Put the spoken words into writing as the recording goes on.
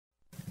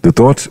The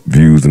thoughts,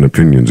 views, and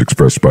opinions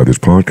expressed by this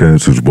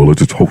podcast, as well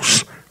as its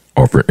hosts,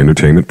 are for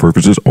entertainment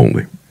purposes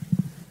only.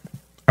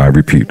 I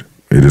repeat,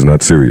 it is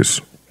not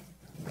serious.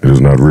 It is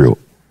not real.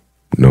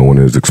 No one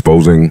is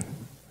exposing,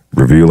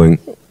 revealing,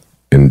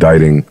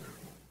 indicting,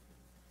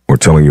 or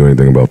telling you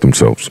anything about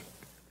themselves.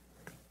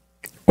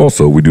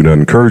 Also, we do not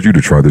encourage you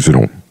to try this at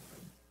home.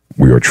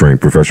 We are trained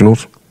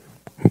professionals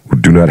who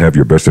do not have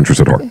your best interests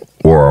at heart,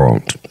 or our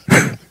own.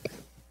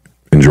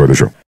 Enjoy the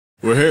show.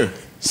 We're here.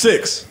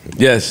 6.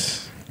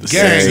 Yes.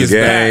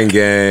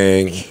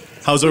 Gang.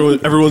 How's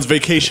everyone's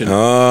vacation?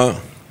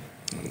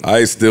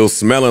 I still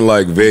smelling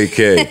like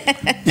vacay,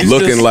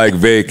 looking like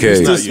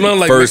vacay.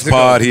 Like First Mexico.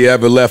 pod he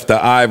ever left the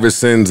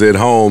Iversons at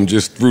home,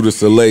 just threw the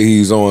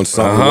Salehes on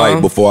something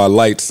light before I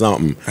light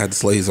something. I had the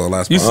Slays on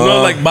last You pod.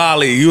 smell like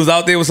Bali. You was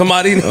out there with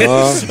somebody?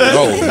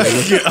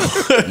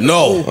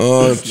 No.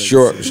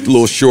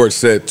 Little short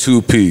set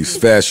 2-piece,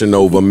 Fashion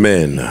Over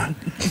Men.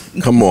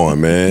 Come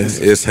on, man,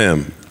 it's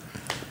him.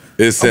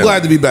 It's I'm him.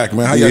 glad to be back,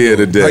 man. How y'all Here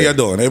doing? today. How y'all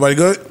doing? Everybody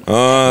good?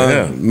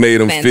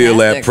 Made him feel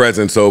that Fantastic.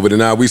 presence over there.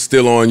 Now we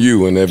still on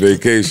you in that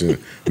vacation.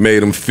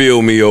 Made him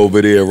feel me over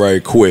there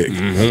right quick.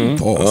 Made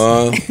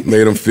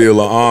him feel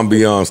the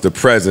ambiance, the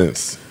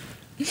presence.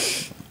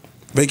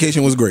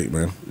 Vacation was great,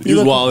 man. You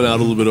was wilding out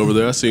a little bit over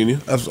there. I seen you.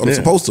 I'm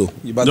supposed to.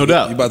 You about No to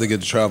doubt. You about to get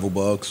the travel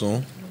bug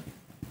soon.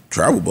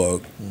 Travel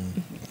bug.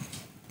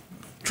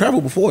 Travel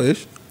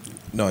before-ish.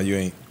 No, you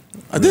ain't.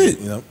 I did.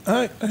 You know. All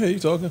right, I hear you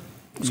talking.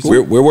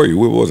 Where were you?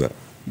 Where was that?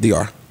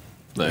 DR.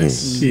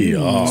 Nice.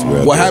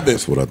 What happened?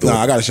 That's what I thought. Nah,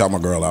 I gotta shout my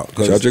girl out.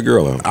 'Cause Shout your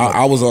girl out.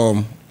 I was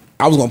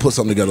gonna put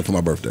something together for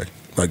my birthday,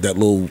 like that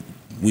little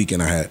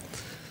weekend I had,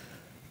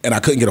 and I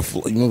couldn't get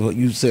a. You know,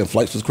 you saying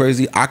flights was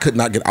crazy. I could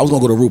not get. I was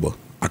gonna go to Aruba.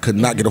 I could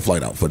not get a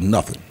flight out for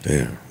nothing.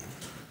 Damn.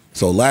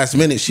 So last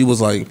minute she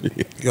was like,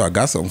 "Yo, I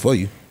got something for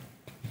you."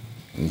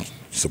 And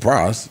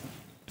surprise,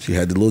 she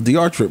had the little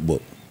DR trip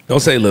booked. Don't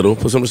say little.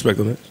 Put some respect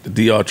on it. The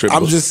DR trip.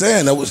 I'm just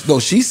saying that was no.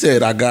 She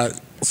said I got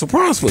a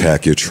surprise for you.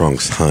 Pack your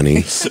trunks,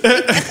 honey. So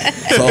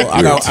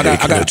I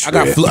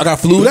got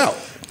flued out.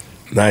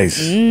 nice.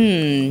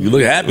 You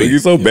look happy. You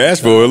so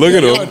bashful. Look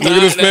at him. Look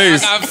at his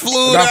face. I got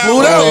flued Got out.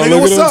 flued out. Oh, Nigga,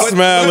 look what's at up? him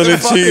smiling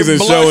and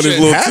cheesing, showing his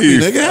little Happy,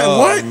 teeth. nigga.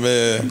 What?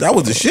 Man. That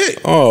was the shit.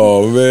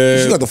 Oh She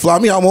man. got to fly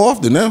me out more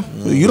often now.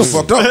 You done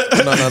fucked up.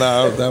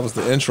 No. That was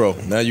the intro.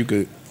 Now you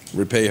could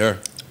repay her.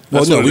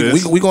 Well, That's no, what it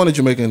is. we going to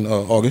Jamaica in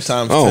August.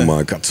 Times Oh 10.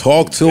 my God.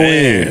 Talk to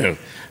him. Damn.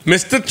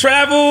 Mr.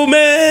 Travel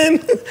Man.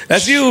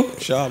 That's you.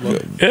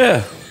 Shaba.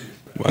 Yeah.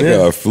 I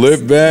got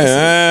flip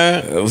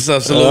back. What's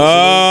up,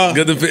 Salute?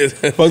 Good to be.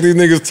 Fuck these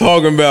niggas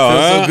talking about,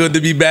 Feels huh? so good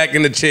to be back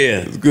in the chair.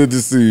 It's good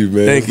to see you,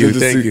 man. Thank you, Good to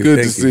thank see, you, Good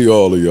thank to you. see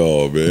all of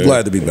y'all, man.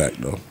 Glad to be back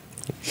though.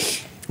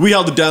 We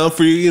held it down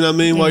for you, you know what I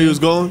mean, while you was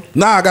gone.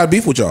 Nah, I got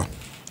beef with y'all.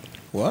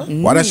 What?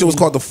 Why that shit was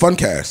called the Fun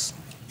Cast?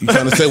 You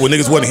trying to say when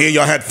niggas wasn't here,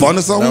 y'all had fun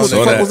or something? No, What the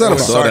saw fuck that. was that I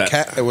about? saw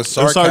that. It was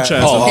It was sarcasm.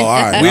 sarcasm. Oh, all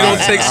right. We all don't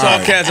right, take all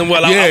right. sarcasm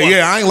well.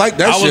 Yeah, I ain't like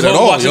that I shit was at over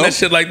all, watching yo. that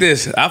shit like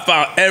this. I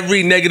found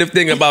every negative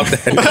thing about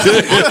that,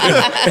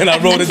 and I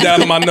wrote it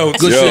down in my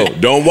notes. Yo,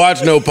 don't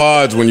watch no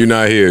pods when you're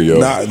not here, yo.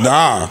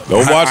 Nah. Don't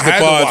watch I the had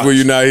to pods watch. when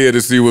you're not here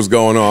to see what's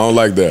going on. I don't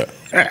like that.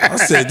 I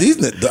said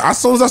these. As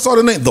soon as I saw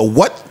the name, the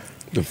what?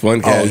 The fun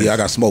Oh cast. yeah, I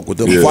got smoked with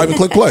them. Yeah. Before I even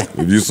click play.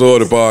 If you saw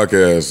the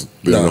podcast,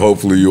 then Nah.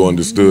 hopefully you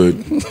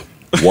understood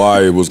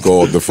why it was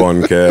called the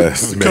Fun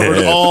Cast. Covered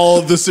Man.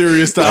 all the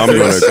serious I'm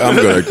topics.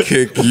 gonna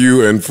kick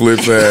you and flip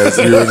ass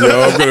you, yo.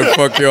 I'm gonna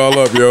fuck y'all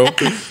up, yo.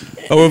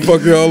 I'm gonna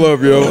fuck y'all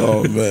up, yo.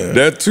 Oh man.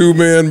 That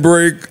 2-man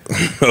break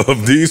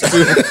of these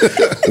two,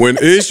 when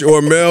Ish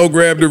or Mel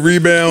grab the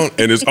rebound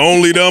and it's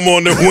only them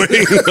on the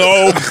wing,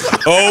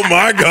 oh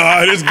my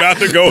God, it's about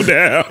to go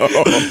down.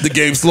 The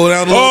game slow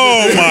down a little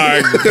Oh bit.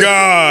 my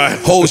God,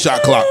 Whole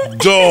shot clock.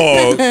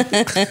 dog.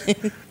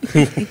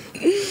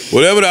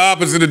 Whatever the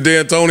opposite of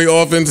D'Antoni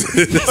offense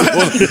is,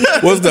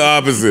 what's the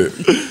opposite?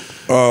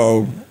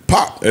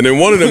 Pop. And then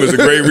one of them is a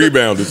great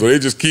rebounder, so they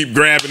just keep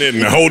grabbing it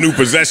and a whole new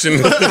possession,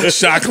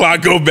 shot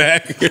clock go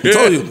back. I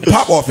told you,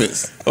 pop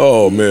offense.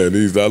 Oh man,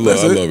 I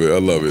That's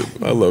it.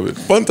 love it.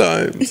 Fun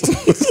times.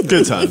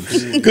 Good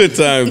times. Good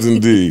times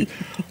indeed.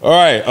 All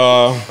right,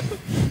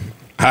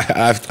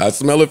 I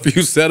smell a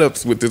few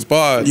setups with this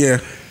pod. Yeah.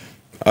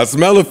 I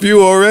smell a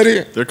few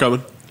already. They're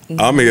coming.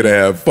 I'm here to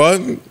have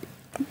fun.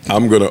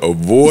 I'm gonna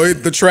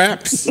avoid the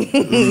traps.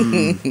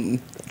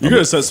 You're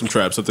going to set some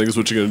traps, I think is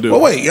what you're going to do. Well,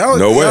 wait, y'all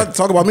No way.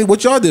 talk about me.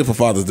 What y'all did for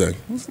Father's Day?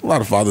 There's a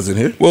lot of fathers in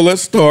here. Well,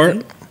 let's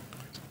start,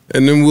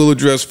 and then we'll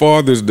address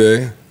Father's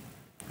Day,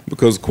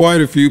 because quite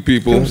a few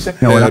people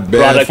had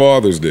bad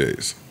Father's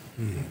Days.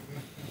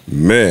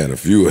 Man, a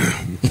few.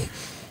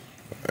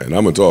 And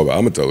I'm gonna tell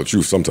the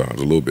truth sometimes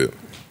a little bit.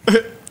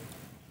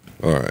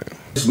 All right.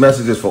 This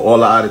message is for all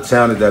the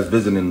out-of-towners that's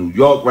visiting New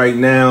York right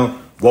now.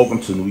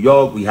 Welcome to New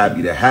York. We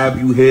happy to have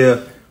you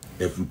here.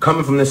 If you're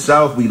coming from the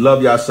South, we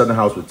love y'all Southern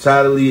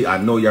hospitality. I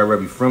know y'all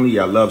very friendly.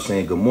 Y'all love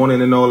saying good morning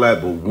and all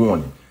that, but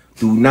warning.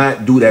 Do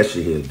not do that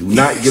shit here. Do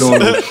not get on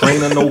no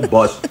train or no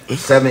bus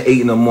 7,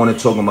 8 in the morning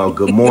talking about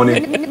good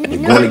morning.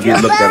 You're going to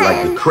get looked at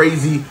like the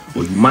crazy,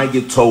 or you might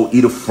get told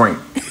eat a Frank.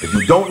 If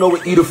you don't know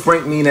what eat a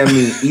Frank mean, that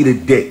means eat a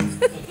dick.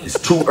 It's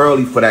too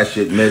early for that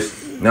shit, miss.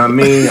 You know what I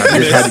mean? I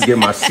just had to give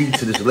my seat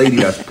to this lady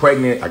that's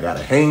pregnant. I got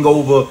a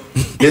hangover.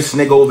 This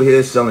nigga over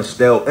here selling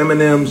stale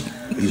M&Ms.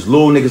 These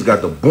little niggas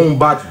got the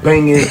boombox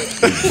banging,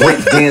 they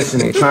break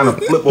dancing and trying to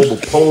flip over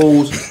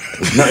poles.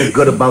 There's nothing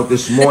good about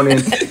this morning.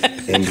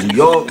 In New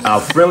York, our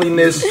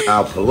friendliness,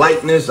 our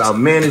politeness, our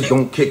manners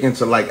don't kick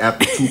into like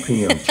after 2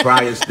 p.m.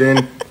 Try us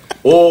then.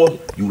 Or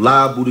you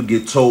liable to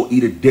get told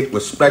eat a dick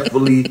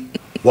respectfully.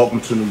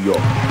 Welcome to New York.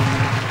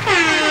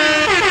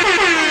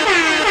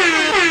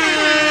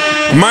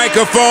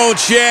 Microphone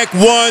check,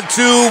 1,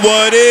 2,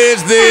 what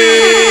is this?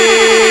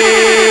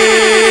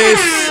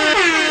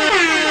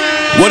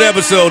 What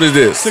episode is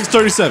this?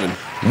 637.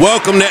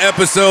 Welcome to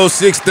episode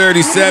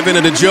 637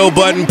 of the Joe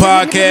Budden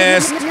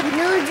Podcast.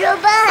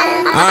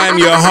 I'm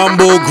your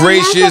humble,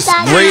 gracious,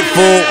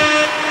 grateful,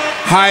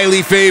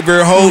 highly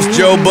favored host,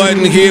 Joe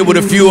Budden, here with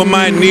a few of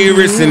my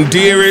nearest and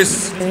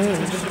dearest.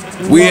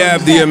 We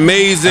have the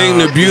amazing,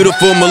 the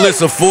beautiful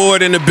Melissa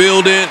Ford in the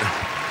building.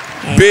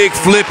 Big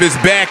Flip is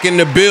back in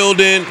the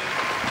building.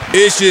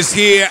 Ish is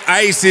here.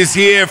 Ice is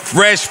here.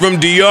 Fresh from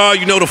DR.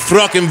 You know the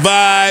fucking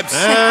vibes.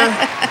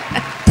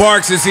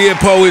 Parks is here.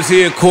 Poe is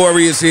here.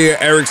 Corey is here.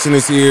 Erickson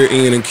is here.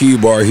 Ian and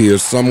Cube are here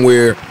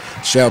somewhere.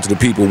 Shout out to the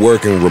people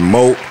working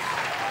remote.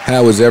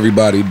 How is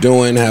everybody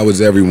doing? How is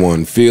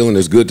everyone feeling?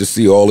 It's good to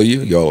see all of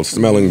you. Y'all are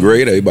smelling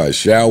great. Everybody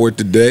showered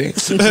today.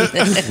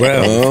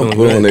 Well,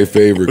 put on their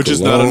favorite Which is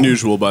cologne. not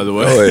unusual, by the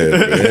way. Go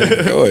ahead,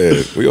 man. Go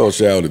ahead. We all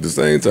showered at the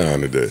same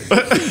time today.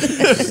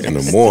 In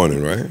the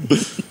morning, right?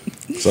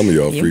 Some of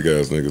y'all freak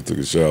ass niggas took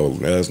a shower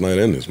last night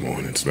and this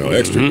morning. Smell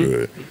extra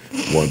good.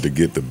 Wanted to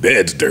get the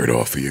bed's dirt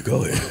off of you.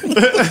 Go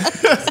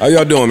ahead. How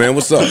y'all doing, man?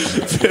 What's up?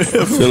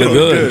 Feeling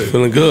good.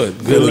 Feeling good.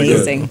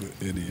 Amazing.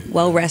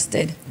 Well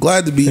rested.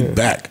 Glad to be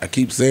back. I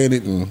keep saying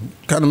it and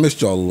kind of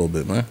missed y'all a little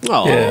bit, man.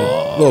 Oh,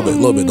 Yeah. A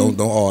little bit. Don't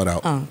awe it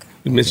out. Oh, okay.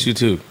 We miss you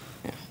too.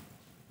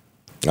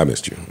 I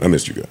missed you. I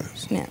missed you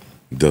guys. Yeah.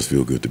 It does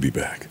feel good to be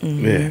back.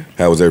 Yeah.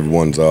 How was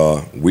everyone's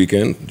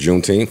weekend?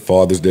 Juneteenth,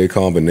 Father's Day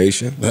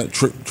combination? That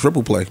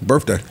triple play,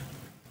 birthday.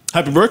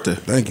 happy birthday.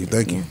 Thank you.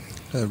 Yeah.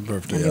 Happy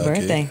birthday, Happy YK.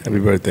 birthday. Happy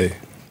birthday.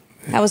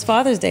 How was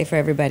Father's Day for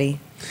everybody?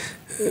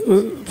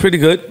 Pretty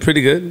good.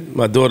 Pretty good.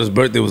 My daughter's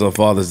birthday was on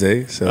Father's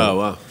Day, so Oh,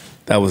 wow.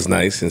 that was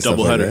nice and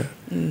Double stuff header. like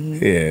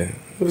that. Yeah.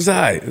 It was all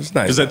right. It was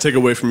nice. Does that take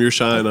away from your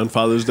shine on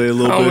Father's Day a I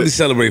little don't bit? really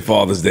celebrate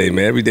Father's Day,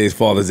 man. Every day is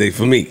Father's Day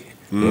for me.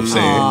 You know what I'm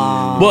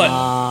saying? But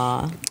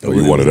Oh,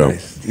 you one of them.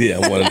 yeah,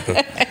 I'm one of them.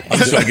 I'm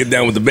just trying to get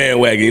down with the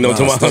bandwagon. You know what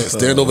I'm talking about?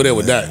 Stand over there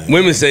with that.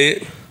 Women say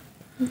it.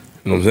 You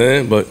know what I'm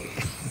saying? But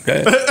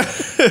okay.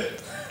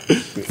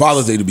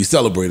 Father's Day to be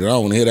celebrated. I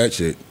don't want to hear that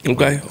shit.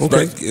 Okay.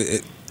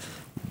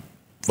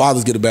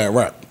 Fathers get a bad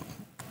rap.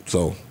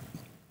 So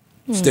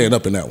stand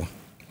up in that one.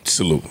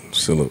 Salute.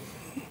 Salute.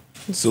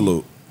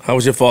 Salute. How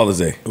was your Father's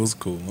Day? It was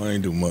cool. I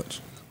ain't do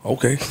much.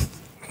 Okay.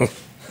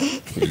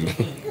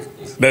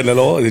 Nothing at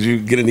all? Did you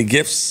get any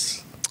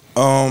gifts?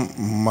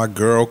 My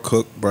girl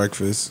cooked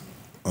breakfast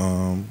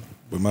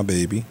with my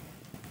baby.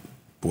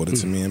 Brought it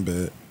to me in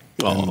bed.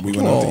 And we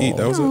went out to eat.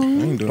 That was it. I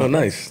ain't doing Oh, it.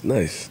 nice.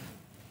 Nice.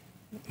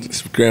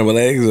 Scrambled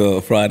eggs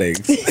or fried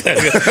eggs?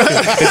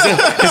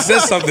 It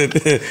says something.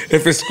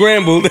 If it's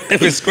scrambled,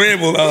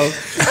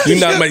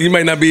 you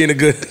might not be in a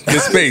good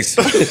space.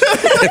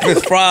 If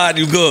it's fried,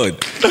 you good.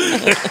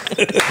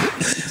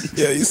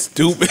 Yeah, you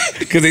stupid.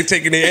 Because they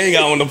taking their egg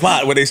out on the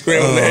pot where they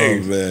scramble the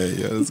eggs. Man,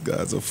 yeah, this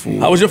guy's a fool.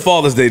 How was your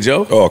Father's Day,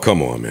 Joe? Oh,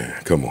 come on, man.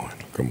 Come on.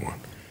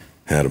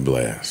 Had a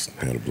blast.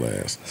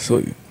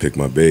 So, Picked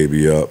my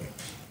baby up.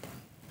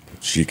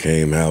 She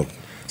came out.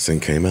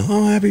 Came out.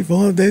 Oh, happy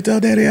Father's Day. Tell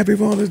Daddy happy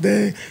Father's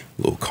Day.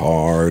 Little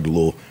card,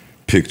 little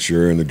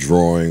picture and a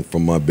drawing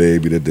from my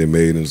baby that they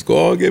made in school.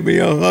 Oh, give me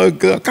a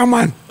hug. Come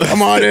on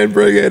in,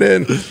 bring it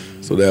in.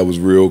 So that was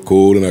real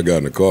cool. And I got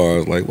in the car. I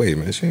was like, wait,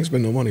 man, she ain't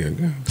spend no money on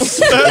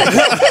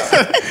that.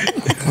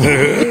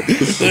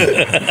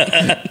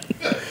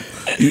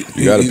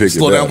 You got to pick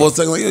slow your down for a battles.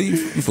 second. Like, yo, you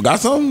forgot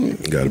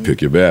something? You got to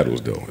pick your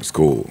battles, though. It's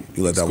cool.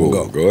 You let It's that cool.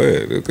 one go. Go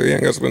ahead. You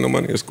ain't got to spend no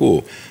money. It's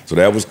cool. So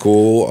that was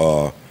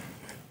cool.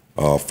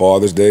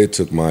 Father's Day,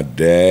 took my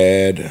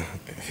dad,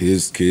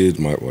 his kids,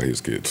 not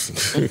his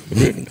kids.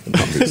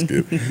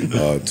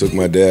 Took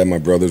my dad, my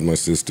brothers, my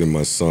sister,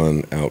 my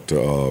son out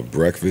to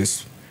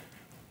breakfast.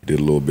 Did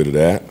a little bit of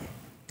that.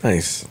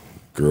 nice.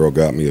 Girl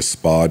got me a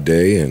spa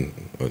day and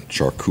a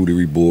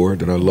charcuterie board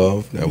that I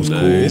love. That was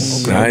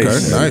Nice. cool.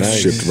 Nice.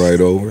 Shipped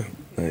right over.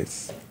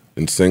 Nice.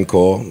 And Sing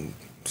call.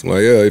 It's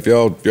like, yeah, if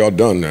y'all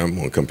done now, I'm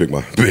gonna come pick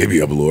my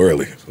baby up a little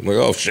early. So I'm like,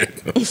 oh shit.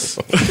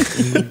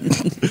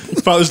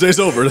 Father's Day's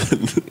over.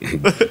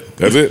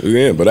 That's it.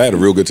 Yeah, but I had a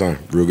real good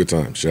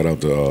time. Shout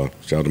out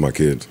to my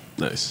kids.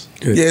 Nice.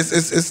 Yeah,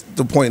 it's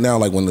the point now.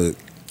 Like when My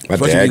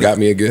especially dad when got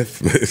me a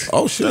gift.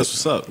 Oh shit! That's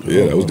what's up.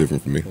 Yeah, that was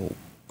different for me.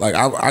 Like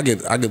I get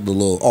the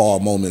little awe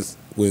moments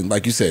when,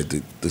 like you said,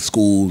 the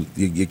school,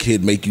 your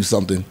kid make you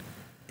something,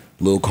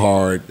 little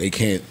card, they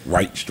can't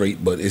write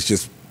straight, but it's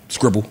just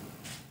scribble.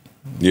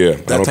 Yeah, I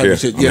don't care.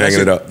 I'm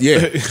hanging it up.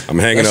 Yeah, I'm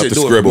hanging up the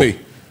scribble.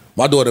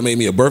 My daughter made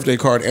me a birthday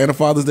card and a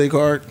Father's Day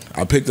card.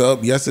 I picked her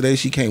up yesterday.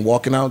 She came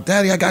walking out.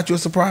 Daddy, I got you a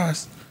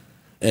surprise.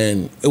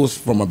 And it was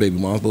from my baby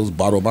mom. It was a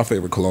bottle of my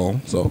favorite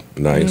cologne. So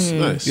nice.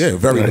 Nice. Yeah,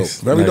 very dope.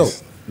 Very dope.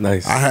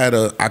 Nice.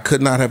 I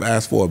could not have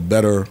asked for a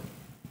better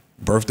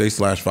birthday /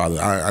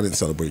 father. I didn't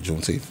celebrate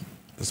Juneteenth.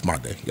 It's my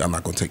day. Y'all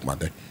not gonna take my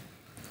day.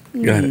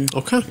 Got it.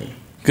 Okay.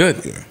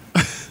 Good. Yeah.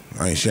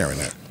 I ain't sharing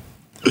that.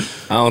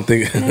 I don't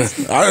think.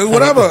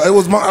 Whatever. It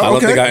was my. I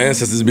don't think our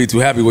ancestors would be too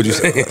happy with you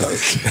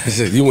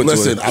saying. You went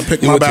I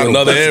picked you my went battle. to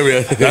another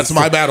area. That's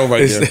my battle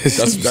right there.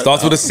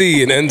 Starts with a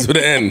C and ends with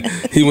an N.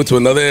 He went to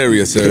another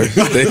area, sir.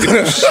 two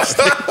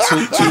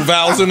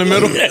vowels in the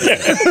middle.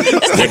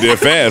 They did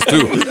fast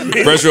too.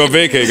 Pressure on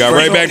vacay. Got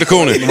right back to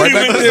Coonan.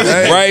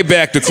 Right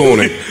back to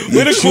Coonan.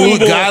 You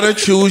gotta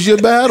choose your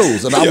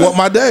battles, and I want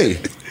my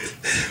day.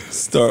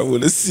 Start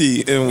with a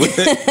C and with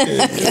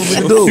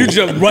You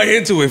jumped right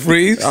into it,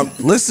 Freeze.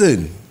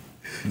 Listen,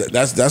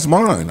 that's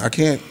mine. I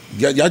can't.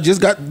 Y'all just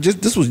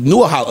this was a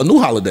new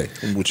holiday.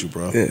 I'm with you,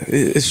 bro. Yeah,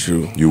 it's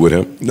true. You with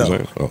him?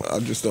 No, I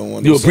just don't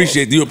want. You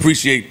appreciate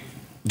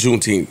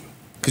Juneteenth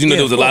because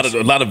there was a lot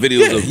of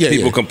videos of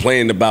people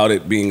complaining about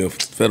it being a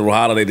federal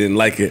holiday. Didn't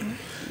like it.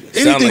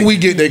 Anything we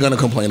get, they're gonna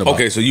complain about.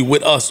 Okay, so you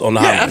with us on the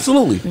holiday?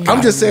 Absolutely.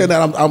 I'm just saying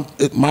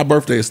that my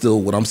birthday is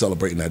still what I'm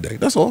celebrating that day.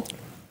 That's all.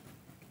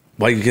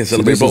 Why you can't So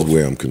celebrate this both? is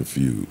where I'm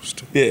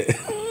confused. Yeah.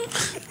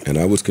 And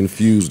I was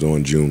confused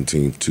on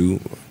Juneteenth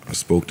too. I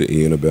spoke to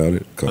Ian about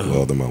it, a couple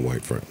of other my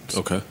white friends.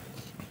 Okay.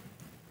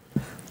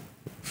 A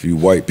few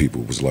white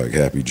people was like,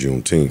 happy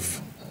Juneteenth.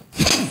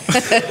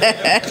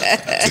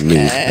 To me,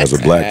 as a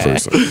black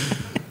person.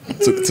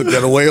 Took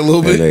that away a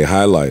little bit. And they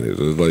highlighted it.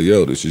 It was like,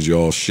 yo, this is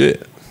y'all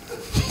shit.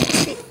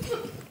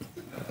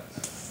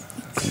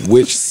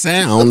 Which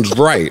sounds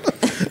right.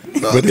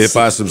 But if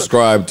I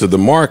subscribe to the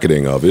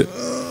marketing of it,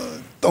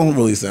 don't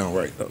really sound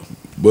right though.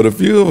 But a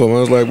few of them,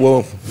 I was like,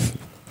 well,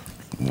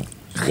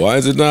 why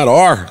is it not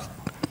our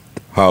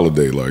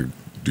holiday? Like,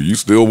 do you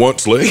still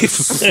want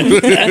slaves?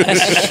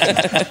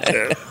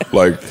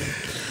 Like,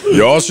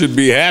 y'all should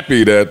be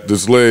happy that the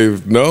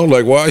slave, no?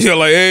 Like, why? You're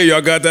like, hey,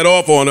 y'all got that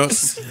off on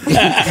us.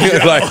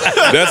 Like,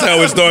 that's how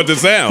it started to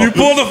sound. You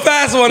pulled a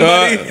fast one,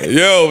 buddy.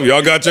 Yo,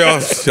 y'all got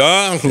your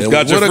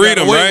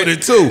freedom, right? With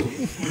it too.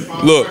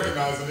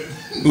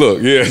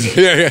 Look, yeah.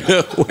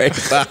 Wait.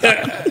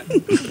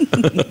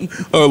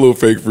 A little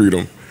fake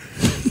freedom.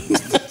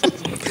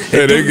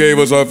 Hey, they gave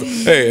us off.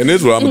 Hey, and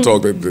this is what I'm gonna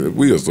talk.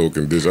 We are so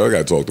conditioned. I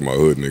gotta talk to my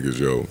hood niggas,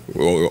 yo.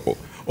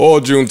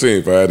 All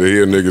Juneteenth, I had to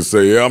hear niggas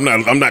say, "Yeah,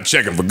 I'm not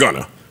checking for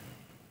Gunna."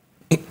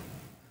 I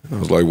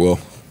was like, well,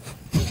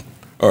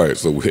 all right.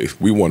 So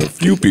we want a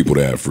few people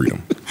to have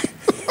freedom.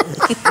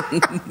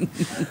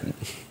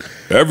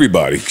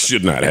 Everybody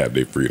should not have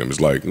their freedom.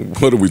 It's like,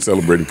 what are we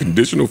celebrating?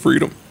 Conditional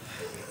freedom?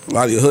 A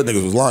lot of your hood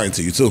niggas was lying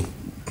to you too.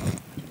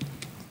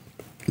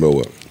 But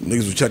what?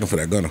 Niggas was checking for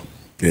that Gunna.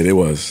 Yeah, they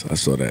was. I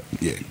saw that.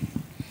 Yeah.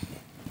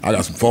 I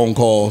got some phone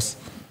calls.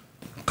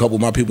 A couple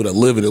of my people that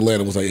live in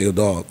Atlanta was like, yo,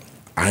 dog,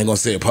 I ain't gonna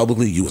say it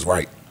publicly, you was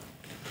right.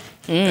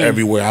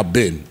 Everywhere I've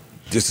been,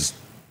 this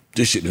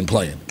shit been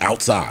playing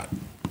outside.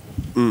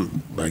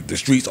 Like the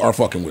streets are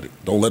fucking with it.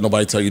 Don't let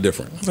nobody tell you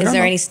different. Is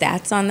there any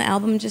stats on the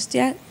album just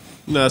yet?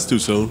 No, it's too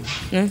soon.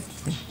 No?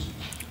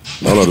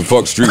 I don't know the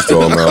fuck streets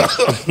talking about.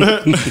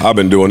 I've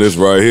been doing this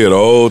right here the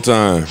whole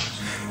time.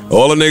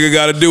 All a nigga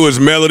gotta do is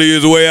melody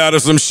his way out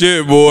of some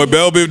shit, boy.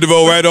 Bell Biv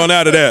DeVoe right on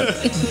out of that.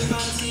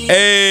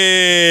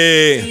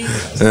 Hey.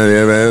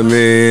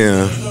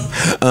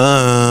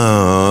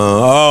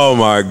 Oh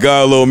my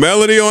God, a little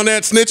melody on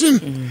that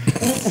snitching?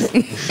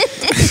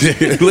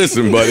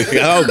 Listen, buddy,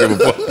 I don't give a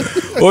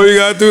fuck. All you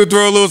gotta do is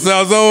throw a little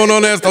salzone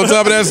on that, on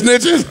top of that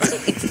snitching.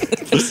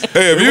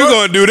 Hey, if you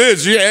gonna do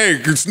this,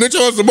 hey, snitch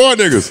on some more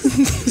niggas.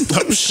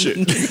 Oh shit.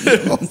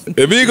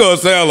 If he gonna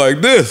sound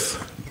like this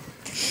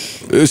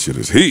shit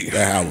is heat.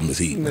 That album is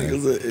heat, man.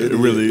 It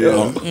really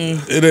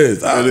is. It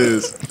is. It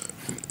is.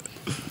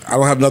 I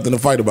don't have nothing to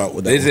fight about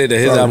with that. They said that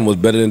his album was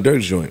better than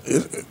Dirk's joint.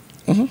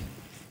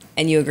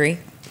 And you agree?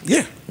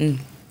 Yeah.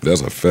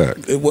 That's a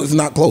fact. It was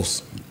not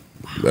close.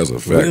 That's a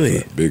fact.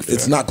 Really? Big fact.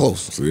 It's not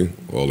close. See?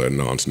 All that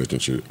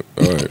non-snitching shit.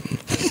 All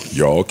right.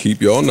 Y'all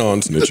keep y'all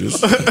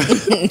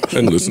non-snitches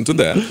and listen to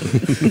that.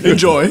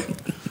 Enjoy.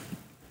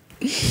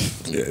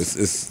 Yeah,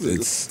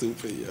 it's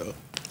stupid, yo.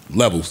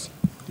 levels.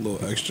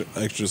 Little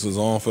extras was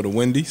on for the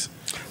Wendy's.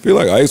 I feel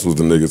like Ice was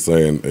the nigga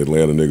saying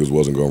Atlanta niggas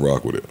wasn't gonna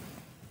rock with it.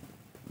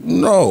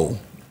 No.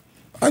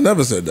 I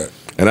never said that.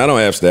 And I don't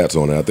have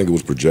stats on it. I think it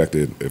was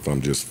projected, if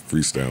I'm just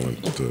freestyling,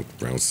 to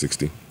around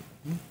 60.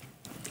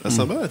 That's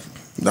not bad.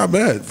 Not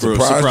bad. For a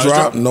Surprise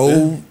drop. No,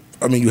 yeah.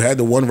 I mean, you had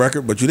the one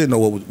record, but you didn't know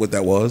what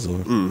that was, or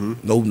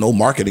no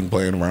marketing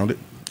plan around it.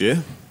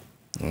 Yeah.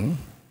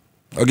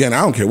 Again,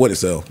 I don't care what it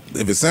sells.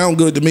 If it sounds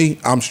good to me,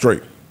 I'm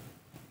straight.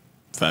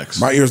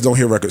 Facts. My ears don't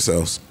hear record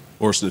sales.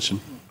 Or snitching.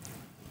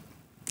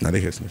 Now they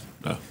hear snitching.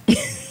 No.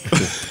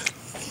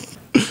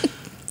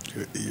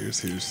 Your ears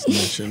here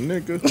snitching,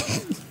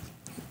 nigga.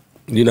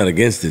 You're not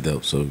against it though,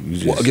 so you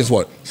just Against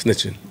what?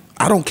 snitching.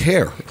 I don't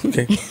care.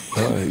 Okay.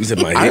 You said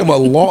my I am a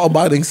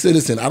law-abiding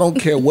citizen. I don't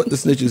care what the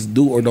snitches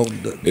do or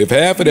don't do. If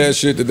half of that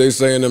shit that they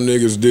saying them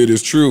niggas did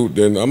is true,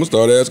 then I'm gonna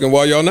start asking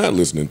why y'all not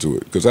listening to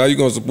it. Because how you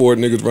gonna support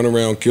niggas running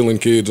around killing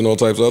kids and all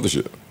types of other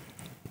shit?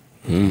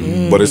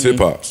 But it's hip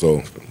hop,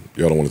 so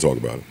y'all don't want to talk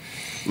about it.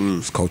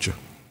 It's culture.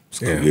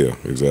 Yeah,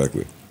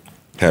 exactly.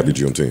 Happy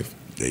Juneteenth.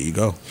 There you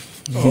go.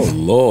 Oh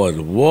Lord,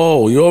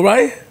 whoa, you all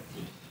right?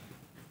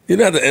 You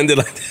don't have to end it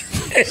like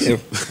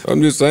that.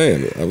 I'm just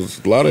saying, I was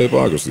a lot of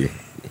hypocrisy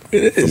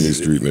It is. from these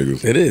street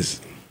niggas. It is.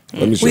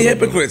 Let me shut We up,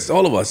 hypocrites,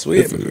 all of us. We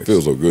It hypocrites.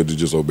 feels so good to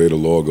just obey the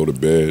law, go to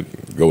bed,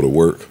 go to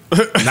work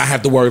Not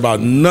have to worry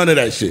about none of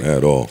that shit.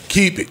 at all.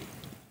 Keep it.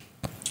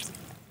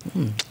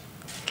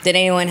 Did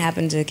anyone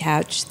happen to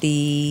catch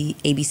the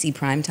ABC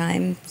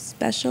primetime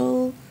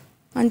special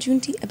on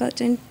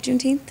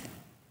Juneteenth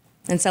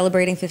and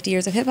celebrating 50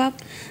 years of hip hop?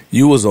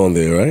 You was on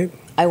there, right?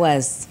 I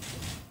was.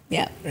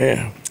 Yeah.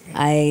 Yeah.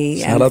 I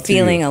Shout am out to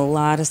feeling you. a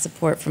lot of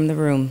support from the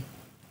room.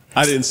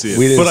 I didn't see it,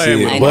 We didn't but I see am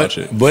it, gonna but, watch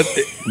it.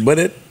 but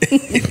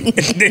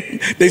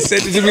it they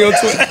sent it to me on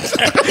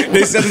Twitter.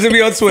 They sent it to me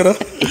on Twitter.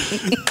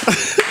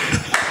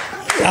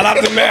 Shout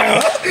out to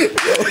Mel.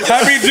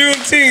 Happy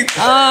Juneteenth.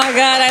 Oh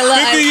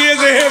God, 50 years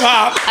of hip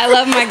hop. I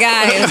love my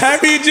guys.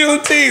 Happy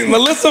Juneteenth.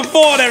 Melissa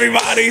Ford,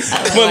 everybody.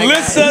 my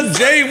Melissa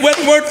J.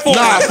 Wentworth Ford.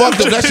 Nah, fuck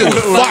them. That shit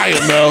was fire,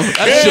 Mel.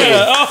 That shit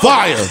was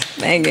fire.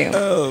 Thank you.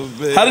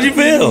 How did you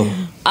feel?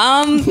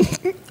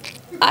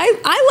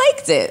 I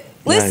liked it.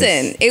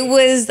 Listen, Nice. it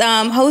was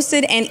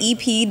hosted and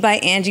EP'd by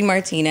Angie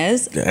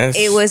Martinez. Yes.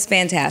 It was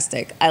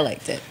fantastic. I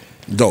liked it.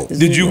 Dope.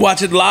 Did you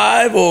watch it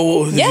live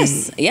or? did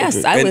Yes, you- yes.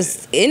 Okay. I And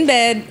was in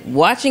bed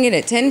watching it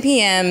at 10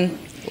 p.m.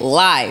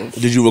 live,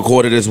 Did you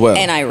record it as well?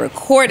 and I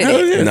recorded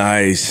it.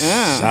 Nice.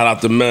 Shout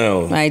out to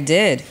Mel. I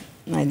did.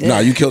 Nah,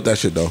 you killed that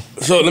shit though.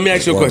 So let me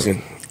ask you a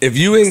question. If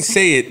you didn't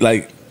say it,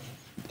 like,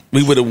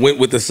 we would have went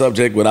with the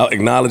subject without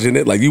acknowledging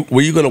it. Like,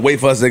 were you gonna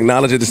wait for us to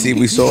acknowledge it to see if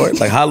we saw it?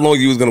 Like, how long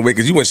you was gonna wait?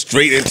 Because you went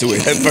straight into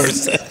it at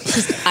first.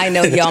 I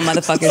know y'all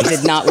motherfuckers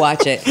did not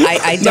watch it.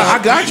 I don't. Nah, I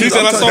got you. You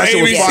said I I'm saw telling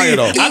you, that shit was fire ABC.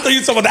 though. I thought you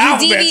were talking about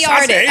the You alphabet. I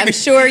DVR'd said it. I'm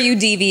ABC. sure you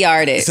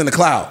DVR'd it. It's in the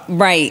cloud.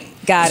 Right.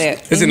 Got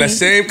it. It's in the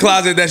same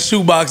closet, that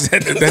shoebox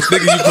that nigga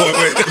you caught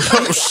with.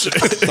 Oh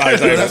shit! Sorry.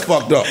 That's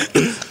fucked up.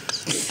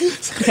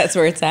 That's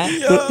where it's at.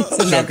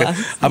 It's in that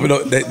box. I mean,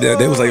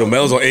 they was like, yo,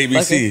 Mel's on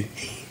ABC.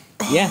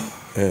 Yeah.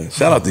 Yeah.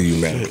 Shout out to you,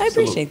 man. I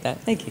appreciate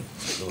that. Thank you.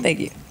 Thank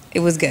you. It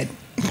was good.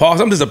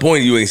 Pauls, I'm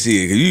disappointed you ain't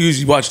see it. 'Cause you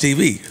usually watch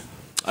TV.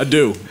 I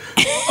do.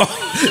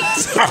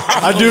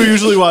 I do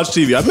usually watch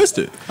TV. I missed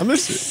it. I'm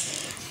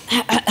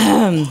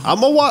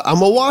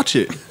gonna watch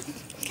it.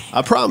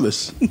 I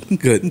promise.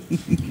 Good.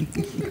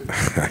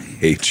 I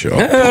hate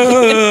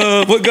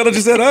y'all. What Gunna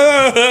just said?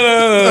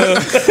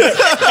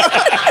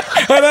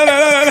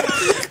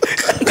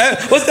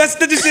 What's that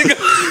snitching shit?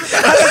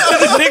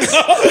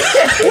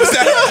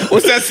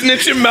 What's that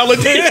snitching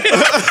melody?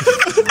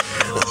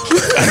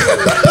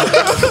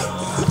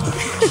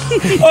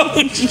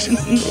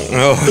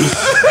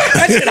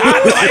 That shit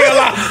hot. I ain't gonna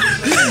lie.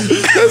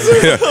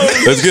 Yeah,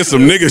 let's get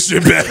some nigga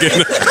shit back in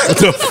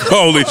the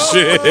holy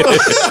shit.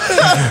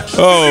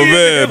 Oh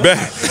man,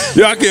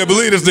 yo, I can't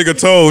believe this nigga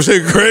told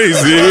shit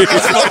crazy.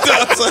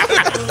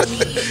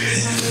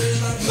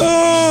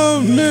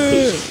 Oh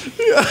man.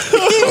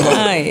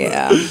 Oh,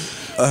 yeah.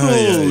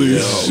 Holy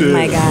shit.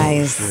 My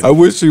guys. I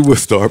wish she would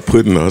start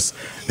putting us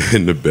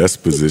in the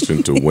best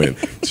position to win.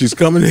 She's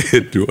coming in here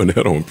doing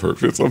that on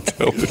purpose, I'm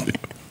telling you.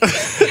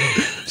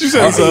 She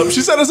set us up.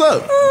 She set us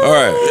up. All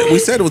right. We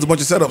said it was a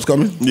bunch of setups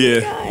coming.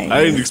 Yeah.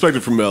 I didn't expect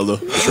it from Mel though.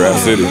 Trap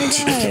City.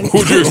 God.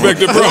 Who'd you expect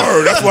it from?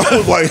 That's why I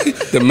was like,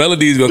 The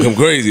melody's gonna come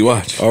crazy.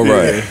 Watch. All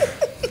right.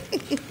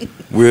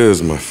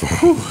 Where's my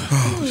phone?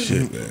 oh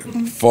shit,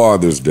 man.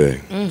 Father's Day.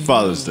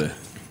 Father's Day.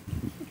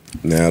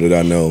 Now that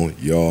I know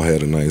y'all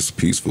had a nice,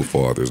 peaceful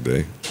Father's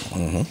Day,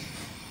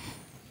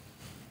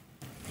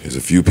 there's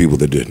a few people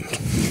that didn't.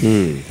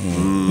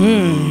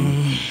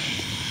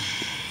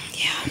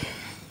 Yeah.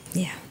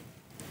 Yeah.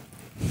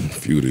 A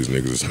few of these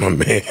niggas is my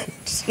man.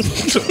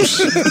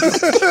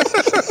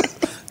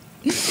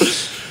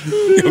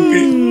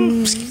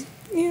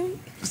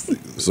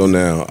 So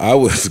now I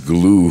was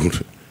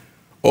glued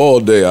all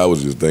day. I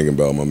was just thinking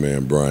about my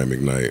man Brian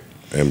McKnight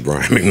and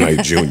Brian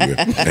McKnight Jr.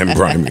 and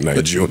Brian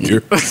McKnight Jr.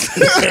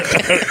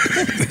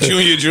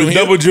 Junior.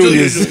 Double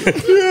juniors.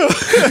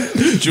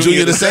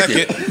 Junior the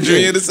second.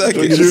 Junior the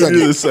second.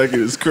 Junior the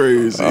second is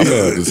crazy. I'm gonna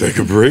have to take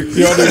a break.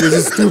 Y'all niggas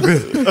is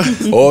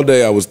stupid. All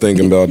day I was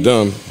thinking about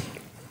them.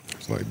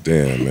 It's like,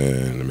 damn,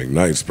 man, the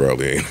McKnights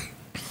probably ain't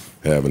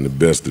having the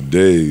best of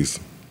days.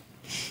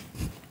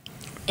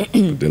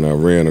 Then I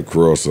ran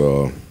across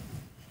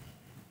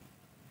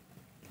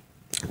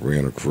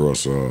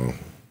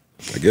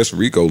I guess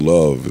Rico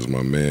Love is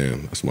my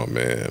man. That's my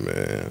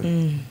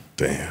man.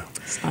 Damn.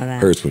 Saw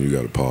that. Hurts when you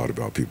got a pod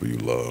about people you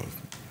love.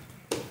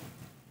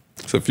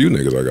 There's a few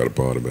niggas I got a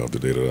part about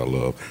today that I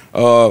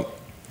love.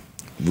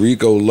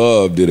 Rico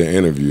Love did an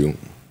interview.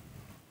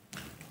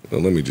 Well,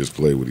 let me just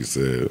play what he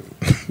said.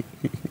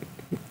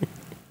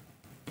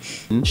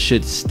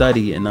 Should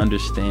study and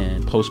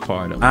understand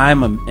postpartum.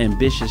 I'm an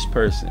ambitious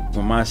person.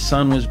 When my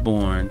son was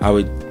born, I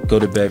would go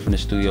to bed from the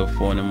studio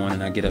 4 in the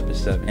morning, I get up at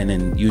 7. And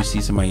then you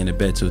see somebody in the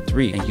bed till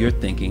 3, and you're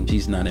thinking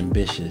she's not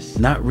ambitious.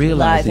 Not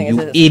realizing,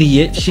 you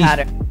idiot, she's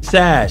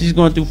sad. She's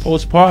going through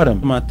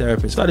postpartum. My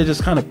therapist started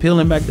just kind of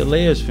peeling back the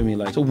layers for me.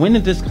 Like, so when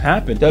did this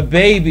happen? The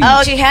baby.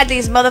 Oh, she had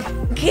these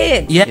motherfucking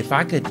kids. Yeah. If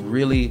I could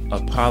really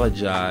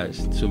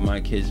apologize to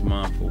my kid's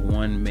mom for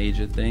one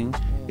major thing,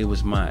 it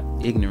was my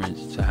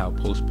ignorance to how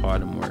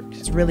postpartum works.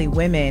 It's really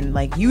women,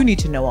 like, you need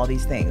to know all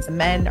these things.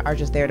 Men are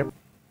just there to...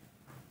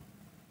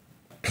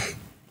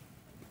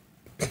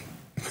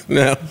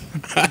 Now,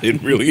 I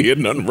didn't really hear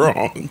nothing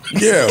wrong.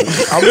 Yeah.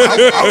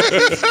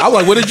 I'm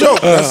like, what a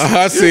joke.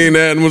 I seen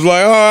that and was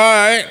like, all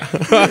right,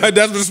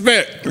 that's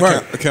respect.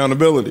 Right.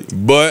 Accountability.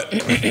 But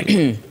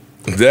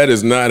that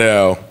is not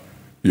how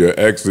your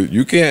exit.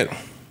 You can't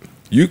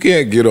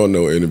get on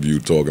no interview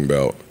talking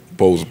about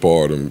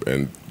postpartum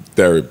and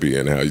therapy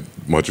and how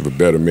much of a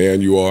better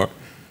man you are,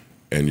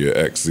 and your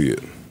ex see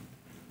it.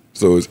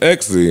 So his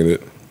ex seeing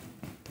it,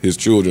 his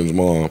children's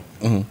mom,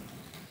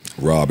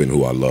 Robin,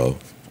 who I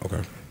love,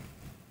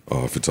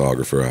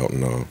 photographer out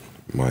in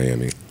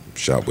Miami,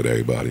 shot with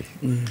everybody.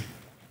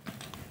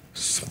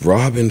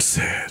 Robin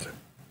said,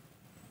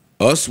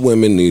 "Us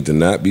women need to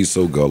not be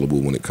so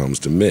gullible when it comes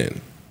to men.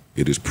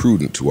 It is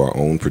prudent to our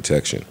own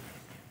protection.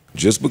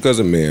 Just because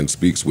a man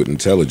speaks with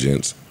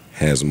intelligence,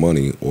 has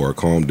money, or a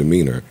calm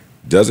demeanor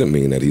doesn't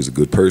mean that he's a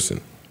good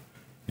person.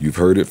 You've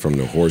heard it from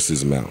the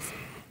horse's mouth.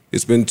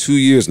 It's been 2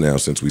 years now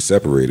since we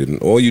separated,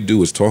 and all you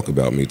do is talk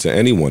about me to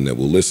anyone that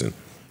will listen.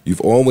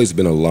 You've always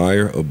been a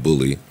liar, a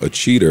bully, a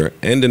cheater,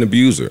 and an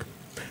abuser.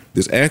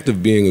 This act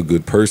of being a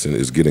good person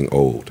is getting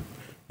old.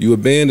 You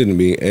abandoned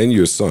me and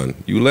your son.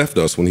 You left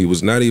us when he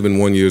was not even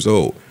 1 year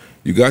old.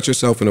 You got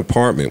yourself an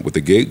apartment with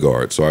a gate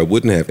guard so I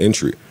wouldn't have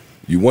entry.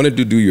 You wanted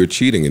to do your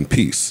cheating in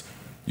peace.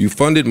 You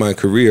funded my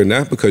career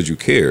not because you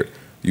cared.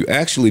 You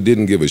actually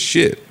didn't give a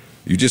shit.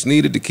 You just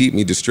needed to keep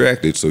me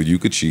distracted so you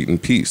could cheat in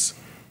peace.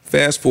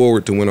 Fast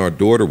forward to when our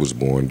daughter was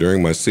born.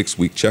 During my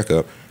 6-week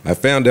checkup, I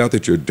found out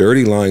that your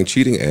dirty, lying,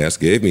 cheating ass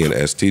gave me an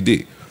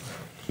STD.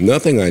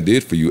 Nothing I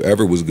did for you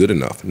ever was good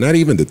enough, not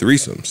even the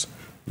threesomes.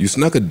 You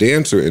snuck a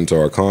dancer into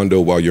our condo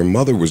while your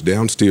mother was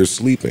downstairs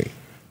sleeping,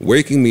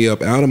 waking me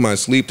up out of my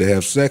sleep to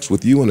have sex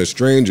with you and a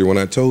stranger when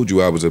I told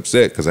you I was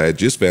upset because I had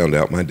just found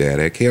out my dad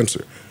had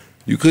cancer.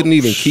 You couldn't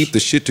even keep the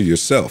shit to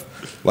yourself.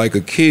 Like a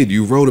kid,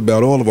 you wrote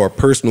about all of our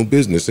personal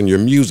business in your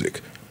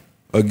music.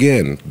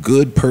 Again,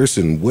 good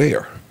person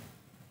where?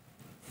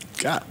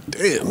 God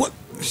damn. What?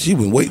 She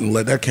been waiting to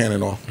let that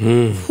cannon off.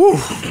 Damn.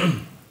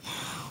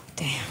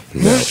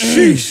 Now,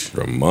 sheesh.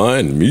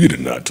 Remind me to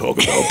not talk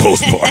about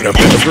postpartum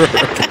ever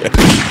again.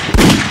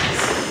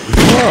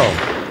 Wow.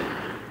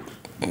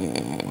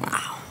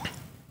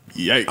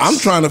 Yikes. I'm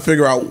trying to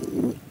figure out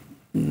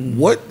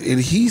what did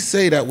he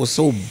say that was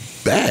so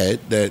bad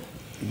that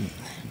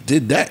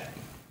did that?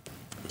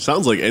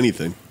 Sounds like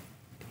anything.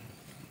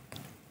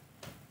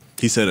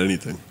 He said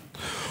anything.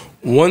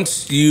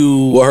 Once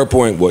you... Well, her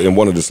point was, in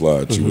one of the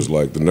slides, she was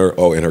like, the nerve,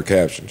 in her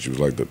caption, she was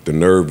like, the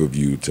nerve of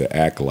you to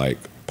act like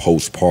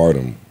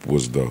postpartum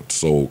was the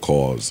sole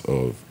cause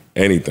of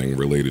anything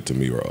related to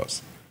me or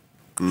us.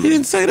 He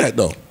didn't say that,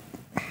 though.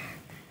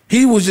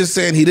 He was just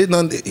saying he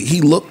didn't,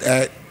 he looked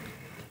at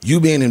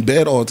you being in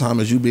bed all the time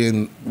as you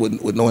being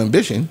with no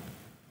ambition,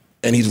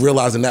 and he's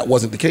realizing that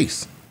wasn't the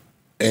case.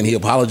 And he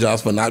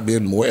apologized for not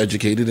being more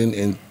educated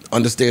and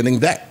understanding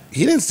that.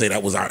 He didn't say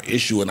that was our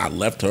issue and I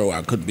left her or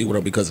I couldn't be with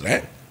her because of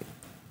that.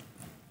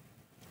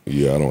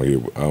 Yeah, I don't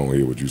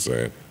hear what you're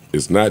saying.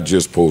 It's not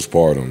just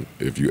postpartum.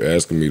 If you're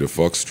asking me to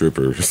fuck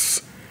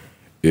strippers,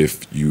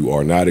 if you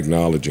are not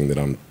acknowledging that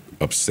I'm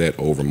upset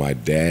over my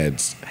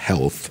dad's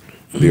health,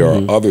 there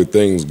are other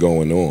things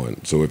going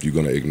on. So if you're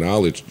going to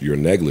acknowledge your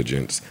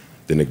negligence,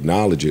 then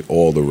acknowledge it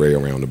all the way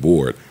around the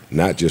board,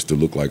 not just to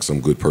look like some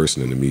good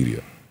person in the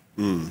media.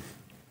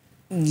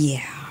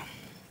 Yeah.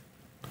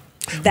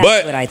 That's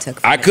but what I took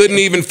from I couldn't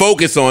even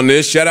focus on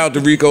this. Shout out to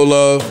Rico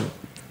Love.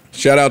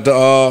 Shout out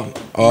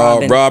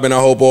to Robin. I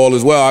hope all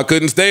is well. I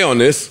couldn't stay on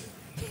this.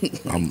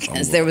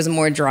 Because there was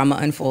more drama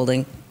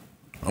unfolding.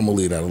 I'm going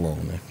to leave that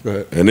alone, man. Go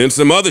ahead. And then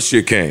some other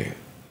shit came.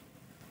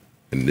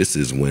 And this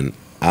is when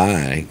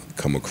I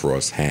come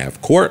across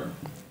half court.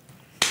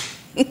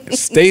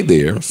 Stay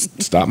there.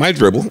 Stop my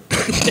dribble.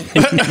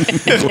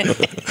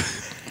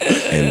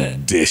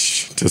 And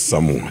dish to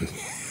someone.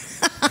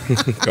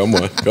 Come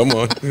on. Come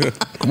on,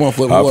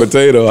 Flip. Hot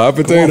potato.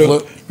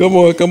 Come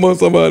on,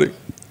 somebody.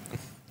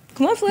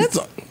 Come on, Flip.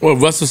 What,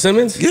 Russell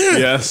Simmons? Yeah.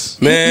 Yes.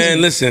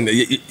 Man, listen,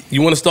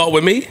 you want to start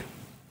with me?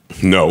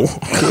 No.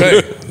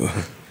 Okay.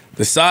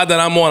 The side that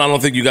I'm on, I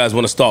don't think you guys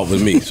want to start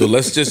with me. So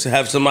let's just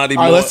have somebody.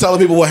 All right, let's tell the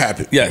people what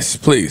happened. Yes,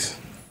 please.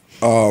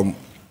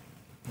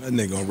 That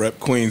nigga gonna rep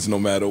Queens no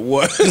matter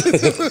what.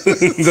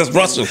 That's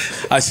Russell.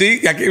 I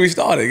see. I get me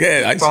started.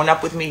 Yeah, You've grown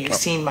up with me. You've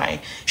seen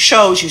my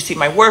shows. You've seen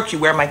my work. You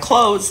wear my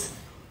clothes.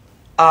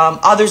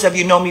 Others of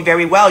you know me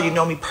very well. You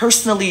know me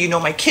personally. You know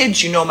my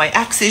kids. You know my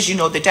exes. You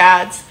know the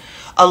dads.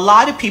 A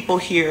lot of people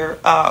here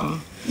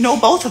know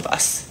both of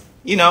us,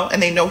 you know,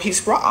 and they know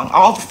he's wrong.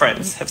 All the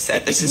friends have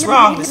said, this is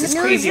wrong. This is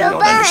crazy. I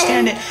don't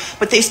understand it.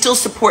 But they still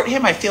support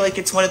him. I feel like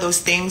it's one of those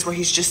things where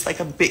he's just like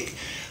a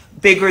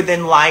bigger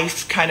than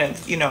life kind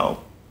of, you know,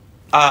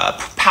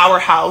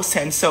 powerhouse,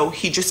 and so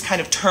he just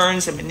kind of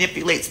turns and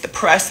manipulates the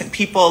press and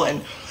people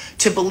and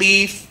to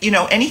believe, you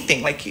know,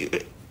 anything, like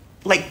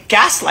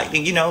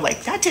gaslighting, you know,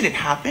 like that didn't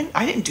happen.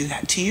 I didn't do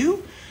that to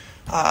you.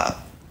 I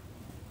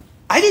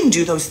didn't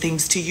do those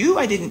things to you.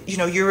 I didn't, you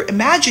know, you're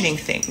imagining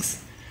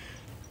things.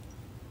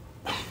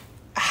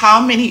 How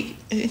many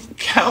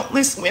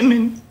countless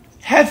women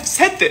have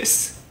said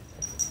this,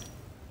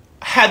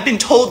 have been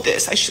told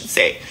this, I should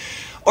say,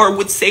 or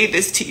would say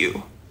this to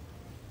you?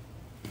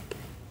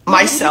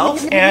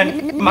 Myself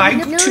and my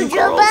 2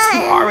 girls who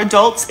are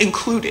adults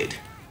included,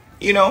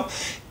 you know,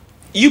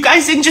 you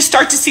guys didn't just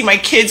start to see my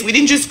kids. We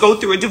didn't just go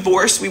through a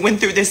divorce. We went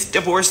through this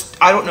divorce,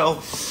 I don't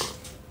know.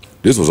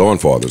 This was on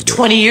Father's Day.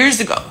 20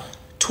 years ago,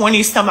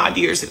 20 some odd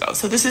years ago.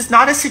 So this is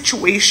not a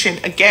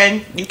situation,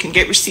 again, you can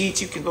get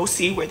receipts. You can go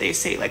see where they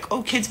say like,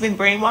 oh, kids been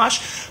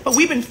brainwashed, but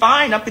we've been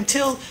fine up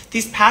until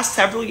these past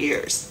several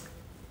years.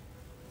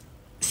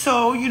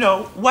 So, you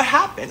know, what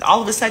happened?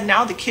 All of a sudden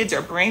now the kids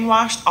are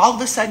brainwashed. All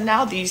of a sudden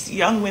now these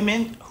young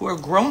women who are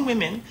grown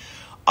women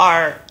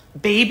are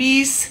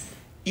babies.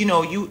 You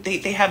know,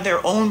 they have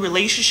their own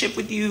relationship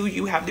with you.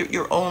 You have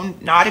your own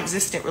not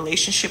existent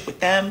relationship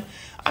with them.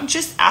 I'm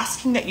just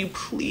asking that you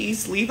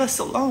please leave us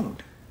alone.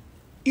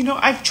 You know,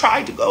 I've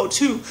tried to go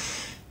to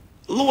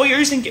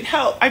lawyers and get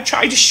help. I've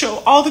tried to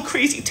show all the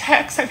crazy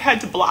texts I've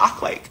had to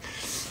block. Like,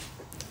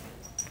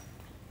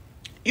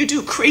 you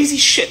do crazy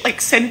shit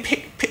like send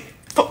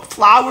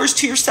flowers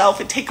to yourself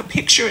and take a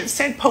picture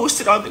and post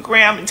it on the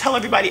gram and tell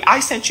everybody I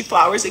sent you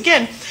flowers.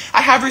 Again,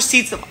 I have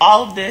receipts of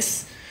all of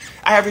this.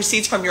 I have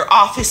receipts from your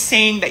office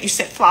saying that you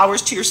sent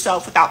flowers to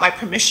yourself without my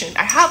permission.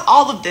 I have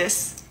all of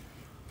this.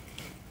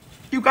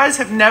 You guys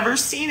have never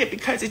seen it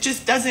because it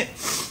just doesn't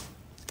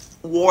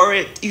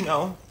warrant, you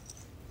know,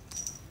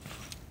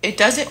 it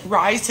doesn't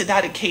rise to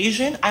that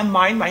occasion. I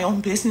mind my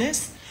own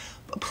business.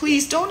 But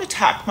please don't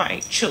attack my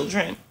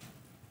children.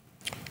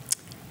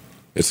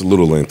 It's a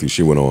little lengthy.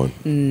 She went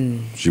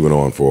on. She went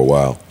on for a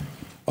while.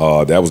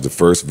 That was the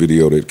first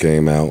video that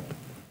came out.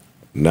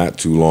 Not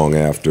too long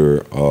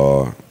after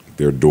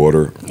their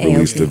daughter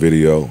released the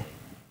video.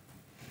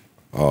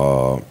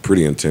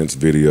 Pretty intense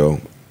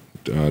video.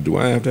 Do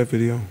I have that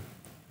video?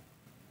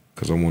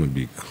 Because I want to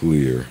be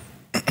clear.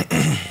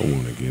 I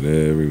want to get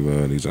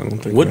everybody's. I don't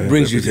think. What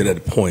brings you to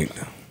that point?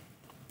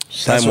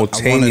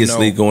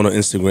 Simultaneously going on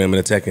Instagram and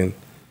attacking,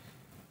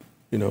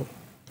 you know,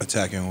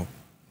 attacking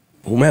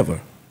whomever.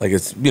 Like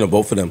it's, you know,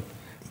 both of them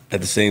at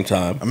the same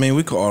time. I mean,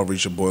 we could all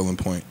reach a boiling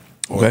point,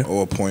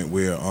 or a point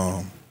where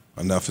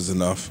enough is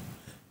enough.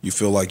 You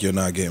feel like you're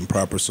not getting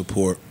proper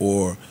support,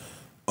 or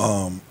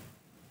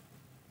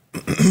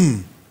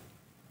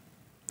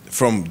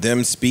from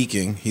them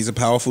speaking, he's a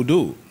powerful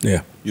dude.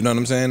 Yeah. You know what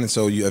I'm saying? And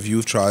so if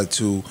you've tried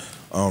to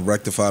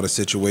rectify the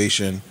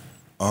situation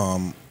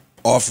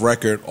off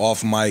record,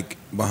 off mic,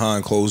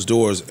 behind closed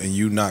doors, and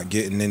you not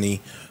getting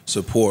any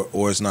support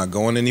or it's not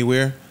going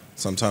anywhere,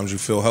 sometimes you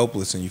feel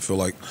helpless and you feel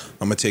like,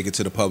 I'm going to take it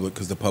to the public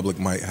because the public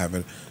might have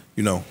a,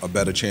 you know, a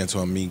better chance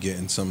on me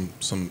getting some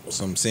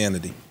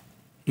sanity.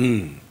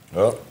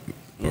 Oh.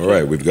 All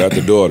right, we've got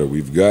the daughter.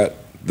 We've got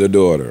the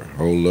daughter.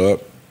 Hold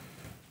up.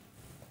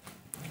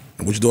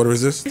 Which daughter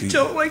is this? I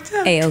don't like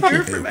to have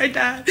prayer for my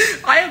dad.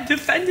 I have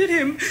defended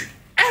him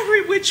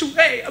every which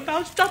way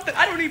about stuff that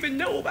I don't even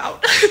know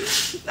about.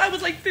 I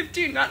was like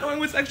 15, not knowing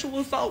what sexual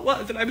assault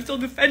was, and I'm still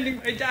defending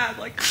my dad.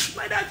 Like,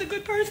 my dad's a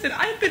good person.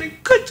 I've been a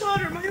good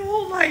daughter my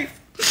whole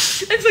life.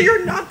 And so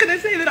you're not going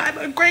to say that I'm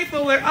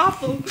ungrateful or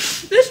awful.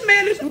 This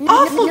man is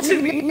awful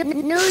to me. He's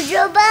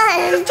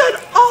done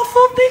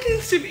awful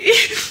things to me.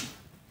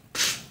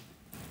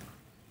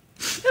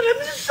 And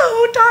I'm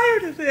so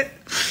tired of it.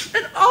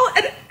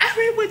 And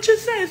everyone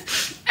just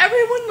says,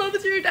 everyone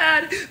loves your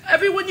dad.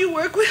 Everyone you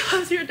work with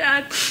loves your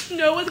dad.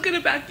 No one's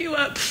gonna back you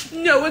up.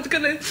 No one's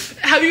gonna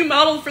have you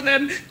model for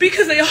them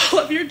because they all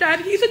love your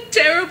dad. He's a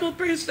terrible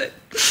person.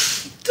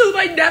 So if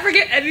I never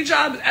get any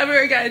jobs ever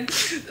again,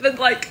 then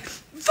like,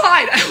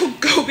 fine, I will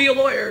go be a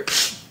lawyer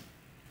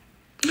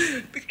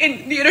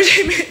in the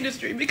entertainment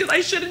industry because I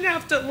shouldn't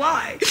have to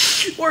lie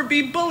or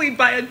be bullied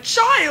by a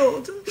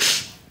child.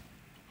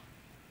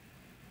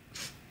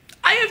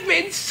 I have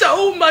made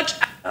so much.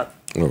 All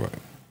right.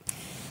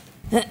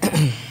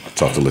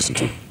 Tough to listen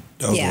to.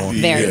 That was the one.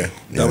 Very. Yeah,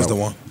 that was the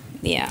one.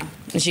 Yeah.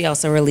 And she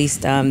also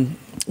released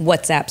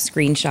WhatsApp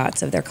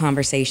screenshots of their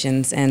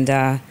conversations,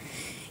 and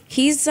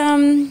he's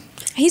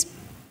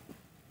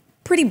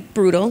pretty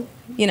brutal.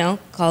 You know,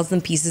 calls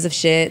them pieces of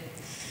shit,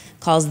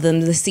 calls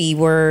them the C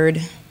word.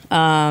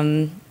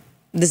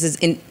 This is,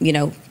 you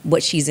know,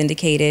 what she's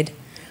indicated.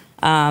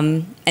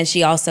 And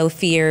she also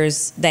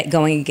fears that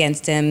going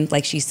against him,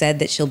 like she said,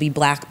 that she'll be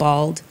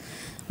blackballed,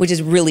 which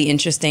is really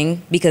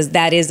interesting because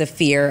that is a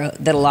fear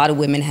that a lot of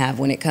women have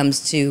when it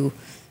comes to,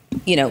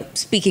 you know,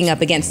 speaking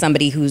up against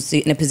somebody who's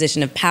in a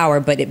position of power,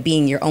 but it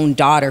being your own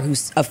daughter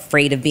who's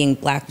afraid of being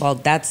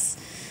blackballed. That's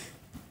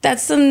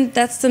some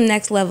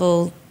next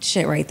level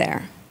shit right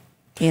there.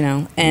 You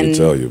know, and Let me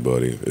tell you,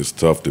 buddy, it's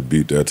tough to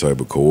beat that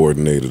type of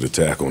coordinated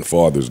attack on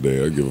Father's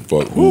Day. I give a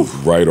fuck who's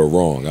right or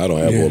wrong. I don't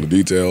have all the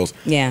details.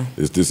 Yeah.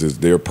 This is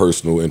their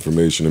personal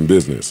information and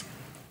business.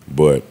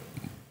 But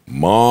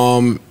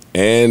mom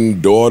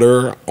and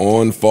daughter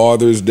on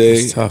Father's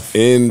Day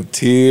in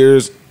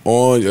tears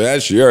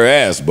that's your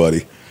ass,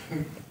 buddy.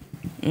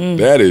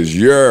 That is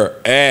your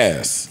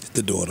ass.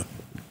 The daughter.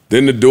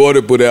 Then the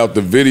daughter put out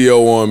the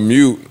video on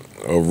mute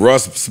of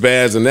Russ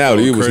spazzing out.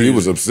 He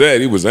was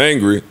upset. He was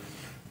angry.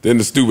 Then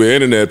the stupid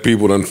internet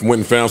people done went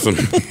and found some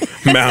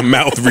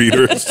mouth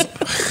readers.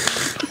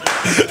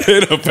 They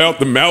done found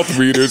the mouth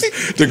readers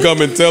to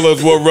come and tell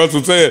us what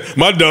Russell said.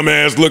 My dumb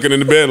ass looking in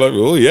the bed like,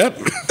 oh, yep.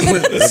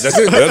 That's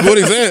it. That's what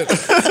he said.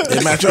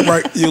 It match up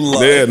right. You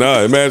love it.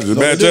 Yeah, it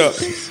match up.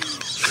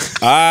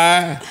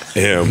 I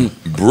am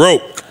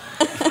broke.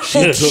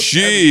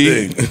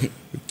 She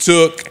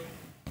took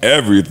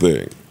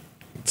everything.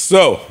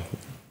 So.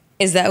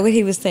 Is that what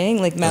he was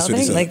saying? Like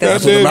mouthing? Like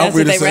that's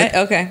what they read?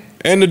 Okay.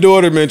 And the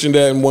daughter mentioned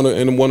that in one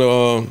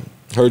of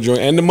her joint,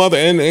 and the mother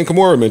and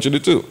Kimura mentioned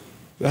it too.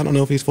 I don't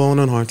know if he's falling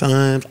on hard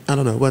times. I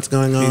don't know what's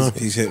going on.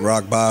 He's hit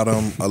rock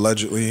bottom,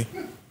 allegedly.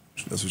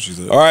 That's what she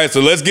said. All right,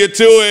 so let's get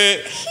to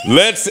it.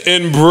 Let's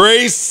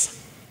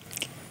embrace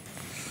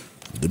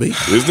debate.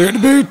 Is there a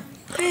debate?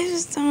 I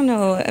just don't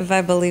know if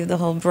I believe the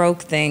whole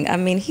broke thing. I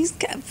mean,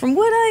 from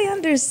what I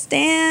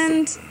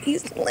understand,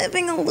 he's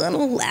living a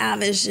little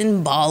lavish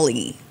in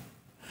Bali.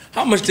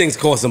 How much things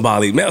cost in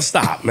Bali? Man,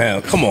 stop,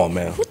 man. Come on,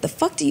 man. What the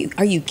fuck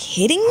are you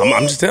kidding me?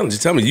 I'm just telling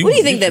you. What do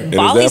you think, that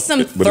Bali's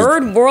some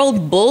third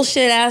world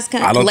bullshit ass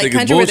country where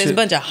there's a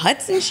bunch of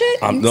huts and shit?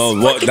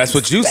 That's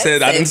what you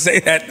said. I didn't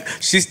say that.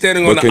 She's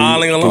standing on the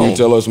island alone. Can you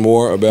tell us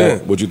more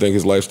about what you think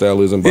his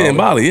lifestyle is in Bali? Yeah, in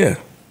Bali, yeah.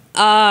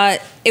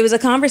 It was a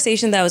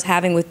conversation that I was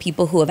having with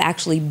people who have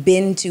actually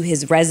been to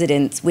his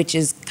residence, which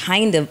is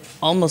kind of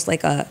almost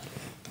like a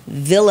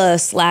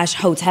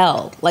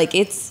villa/hotel. Like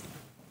it's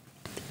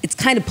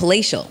kind of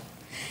palatial.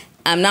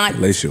 I'm not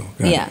palatial.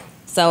 Yeah.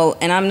 So,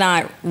 and I'm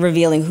not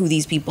revealing who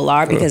these people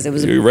are because it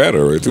was. You rat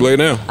already. Too late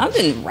now. I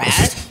didn't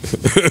rat.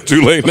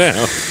 Too late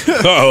now.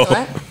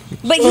 Uh-oh.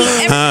 But he.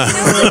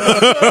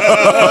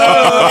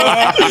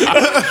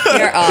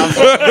 You're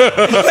awful.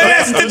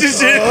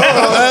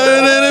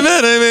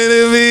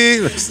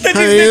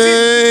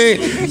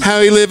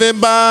 How he live in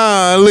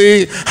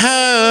Bali?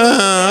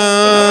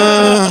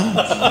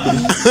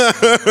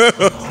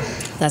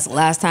 That's the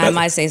last time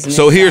I say something.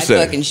 So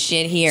hearsay. Fucking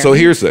shit here. So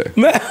hearsay.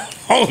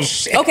 Oh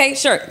shit. Okay,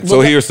 sure.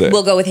 Hearsay.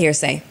 We'll go with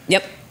hearsay.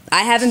 Yep.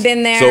 I haven't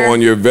been there. So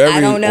on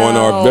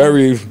our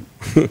very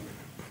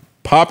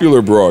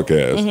popular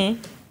broadcast,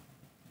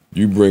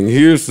 you bring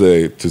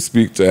hearsay to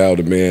speak to how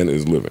the man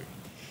is living.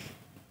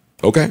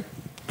 Okay,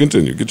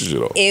 continue. Get your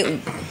shit off.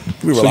 Is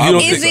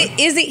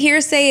it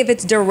hearsay if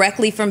it's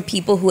directly from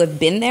people who have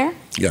been there?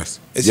 Yes.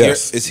 It's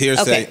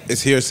hearsay. Okay.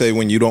 It's hearsay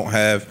when you don't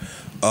have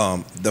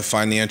the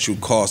financial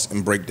costs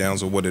and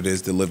breakdowns of what it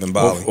is to live in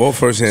Bali. Or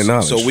first-hand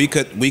knowledge. So we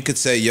could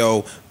say,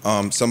 yo,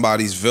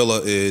 somebody's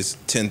villa is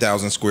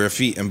 10,000 square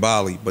feet in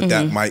Bali, but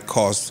that might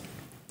cost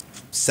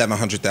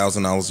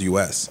 $700,000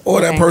 US.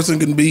 Or that person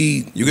can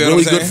be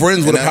really good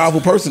friends with a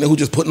powerful person who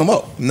just putting them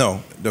up.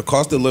 No, the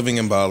cost of living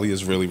in Bali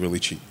is really, really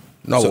cheap.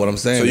 No, what I'm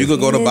saying. So you could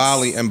go to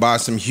Bali and buy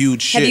some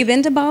huge shit. Have you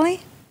been to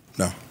Bali?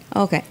 No.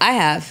 Okay, I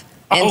have.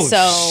 And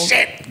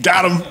shit,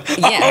 got him.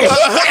 Yeah.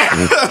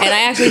 And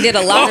I actually did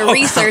a lot of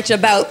research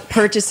about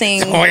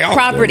purchasing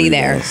property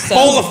there. So.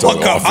 Hold the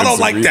fuck up. I don't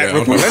like that.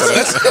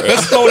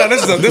 Let's slow down.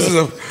 This is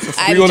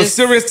we're on a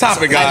serious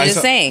topic, guys. I'm just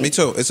saying. Me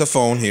too. It's a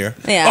phone here.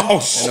 Yeah. Oh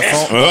shit.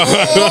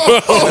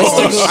 I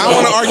don't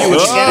want to argue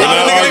with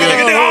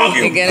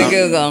you. You gotta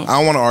Google. I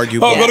don't want to argue.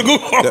 Go to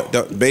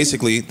Google.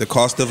 Basically, the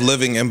cost of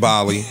living in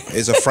Bali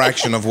is a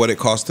fraction of what it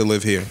costs to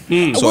live here.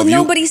 So well,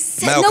 nobody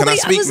said. Mel, can I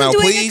speak? Mel,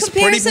 please,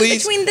 pretty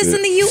please. Between this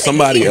and the U.S.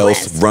 Somebody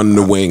else run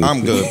the wing.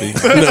 I'm good, B.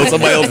 No,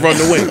 somebody else run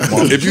the wing.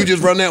 If you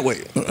just run that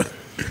way.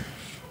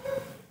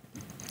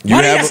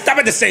 Why do you stop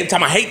at the same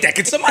time? I hate that.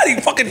 Can somebody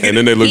fucking hit And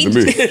then they looked at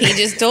me. He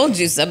just told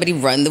you somebody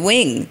run the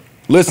wing.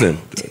 Listen,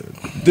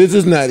 this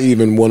is not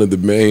even one of the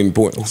main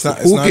points.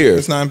 Who cares?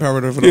 It's not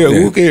imperative at all.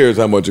 Yeah, who cares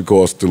how much it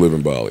costs to live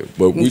in Bali?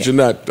 But we should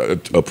not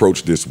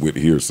approach this with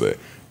hearsay.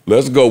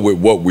 Let's go with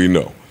what we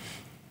know.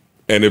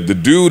 And if the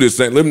dude is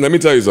saying, let me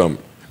tell you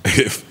something.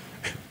 If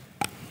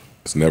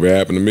it's never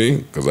happened to me,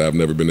 because I've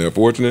never been that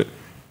fortunate.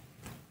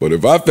 But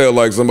if I felt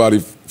like somebody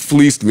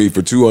fleeced me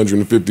for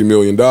 $250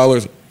 million,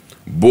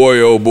 boy,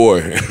 oh boy,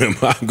 am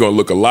I going to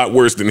look a lot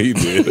worse than he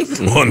did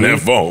on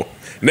that phone.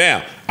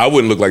 Now, I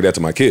wouldn't look like that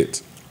to my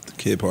kids. The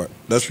kid part.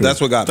 That's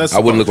what got me. I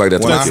wouldn't look like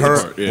that to my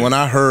kids. When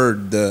I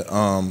heard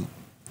the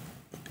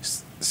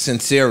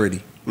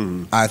sincerity,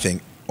 I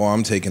think, or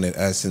I'm taking it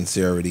as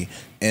sincerity,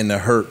 and the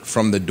hurt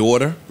from the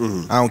daughter.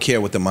 I don't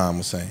care what the mom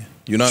was saying.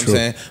 You know what I'm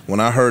saying? When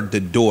I heard the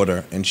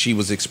daughter and she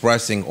was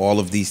expressing all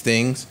of these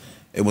things,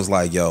 it was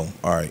like, yo,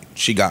 all right,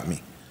 she got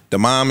me. The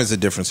mom is a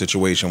different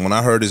situation. When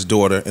I heard his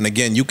daughter, and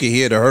again, you could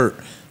hear the hurt.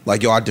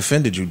 Like, yo, I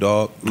defended you,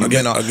 dog. You've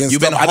been I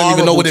didn't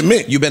even know what it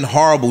meant. You've been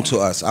horrible to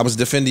us. I was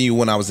defending you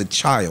when I was a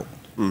child.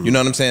 You know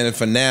what I'm saying? And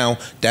for now,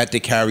 that to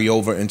carry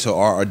over into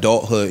our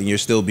adulthood and you're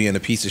still being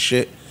a piece of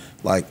shit,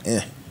 like,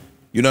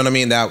 You know what I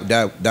mean?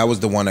 That was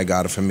the one that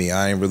got it for me.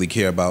 I ain't really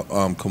care about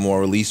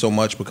Kimora Lee so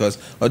much because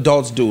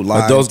adults do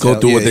lie. Adults go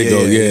through what they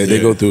go. Yeah, they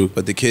go through.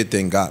 But the kid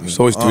thing got me. It's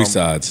always three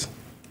sides.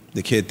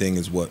 The kid thing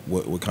is what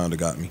kind of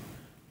got me.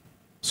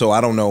 So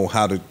I don't know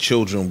how the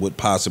children would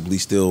possibly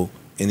steal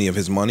any of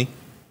his money.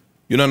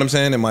 You know what I'm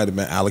saying? It might have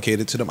been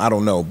allocated to them. I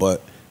don't know,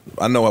 but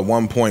I know at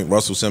one point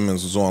Russell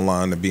Simmons was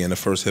online to being the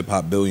first hip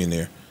hop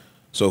billionaire.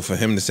 So for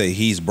him to say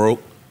he's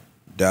broke,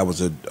 that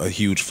was a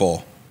huge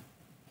fall.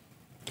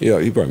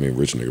 Yeah, he probably mean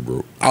rich nigga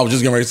broke. I was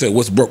just getting ready to say,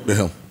 what's broke to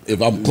him?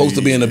 If I'm close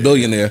to being a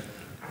billionaire.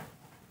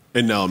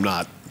 And no, I'm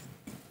not.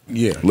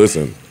 Yeah.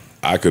 Listen,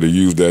 I could have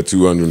used that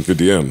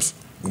 250 M's.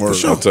 For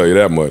sure. I'll tell you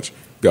that much.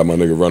 Got my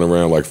nigga running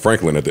around like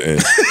Franklin at the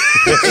end.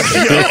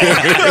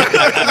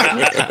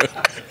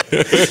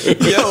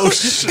 Yo,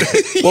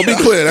 shit. Well, be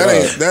clear.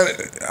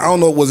 That I don't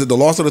know. Was it the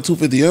loss of the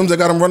 250 M's that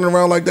got him running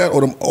around like that,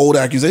 or the old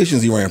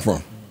accusations he ran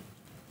from?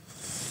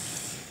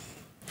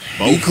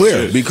 Be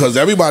clear, because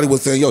everybody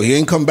was saying, "Yo, he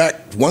ain't come back."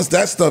 Once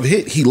that stuff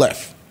hit, he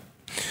left.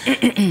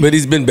 But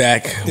he's been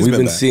back. We've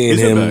been seeing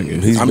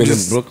him. He's been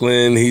in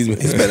Brooklyn. He's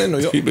been in New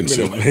York. He's been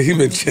chilling. He's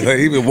been chilling.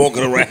 He's been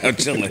walking around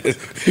chilling.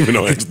 He been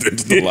on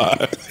Insta Live.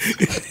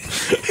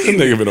 That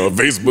nigga been on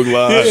Facebook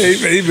Live.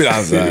 Yeah, he been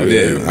outside.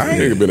 Yeah,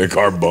 nigga been in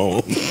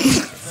Carbone.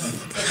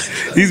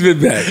 He's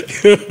been back.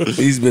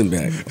 He's been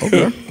back.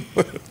 Okay.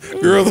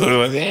 Girls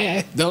are like,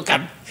 yeah, don't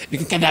come. You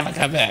can never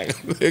come back.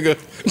 Nigga,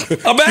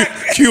 I'm back.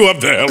 Cue up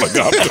the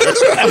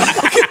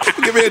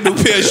helicopter. Give me a new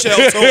pair of shell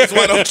toes.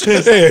 Why don't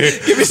you?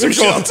 Give me some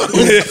shell toes.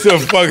 What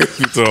the fuck is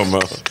you talking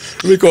about?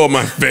 Let me call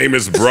my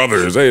famous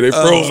brothers. Hey, they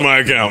froze my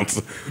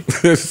accounts.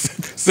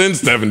 Send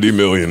 70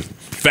 million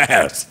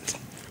fast.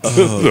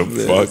 The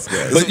fuck?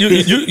 But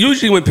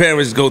usually when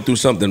parents go through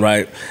something,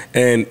 right,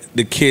 and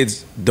the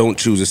kids don't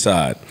choose a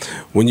side,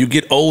 when you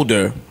get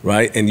older,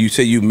 right, and you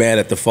say you're mad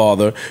at the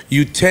father,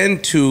 you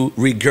tend to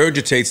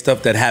regurgitate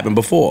stuff that happened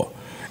before,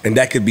 and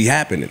that could be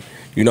happening.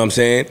 You know what I'm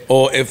saying?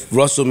 Or if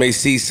Russell may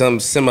see some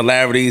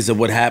similarities of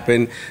what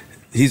happened,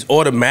 he's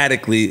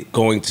automatically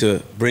going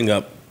to bring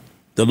up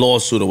the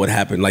lawsuit or what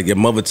happened. Like, your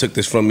mother took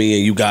this from me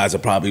and you guys are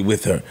probably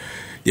with her.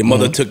 Your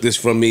mother took this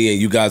from me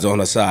and you guys are on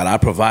her side. I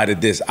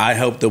provided this. I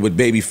helped her with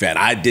baby fat.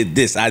 I did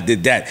this. I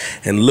did that.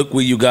 And look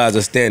where you guys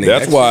are standing.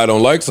 That's why I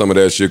don't like some of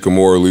that shit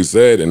Kimora Lee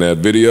said in that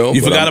video.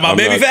 You forgot about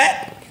baby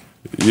fat?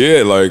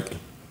 Yeah, like,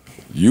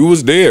 you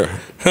was there.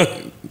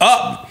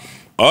 Up.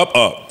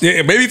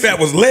 Yeah, baby fat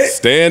was lit.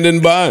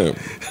 Standing by him.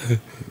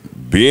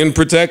 Being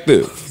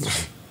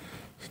protective.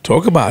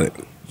 Talk about it.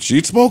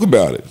 She spoke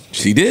about it.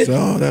 She did.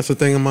 So, that's the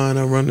thing of mine.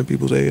 I run to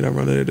people's aid. I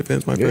run to their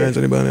defense. My parents,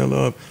 anybody I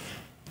love.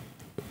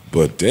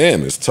 But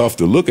damn, it's tough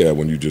to look at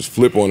when you just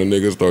flip on a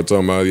nigga and start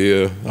talking about,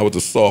 yeah, I was a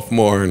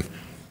sophomore and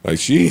like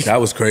that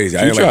was crazy.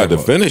 She tried to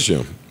finish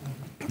him.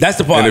 That's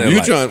the part. And if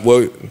you trying,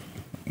 well,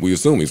 we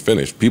assume he's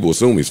finished. People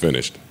assume he's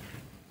finished.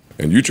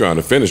 And you trying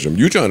to finish him.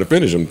 You trying to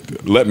finish him.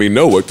 Let me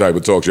know what type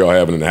of talks y'all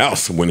having in the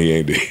house when he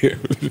ain't there.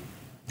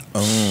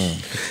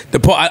 The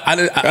part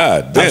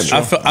God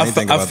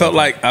damn.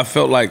 I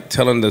felt like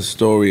telling the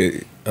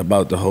story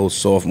about the whole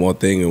sophomore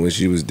thing and when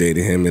she was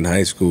dating him in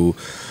high school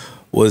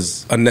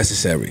was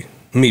unnecessary,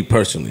 me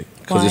personally,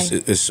 because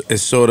it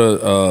sort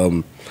of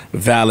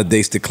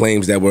validates the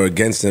claims that were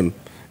against him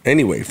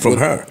anyway from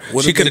her.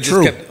 She could have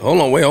just kept.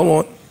 Hold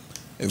on.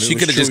 She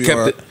could have just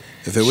kept it.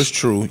 If it was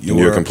true,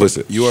 you're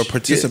complicit. You are a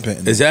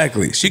participant. Yeah,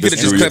 exactly. She could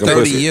have just kept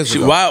 30 years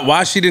ago.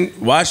 Why she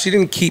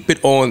didn't keep it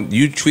on?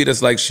 You treat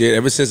us like shit.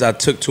 Ever since I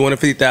took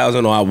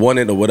 $250,000 or I won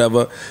it or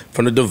whatever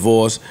from the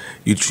divorce,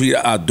 you treat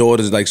our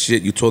daughters like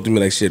shit. You talk to me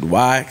like shit.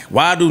 Why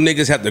do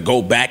niggas have to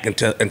go back and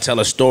tell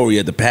a story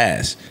of the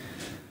past?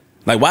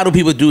 Like, why do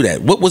people do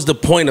that? What was the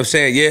point of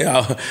saying,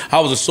 yeah, I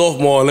was a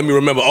sophomore and let me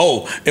remember,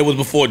 it was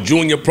before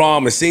junior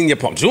prom and senior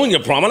prom. Junior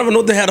prom? I don't even know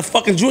if they had a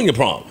fucking junior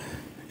prom.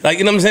 Like,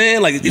 you know what I'm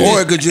saying? Like,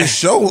 or it could just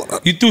show.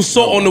 You threw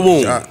salt on the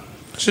wound.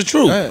 It's the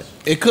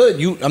truth. It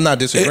could. I'm not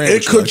disagreeing.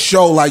 It could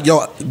show like,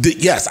 yo,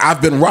 yes, I've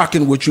been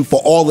rocking with you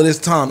for all of this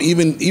time.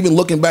 Even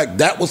looking back,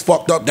 that was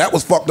fucked up. That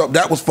was fucked up.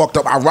 That was fucked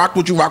up. I rocked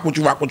with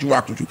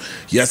you.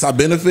 Yes, I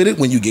benefited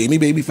when you gave me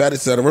baby fat,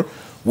 etc.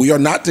 We are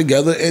not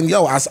together, and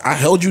yo, I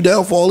held you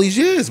down for all these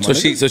years. So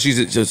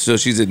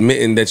she's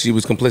admitting that she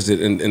was complicit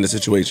in the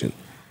situation.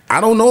 I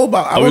don't know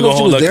about. I don't know if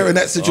she was there in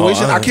that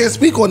situation. I can't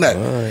speak on that.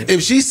 Right.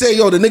 If she say,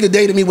 "Yo, the nigga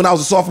dated me when I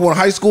was a sophomore in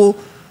high school,"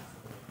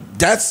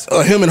 that's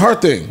a him and her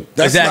thing.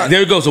 That's exactly.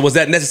 There we go. So was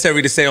that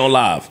necessary to say on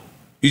live?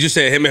 You just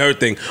said him and her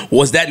thing.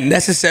 Was that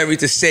necessary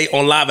to say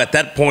on live at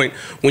that point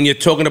when you're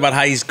talking about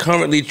how he's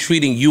currently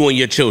treating you and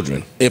your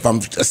children? If I'm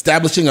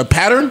establishing a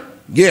pattern,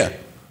 yeah.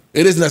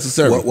 It is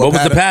necessary. What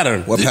was the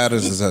pattern? What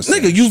patterns is that?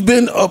 Nigga, you've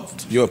been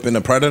You've been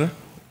a predator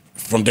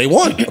from day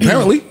one,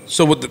 apparently.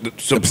 So what the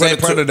same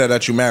predator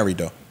that you married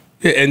though.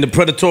 Yeah, and the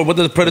predatory. What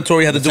does the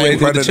predatory have to do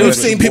anything with the children? We've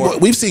seen people.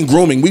 We've seen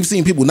grooming. We've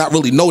seen people not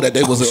really know that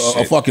they was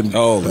a fucking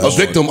a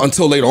victim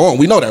until later on.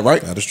 We know that,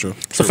 right? That is true.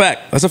 It's a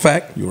fact. That's a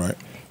fact. You're right.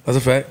 That's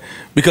a fact.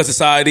 Because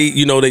society,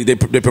 you know, they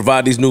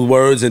provide these new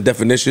words and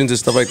definitions and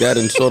stuff like that,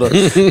 and sort of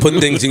put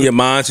things in your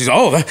mind. She's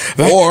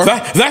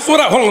that's what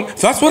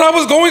I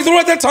was going through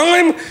at that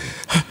time.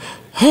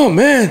 Oh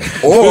man!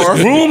 I was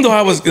groomed, or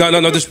I was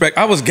no disrespect.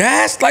 I was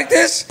gassed like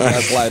this. I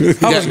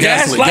was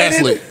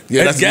gaslighted.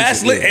 Yeah, that's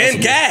gaslit and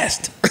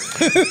gassed.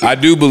 I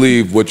do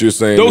believe what you're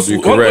saying to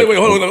be correct. Wait,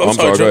 hold on. I'm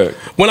sorry, go ahead.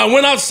 When I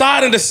went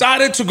outside and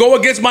decided to go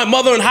against my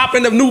mother and hop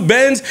in the new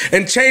Benz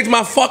and change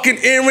my fucking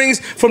earrings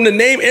from the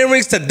name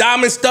earrings to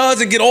diamond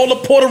studs and get all the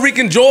Puerto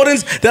Rican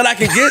Jordans that I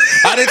can get,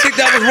 I didn't think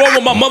that was wrong.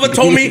 What my mother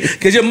told me,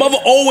 because your mother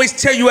always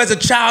tell you as a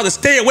child to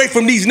stay away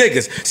from these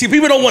niggas. See,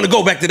 people don't want to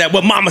go back to that.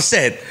 What mama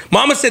said.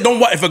 Mama said,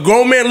 if a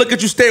grown man look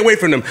at you, stay away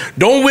from them.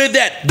 Don't wear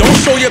that. Don't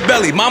show your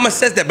belly. Mama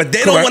says that, but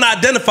they don't want to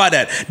identify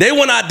that. They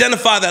want to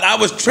identify that I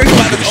was tricked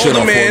by this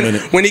older man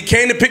when he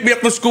came to pick me up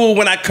from school,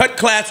 when I cut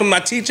class from my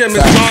teacher,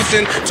 Miss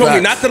Johnson, told me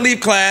not to leave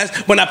class,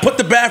 when I put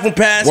the bathroom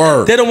pass.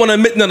 They don't want to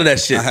admit none of that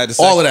shit.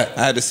 All of that.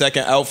 I had the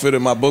second outfit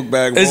in my book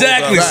bag.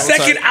 Exactly.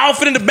 Second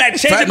outfit in the back.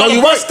 Change it by the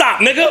bus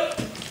stop, nigga.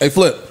 Hey,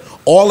 Flip.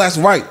 All that's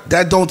right.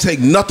 That don't take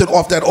nothing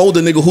off that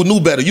older nigga who knew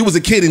better. You was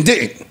a kid and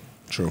didn't.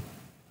 True.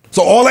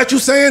 So all that you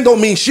saying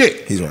don't mean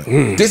shit. He's right.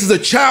 This is a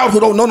child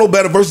who don't know no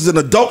better versus an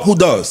adult who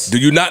does. Do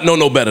you not know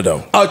no better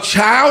though? A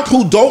child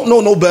who don't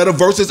know no better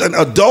versus an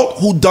adult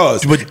who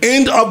does. But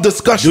end of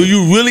discussion. Do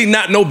you really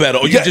not know better,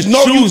 or you just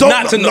choose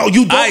not to know? No,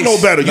 you don't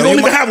know better. You don't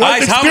even have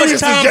life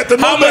experiences yet to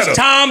know better. How much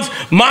times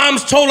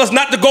moms told us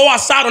not to go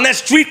outside on that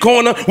street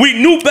corner? We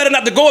knew better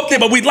not to go up there,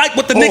 but we liked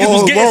what the niggas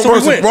was getting, so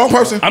we went. Wrong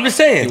person. I'm just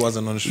saying. He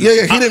wasn't on the street.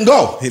 Yeah, he didn't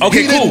go.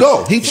 Okay, he didn't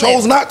go. He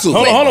chose not to.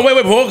 Hold on,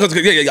 wait,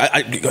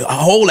 because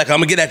hold like I'm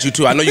gonna get at you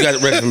too. I know you guys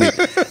are ready for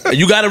me.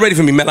 You got it ready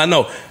for me, man. I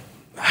know.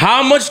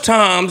 How much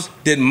times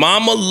did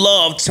Mama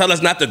Love tell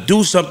us not to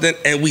do something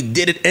and we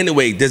did it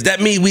anyway? Does that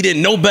mean we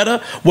didn't know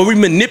better? Were we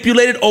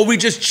manipulated, or we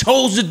just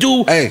chose to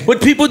do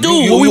what people do,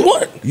 what we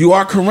want? You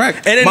are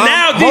correct. And then Mom,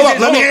 now,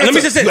 let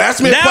me just say, you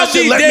asked me a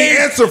question, let me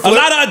answer. A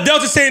lot of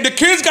adults are saying the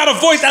kids got a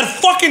voice at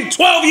fucking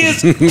 12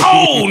 years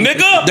old,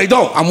 nigga. They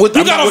don't.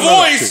 You got a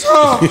voice.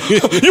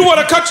 You want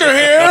to cut your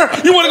hair?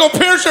 You want to go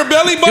pierce your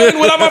belly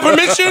button without my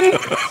permission?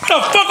 What the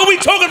fuck are we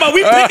talking about?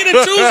 We picking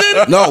and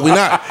choosing? No, we're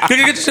not. Get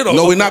your shit off.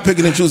 No, we're not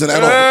picking and choosing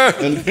at all.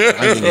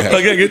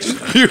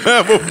 You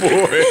have a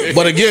boy.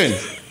 But again,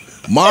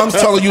 mom's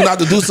telling you not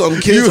to do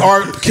something.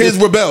 Kids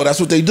rebel. That's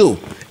what they do.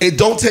 It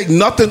don't take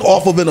nothing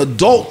off of an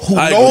adult who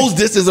knows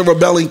this is a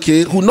rebelling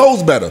kid who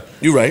knows better.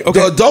 You're right. Okay.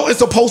 The adult is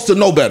supposed to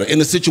know better in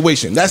the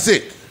situation. That's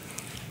it.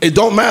 It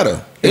don't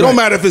matter. It don't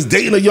matter if it's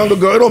dating a younger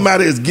girl. It don't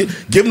matter if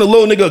it's giving a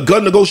little nigga a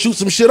gun to go shoot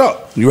some shit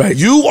up. You're right.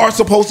 You are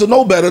supposed to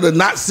know better to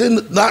not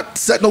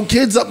set no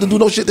kids up to do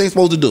no shit they ain't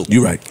supposed to do.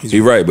 You're right. He's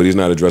right, but he's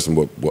not addressing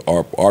what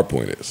our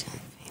point is.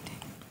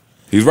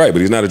 He's right,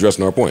 but he's not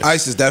addressing our point.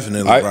 Ice is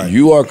definitely right.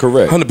 You are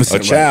correct. 100% a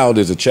child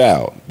is a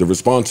child. The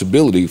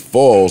responsibility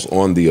falls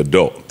on the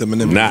adult,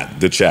 not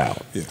the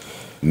child. Yeah.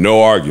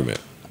 No argument.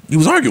 He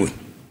was arguing.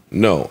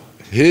 No.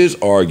 His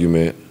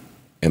argument,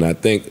 and I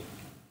think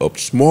a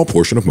small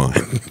portion of mine.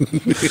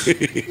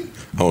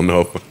 I don't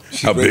know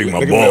how big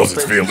my balls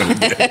is feeling.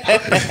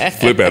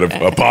 Flip had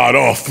a pod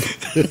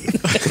off.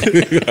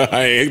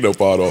 I ain't no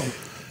pod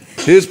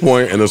off. His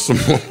point, and a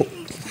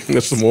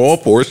small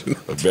portion,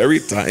 a very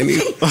tiny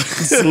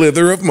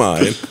slither of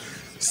mine,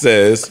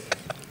 says,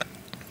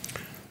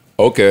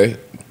 okay,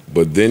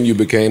 but then you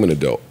became an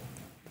adult.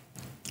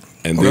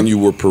 And then you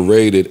were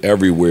paraded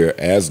everywhere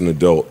as an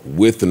adult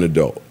with an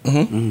adult.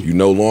 You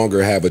no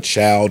longer have a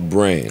child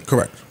brain.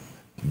 Correct.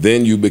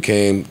 Then you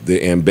became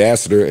the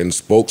ambassador and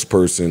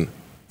spokesperson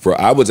for.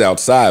 I was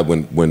outside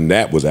when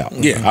that was out.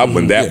 Yeah.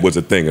 When that was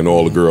a thing and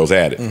all the girls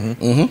had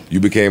it. You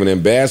became an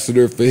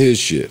ambassador for his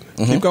shit.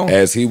 Keep going.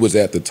 As he was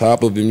at the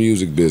top of the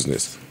music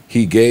business,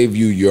 he gave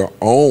you your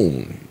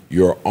own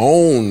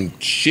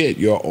shit,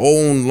 your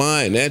own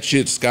line. That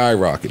shit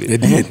skyrocketed.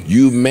 It did.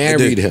 You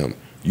married him.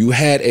 You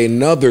had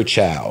another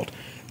child.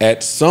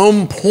 At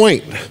some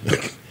point, you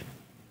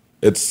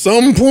are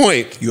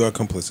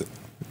complicit.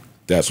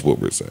 That's what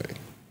we're saying.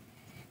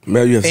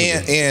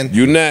 And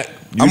you're not.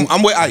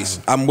 I'm with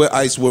Ice. I'm with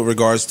Ice with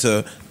regards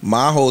to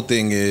my whole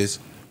thing is,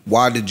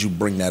 why did you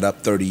bring that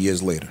up 30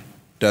 years later?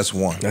 That's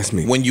one. That's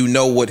me. When you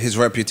know what his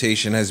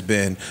reputation has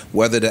been,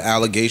 whether the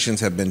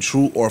allegations have been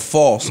true or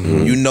false,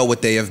 you know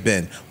what they have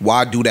been.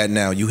 Why do that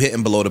now? You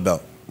hitting below the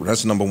belt.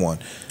 That's number one.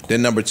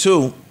 Then number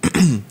two,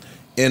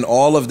 in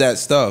all of that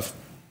stuff,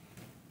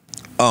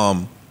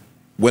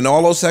 when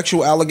all those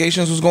sexual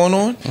allegations was going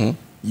on,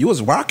 you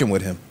was rocking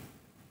with him.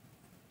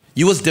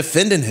 You was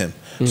defending him.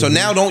 So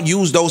now don't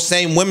use those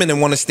same women and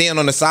want to stand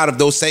on the side of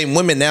those same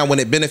women now when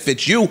it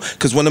benefits you.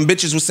 Because when them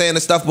bitches was saying the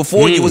stuff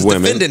before, you was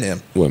defending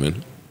him.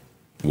 Women.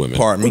 Women.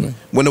 Pardon me.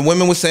 When the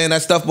women was saying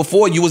that stuff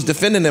before, you was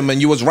defending them and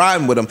you was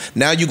riding with them.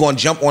 Now you gonna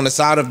jump on the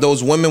side of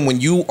those women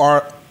when you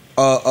are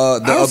I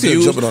don't see him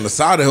abused. jumping on the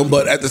side of him,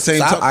 but at the same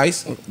Stop, time,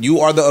 Ice. You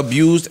are the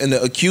abused and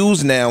the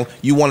accused now.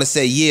 You want to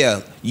say,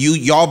 yeah,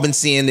 y'all been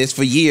seeing this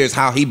for years,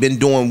 how he been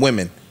doing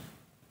women.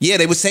 Yeah,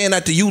 they were saying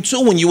that to you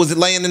too when you was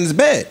laying in his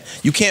bed.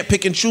 You can't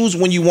pick and choose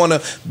when you want to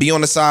be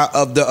on the side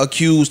of the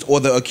accused or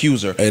the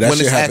accuser. Hey, that when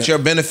shit it's happen. at your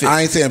benefit.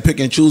 I ain't saying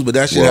pick and choose, but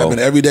that shit happen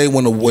every day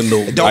when the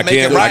Don't make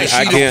it right.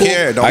 She don't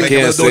care. Don't make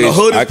it the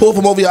hood is pulled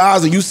from over your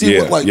eyes and you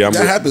see what that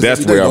happens. That's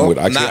every where day,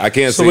 I'm dog. with. I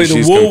can't say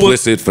she's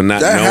complicit for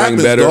not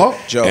knowing better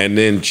and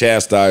then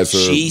chastise her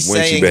She's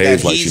when she saying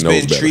behaves that like she he's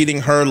knows been better.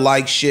 treating her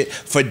like shit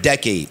for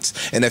decades.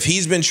 And if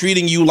he's been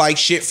treating you like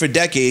shit for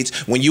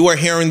decades, when you are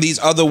hearing these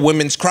other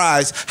women's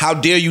cries, how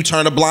dare you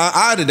turn a blind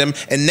eye to them?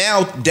 And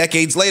now,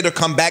 decades later,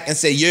 come back and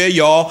say, yeah,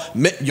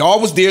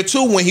 y'all was there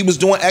too when he was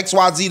doing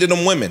XYZ to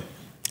them women.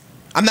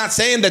 I'm not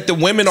saying that the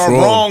women are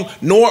wrong,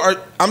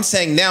 I'm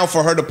saying now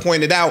for her to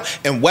point it out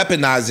and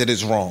weaponize it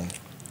is wrong.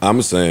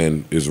 I'm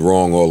saying it's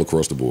wrong all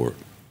across the board.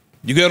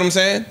 You get what I'm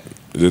saying?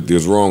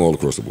 It's wrong all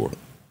across the board.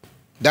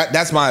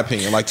 That's my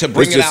opinion. Like to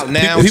bring it out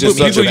now, it's just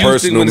such a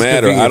personal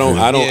matter.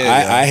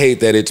 I hate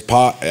that it's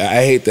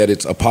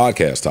a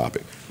podcast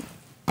topic.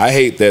 I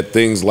hate that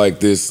things like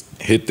this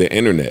hit the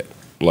internet.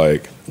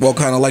 Like, well,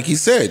 kind of like he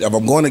said, if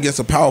I'm going against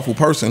a powerful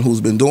person who's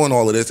been doing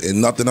all of this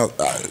and nothing else,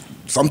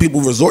 some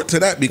people resort to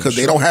that because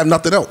they don't have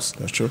nothing else.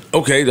 That's true.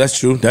 Okay, that's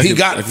true. He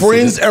got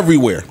friends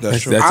everywhere.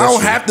 That's true. I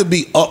don't have to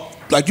be up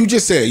like you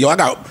just said. Yo,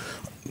 I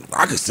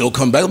could still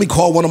come back. Let me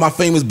call one of my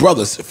famous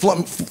brothers,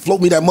 float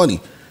me that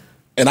money,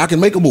 and I can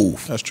make a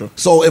move. That's true.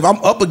 So if I'm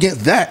up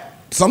against that,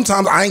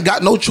 sometimes I ain't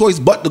got no choice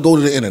but to go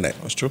to the internet.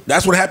 That's true.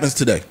 That's what happens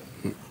today.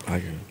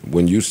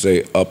 When you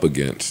say up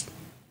against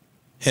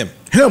him,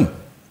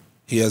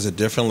 he has a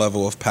different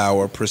level of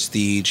power,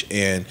 prestige,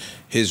 and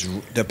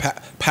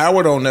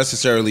power don't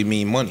necessarily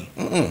mean money.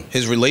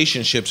 His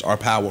relationships are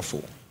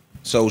powerful.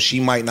 So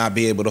she might not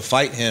be able to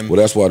fight him. Well,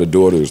 that's why the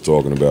daughter is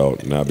talking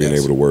about not being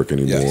able to work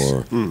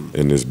anymore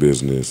in this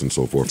business and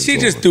so forth. She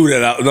just threw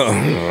that out. No.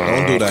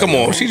 Don't do that. Come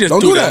on, she just don't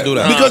threw do that.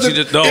 that.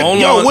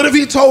 Because what if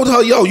he told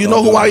her, yo, you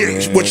know who I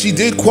am? What she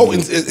did quote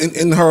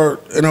in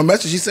her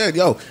message, she said,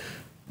 yo,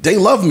 they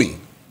love me.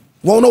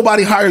 Won't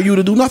nobody hire you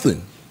to do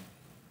nothing.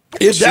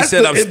 If that's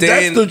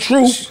the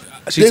truth,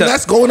 then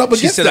that's going up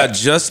against that. She said, that. I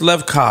just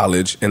left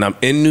college and I'm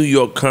in New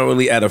York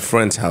currently at a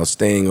friend's house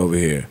staying over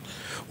here.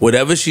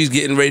 Whatever she's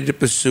getting ready to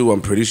pursue, I'm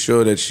pretty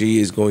sure that she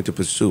is going to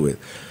pursue it.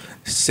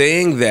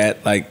 Saying that,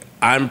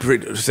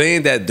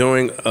 saying that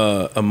during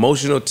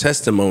emotional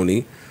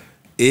testimony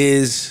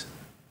it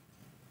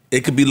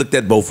could be looked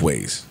at both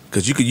ways.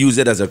 Because you could use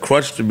it as a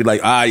crutch to be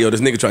like, yo, this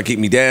nigga trying to keep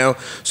me down.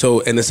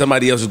 So, and then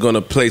somebody else is going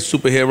to play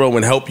superhero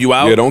and help you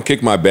out. Yeah, don't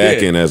kick my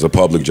back in as a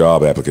public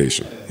job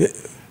application.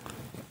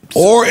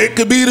 Or it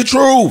could be the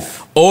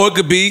truth. Or it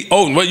could be,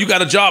 well, you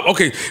got a job.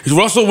 Okay,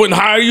 Russell wouldn't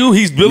hire you.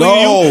 He's billing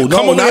you.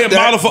 Come over here and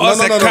model for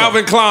us at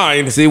Calvin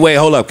Klein. See, wait,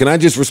 hold up. Can I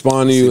just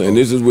respond to you? And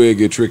this is where it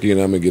get tricky,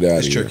 and I'm going to get out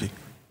of here. It's tricky.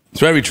 It's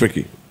very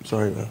tricky.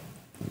 Sorry, man.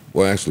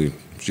 Well, actually,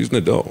 she's an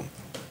adult.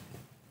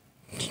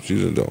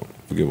 She's an adult.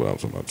 Forget what I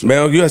was talking about.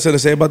 Mel, you got something to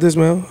say about this,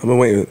 Mel? I've been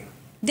waiting.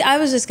 I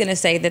was just gonna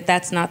say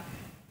that's not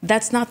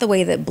the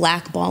way that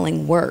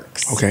blackballing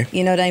works. Okay.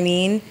 You know what I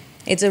mean?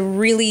 It's a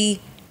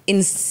really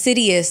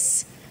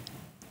insidious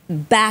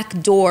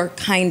backdoor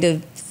kind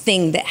of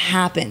thing that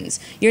happens.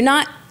 You're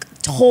not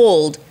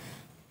told,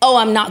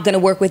 I'm not gonna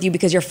work with you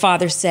because your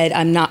father said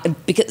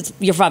because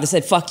your father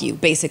said fuck you,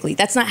 basically.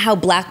 That's not how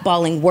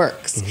blackballing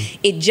works. Mm-hmm.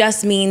 It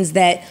just means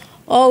that,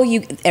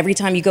 every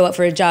time you go out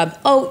for a job,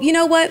 you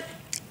know what?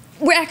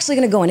 We're actually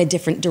going to go in a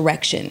different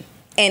direction,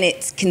 and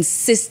it's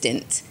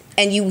consistent,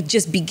 and you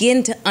just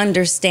begin to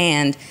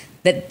understand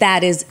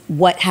that is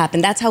what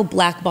happened. That's how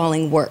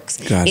blackballing works.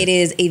 It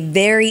is a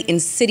very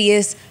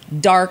insidious,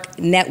 dark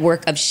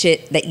network of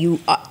shit that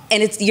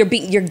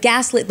you're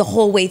gaslit the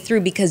whole way through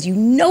because you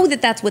know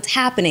that that's what's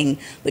happening,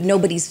 but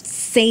nobody's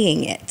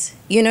saying it.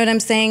 You know what I'm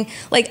saying?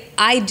 Like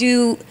I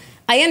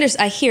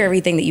hear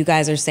everything that you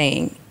guys are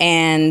saying,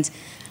 and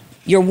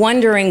you're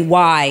wondering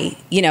why,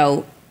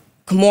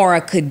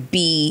 Kimora could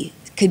be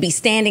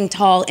standing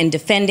tall and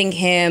defending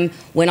him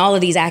when all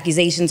of these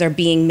accusations are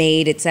being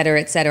made, et cetera,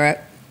 et cetera.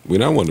 We're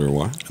not wondering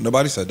why.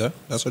 Nobody said that.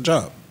 That's her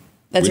job.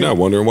 We're not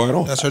wondering why at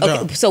all. That's her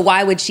job. So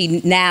why would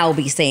she now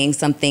be saying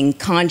something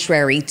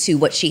contrary to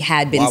what she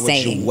had been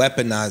saying? Why would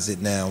you weaponize it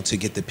now to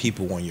get the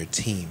people on your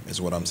team is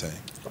what I'm saying.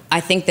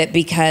 I think that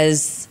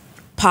because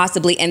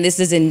possibly, and this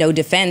is in no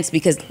defense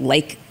because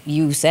like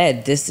you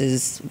said, this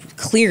is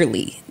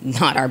clearly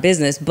not our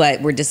business,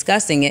 but we're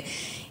discussing it.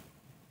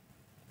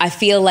 I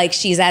feel like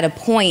she's at a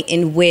point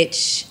in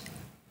which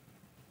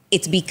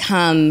it's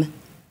become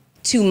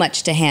too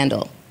much to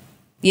handle.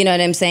 You know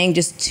what I'm saying?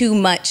 Just too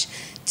much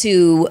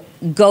to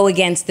go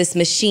against this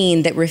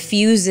machine that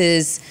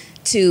refuses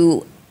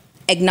to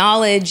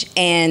acknowledge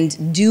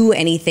and do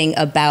anything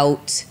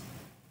about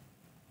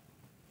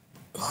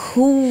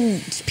who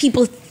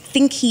people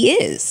think he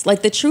is,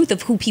 like the truth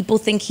of who people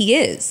think he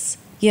is.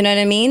 You know what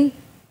I mean?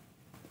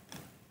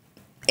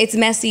 It's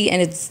messy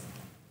and it's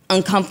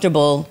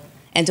uncomfortable.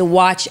 And to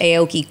watch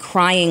Aoki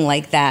crying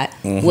like that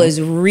was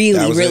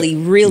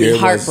really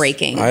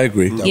heartbreaking. I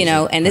agree. You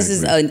know, and this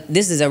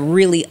is a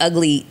really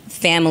ugly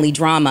family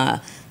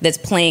drama that's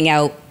playing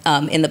out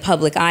in the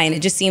public eye. And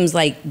it just seems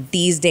like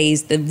these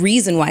days the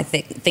reason why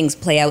things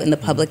play out in the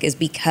public is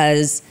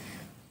because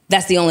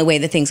that's the only way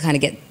that things kind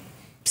of get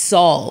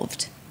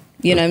solved.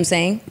 You know what I'm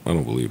saying? I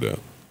don't believe that.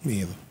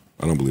 Me either.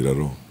 I don't believe that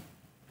at all.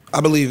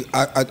 I believe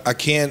I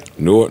can't.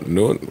 No,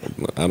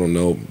 I don't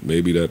know.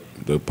 Maybe that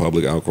the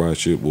public outcry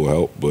shit will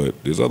help,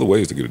 but there's other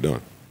ways to get it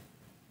done.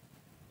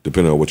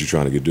 Depending on what you're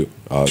trying to get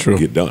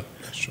done.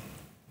 That's true.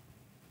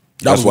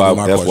 That's why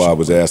I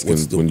was asking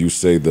when you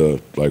say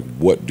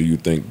what do you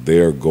think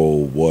their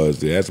goal was?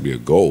 There has to be a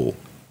goal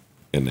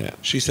in that.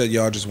 She said,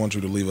 "Y'all just want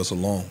you to leave us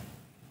alone."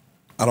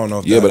 I don't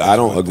know if but I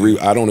don't agree.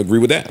 I don't agree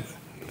with that.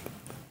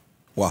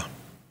 Why?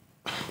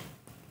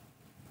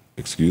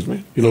 Excuse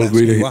me? You don't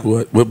agree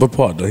to what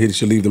part? That he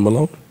should leave them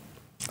alone?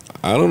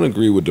 I don't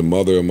agree with the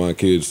mother of my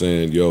kids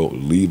saying, "Yo,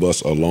 leave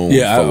us alone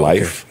for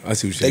life." I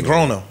see what you're saying. They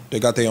grown though. They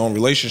got their own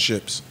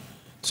relationships.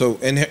 So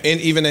and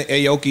even in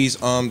Aoki's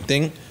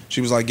thing,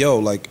 she was like, "Yo,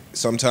 like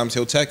sometimes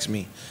he'll text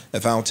me.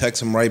 If I don't text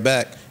him right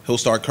back, he'll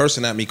start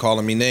cursing at me,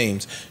 calling me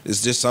names.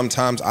 It's just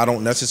sometimes I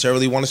don't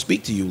necessarily want to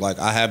speak to you. Like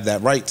I have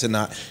that right to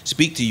not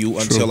speak to you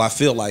until I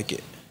feel like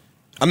it."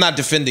 I'm not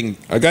defending.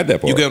 I got that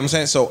part. You get what I'm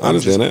saying? So I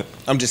understand that.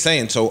 I'm just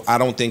saying. So I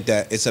don't think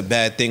that it's a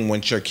bad thing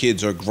when your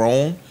kids are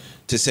grown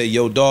to say,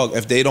 "Yo, dog,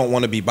 if they don't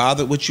want to be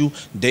bothered with you,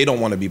 they don't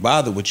want to be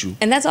bothered with you."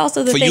 And that's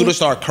also the for thing. you to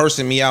start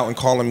cursing me out and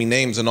calling me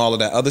names and all of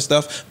that other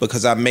stuff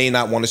because I may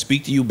not want to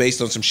speak to you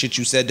based on some shit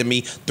you said to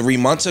me 3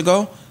 months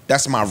ago.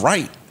 That's my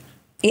right.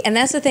 And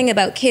that's the thing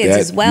about kids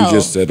as well. You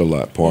just said a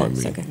lot.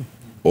 Pardon me. Okay.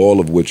 All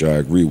of which I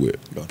agree with,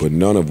 but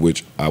none of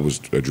which I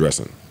was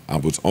addressing. I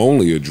was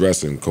only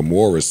addressing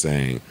Kimura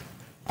saying,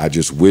 "I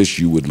just wish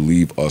you would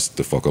leave us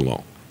the fuck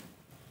alone."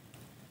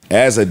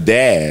 As a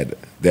dad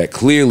that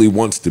clearly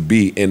wants to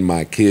be in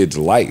my kid's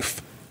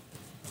life,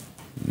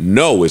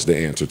 no is the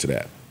answer to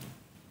that.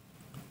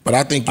 But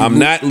I think I'm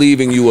not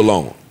leaving you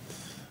alone.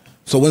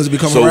 So when does it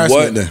become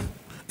harassment then?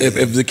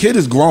 If the kid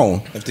is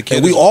grown,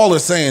 and we all are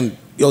saying,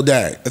 "Yo,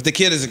 Dad," if the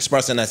kid is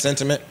expressing that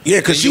sentiment, yeah,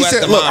 because she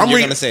said, "Look, you're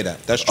gonna say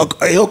that." That's true.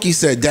 Aoki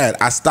said, "Dad,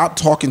 I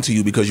stopped talking to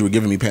you because you were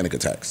giving me panic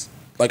attacks."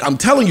 Like, I'm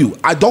telling you,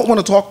 I don't want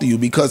to talk to you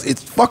because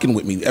it's fucking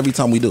with me every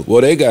time we do.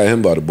 Well, they got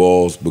him by the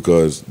balls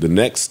because the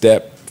next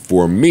step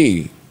for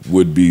me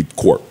would be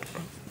court.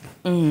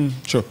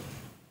 Sure.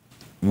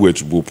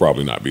 Which will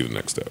probably not be the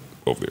next step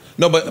over there.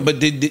 No, but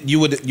did you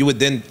would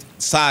then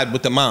side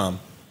with the mom?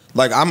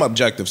 Like, I'm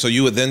objective, so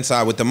you would then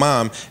side with the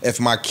mom. If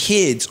my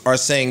kids are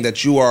saying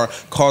that you are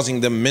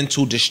causing them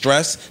mental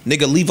distress,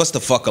 nigga, leave us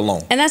the fuck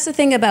alone. And that's the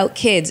thing about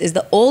kids is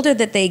the older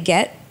that they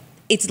get,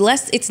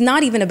 it's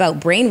not even about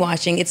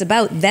brainwashing. It's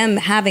about them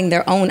having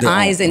their own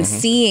eyes and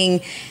seeing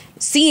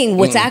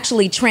what's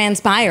actually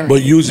transpiring.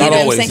 But using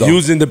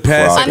using the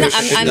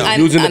past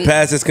using the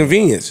past as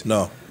convenience.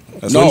 No.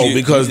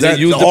 Because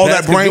all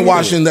that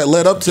brainwashing that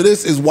led up to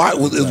this is what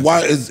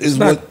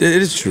it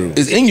is true.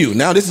 Is in you.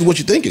 Now this is what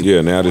you're thinking.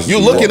 Yeah, now this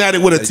you're looking at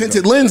it with a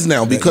tinted lens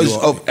now because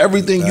of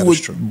everything you were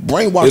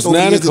brainwashed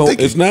over years to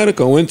thinking. It's not a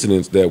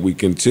coincidence that we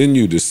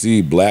continue to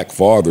see black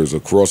fathers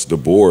across the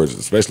boards,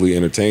 especially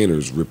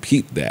entertainers,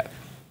 repeat that.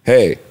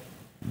 Hey,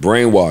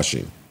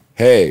 brainwashing.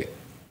 Hey,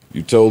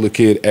 you told the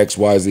kid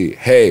XYZ.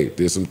 Hey,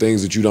 there's some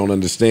things that you don't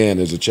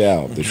understand as a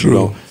child that you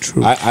don't.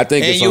 True. I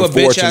think and it's you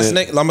unfortunate. a bitch ass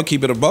nigga. I'm gonna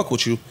keep it a buck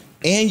with you.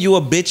 And you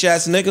a bitch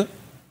ass nigga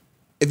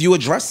if you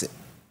address it.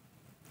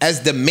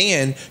 As the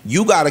man,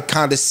 you gotta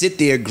kind of sit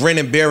there, grin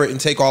and bear it, and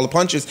take all the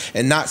punches,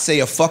 and not say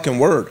a fucking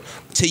word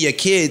to your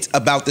kids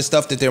about the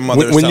stuff that their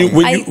mother is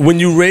telling when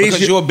you raise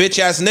because you're a bitch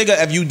ass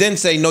nigga. If you then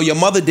say no, your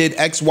mother did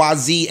X, Y,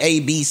 Z, A,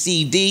 B,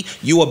 C, D,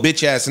 you a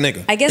bitch ass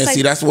nigga. I guess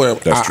see that's where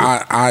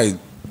I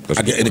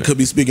and it could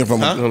be speaking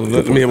from.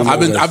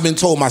 I've been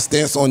told my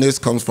stance on this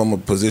comes from a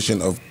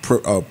position of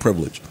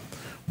privilege,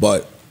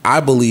 but I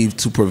believe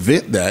to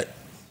prevent that,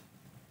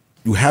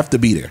 you have to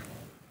be there.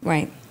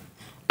 Right.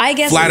 I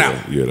guess flat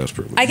out. Yeah, that's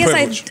privilege.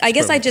 I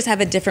guess I just have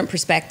a different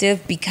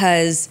perspective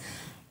because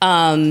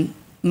my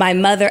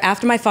mother,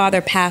 after my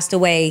father passed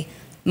away,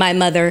 my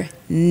mother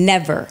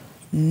never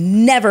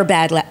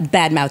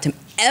badmouthed him.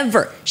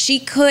 Ever. She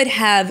could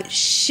have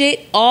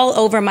shit all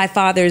over my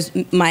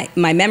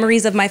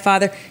memories of my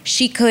father.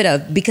 She could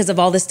have, because of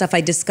all this stuff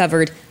I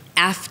discovered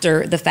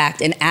after the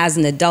fact and as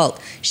an adult.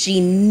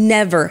 She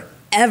never,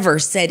 ever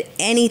said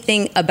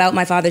anything about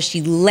my father.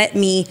 She let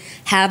me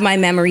have my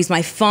memories,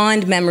 my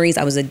fond memories.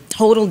 I was a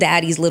total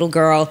daddy's little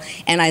girl,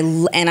 and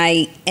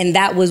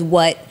that was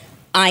what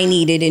I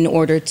needed in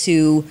order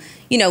to,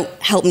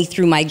 help me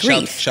through my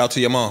grief. Shout to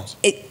your moms.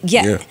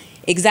 Yeah,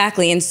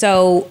 exactly. And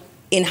so,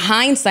 in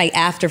hindsight,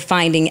 after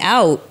finding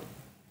out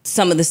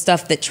some of the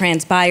stuff that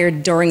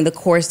transpired during the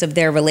course of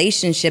their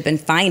relationship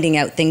and finding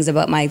out things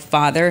about my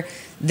father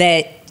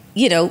that,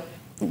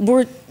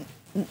 were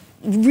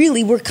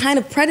really were kind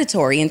of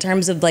predatory in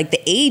terms of like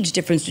the age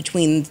difference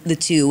between the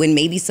two and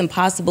maybe some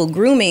possible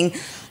grooming.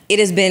 It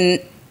has been,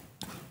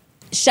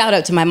 shout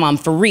out to my mom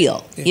for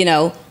real, you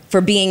know, for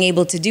being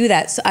able to do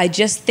that. So I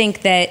just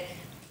think that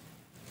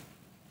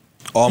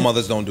all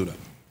mothers don't do that.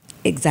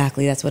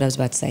 Exactly, that's what I was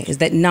about to say. Is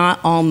that not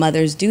all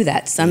mothers do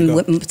that? Some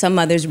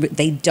mothers,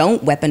 they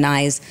don't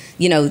weaponize,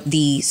 you know,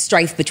 the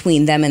strife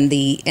between them and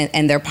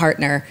their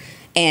partner,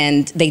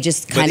 and they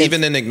just kind of. But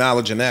even in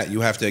acknowledging that,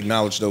 you have to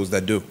acknowledge those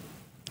that do.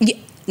 Yeah,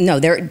 no,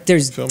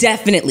 there's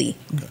definitely.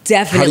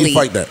 How do you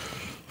fight that?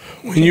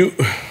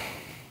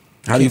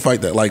 How do you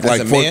fight that? Like, as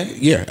a man?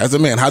 Yeah, as a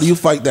man, how do you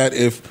fight that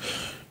if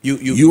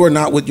you are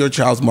not with your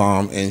child's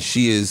mom and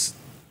she is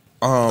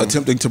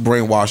attempting to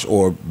brainwash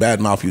or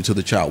badmouth you to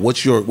the child?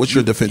 What's your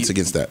defense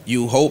against that?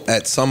 You hope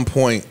at some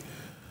point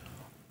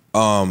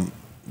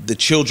the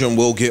children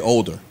will get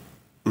older.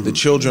 The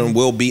children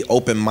will be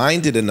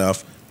open-minded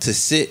enough to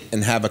sit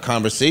and have a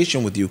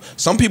conversation with you.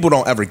 Some people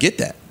don't ever get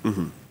that.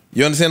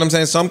 You understand what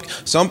I'm saying?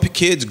 Some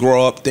kids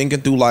grow up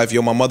thinking through life,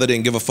 yo, my mother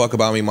didn't give a fuck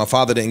about me, my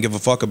father didn't give a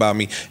fuck about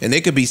me, and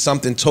it could be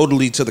something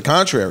totally to the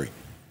contrary.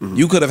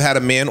 You could have had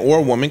a man or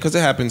a woman, because it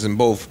happens in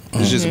both.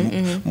 It's just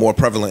more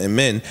prevalent in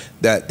men,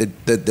 that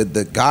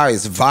the guy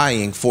is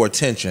vying for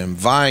attention,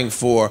 vying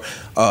for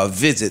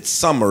visits,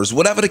 summers,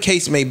 whatever the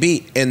case may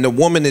be, and the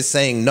woman is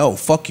saying no,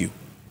 fuck you.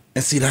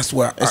 And see, that's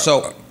where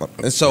so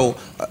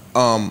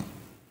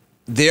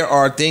there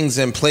are things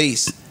in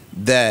place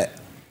that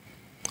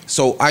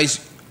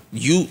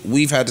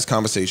we've had this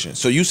conversation.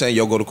 So you saying,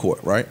 yo, go to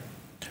court, right?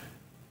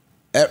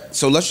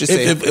 So let's just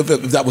say if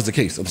that was the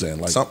case, I'm saying,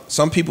 like,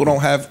 some people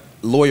don't have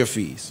lawyer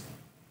fees.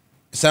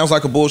 It sounds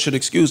like a bullshit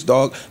excuse,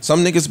 dog.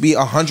 Some niggas be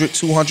 100,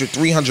 200,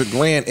 300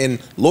 grand in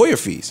lawyer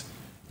fees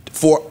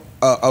for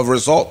a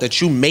result that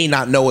you may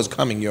not know is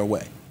coming your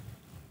way.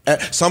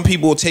 Some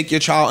people will take your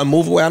child and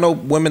move away. I know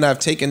women have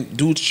taken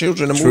dudes'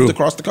 children and moved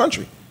across the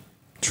country.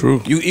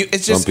 True.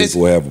 It's just, some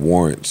people have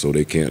warrants so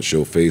they can't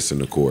show face in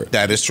the court.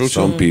 That is true.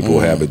 Some people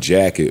have a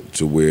jacket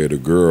to where the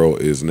girl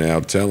is now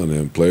telling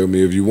them, play with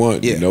me if you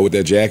want. You know what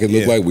that jacket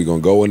look like? We're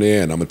going to go in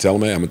there and I'm going to tell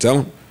them. I'm going to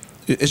tell them.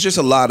 It's just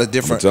a lot of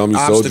different I'm telling you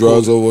sold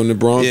drugs over in the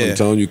Bronx. I'm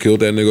telling you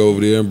killed that nigga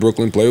over there in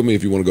Brooklyn. Play with me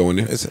if you want to go in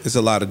there. It's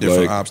a lot of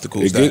different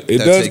obstacles. It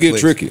does get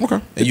tricky.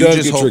 Okay. And you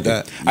just hope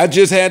that. I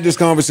just had this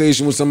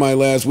conversation with somebody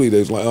last week. They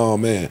was like, oh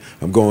man,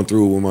 I'm going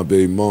through with my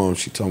baby mom.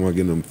 She talking about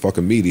getting a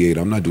fucking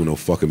mediator. I'm not doing no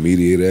fucking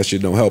mediator. That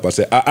shit don't help. I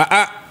said,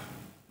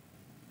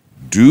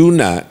 do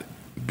not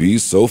be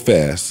so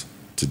fast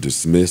to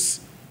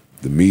dismiss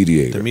the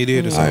mediator. The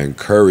mediator's I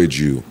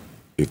encourage you,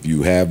 if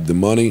you have the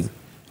money,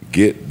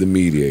 get the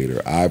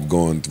mediator. I've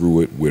gone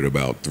through it with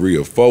about 3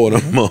 or 4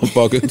 of them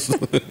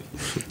motherfuckers.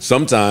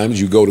 Sometimes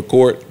you go to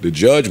court, the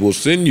judge will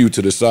send you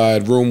to the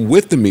side room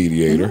with the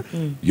mediator.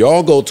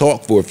 Y'all go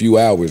talk for a few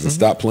hours and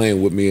stop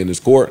playing with me in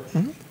this court.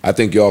 I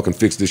think y'all can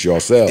fix this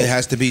yourselves. It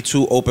has to be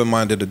 2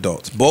 open-minded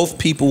adults. Both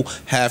people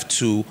have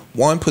to,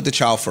 one, put the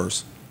child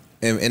first.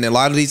 And in a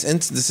lot of these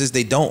instances,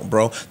 they don't,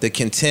 bro. The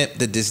contempt,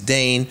 the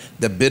disdain,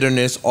 the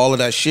bitterness, all of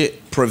that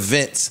shit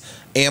prevents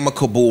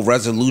amicable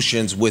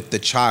resolutions with the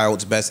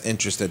child's best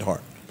interest at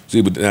heart.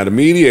 See, but now the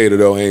mediator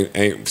though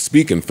ain't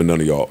speaking for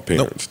none of y'all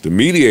parents. The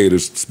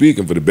mediator's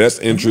speaking for the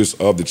best interest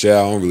of the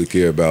child. I don't really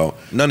care about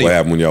what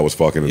happened when y'all was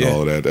fucking and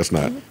all of that. That's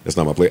not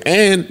my play.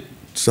 And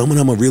some of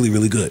them are really,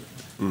 really good.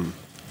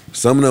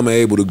 Some of them are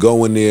able to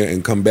go in there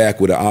and come back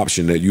with an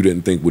option that you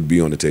didn't think would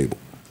be on the table.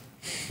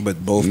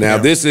 But both now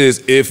this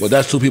is if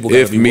that's 2 people.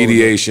 If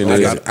mediation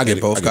is, I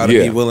get both got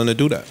to be willing to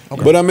do that.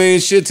 Okay. But I mean,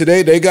 shit.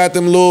 Today they got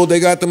them little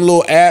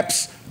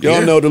apps.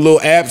 Y'all know the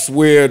little apps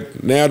where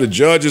now the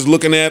judge is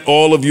looking at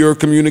all of your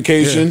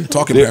communication,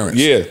 talking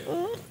parents. Yeah,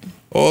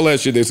 all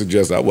that shit they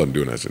suggest. I wasn't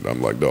doing that shit. I'm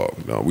like, dog,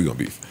 no, we gonna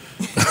beef.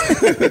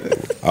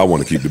 I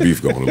want to keep the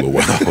beef going a little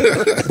while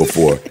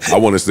before I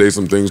want to say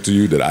some things to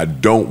you that I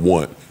don't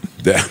want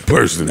that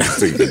person to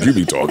think that you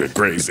be talking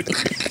crazy.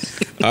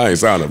 I ain't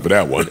signed up for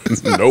that one.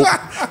 Nope.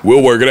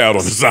 We'll work it out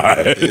on the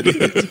side.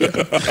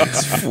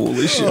 That's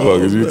foolish.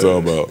 What is you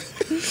talking about?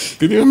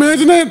 Can you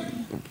imagine that?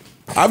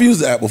 I've used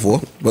the app before,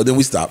 but then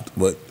we stopped.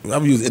 But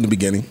I've used it in the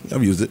beginning.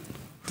 I've used it.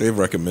 They've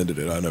recommended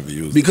it. I never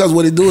used it. Because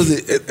what it do is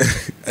it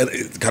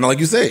kind of like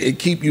you say, it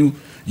keep you,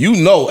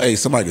 hey,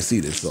 somebody can see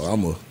this, so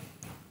I'm a.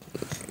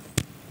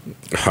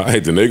 All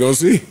right, then they gonna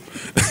see.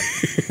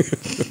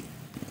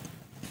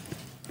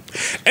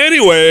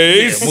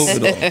 Anyways,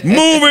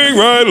 moving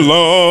right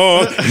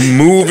along.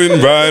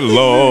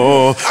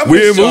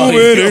 We're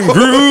moving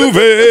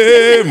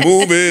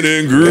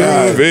and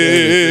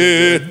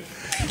grooving.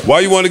 Why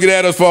you want to get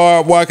at us for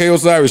our YK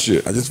Osiris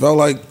shit? I just felt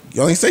like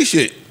y'all ain't say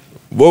shit.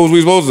 What was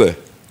we supposed to say?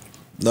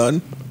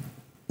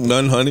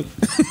 None, honey.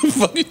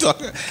 Fuck you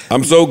talking?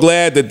 I'm so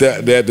glad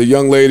that the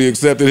young lady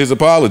accepted his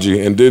apology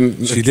and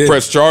didn't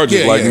press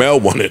charges like Mel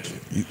wanted.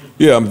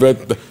 Yeah, I'm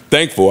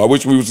thankful. I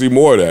wish we would see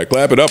more of that.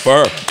 Clap it up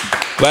for her.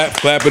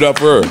 Clap it up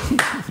for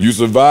her. You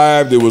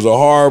survived. It was a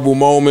horrible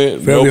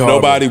moment.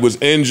 Nobody was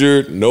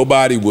injured.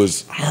 Nobody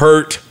was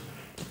hurt.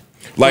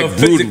 Like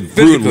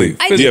physically.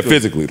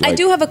 I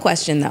do have a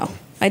question though.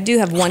 I do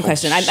have one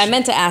question. I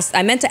meant to ask.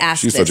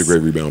 She's this. such a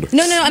great rebounder.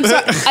 No, I'm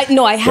sorry.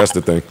 I have. That's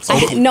the thing.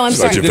 I'm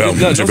sorry.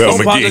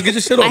 Get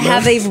your shit on, I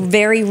have a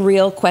very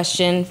real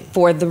question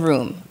for the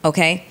room,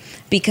 okay?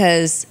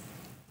 Because,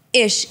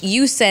 Ish,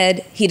 you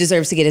said he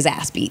deserves to get his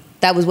ass beat.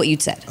 That was what you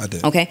said. I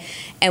did. Okay?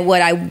 And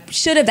what I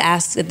should have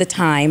asked at the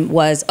time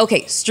was,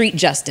 okay, street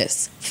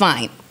justice,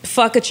 fine.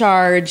 Fuck a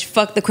charge,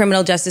 fuck the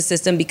criminal justice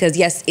system, because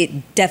yes,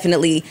 it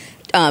definitely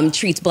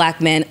treats black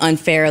men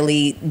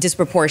unfairly,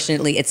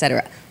 disproportionately,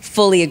 etc.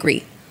 Fully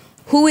agree.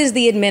 Who is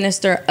the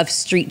administrator of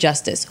street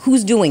justice?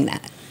 Who's doing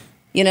that?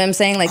 You know what I'm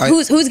saying? Like,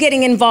 who's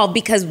getting involved?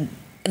 Because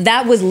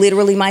that was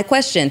literally my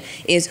question,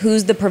 is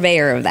who's the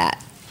purveyor of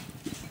that?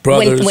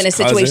 Brothers, when a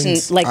situation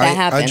cousins. like that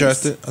happens. I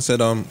addressed it. I said,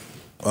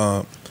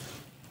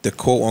 the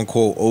quote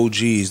unquote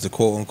OGs, the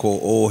quote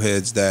unquote old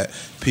heads that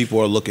people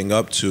are looking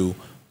up to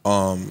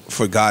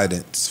for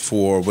guidance,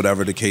 for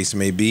whatever the case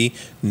may be,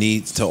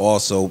 needs to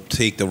also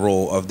take the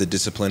role of the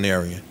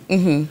disciplinarian.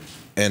 Mm-hmm.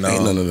 And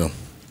no.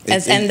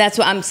 And that's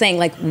what I'm saying.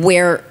 Like,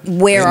 where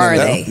are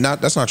they?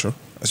 That's not true.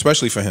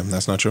 Especially for him,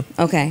 that's not true.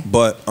 Okay.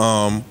 But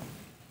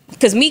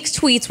because Meek's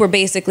tweets were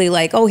basically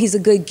like, "Oh, he's a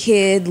good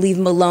kid, leave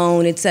him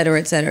alone," et cetera,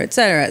 et cetera, et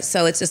cetera.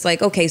 So it's just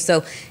like, okay,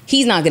 so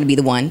he's not going to be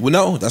the one. Well,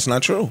 no, that's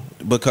not true,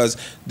 because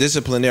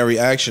disciplinary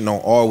action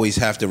don't always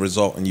have to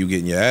result in you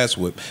getting your ass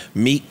whipped.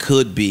 Meek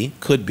could be.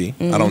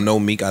 I don't know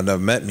Meek. I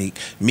never met Meek.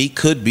 Meek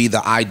could be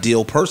the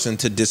ideal person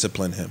to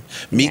discipline him.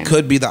 Meek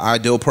could be the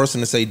ideal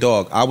person to say,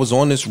 "Dog, I was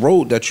on this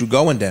road that you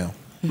going down.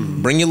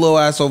 Bring your little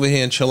ass over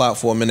here and chill out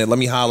for a minute. Let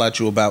me holler at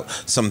you about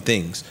some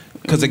things."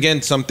 Because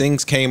again, some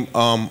things came.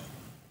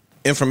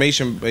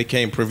 Information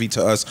became privy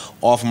to us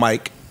off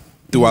mic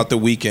throughout the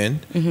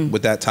weekend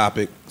with that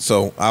topic.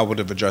 So I would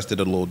have addressed it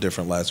a little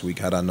different last week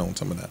had I known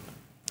some of that.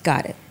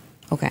 Got it.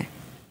 Okay.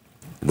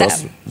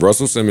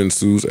 Russell Simmons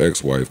sues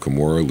ex-wife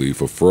Kimora Lee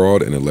for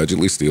fraud and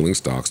allegedly stealing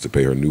stocks to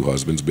pay her new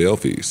husband's bail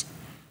fees.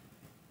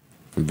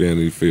 From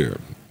Vanity Fair,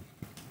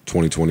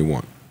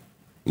 2021.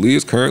 Lee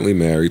is currently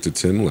married to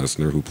Tim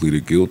Lesnar, who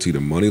pleaded guilty to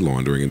money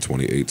laundering in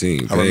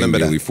 2018, paying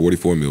nearly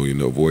 $44 million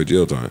to avoid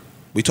jail time.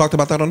 We talked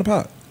about that on the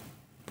pod.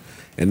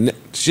 And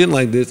shit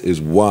like this is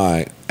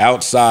why,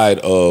 outside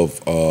of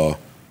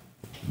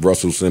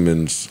Russell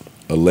Simmons'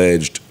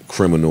 alleged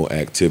criminal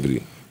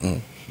activity,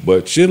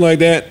 but shit like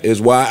that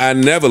is why I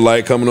never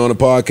like coming on a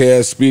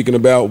podcast speaking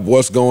about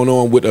what's going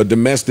on with a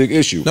domestic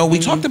issue. No, we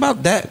talked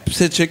about that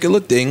particular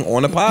thing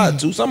on the pod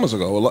 2 summers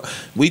ago.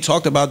 We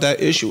talked about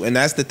that issue, and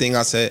that's the thing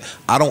I said.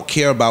 I don't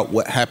care about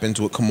what happens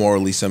with Kimora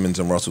Lee Simmons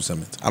and Russell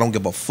Simmons. I don't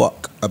give a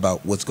fuck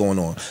about what's going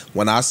on.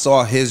 When I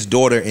saw his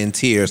daughter in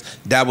tears,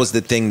 that was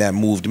the thing that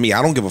moved me.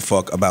 I don't give a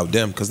fuck about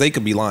them, because they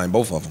could be lying,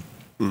 both of them.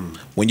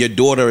 When your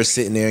daughter is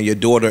sitting there and your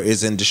daughter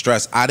is in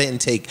distress, I didn't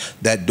take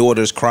that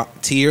daughter's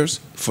tears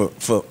for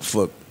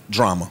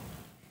drama.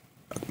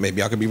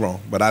 Maybe I could be wrong,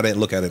 but I didn't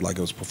look at it like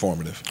it was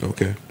performative.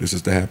 Okay, this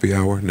is the happy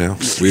hour now.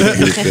 We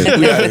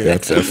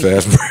that's a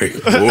fast break.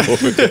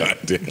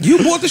 You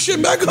brought the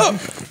shit back up.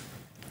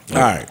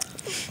 All right.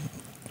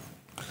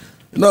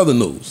 In other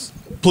news,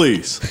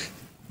 please.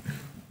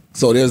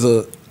 So there's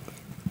a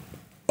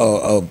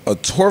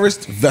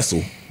tourist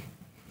vessel,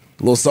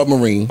 little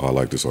submarine. I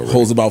like this already.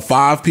 Holds about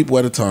 5 people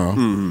at a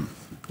time,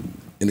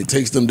 and it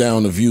takes them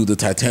down to view the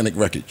Titanic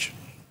wreckage.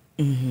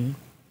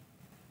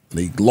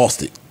 They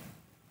lost it.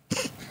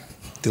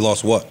 They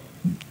lost what?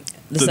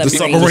 The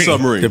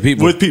submarine. The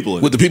people. With people in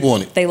it. With the people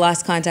on it. They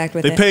lost contact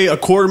with They it. pay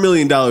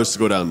 $250,000 to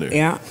go down there.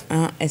 Yeah,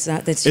 it's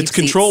not that cheap. It's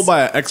controlled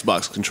by an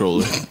Xbox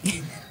controller.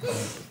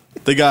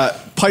 They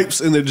got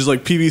pipes in there, just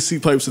like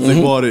PVC pipes, and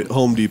they bought it at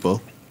Home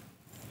Depot.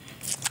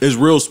 It's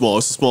real small.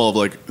 It's small of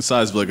like the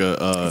size of like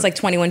a. It's like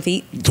 21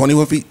 feet.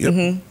 21 feet.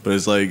 Yep. But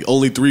it's like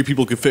only 3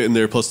 people can fit in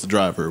there plus the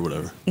driver or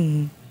whatever.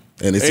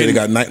 And they say they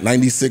got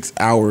 96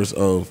 hours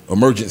of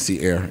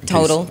emergency air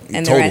Total,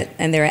 and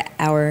they're at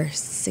hour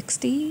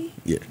 60.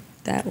 Yeah.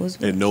 That was.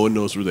 And no one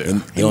knows where they are.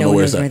 And no one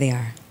knows where they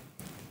are.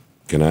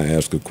 Can I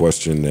ask a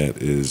question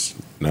that is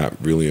not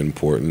really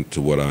important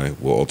to what I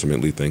will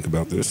ultimately think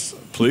about this?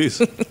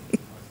 Please.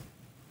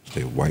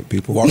 They white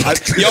people? Yo, no,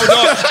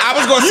 I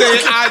was gonna say,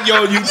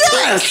 you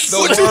yes.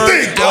 What you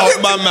think?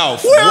 Out my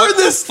mouth. Where what in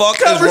this fuck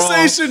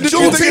conversation is did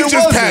wrong? you think it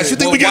just was? passed. You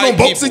think we get on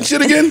boats and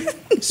shit again?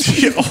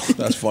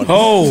 That's funny.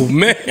 Oh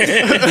man,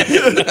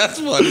 that's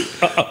funny.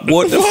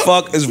 What the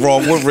fuck is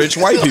wrong with rich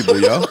white people,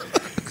 yo?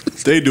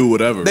 They do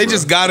whatever. They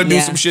just got to do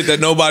some shit that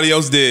nobody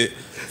else did.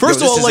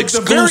 First of all, like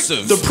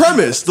exclusive. the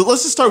premise.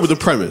 Let's just start with the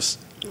premise.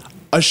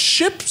 A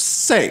ship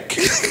sank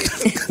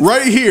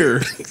right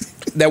here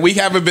that we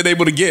haven't been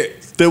able to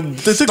get.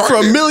 That took for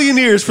 1 million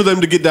years for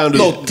them to get down to.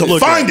 No, to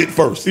find it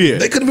first. Yeah,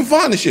 they couldn't even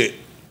find the shit.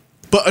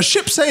 But a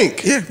ship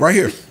sank. Yeah, right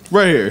here,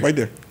 right here, right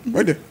there,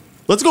 right there.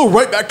 Let's go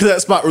right back to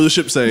that spot where the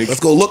ship sank.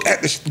 Let's go look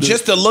at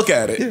Just to look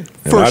at it. And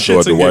I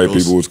thought the white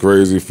people was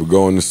crazy for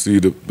going to see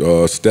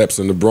the steps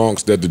in the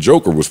Bronx that the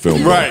Joker was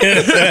filmed. Right.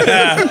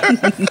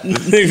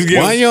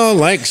 Why y'all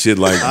like shit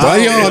like that? Why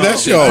y'all?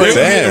 That's y'all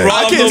bad.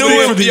 I can't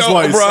speak for these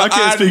whites. I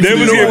can't speak for They these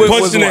was getting whites.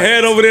 punched in the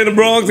head over there in the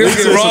Bronx. They was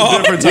getting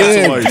robbed. Different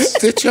types of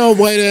whites. Get your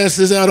white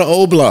asses out of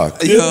O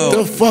Block.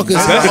 Yo. The fuck is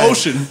That's that? the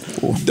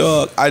ocean.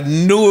 Dog, I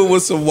knew it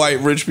was some white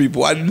rich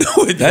people. I knew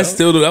it. That was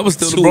still the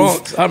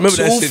Bronx. I remember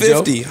that shit,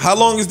 Joe. $250. How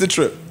long is the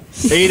trip?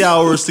 8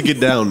 hours to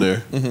get down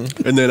there,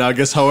 and then I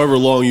guess however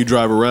long you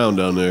drive around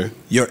down there.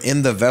 You're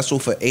in the vessel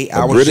for 8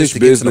 hours. A British just to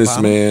get to the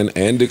bottom? businessman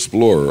and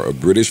explorer, a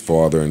British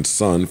father and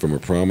son from a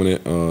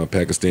prominent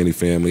Pakistani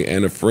family,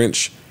 and a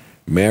French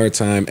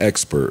maritime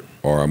expert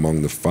are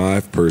among the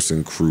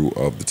 5-person crew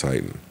of the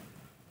Titan.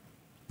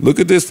 Look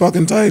at this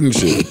fucking Titan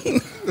shit.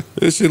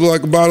 This shit look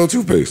like a bottle of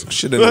toothpaste.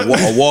 Shit in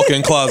a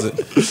walk-in closet.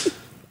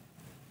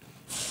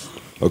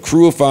 A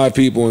crew of 5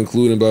 people,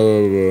 including blah,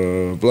 blah,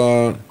 blah,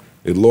 blah.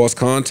 It lost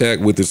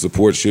contact with the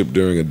support ship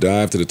during a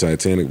dive to the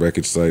Titanic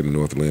wreckage site in the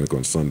North Atlantic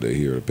on Sunday.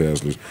 Here are the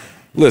passengers.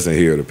 Listen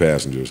here, the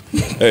passengers.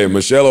 Hey,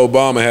 Michelle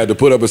Obama had to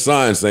put up a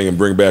sign saying,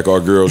 "Bring back our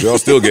girls." Y'all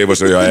still gave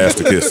us our ass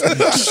to kiss.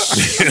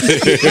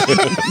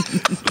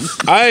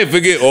 I ain't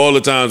forget all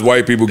the times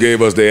white people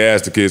gave us their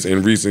ass to kiss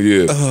in recent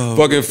years.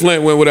 Fucking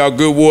Flint went without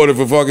good water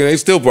for fucking. They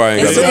still probably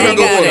ain't got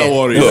Still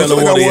water.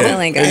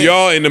 ain't got And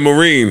y'all in the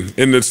Marine,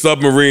 in the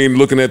submarine,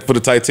 looking at for the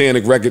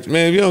Titanic wreckage.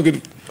 Man, you don't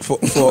get. For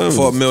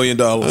 $1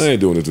 million. I ain't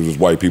doing it to these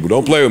white people.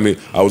 Don't play with me.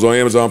 I was on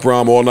Amazon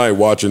Prime all night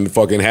watching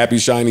fucking Happy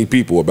Shiny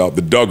People about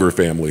the Duggar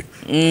family.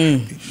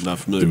 Not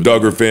familiar The with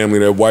Duggar family,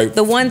 that white,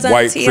 The ones on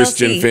white TLC,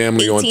 Christian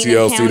family on 18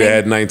 TLC and counting. that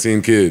had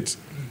 19 kids.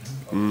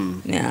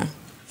 Yeah.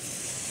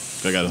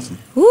 I got nothing.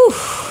 Whew.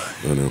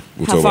 I know.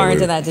 We'll How talk far about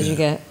into it later. that did you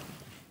get?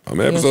 I'm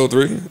at episode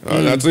 3.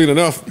 I've seen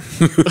enough.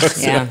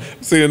 Yeah.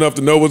 Seen enough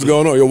to know what's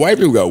going on. Your white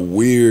people got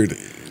weird.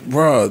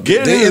 Bro,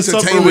 Getting in a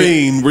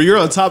submarine where you're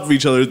on top of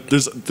each other.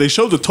 They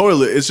showed the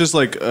toilet. It's just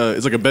like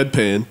it's like a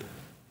bedpan.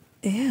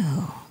 Ew.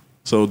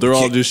 So they're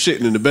all just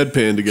shitting in the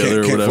bedpan together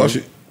or Can't whatever. flush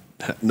it.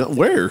 No,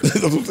 where?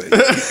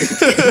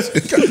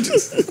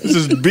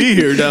 Just be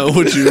here down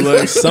with you.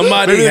 Like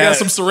Somebody maybe they had-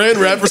 got some saran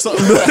wrap or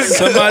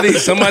something.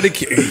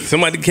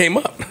 somebody came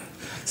up.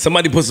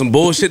 Somebody put some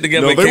bullshit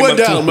together. No, and they came went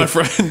up down, to- my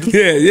friend.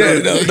 Yeah.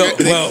 No,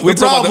 well, we The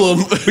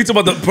talking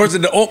about the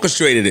person that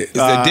orchestrated it.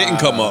 That didn't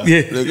come up.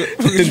 Yeah.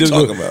 What are you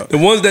talking about? The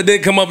ones that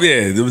did come up,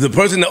 yeah. The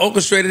person that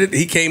orchestrated it,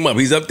 he came up.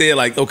 He's up there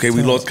like, okay,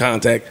 we lost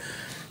contact.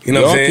 You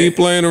know what I'm Y'all saying? keep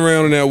playing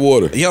around in that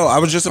water. Yo, I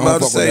was just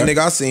about to say, nigga,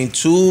 I seen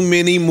too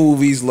many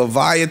movies,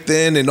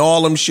 Leviathan and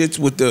all them shits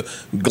with the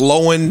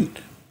glowing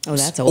Oh,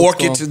 that's old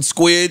orchids school. and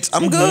squids.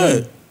 I'm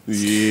good.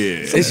 Yeah.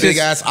 It's big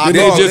ass Did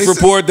they just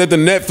report that the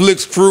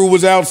Netflix crew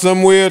was out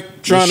somewhere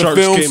trying to sharks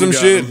film came some and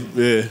got shit? them.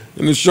 Yeah.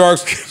 And the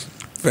sharks.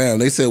 Fam,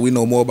 they said we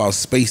know more about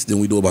space than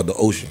we do about the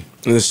ocean.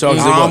 And the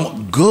sharks did I'm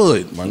what?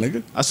 good, my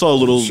nigga. I saw a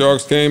little.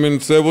 Sharks came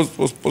and said,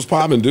 "What's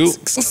popping, dude?"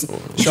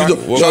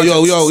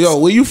 Yo,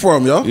 where you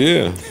from, yo?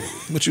 Yeah.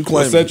 What you What's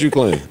claiming? that you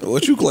claim?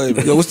 What you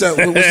claiming? Yo, what's that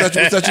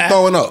you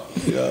throwing up?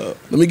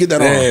 Let me get that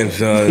Man, on.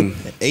 son.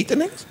 Ate the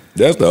niggas?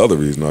 That's the other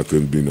reason I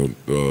couldn't be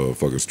no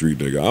fucking street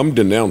nigga. I'm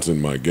denouncing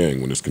my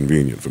gang when it's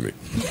convenient for me.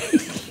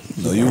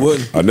 No, you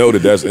wouldn't. I know that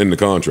that's in the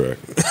contract.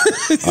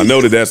 I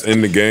know that that's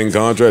in the gang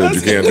contract that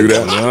you can't do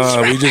that.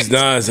 Nah, we just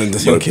died.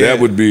 But that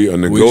would be a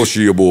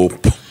negotiable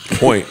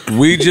point.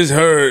 We just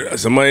heard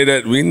somebody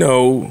that we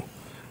know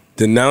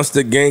denounce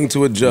the gang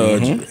to a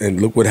judge, and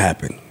look what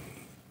happened.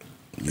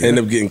 End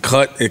up getting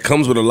cut. It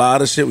comes with a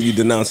lot of shit when you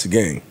denounce the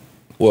gang.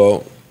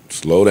 Well,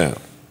 slow down.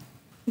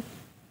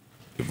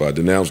 If I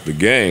denounce the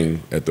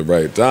gang at the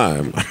right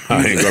time,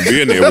 I ain't gonna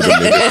be in there with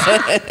them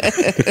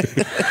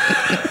niggas.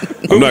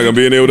 I'm not gonna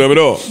be in there with them at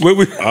all.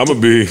 I'm gonna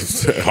be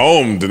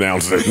home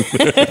denouncing.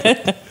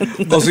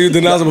 Oh, so you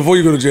denounce it before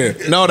you go to jail?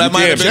 No, that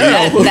might have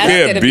been You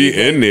can't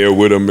be in there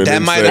with them and that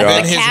then might say,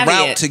 have been his Caveat.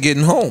 route to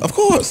getting home. Of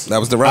course. That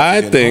was the route.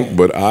 I to getting think,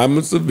 but I'm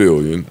a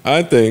civilian.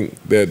 I think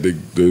that the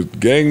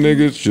gang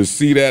niggas should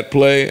see that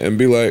play and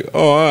be like,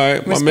 "Oh, all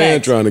right, my man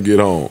Respect. trying to get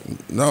home."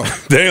 No.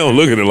 They don't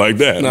look at it like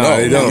that. Nah,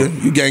 they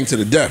don't. You gang to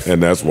the death.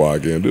 And that's why I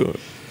can't do it.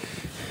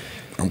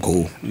 I'm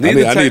cool.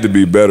 I need to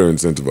be better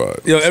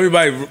incentivized. Yo,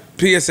 everybody,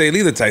 PSA,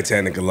 leave the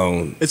Titanic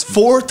alone. It's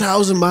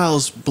 4,000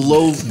 miles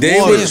below They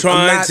water. were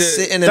trying not to.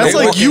 sitting in That's a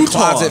like walk-in Utah.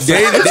 closet.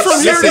 It's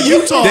from here to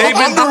Utah. They've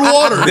been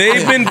underwater.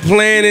 They've been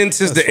planning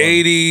since the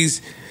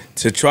 80s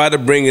to try to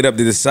bring it up.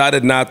 They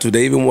decided not to.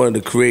 They even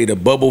wanted to create a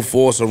bubble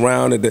force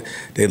around it.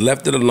 They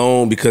left it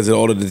alone because of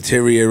all the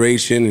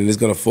deterioration and it's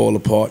going to fall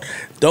apart.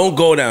 Don't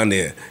go down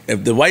there.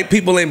 If the white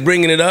people ain't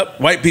bringing it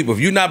up, white people, if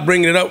you're not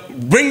bringing it up,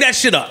 bring that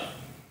shit up.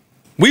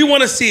 We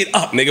want to see it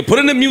up, nigga. Put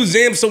it in a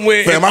museum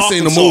somewhere. Fam, in I seen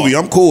the Arkansas. movie.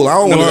 I'm cool. I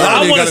don't No, want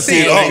I to wanna gotta see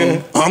it, up.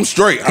 nigga. I'm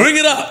straight. Bring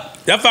it up.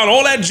 I found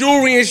all that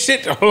jewelry and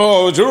shit.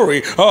 Oh,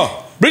 jewelry.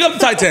 Oh, bring up the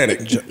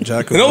Titanic.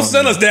 Jack And don't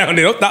send us down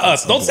there. Not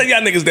us. Don't send y'all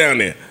niggas down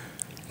there.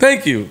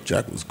 Thank you.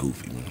 Jack was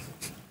goofy, man.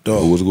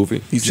 Who was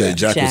goofy? He said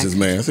Jack was Jack. his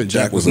man. I said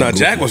Jack was Nah, goofy.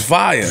 Jack was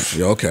fire.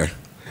 Yeah, okay.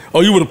 Oh,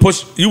 you would have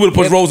pushed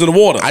Rose in the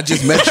water. I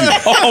just met you.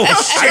 Oh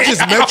shit! I just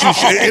met you.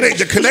 Shit. It ain't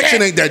the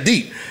connection ain't that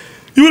deep.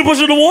 You would have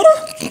pushed her in the water?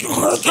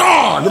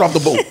 Oh, get off the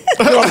boat.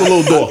 Get off the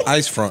little door.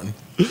 Ice fronting.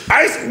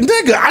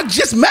 Nigga, I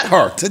just met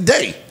her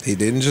today. He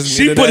didn't just.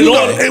 She meet put her it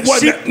that on. day. It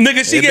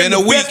wasn't. She It gave been the a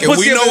week, best and we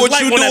pussy of know his what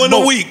life you on that do in a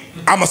boat. week.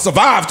 I'ma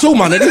survive too,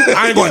 my nigga.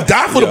 I ain't gonna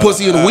die for the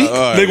pussy in a week.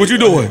 Nigga, what you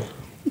doing?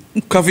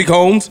 Cuffy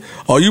combs?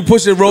 Are you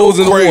pushing Rose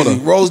in the Crazy. water?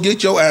 Rose,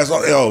 get your ass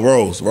on. Yo,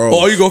 Rose. Or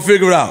are you gonna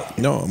figure it out?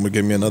 No, I'm gonna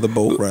give me another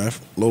boat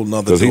raft. Load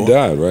another. Because he door.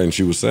 died, right? And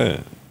she was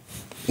sad.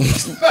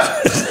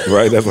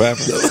 Right? That's what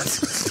happened.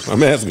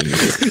 I'm asking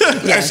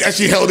you. As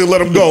she held it,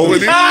 let him go. Yeah,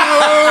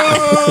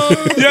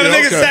 the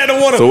nigga sat in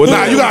the water. So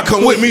Nah, you gotta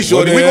come with me,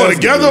 shorty. What We they going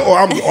asking together,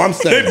 you? or I'm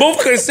staying. They both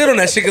couldn't sit on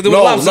that shit because they were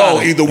No,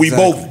 lopsided. either we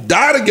both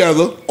die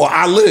together or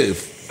I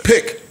live.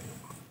 Pick.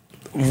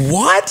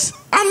 What?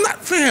 I'm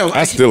not, fam.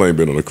 I still ain't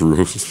been on a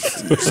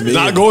cruise.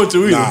 Not going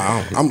to either.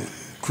 Nah, I'm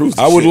cruising.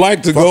 I would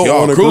like to go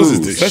y'all, on a cruises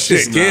cruise. this That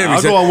shit's shit. scary.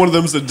 I'll go on one of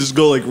them that just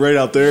go like right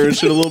out there and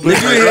shit a little bit,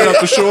 like, right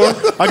off the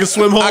shore. I can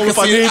swim home if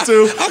I need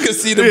to. I can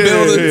see the Yeah,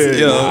 buildings.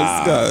 yeah, Yo,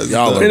 yeah. this guy's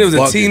Y'all done. are And there was a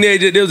bugging.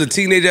 teenager. There was a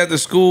teenager after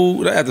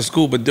school. Not after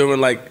school, but during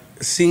like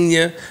a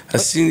senior. You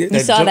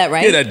saw jumped- that,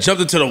 right? Yeah, that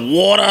jumped into the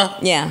water.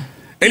 Yeah.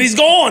 And he's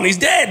gone. He's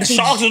dead. The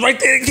sharks was right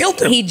there and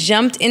killed him. He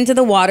jumped into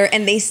the water,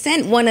 and they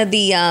sent one of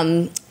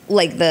the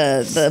like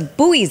the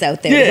buoys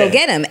out there to Yeah. go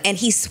get him, and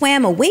he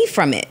swam away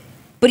from it.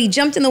 But he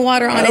jumped in the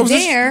water on a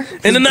dare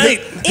in the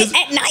night.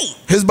 at night.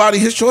 His body,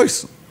 his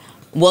choice.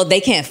 Well, they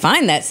can't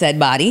find that said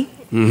body.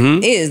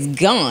 It is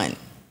gone.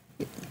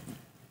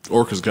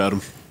 Orcas got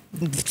him.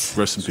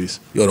 Rest in peace.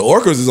 Yo, the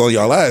orcas is on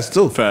y'all ass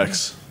too.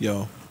 Facts.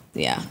 Yo,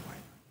 Yeah.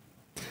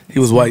 He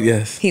was white,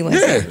 yes. He was.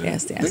 Yeah.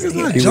 Yes, yes. Niggas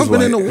he not was.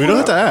 jumping in the We water. don't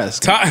have to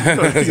ask.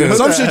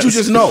 Some shit you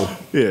just know.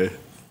 Yeah.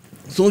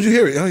 As soon as you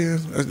hear it, oh yeah,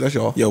 that's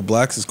y'all. yo,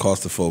 blacks is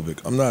claustrophobic.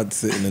 I'm not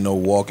sitting in no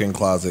walk-in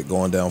closet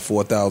going down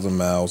 4,000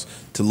 miles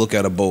to look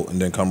at a boat and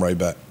then come right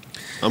back.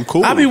 I'm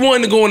cool. I be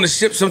wanting to go on the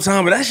ship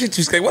sometime, but that shit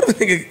too scary. What if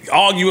a nigga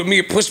argue with me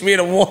and push me in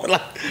the water?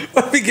 Like,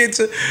 what if we get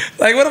to,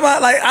 like, what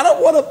about, like, I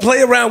don't want to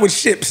play around with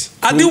ships.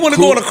 I do want to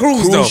go on a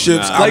cruise, though.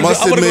 Ships, Like, I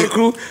must wanna go admit, on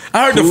a cruise.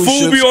 I heard the cruise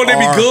food be ships on there,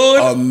 be are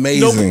good.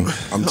 Amazing.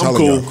 I'm telling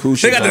cool. you,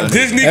 cruise They ships got the are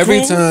Disney Every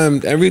cruise.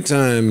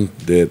 time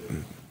that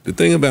the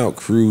thing about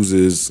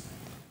cruises,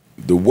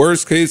 the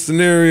worst case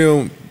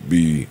scenario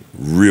be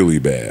really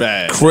bad.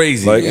 Bad.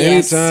 Crazy. Like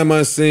Yes. anytime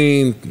I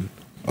seen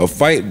a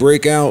fight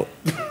break out,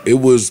 it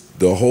was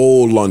the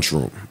whole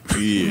lunchroom.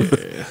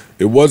 Yeah.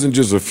 It wasn't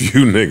just a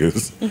few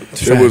niggas.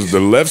 It was the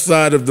left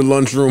side of the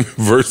lunchroom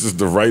versus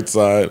the right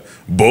side.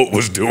 Boat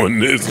was doing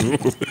this.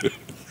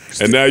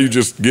 And now you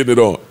just getting it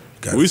on.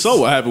 We saw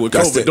what happened with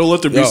Gotta COVID. stay- Don't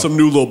let there be Yo. some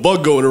new little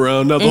bug going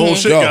around. Now the whole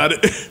shit Yo. got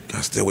it.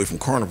 Gotta stay away from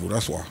Carnival.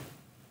 That's why.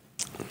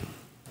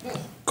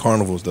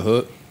 Carnival's the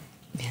hood.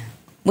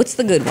 What's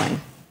the good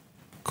one?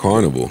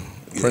 Carnival.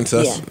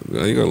 Princess. Yeah.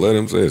 Now you gotta let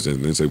him say it.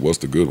 And then say, what's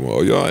the good one?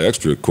 Oh, y'all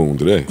extra coon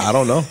today. I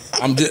don't know.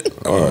 I'm just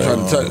All right.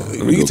 trying to tell Let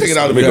you. me We can go take get- it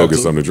out Let if me we go have get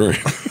to. something to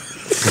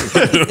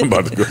drink. I'm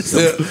about to go.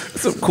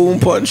 Some cool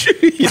punch.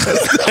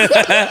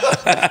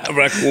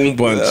 Raccoon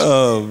punch.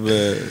 Oh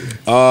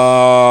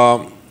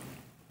man.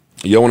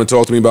 Y'all want to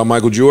talk to me about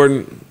Michael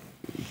Jordan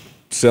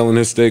selling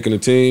his stake in the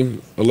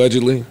team,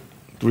 allegedly?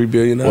 $3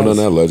 billion. Well, no,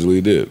 not allegedly.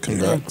 He did.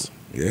 Congrats.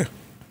 Yeah.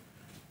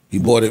 He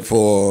bought it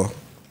for,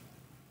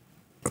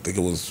 I think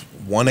it was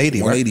 180.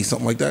 180,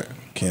 something like that.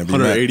 Can't be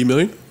 180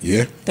 million?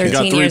 Yeah.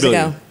 13 3 years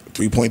billion. ago.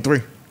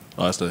 3.3.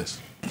 Oh, that's nice.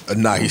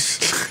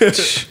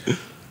 Nice.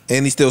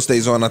 And he still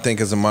stays on, I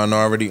think, as a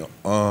minority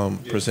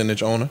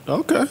percentage owner.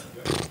 Okay.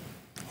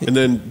 And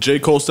then J.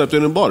 Cole stepped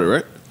in and bought it,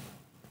 right?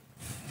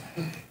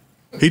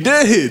 He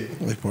did.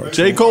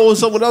 J. Cole and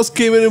someone else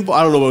came in and bought.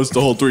 I don't know what it's the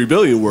whole $3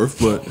 billion worth,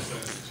 but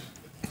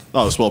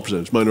a small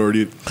percentage,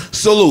 minority.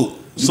 Salute.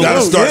 You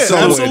gotta start yeah,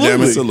 somewhere, absolutely.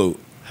 damn it. Salute.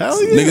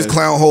 Hell yeah. Niggas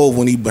clown Hove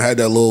when he had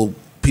that little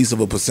piece of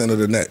a percent of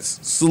the Nets.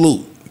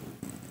 Salute.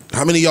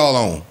 How many y'all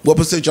own? What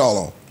percent y'all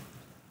own?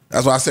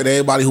 That's why I said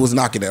everybody who was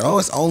knocking that. Oh,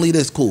 it's only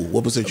this. Cool.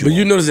 What percent you But own?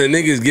 you notice that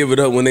niggas give it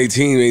up when they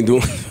team ain't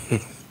doing.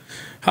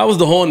 How was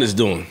the Hornets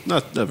doing?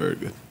 Not very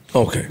good.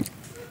 Okay.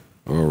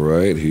 All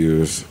right,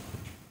 here's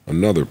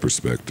another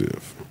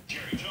perspective.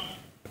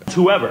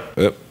 Whoever.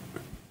 Yep.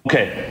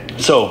 Okay,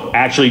 so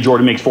actually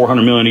Jordan makes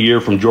 $400 million a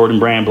year from Jordan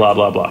Brand, blah,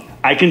 blah, blah.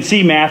 I can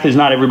see math is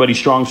not everybody's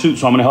strong suit,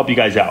 so I'm gonna help you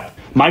guys out.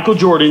 Michael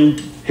Jordan,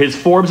 his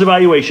Forbes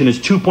evaluation is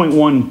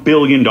 $2.1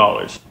 billion.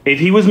 If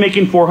he was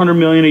making $400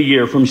 million a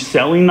year from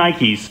selling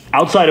Nikes,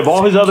 outside of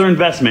all his other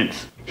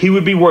investments, he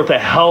would be worth a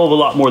hell of a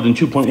lot more than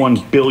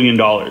 $2.1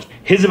 billion.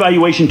 His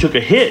evaluation took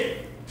a hit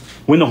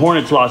when the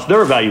Hornets lost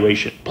their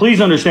evaluation. Please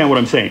understand what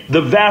I'm saying.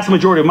 The vast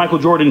majority of Michael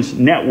Jordan's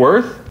net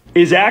worth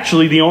is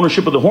actually the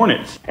ownership of the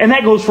Hornets. And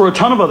that goes for a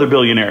ton of other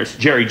billionaires,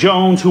 Jerry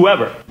Jones,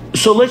 whoever.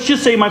 So let's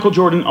just say Michael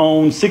Jordan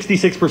owns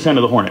 66%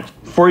 of the Hornets.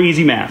 For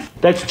easy math,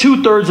 that's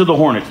 2/3 of the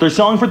Hornets. They're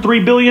selling for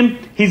 $3 billion,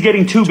 he's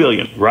getting $2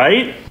 billion,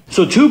 right?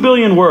 So $2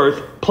 billion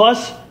worth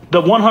plus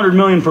the $100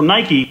 million from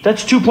Nike,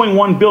 that's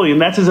 $2.1 billion,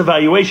 that's his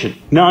evaluation.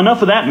 Now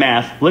enough of that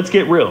math, let's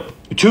get real.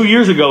 2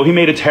 years ago, he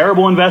made a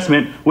terrible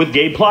investment with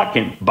Gabe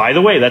Plotkin. By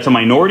the way, that's a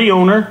minority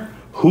owner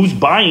who's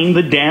buying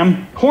the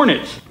damn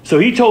Hornets. So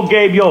he told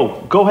Gabe,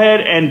 yo, go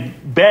ahead and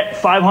bet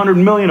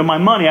 $500 million of my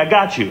money. I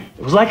got you.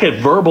 It was like a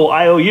verbal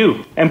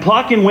IOU. And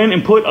Plotkin went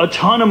and put a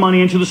ton of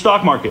money into the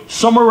stock market,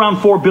 somewhere around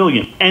 $4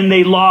 billion, and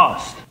they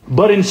lost.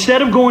 But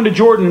instead of going to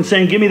Jordan and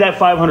saying, give me that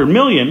 $500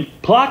 million,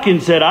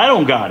 Plotkin said, I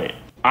don't got it.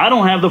 I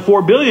don't have the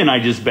 $4 billion I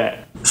just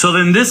bet. So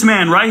then this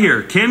man right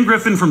here, Ken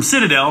Griffin from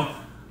Citadel,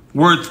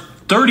 worth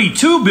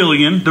 $32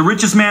 billion, the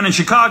richest man in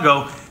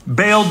Chicago,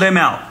 bailed them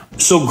out.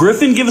 So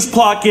Griffin gives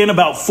Plotkin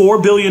about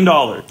 $4 billion.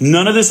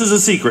 None of this is a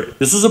secret.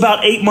 This was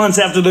about 8 months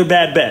after their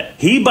bad bet.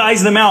 He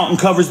buys them out and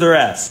covers their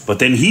ass. But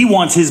then he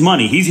wants his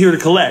money. He's here to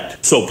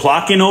collect. So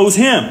Plotkin owes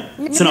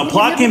him. So now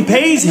Plotkin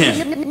pays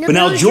him. But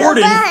now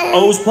Jordan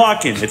owes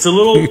Plotkin.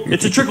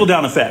 It's a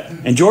trickle-down effect.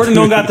 And Jordan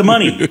don't got the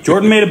money.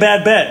 Jordan made a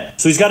bad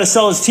bet. So he's got to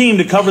sell his team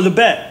to cover the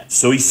bet.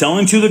 So he's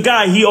selling to the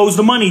guy he owes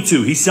the money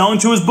to. He's selling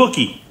to his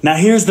bookie. Now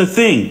here's the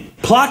thing.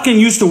 Plotkin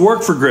used to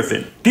work for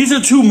Griffin. These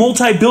are two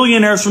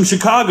multi-billionaires from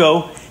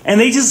Chicago, and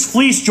they just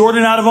fleeced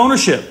Jordan out of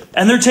ownership.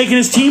 And they're taking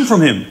his team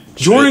from him.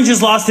 Jordan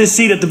just lost his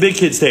seat at the big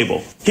kids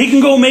table. He can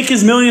go make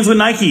his millions with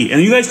Nike,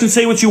 and you guys can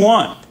say what you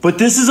want. But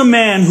this is a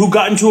man who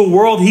got into a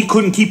world he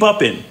couldn't keep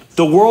up in.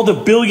 The world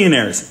of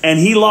billionaires. And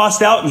he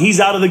lost out, and he's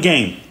out of the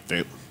game.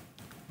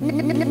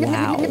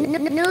 Wow.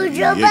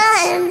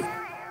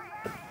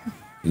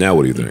 Now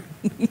what do you think?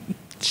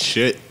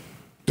 Shit.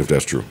 If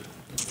that's true.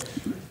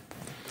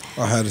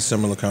 I had a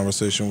similar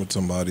conversation with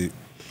somebody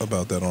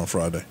about that on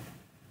Friday.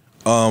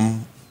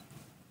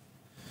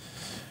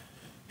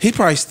 He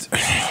priced.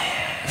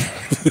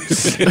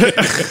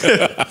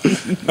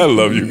 I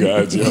love you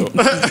guys, yo.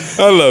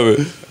 I love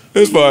it.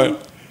 It's fine.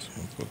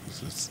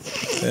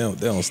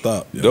 They don't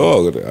stop. Yo.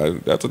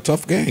 Dog, that's a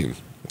tough game.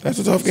 That's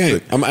a tough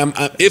game.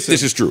 If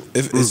this is true.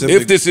 If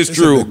this is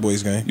true, big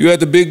boys game. you at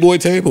the big boy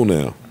table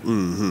now.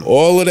 Mm-hmm.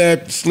 All of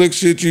that slick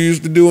shit you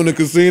used to do in the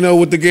casino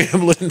with the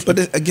gambling.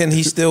 But again,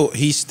 he still,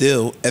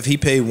 if he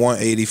paid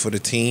 180 for the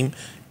team,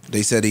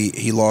 they said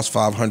he lost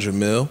 500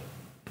 mil.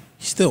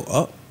 He's still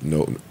up.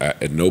 No,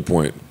 at no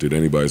point did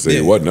anybody say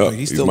it wasn't up.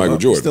 He's Michael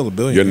Jordan. He's still a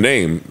billionaire. Your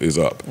name is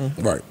up.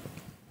 Mm-hmm. Right.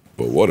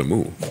 But what a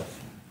move.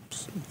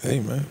 Hey,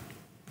 man.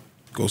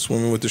 Go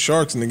swimming with the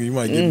sharks, nigga. You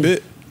might get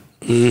bit.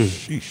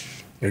 Sheesh.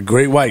 They're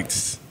great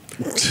whites.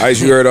 Ice,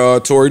 you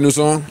heard Tory new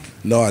song?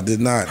 No, I did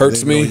not.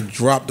 Hurts Me? He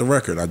dropped the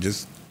record. I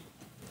just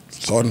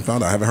saw it and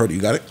found out. I haven't heard it.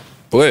 You got it?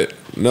 Play it.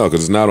 No, because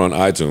it's not on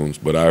iTunes,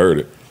 but I heard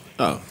it.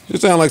 Oh.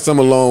 It sound like some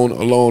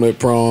alone at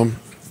prom.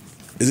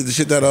 Is it the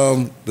shit that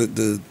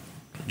the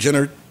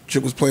Jenner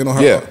chick was playing on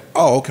her? Yeah.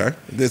 Oh, okay.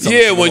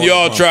 Yeah, when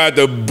y'all tried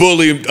to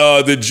bully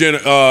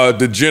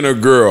the Jenner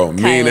girl,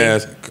 mean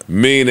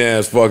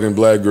ass fucking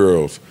black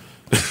girls.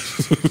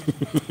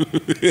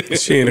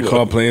 She in the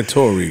car playing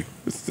Tory.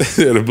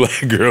 The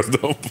black girls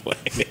don't play,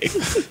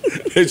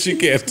 and she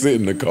can't sit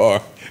in the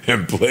car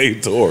and play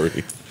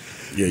Tory.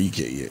 Yeah, you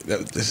can't. Yeah,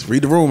 just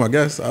read the room, I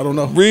guess. I don't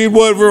know. Read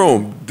what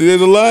room?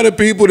 There's a lot of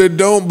people that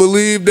don't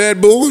believe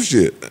that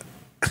bullshit.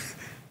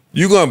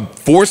 You gonna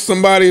force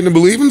somebody into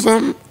believing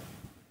something?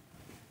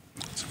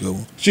 That's a good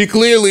one. She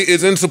clearly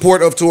is in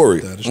support of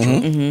Tory. That is true.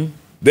 Mm-hmm.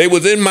 They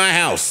was in my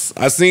house.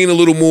 I seen a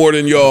little more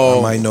than y'all.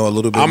 I might know a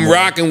little bit I'm more.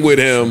 rocking with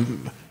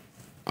him.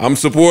 I'm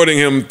supporting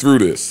him through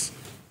this.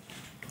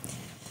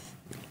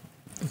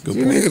 You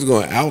niggas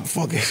gonna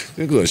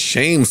they're gonna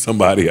shame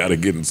somebody out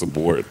of getting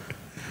support.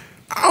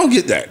 I don't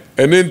get that.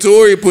 And then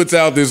Tory puts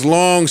out this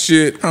long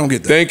shit. I don't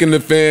get that. Thanking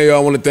the fan.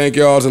 Y'all want to thank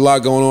y'all. There's a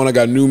lot going on. I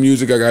got new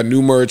music. I got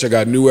new merch. I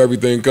got new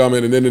everything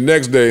coming. And then the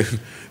next day,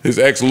 his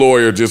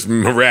ex-lawyer just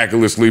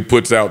miraculously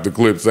puts out the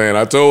clip saying,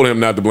 I told him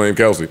not to blame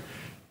Kelsey.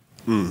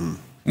 Mm-hmm.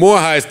 More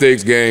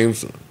high-stakes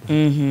games.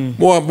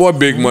 Mm-hmm. More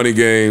big money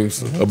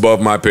games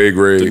above my pay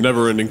grade. The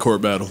never-ending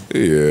court battle.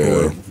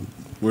 Yeah.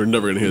 We're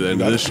never going to hear the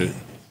end of this shit.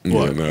 Yeah,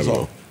 What? not at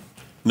all.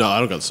 No, I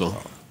don't got the song.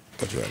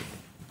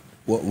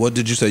 What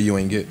did you say you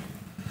ain't get?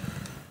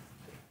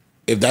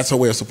 If that's her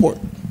way of support,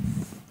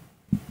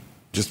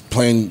 just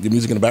playing the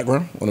music in the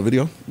background on a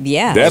video.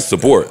 Yeah, that's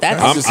support.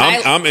 I'm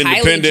Kylie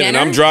independent and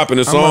I'm Jenner? dropping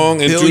a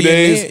song in 2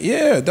 days.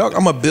 Yeah, dog.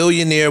 I'm a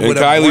billionaire And with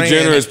a Kylie brand.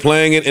 Jenner is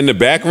playing it in the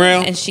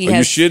background. And she Are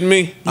has, you shitting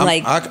me?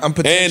 like, I'm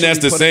And that's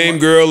the same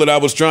girl that I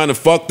was trying to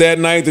fuck that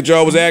night that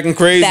y'all was acting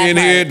crazy That in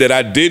part. here that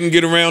I didn't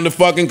get around to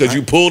fucking because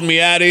you pulled me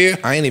out of here.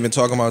 I ain't even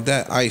talking about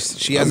that. Ice.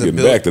 She I'm has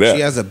getting back to that.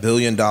 She has $1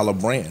 billion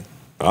brand.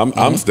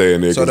 I'm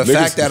staying there. So the 'cause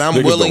fact that I'm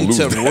niggas willing don't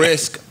to lose that.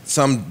 risk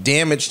some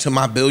damage to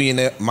my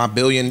 $1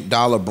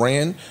 billion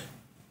brand,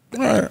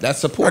 that's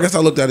support. I guess I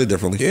looked at it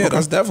differently. Yeah, Okay.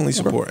 that's definitely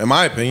support, in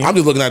my opinion. I'm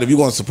just looking at if you're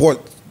going to support,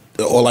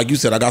 or like you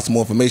said, I got some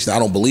more information. I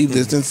don't believe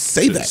this. Then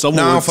say that.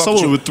 Someone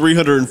with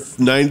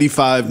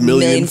 395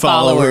 million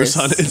followers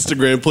on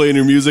Instagram playing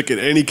your music in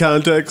any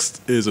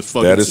context is a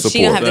fucking That is support.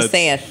 She don't have to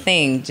say a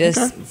thing.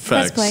 Just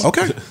press play.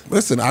 Okay,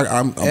 listen,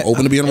 I'm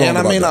open to being wrong. And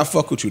I about may that. not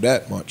fuck with you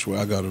that much where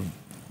I got to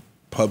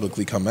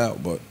publicly come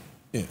out, but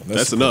yeah,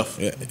 That's enough.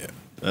 Yeah.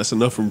 That's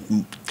enough for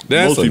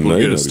That's most people to enough. get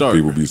You a know, start.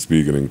 people be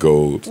speaking in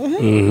codes.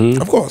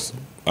 Of course.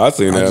 I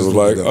seen that. I was just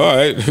like, looked all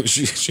it right,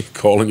 she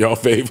calling y'all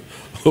fave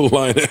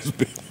line ass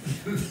bitch.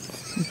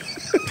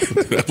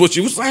 That's what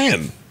she was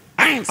saying.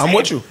 I'm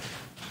with you.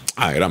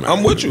 All right,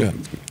 I'm with you.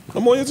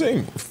 I'm on your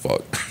team.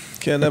 Fuck.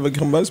 Can't never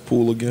come by this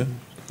pool again.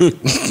 I'm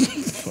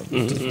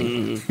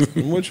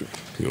with you.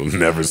 You'll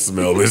never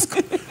smell this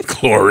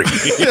chlorine.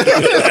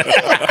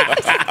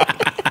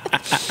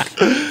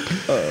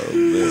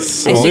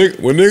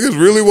 When niggas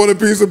really want a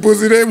piece of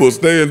pussy, they will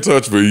stay in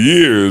touch for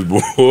years,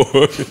 boy.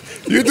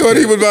 You thought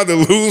he was about to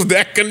lose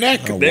that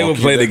connect? They would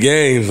play the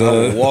games,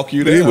 huh? Walk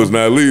you He down. was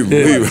not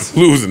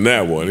losing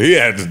that one. He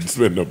had to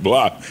spend the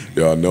block.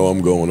 Y'all know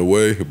I'm going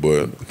away,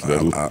 but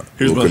that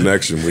little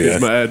connection we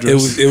had. My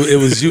address. It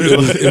was you.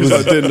 It was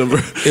my DIN number.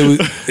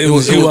 It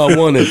was you I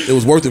wanted. It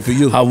was worth it for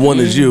you. I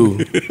wanted you.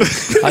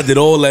 I did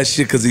all that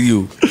shit because of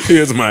you.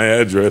 Here's my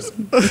address.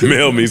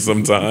 Mail me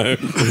sometime.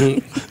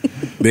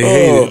 They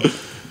hate it.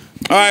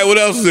 All right, what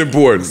else is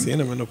important? Seeing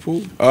him in the pool.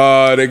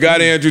 They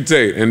got Andrew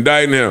Tate,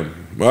 indicting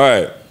him. All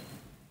right.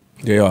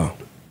 They are.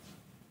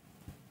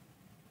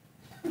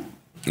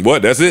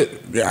 What? That's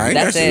it? Yeah, I ain't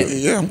That's that shit. it.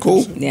 Yeah, I'm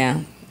cool.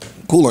 Yeah.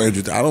 Cool on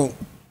Andrew. I don't.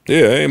 Yeah,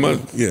 ain't my.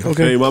 Yeah.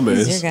 Okay, my man.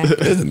 He's your guy.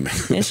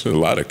 There's a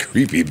lot of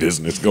creepy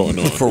business going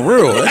on. For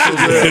real.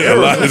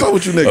 What's up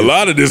with you niggas? A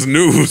lot of this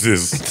news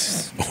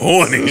is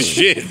horny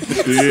shit.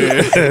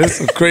 Yeah. That's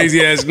some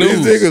crazy ass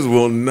news. These niggas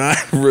will not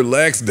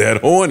relax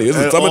that horny. It's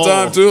the At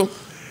summertime all. too.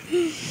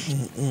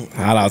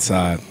 Hot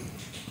outside.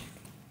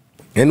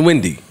 And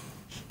windy.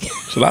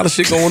 There's a lot of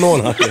shit going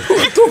on out here.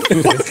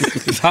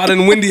 It's hot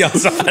and windy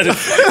outside.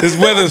 This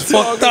weather's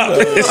fucked up.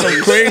 There's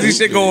some crazy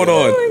shit going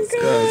on. This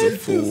guy's a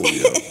fool,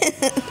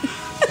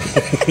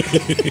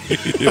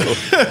 Yo,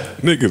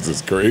 niggas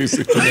is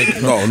crazy.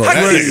 No,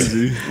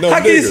 crazy. No,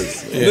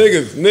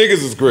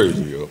 niggas is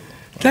crazy, yo.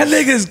 That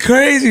nigga's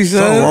crazy,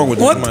 son. Something wrong with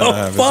this what man the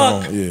have his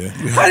fuck? own-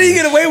 yeah. How do you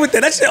get away with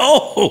that? That shit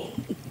old.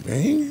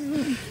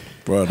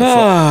 Bro, the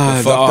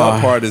fucked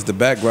up part is the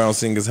background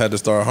singers had to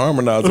start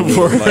harmonizing. With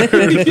them. Like,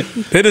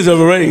 It is a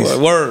race.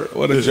 word,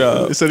 what a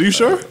job. He said, "Are you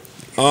sure?"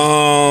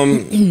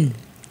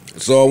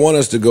 So I want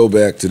us to go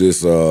back to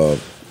this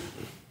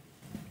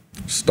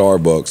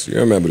Starbucks. You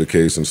remember the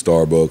case in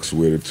Starbucks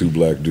where the two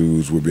black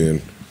dudes were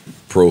being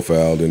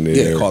profiled in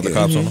there? Yeah, called the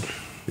cops on them.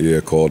 Yeah,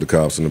 called the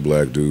cops on the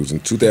black dudes. In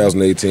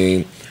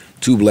 2018,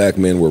 two black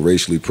men were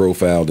racially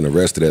profiled and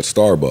arrested at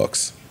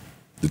Starbucks.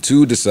 The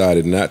two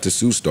decided not to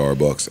sue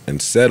Starbucks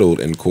and settled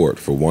in court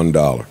for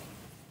 $1.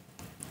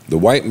 The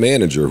white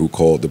manager who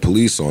called the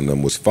police on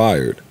them was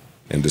fired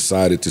and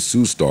decided to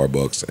sue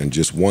Starbucks and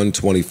just won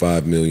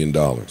 $25 million.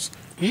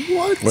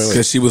 What?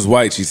 Because she was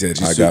white, she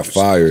said. I got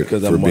fired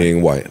for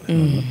being white.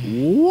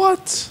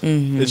 What?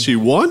 And she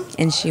won?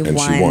 And she And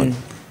won. she won.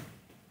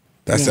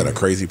 That set a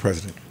crazy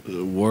precedent.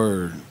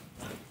 Word.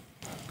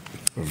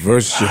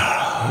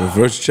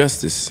 Reverse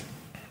justice.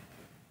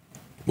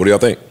 What do y'all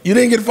think? You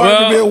didn't get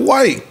fired for being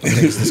white.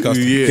 It's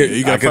disgusting. Yeah,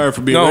 you got fired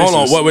for being no,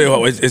 racist. hold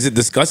on. Wait. Is it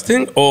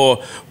disgusting?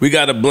 Or we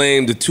got to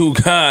blame the two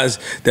guys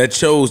that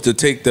chose to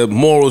take the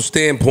moral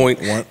standpoint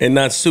and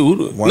not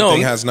sue? One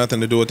thing has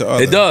nothing to do with the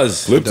other. It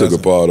does. Flip took a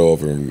part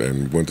off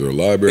and went to the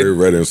library,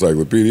 read an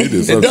encyclopedia. He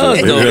did It does,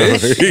 something.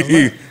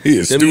 though. He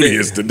is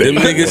studious today.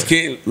 Them niggas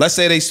can't. Let's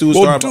say they sued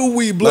Well, Starbucks. do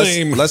we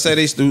blame? Let's say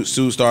they sued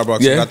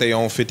Starbucks Yeah. and got their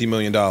own $50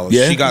 million.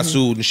 Yeah. She got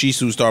sued and she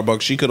sued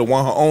Starbucks. She could have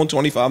won her own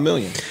 $25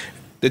 million.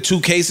 The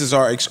two cases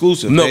are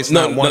exclusive. No, It's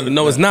not one.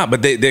 it's not.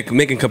 But they're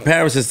making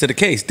comparisons to the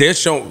case. They're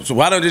showing. So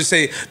why don't they just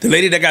say the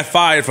lady that got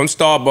fired from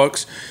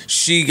Starbucks,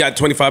 she got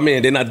 $25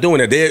 million? They're not doing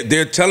it.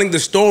 They're telling the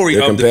story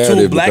They're of the two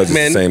comparative black because it's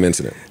men. the same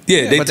incident.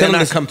 Yeah, but they're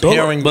not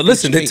comparing But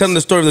listen, each they're case. telling the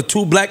story of the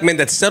two black men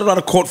that settled out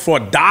of court for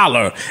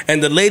 $1,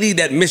 and the lady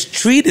that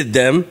mistreated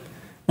them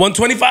won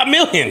 $25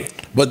 million.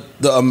 But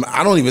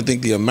I don't even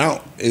think the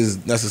amount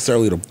is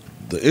necessarily the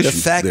issue. The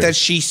fact there. that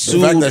she The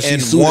sued, fact that she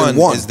and, sued won and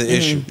won is the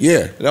issue. Yeah.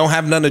 It don't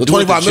have nothing to The do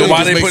with the 25 million Why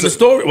just they makes putting the it-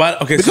 story? Why?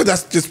 Okay, Because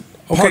that's just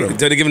part okay. of it.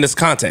 So they're giving this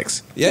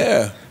context.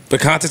 Yeah. The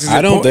context is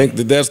I don't important. think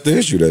that that's the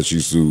issue that she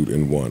sued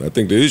and won. I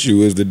think the issue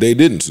is that they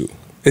didn't sue.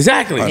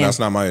 Exactly. That's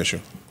not my issue.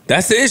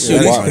 That's the issue.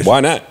 Why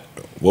not?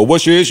 Well,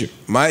 what's your issue?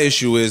 My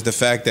issue is the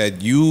fact that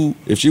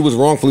If she was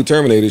wrongfully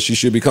terminated, she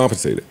should be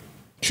compensated.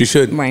 She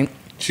should. Right.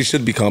 She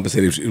should be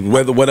compensated,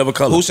 whatever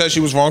color. Who said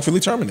she was wrongfully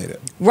terminated?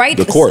 Right.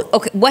 The court.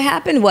 Okay. What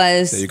happened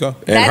was There you go.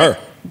 And her.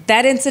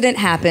 That incident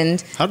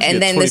happened, How did you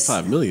and get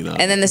then $25 million out of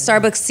and then the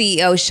Starbucks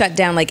CEO shut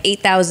down like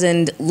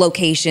 8,000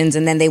 locations,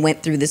 and then they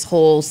went through this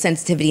whole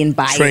sensitivity and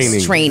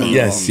bias training.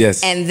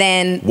 Yes. And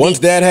then Once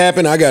that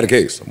happened, I got a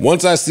case.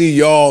 Once I see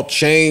y'all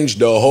change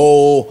the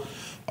whole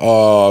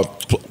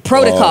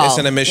protocol. It's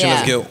an admission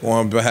Yeah. of guilt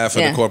on behalf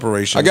of Yeah. the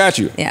corporation. I got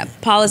you. Yeah,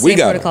 policy We and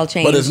got protocol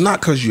change. But it's not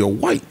because you're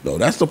white, though.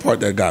 That's the part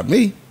that got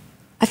me.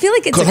 I feel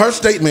like it's Because her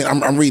statement,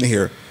 I'm reading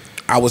here,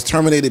 I was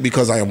terminated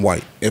because I am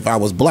white. If I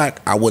was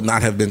black, I would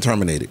not have been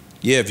terminated.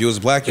 Yeah, if you was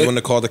black, you wouldn't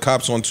have called the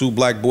cops on two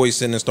black boys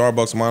sitting in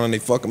Starbucks minding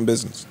their fucking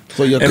business.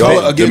 So your Y'all-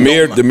 color,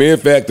 again, the mere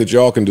fact that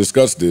y'all can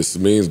discuss this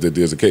means that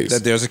there's a case.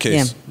 That there's a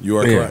case. Yeah. You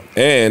are correct.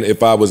 And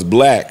if I was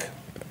black,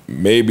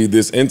 maybe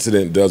this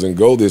incident doesn't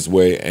go this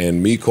way,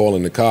 and me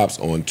calling the cops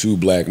on 2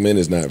 black men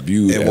is not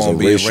viewed as a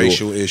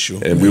racial issue,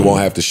 and we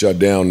won't have to shut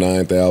down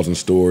 9,000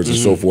 stores and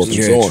so forth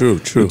and so on.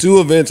 True. The 2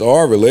 events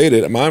are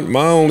related.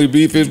 My only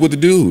beef is with the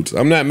dudes.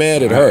 I'm not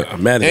mad at her.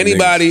 I'm mad at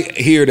anybody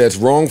here that's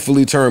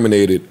wrongfully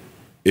terminated.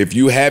 If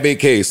you have a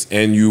case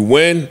and you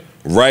win,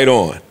 right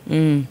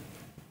on.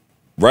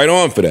 Right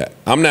on for that.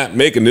 I'm not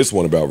making this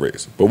one about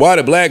race. But why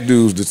the black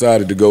dudes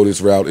decided to go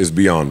this route is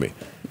beyond me.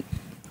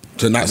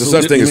 To not There's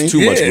such thing as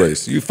too much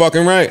race. You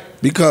fucking right.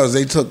 Because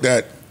they took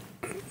that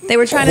They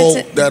were trying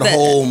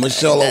whole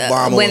Michelle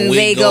Obama. When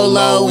they go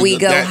low, we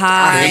go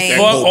high.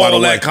 Fuck all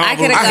that. I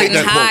could have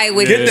gotten high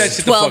with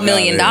 $12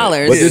 million.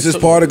 But this is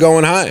part of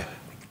going high.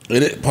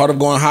 Part of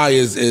going high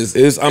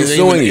is I'm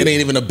suing you. It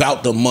ain't even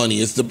about the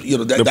money. It's the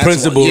the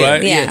principle,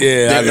 right? Yeah.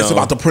 I know. It's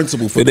about the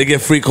principle. Did they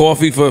get free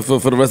coffee for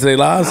the rest of their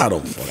lives? I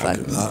don't.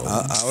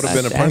 I would have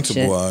been a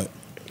principal.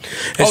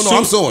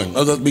 I'm suing.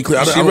 Let's be clear.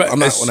 I'm not on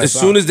that as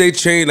soon as they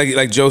changed,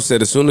 like Joe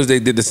said, as soon as they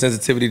did the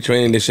sensitivity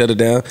training, they shut it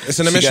down. It's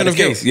an admission of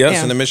guilt. Yeah.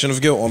 It's an admission of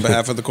guilt on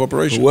behalf of the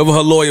corporation. Whoever her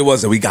lawyer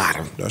was, we got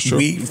him. That's true.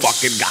 We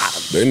fucking got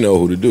him. They know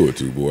who to do it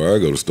to, boy. I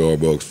go to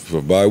Starbucks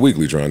for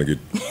bi-weekly trying to get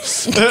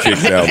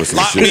kicked out of some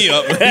Lock shit. me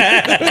up.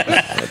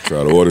 I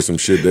try to order some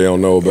shit they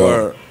don't know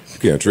about.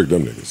 You can't trick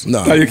them niggas.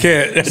 No, you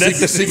can't.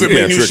 That's secret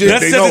menu shit.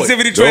 That's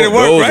sensitivity training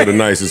Those work, right? are the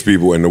nicest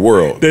people in the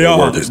world. They are.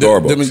 Work at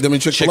Starbucks. Them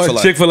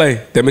Chick-fil-A. Chick-fil-A.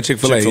 Them and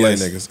Chick-fil-A. Chick-fil-A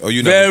yes. niggas. Oh,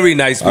 you very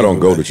nice. I don't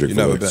go to You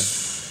never Chick-fil-A.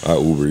 been. I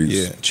Uber Eats.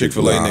 Yeah,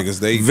 Chick-fil-A niggas.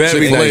 They Very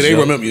Chick-fil-A, nice, they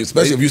yo. remember you,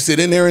 especially if you sit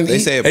in there and They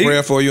eat. say a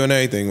prayer for you and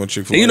everything with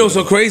Chick-fil-A. And you know what's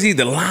so crazy?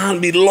 The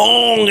line be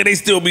long and they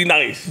still be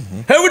nice.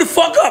 Hurry the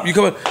fuck up. You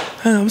come in,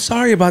 I'm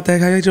sorry about that.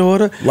 Can I get your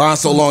order? Line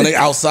so long, they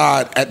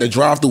outside at the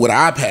drive-thru with an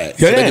iPad.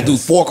 So they can do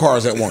 4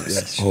 cars at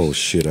once. Oh,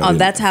 shit. Oh,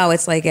 that's how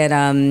it's like at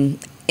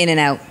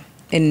In-N-Out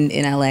in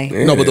LA.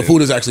 No, but the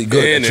food is actually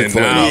good at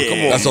Chick-fil-A. In-N-Out. Come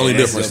on, That's the only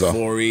man. difference,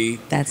 though.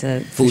 That's a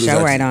Food is show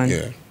actually- right on.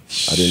 Yeah.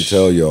 I didn't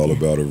tell y'all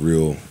about a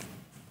real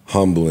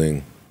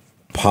humbling,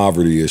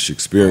 poverty-ish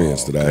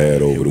experience that I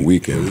had over the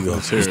weekend.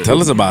 Tell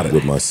us about it.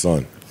 With my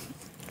son.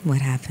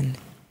 What happened?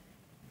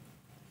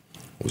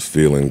 Was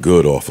feeling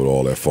good off of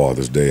all that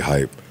Father's Day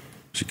hype.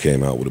 She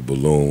came out with a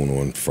balloon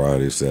on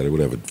Friday, Saturday,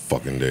 whatever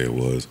fucking day it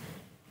was.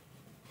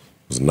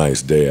 It was a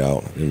nice day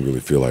out. I didn't really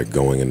feel like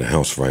going in the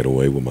house right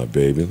away with my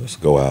baby. Let's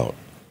go out.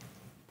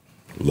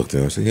 Looked at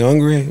her and said, "You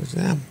hungry?" I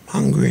said, "I'm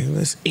hungry.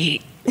 Let's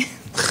eat."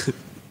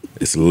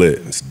 It's lit.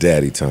 It's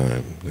daddy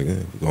time.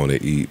 We're going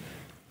to eat.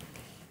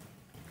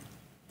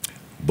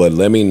 But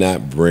let me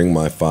not bring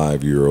my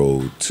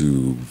 5-year-old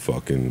to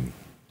fucking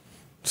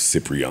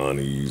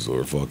Cipriani's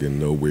or fucking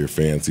nowhere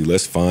fancy.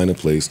 Let's find a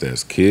place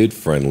that's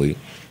kid-friendly,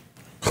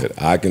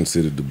 that I can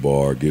sit at the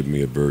bar, give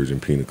me a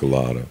virgin pina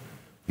colada,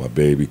 my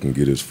baby can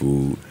get his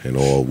food, and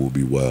all will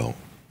be well.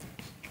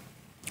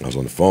 I was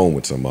on the phone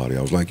with somebody.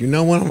 I was like, you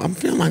know what? I'm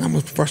feeling like I'm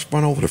going to first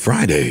run over to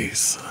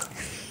Fridays.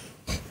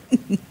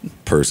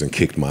 Person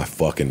kicked my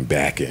fucking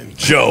back in.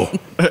 Joe.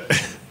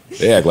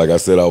 They act like I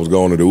said I was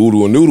going to the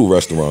Oodle and Noodle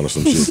restaurant or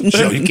some shit.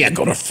 Joe, you can't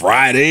go to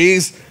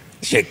Fridays.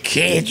 Shit,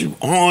 can't you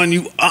on,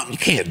 you up. You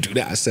can't do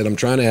that. I said, I'm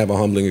trying to have a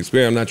humbling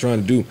experience. I'm not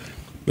trying to do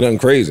nothing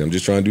crazy. I'm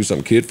just trying to do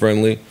something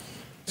kid-friendly.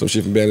 Some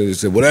shit from Benny. They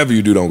said, whatever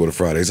you do, don't go to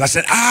Fridays. I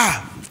said,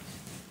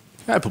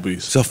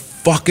 Applebee's. It's a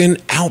fucking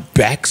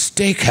Outback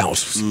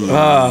Steakhouse.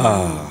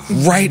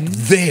 Right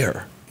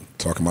there.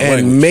 Talking about and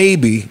language.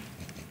 maybe,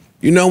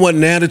 you know what,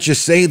 now that you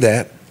say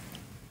that,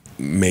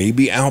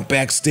 maybe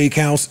Outback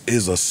Steakhouse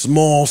is a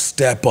small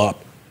step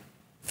up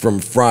from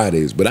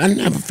Fridays, but I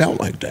never felt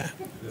like that.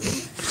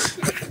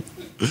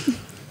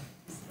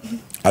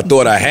 I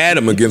thought I had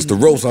them against the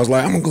roast. I was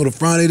like, I'm gonna go to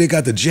Friday. They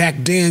got the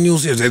Jack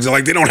Daniels. It's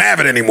like they don't have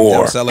it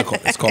anymore.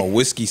 It's called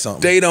whiskey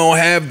something. They don't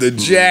have the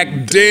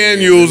Jack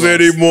Daniels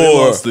anymore. They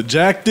lost the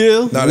Jack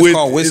deal? No, it's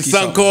called whiskey It's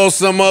something something. called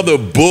some other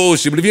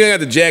bullshit. But if you ain't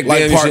got the Jack Like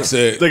Daniels, Park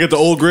said. They got the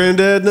old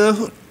granddad now?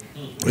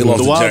 They lost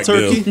The the wild Jack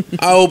turkey? deal.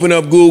 I open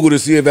up Google to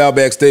see if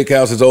Outback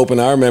Steakhouse is open.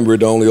 I remember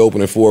it only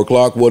open at 4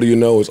 o'clock. What do you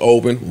know? It's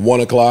open 1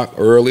 o'clock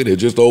early. They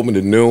just opened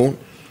at noon.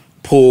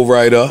 Pull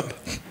right up.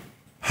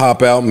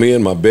 Hop out, me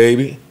and my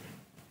baby.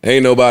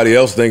 Ain't nobody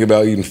else thinking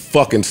about eating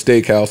fucking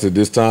steakhouse at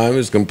this time.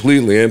 It's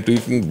completely empty.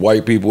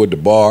 White people at the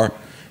bar,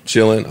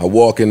 chilling. I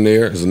walk in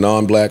there as a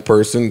non-black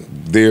person,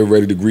 there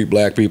ready to greet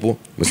black people.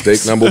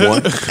 Mistake number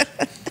 1.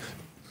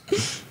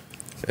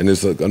 And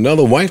there's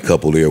another white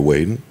couple there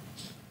waiting.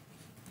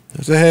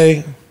 I said,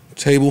 hey,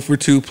 table for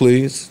 2,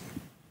 please.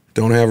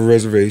 Don't have a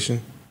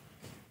reservation.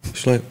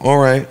 She's like, all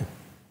right.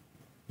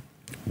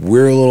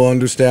 We're a little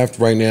understaffed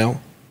right now.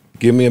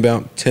 Give me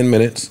about 10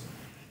 minutes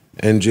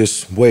and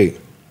just wait.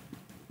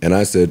 And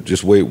I said,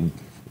 just wait,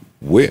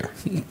 where?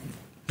 And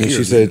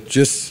she said,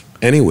 just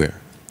anywhere.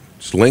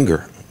 Just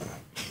linger.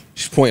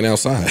 She's pointing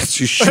outside.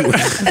 She's shooting. She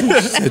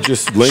said,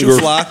 just linger.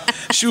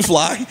 Shoe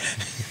fly.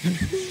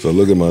 So I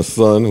look at my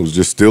son, who's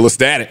just still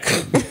ecstatic.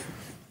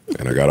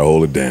 And I got to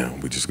hold it down.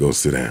 We just go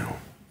sit down.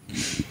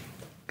 And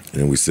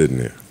then we sitting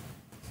there.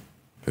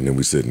 And then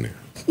we sitting there.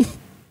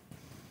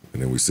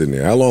 And then we sitting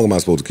there. How long am I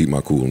supposed to keep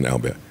my cool in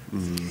Outback?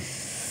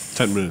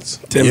 10 minutes.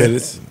 10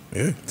 minutes.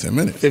 Yeah, 10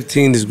 minutes.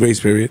 15 is grace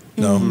period.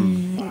 No.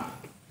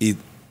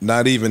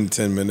 Not even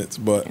 10 minutes,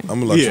 but I'm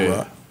gonna let you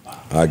rock.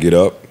 I get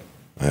up.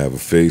 I have a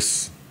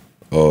face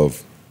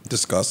of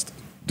disgust,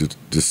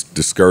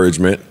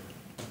 discouragement.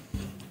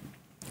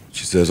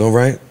 She says, "All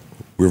right,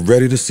 we're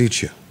ready to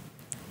seat you.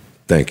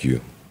 Thank you."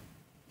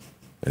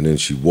 And then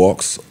she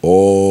walks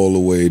all the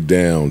way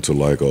down to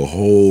like a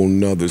whole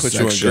nother Put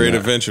you in section Great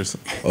Adventures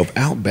of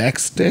Outback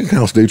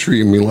Steakhouse. They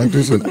treating me like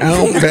this an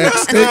Outback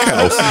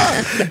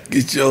Steakhouse.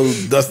 Get your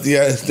dusty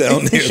ass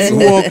down there.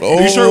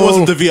 Are you sure it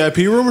wasn't the VIP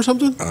room or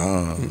something?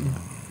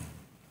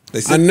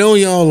 I know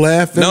y'all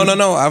laughing. No.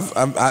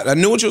 I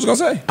knew what you was gonna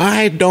say.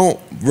 I don't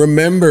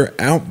remember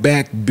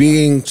Outback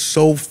being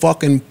so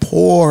fucking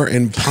poor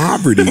and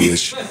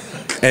poverty-ish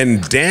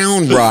and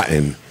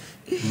downtrodden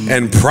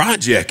and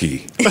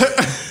project-y.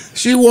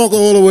 She walk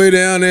all the way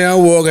down there. I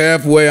walk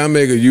halfway. I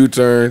make a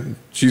U-turn.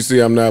 She see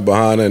I'm not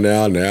behind her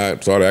now. Now I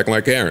start acting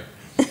like Karen.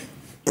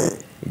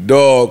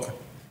 Dog,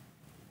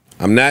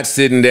 I'm not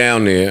sitting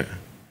down there,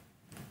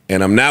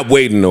 and I'm not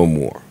waiting no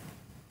more.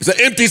 It's an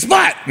empty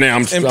spot now.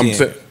 I'm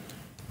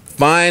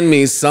find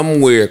me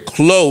somewhere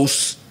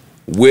close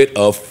with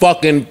a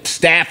fucking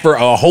staffer,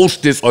 a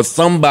hostess, or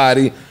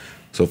somebody.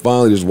 So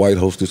finally, this white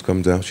hostess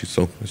comes out. She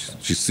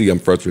see I'm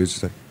frustrated. She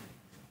say,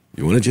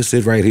 "You want to just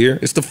sit right here?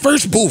 It's the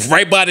first booth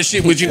right by the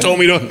shit which you told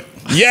me to."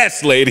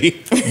 Yes,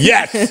 lady.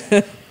 Yes.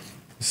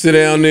 Sit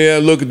down there,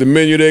 look at the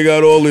menu. They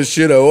got all this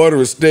shit. I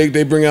order a steak.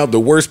 They bring out the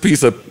worst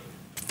piece of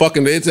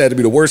fucking, it had to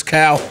be the worst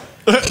cow.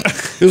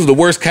 This was the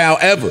worst cow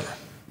ever.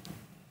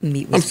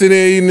 I'm sitting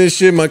there eating this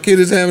shit. My kid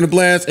is having a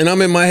blast. And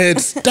I'm in my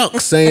head stuck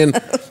saying,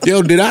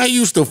 yo, did I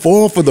used to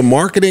fall for the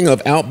marketing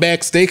of Outback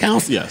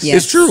Steakhouse? Yes.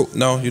 It's true.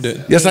 No, you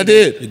didn't. Yes, I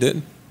did. You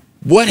didn't.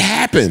 What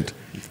happened?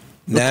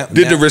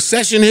 Did the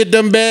recession hit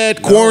them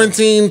bad?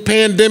 Quarantine,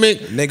 pandemic?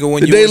 Nigga,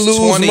 when did you they was lose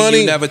 20, money?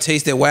 you never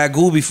tasted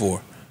Wagyu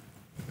before.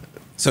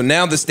 So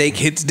now the steak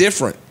hits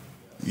different.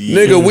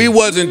 Nigga, we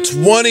wasn't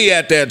 20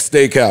 at that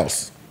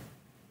steakhouse.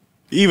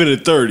 Even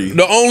at 30.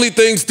 The only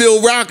thing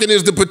still rocking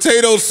is the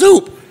potato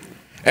soup.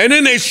 And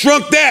then they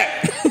shrunk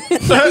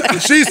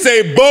that. She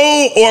say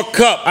bowl or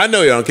cup. I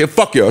know y'all don't care.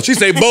 Fuck y'all. She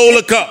say bowl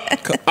or cup.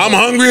 I'm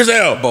hungry as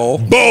hell.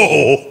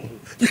 Bowl.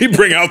 He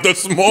bring out the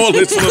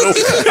smallest little.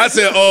 I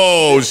said,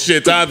 oh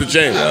shit, time to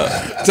change.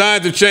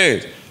 Time to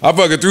change. I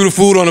fucking threw the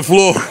food on the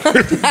floor.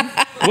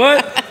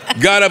 What?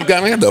 Got up,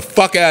 got the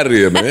fuck out of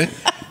here, man.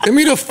 Get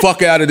me the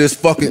fuck out of this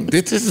fucking.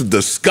 This is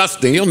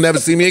disgusting. You'll never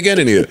see me again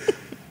in here.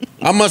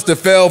 I must have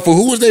fell for,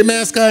 who was their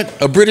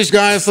mascot? A British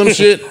guy or some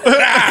shit?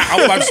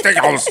 Outback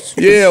Steakhouse.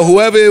 Yeah,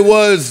 whoever it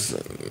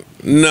was.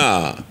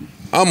 Nah,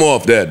 I'm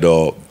off that,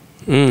 dog.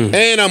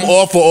 And I'm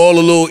off for all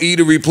the little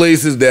eatery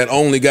places that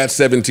only got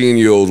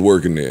 17-year-olds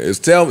working there. It's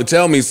tell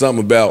me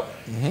something about.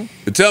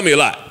 It tell me a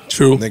lot.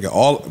 True.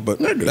 Nigga, but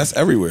that's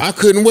everywhere. I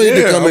couldn't wait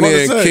to come in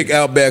here and kick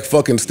Outback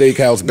fucking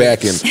Steakhouse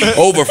back in.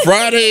 Over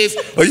Fridays?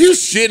 Are you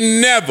shitting?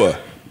 Never.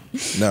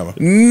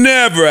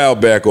 Never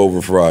Outback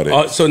over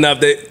Friday. So now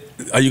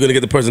are you going to get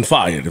the person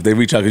fired if they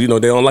reach out? Because you know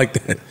they don't like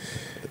that.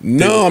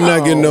 No, I'm not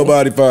getting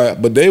nobody fired.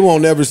 But they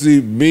won't never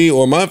see me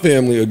or my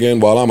family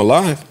again while I'm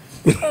alive.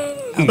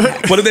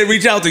 What if they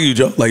reach out to you,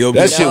 Joe? Like, yo,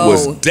 that shit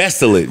was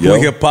desolate, yo.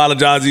 We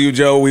apologize to you,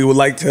 Joe. We would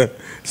like to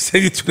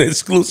send you to an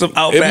exclusive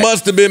Outback. It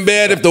must have been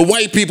bad if the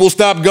white people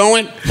stopped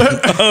going.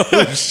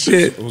 Oh,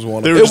 shit. It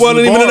wasn't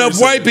even enough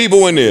white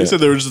people in there. They said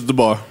they were just at the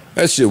bar.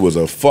 That shit was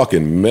a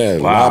fucking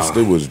mess. Wow.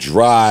 Lobster was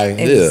dry.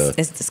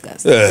 It's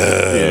disgusting.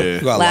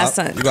 You got Last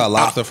time. You got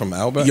lobster from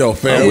Outback? Yo,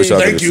 fam, I wish I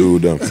could thank have you.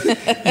 sued them.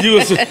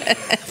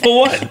 For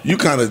what? You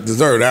kind of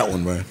deserve that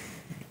one, man.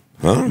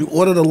 Huh? You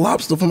ordered a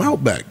lobster from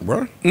Outback,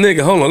 bro.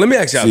 Nigga, hold on. Let me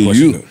ask y'all a See,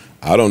 question.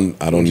 I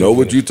don't know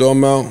what you talking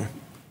about.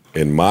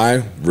 In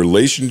my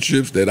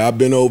relationships that I've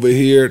been over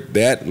here,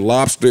 that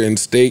lobster and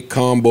steak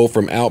combo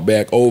from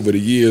Outback over the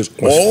years,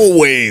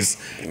 always,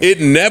 it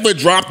never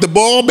dropped the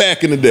ball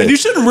back in the day. And you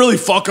shouldn't really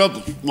fuck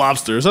up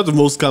lobster. It's not the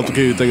most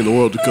complicated thing in the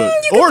world to cook.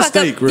 Or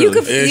steak, really.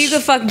 You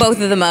could fuck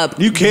both of them up.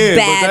 You can,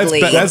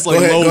 badly. but that's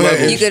like low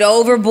level. You could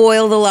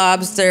overboil the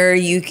lobster.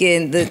 You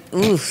can.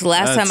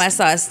 Last time I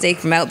saw a steak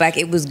from Outback,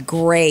 it was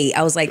great.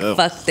 I was like,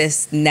 fuck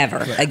this, never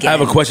again. I have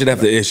a question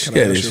after Ish. Can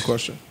I ask you a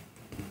question?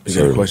 You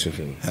got a question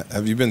for me?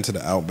 Have you been to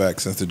the Outback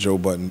since the Joe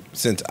Budden,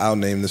 since I'll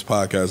name this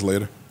podcast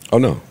later? Oh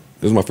no,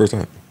 this is my first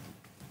time.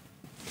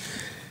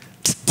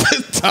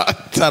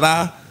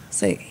 Ta-da.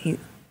 So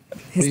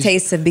his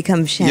tastes have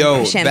become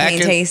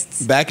champagne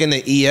tastes. Back in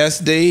the ES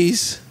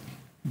days,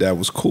 that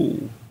was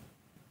cool.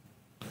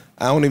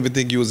 I don't even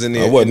think you was in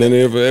there. I wasn't in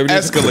there for everything.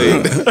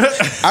 Escalade.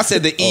 I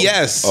said the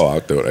ES. Oh, I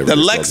thought the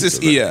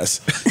Lexus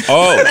ES.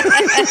 Oh,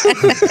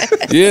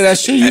 yeah, that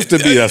shit used to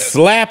be a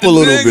slap a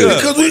little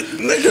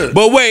bit.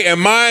 But wait,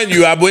 and mind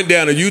you, I went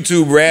down a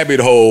YouTube rabbit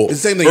hole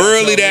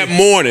early that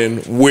morning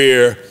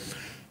where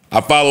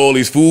I follow all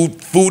these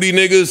foodie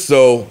niggas.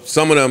 So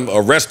some of them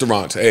are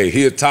restaurants. Hey,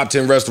 here's top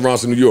 10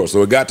 restaurants in New York.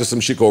 So it got to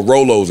some shit called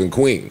Rolo's in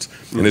Queens,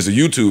 and it's a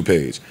YouTube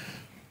page.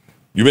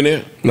 You been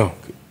there? No.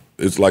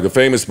 It's like a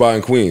famous spot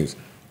in Queens.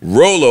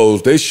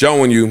 Rolos, they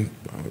showing you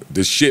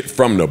the shit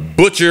from the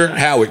butcher,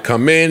 how it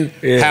come in,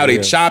 how they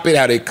chop it,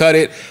 how they cut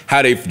it,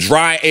 how they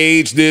dry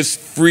age this,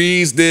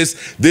 freeze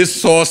this.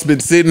 This sauce been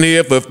sitting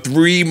here for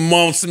 3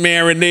 months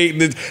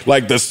marinating.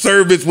 Like the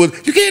service was,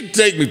 you can't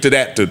take me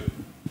to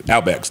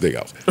Outback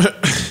Steakhouse.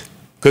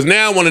 Because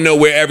now I want to know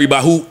where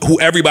everybody, who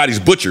everybody's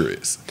butcher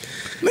is.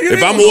 Nigga,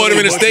 if I'm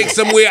ordering a steak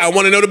somewhere, I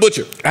want to know the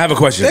butcher. I have a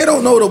question. They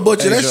don't know the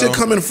butcher. That shit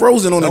coming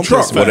frozen on the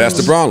truck. Well, that's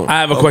the problem. I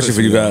have a question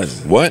for you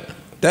guys. What?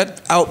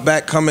 That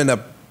Outback come in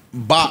a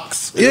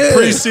box. Yeah.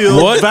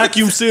 Pre-sealed,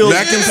 vacuum sealed.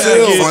 Vacuum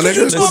sealed, my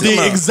nigga.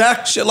 The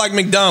exact shit like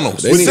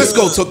McDonald's. When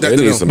Cisco took that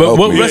to them. But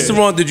what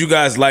restaurant did you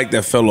guys like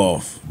that fell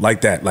off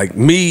like that? Like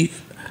me,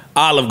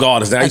 Olive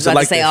Garden. I was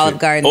about to say Olive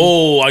Garden.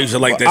 Oh, I used to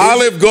like that.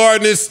 Olive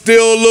Garden is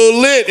still a little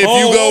lit if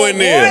you go in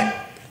there.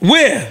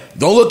 Where?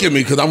 Don't look at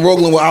me because I'm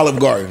rolling with Olive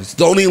Garden.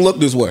 Don't even look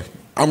this way.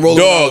 I'm rolling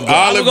Dog, with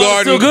Olive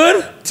Garden. Still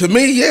good? To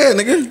me, yeah,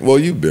 nigga. Well,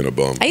 you've been a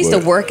bum. I used to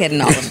work at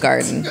an Olive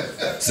Garden.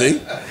 See?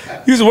 You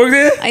used to work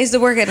there? I used to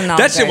work at an Olive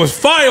That Garden. shit was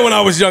fire when I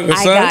was younger,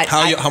 son.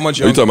 How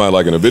much? Are you talking about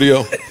like in a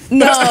video?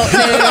 No.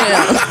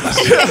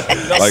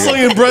 Like,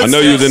 I know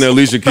you was in the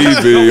Alicia Keys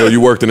video.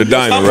 You worked in a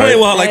diner, I'm right? playing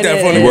well like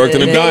that for You worked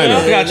in a diner.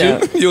 I got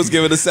you. You was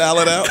giving the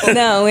salad out?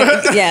 No,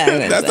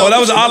 yeah. That's that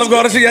was Olive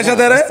Garden shit y'all shot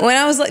that at? When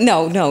I was like,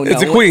 no.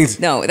 It's in Queens.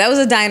 No, that was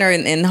a diner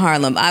in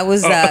Harlem. I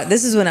was,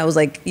 this is when I was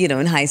like,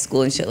 in high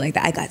school and shit like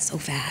that. I got so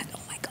fat. Oh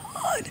my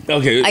God.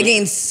 Okay. I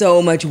gained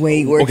so much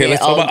weight working Okay,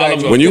 let's at talk Olive about Olive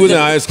Garden. Garden. When you was in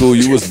high school,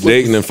 you was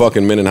dating and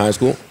fucking men in high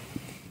school?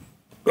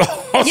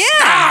 Yeah.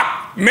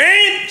 Stop,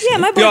 man. Yeah,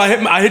 my Yo,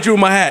 boyfriend. I hit you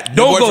with my hat.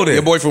 Don't go there.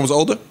 Your boyfriend was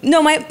older?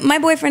 No, my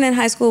boyfriend in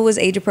high school was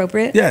age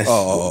appropriate. Yes.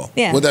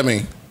 Yeah. What that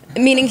mean?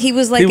 Meaning he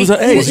was like He was her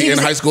age. Was he in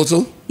high school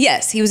too?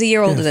 Yes, he was a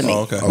year older than me.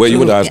 Oh, okay. Where you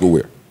went to high school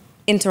where?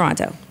 In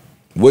Toronto.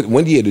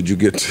 When year did you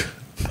get to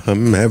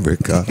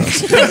America?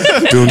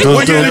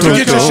 What year did you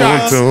get your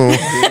shots?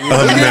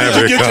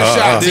 America. Get your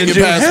shots in your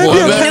You passport.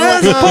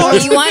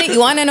 know what? You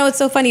want to know what's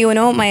so funny? You want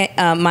to know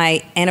what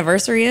my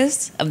anniversary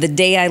is of the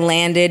day I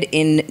landed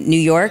in New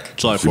York?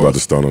 July She about to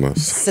 4th. stun on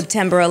us.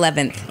 September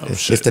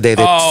 11th. It's the day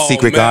that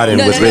Secret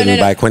Garden was written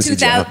by Quincy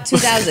Jones.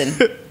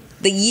 2000.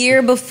 The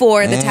year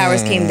before the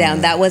towers came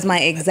down. That was my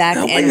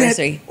exact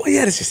anniversary. Well,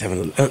 yeah, it's just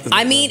having a...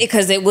 I mean,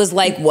 because it was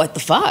like, what the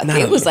fuck?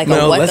 It was like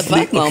a what the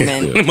fuck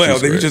moment. Well,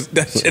 then you just...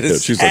 That shit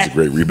is... She's such a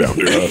great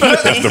rebounder.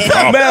 That's the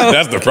problem.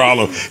 That's the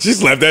problem. She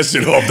slapped that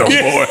shit off the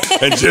floor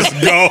and just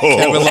go.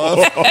 Kevin Love?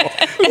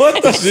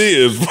 What the? She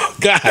is...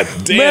 God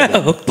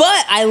damn.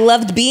 But I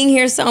loved being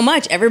here so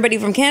much. Everybody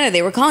from Canada,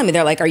 they were calling me.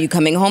 They're like, are you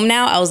coming home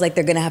now? I was like,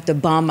 they're going to have to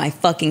bomb my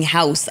fucking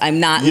house. I'm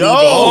not leaving.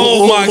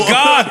 Oh, my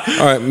God.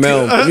 All right,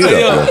 Mel, mute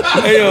up.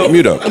 Hey, yo.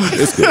 Mute up.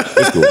 It's good.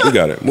 It's cool. We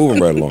got it. Moving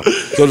right along.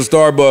 So the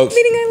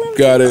Starbucks,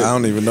 got it. I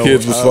don't even know.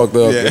 Kids was fucked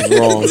up. It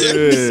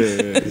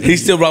was wrong. He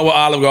still brought with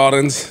Olive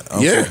Gardens.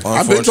 Yeah,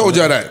 I've been told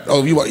y'all that.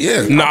 Oh, you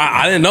yeah. No,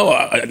 I didn't know.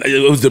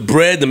 It was the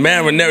bread, the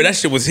marinara. That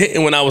shit was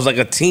hitting when I was like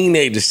a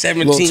teenager,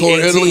 17, Little tour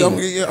 18.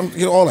 Italy. I'm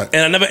getting all that.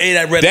 And I never ate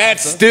at Red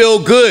That's Lobster.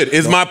 still good.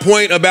 Is my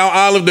point about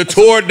Olive, the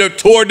tour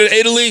to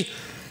Italy?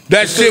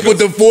 That shit with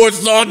the four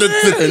sauce,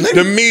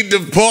 the meat,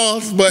 the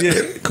pause, but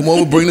come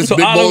over, bring this So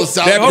big bowl Olive- of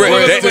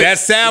salad. that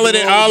salad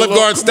at Olive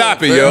Garden,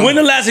 stop it, yo. When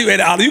the last time you ate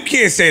at Olive? You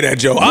can't say that,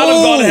 Joe.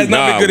 Olive Garden has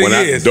not been good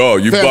in years.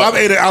 Dog, you Fam, fuck. I've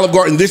ate at Olive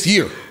Garden this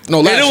year.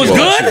 No, last it was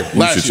year. good?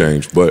 You should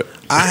change, but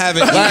I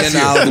haven't Last eaten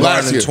year. Olive Last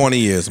Garden in year. 20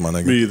 years, my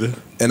nigga. Me either.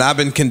 And I've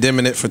been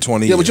condemning it for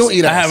 20 Yeah, years. but you don't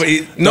eat I ass. haven't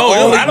eaten. No,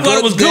 Olive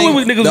Garden was good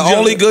when niggas The was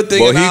only younger. good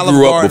thing Well, in he Olive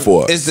grew up Garden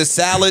before us. is the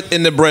salad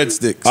and the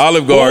breadsticks.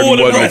 Olive Garden Oh,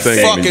 the wasn't a bread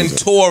thing. Fucking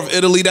tour of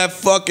Italy, that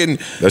fucking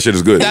That shit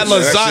is good. that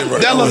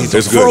lasagna,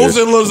 It's good,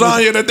 frozen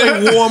lasagna that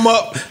they warm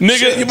up. Nigga,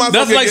 Shit, you might as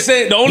that's well like get-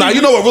 saying the only... Now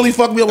you know what really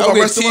fucked me up about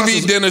Okay, restaurants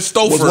TV dinner was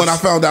Stofers. when I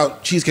found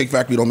out Cheesecake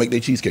Factory don't make their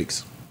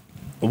cheesecakes.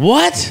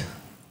 What?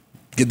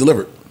 Get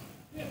delivered.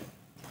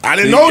 I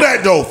didn't know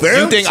that though,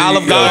 fam. You think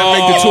Olive Garden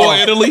make the tour of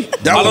Italy?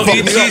 That I was don't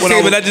eat fucking me up when I cheesecake,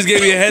 but was. that just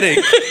gave me a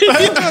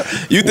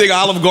headache. You think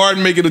Olive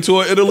Garden making a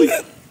tour of Italy?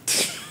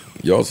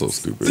 Y'all so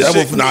stupid.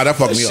 That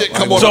fucked me up. Shit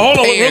come on So hold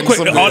on, pan, real quick.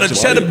 some Are the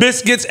bitch. cheddar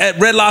biscuits at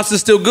Red Lobster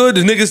still good?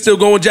 The niggas still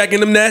going jacking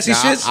them nasty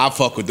shits? I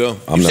fuck with them.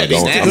 I'm not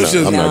going. I'm not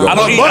I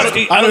going. don't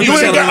eat. I don't eat You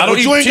ain't cheddar. I got. don't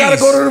eat You ain't got to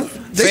cheese. go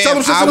to. They sell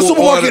them shit I in the will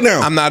supermarket order-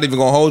 now. I'm not even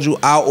gonna hold you.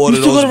 I'll order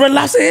You still go those. to Red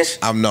Lobster ish?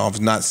 I'm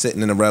not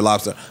sitting in the Red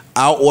Lobster.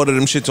 I'll order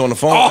them shits on the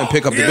phone and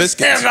pick up the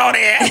biscuits. Still go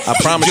there. I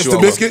promise Just you. the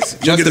I will. biscuits.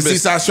 You get the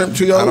seaside shrimp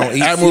trio. I don't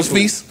eat Admiral's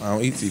seafood. Feast. I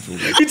don't eat seafood.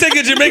 You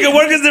taking Jamaican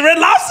workers to Red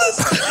Lobsters?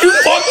 You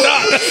fucked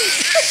up.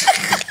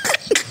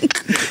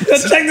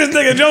 Just check this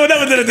nigga. Joe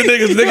never did it to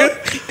niggas,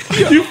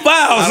 nigga. You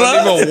foul, I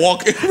son. don't even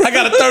walk. I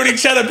got a 30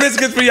 cheddar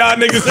biscuits for y'all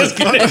niggas. Let's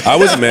get it. I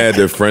was mad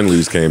that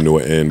Friendlies came to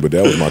an end, but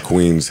that was my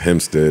Queens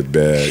Hempstead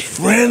bag.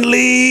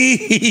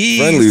 Friendly.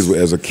 Friendlies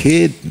as a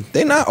kid.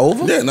 They not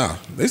over. Yeah, nah.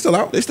 They still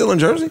out. They still in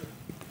Jersey.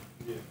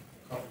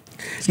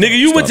 Nigga,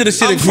 you went to the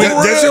shit in Queens.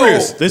 Dead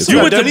serious. They You still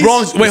went got to Denny's?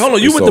 Bronx. Wait, hold on.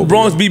 You It's went to over,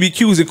 Bronx man.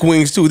 BBQs in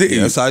Queens too, didn't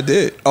you? Yes, I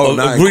did. Oh,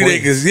 not in Green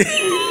Queens. Acres.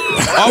 Yeah.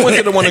 I went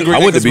to the one in Green I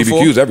went to Acres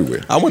before. BBQs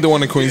everywhere. I went to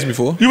one in Queens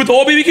before. You went to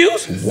all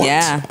BBQs?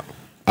 Yeah.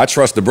 I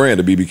trust the brand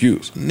of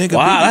BBQs. Nigga,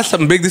 wow, that's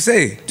something big to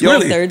say. Yo,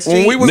 Really? Third Street.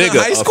 when we was in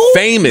high school,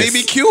 famous,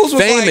 BBQs was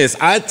famous.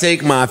 I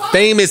take my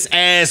famous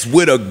ass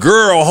with a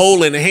girl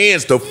holding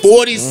hands to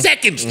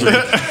 42nd Street.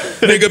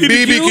 Nigga,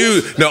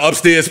 BBQ. No,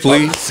 upstairs,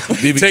 please.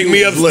 Take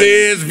me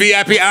upstairs,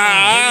 VIP.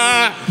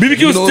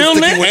 BBQ still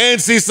lit?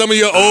 And see some of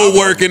your old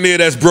work in there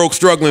that's broke,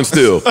 struggling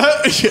still.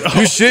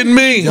 You shitting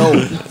me?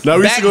 Now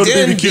we used to go to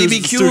then,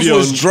 BBQ's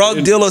was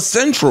drug dealer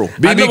central.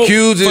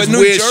 BBQ's is For New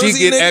where Jersey, she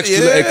get nigga,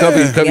 extra. yeah. Hey,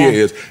 cover Yeah. your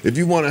ears. If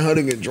you want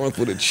to get drunk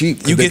with a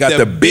cheap, You they get got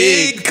the the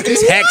big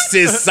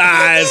Texas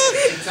size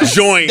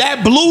joint.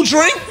 That blue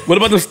drink. What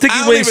about the sticky I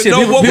don't wing even shit? know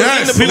People what people-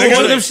 was in the people blue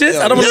order them drink.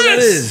 shits? I don't know what that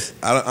is.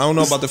 I don't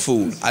know about the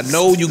food. I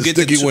know you get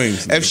the Sticky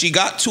wings. If she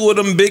got 2 of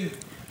them big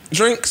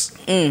drinks,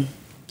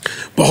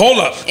 But hold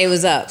up. It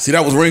was up. See,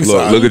 that was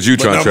ringside. Look at you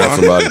trying to trap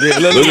somebody.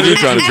 Look at you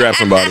trying to trap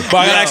somebody. But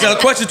I gotta ask you a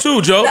question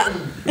too, Joe.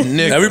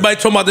 Everybody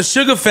talking about the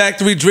Sugar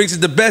Factory drinks is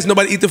the best.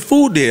 Nobody eat the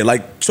food there.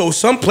 Like, so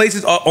some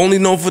places are only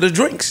known for the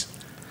drinks.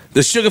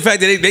 The Sugar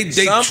Factory, they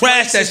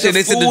trash that shit.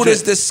 They The said the food drink.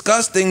 is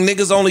disgusting.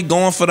 Niggas only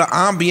going for the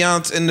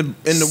ambiance and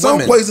the Some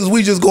women. places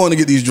we just going to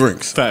get these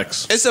drinks.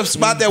 Facts. It's a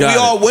spot that Got we it.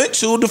 all went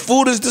to. The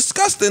food is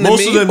disgusting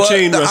Most to of me, them but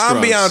chain the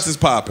restaurants. ambiance is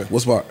popping.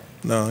 What spot?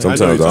 No, Sometimes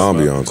the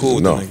ambiance is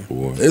enough.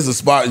 Boy. There's a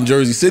spot in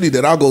Jersey City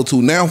that I go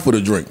to now for the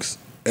drinks.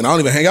 And I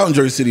don't even hang out in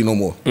Jersey City no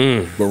more.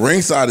 But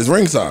ringside is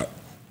ringside.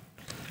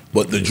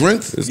 But the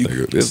drinks, This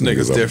nigga's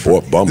different.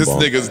 different. Bum This bum.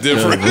 nigga's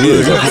different. He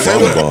is a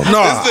bum bum. no,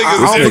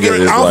 I don't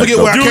forget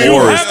where I came from.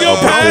 poorest of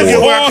the I don't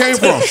forget where I came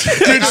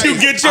from. Did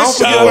you get your I don't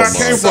forget where I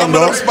came Some from, of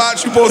them dog.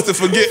 spots you supposed to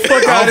forget.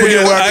 I don't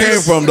forget where I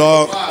came from,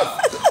 dog.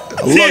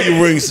 I love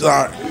you,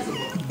 ringside.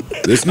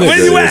 This nigga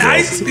Where you at,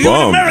 is Ice? a You in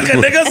bum. America,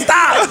 nigga.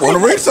 Stop. On the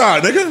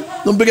ringside,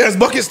 nigga. Them big ass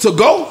buckets to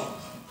go.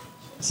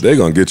 They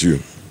gonna get you.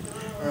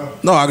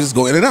 No, I just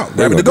go in and out. They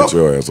Grab it gonna to get go.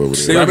 your ass over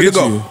there. Grab it to Get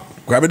go. you.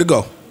 Grab it to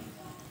go.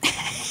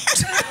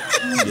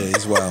 Yeah,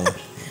 he's wild.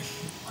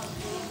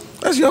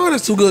 That's y'all.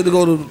 That's too good to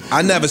go to.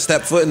 I never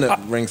stepped foot in the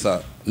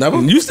ringside.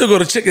 Never. You still go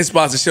to chicken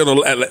spots and shit on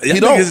He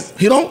don't.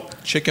 He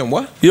don't. Chicken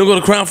what? You don't go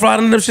to Crown Fried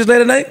and them shit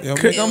late at night? Yo,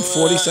 nigga, I'm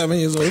 47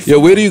 years old. Yo,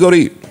 where do you go to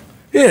eat?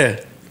 Yeah.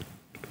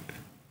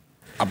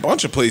 A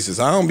bunch of places.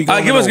 I don't be All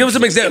going. right, give us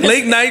some examples.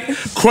 Late night,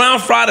 Crown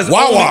Fried is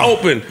only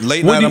open.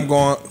 Late When night, you- I'm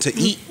going to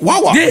eat.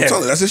 Wawa. Yeah. I'm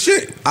telling you, that's his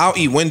shit. I'll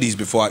eat Wendy's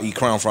before I eat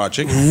Crown Fried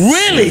Chicken.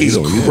 Really? You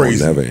don't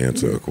never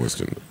answer a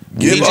question.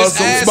 Give He us just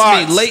some asked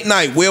spots. me late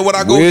night. Where would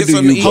I go Where get do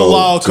something to you eat? go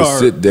Halal to cart.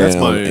 sit That's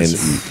down my and answer.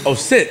 eat? Oh,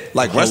 sit.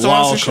 Like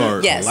restaurants and Halal shit?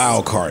 cart. Yes.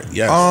 Loud cart.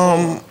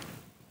 Yes.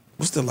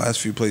 What's the last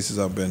few places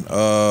I've been?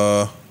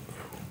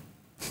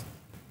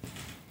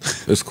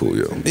 It's cool,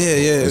 yo.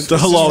 Yeah. It's the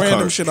just halal random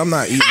cart. shit. I'm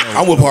not eating.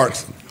 I'm with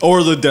Parks.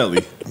 Or the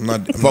deli. I'm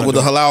not. Fuck with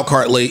the halal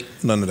cart late.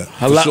 None of that.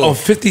 Halal sure. on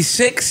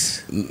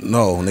 56?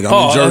 No, nigga,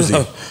 I'm in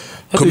Jersey.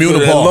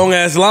 Communal Park. Long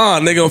ass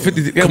line, nigga, on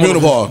 50.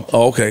 Communal Park.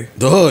 Oh, okay.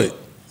 The hood.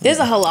 There's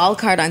a halal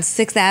cart on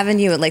 6th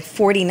Avenue at like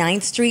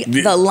 49th Street.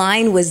 Yeah. The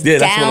line was Yeah,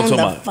 that's what down I'm the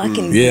talking about.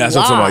 fucking Yeah, that's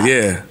what I'm block. talking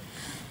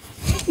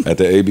about. Yeah. At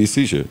the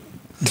ABC shit.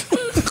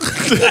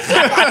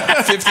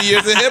 50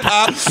 years of hip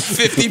hop,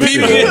 50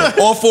 people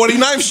on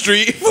 49th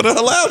Street for the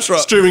halal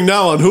truck. Streaming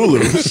now on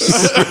Hulu.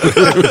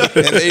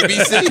 And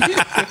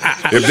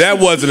ABC. If that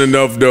wasn't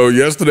enough, though,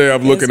 yesterday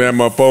I'm looking at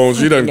my phone.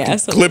 She done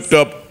Assholes. clipped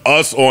up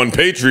us on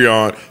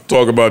Patreon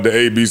talking about the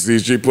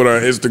ABC. She put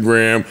on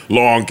Instagram,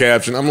 long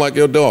caption. I'm like,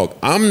 yo, dog,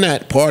 I'm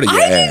not part of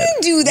your I ad.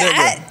 didn't do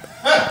that.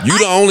 You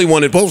the only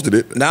one that posted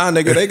it. Nah,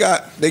 nigga,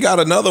 they got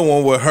another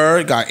one with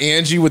her. Got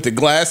Angie with the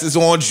glasses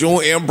on,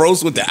 June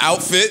Ambrose with the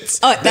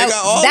outfits. Oh, They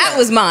got all that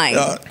was mine.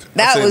 Yeah,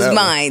 that I'll say was that one.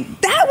 mine.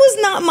 That was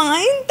not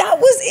mine. That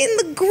was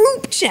in the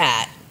group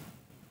chat.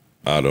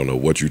 I don't know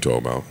what you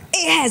talking about.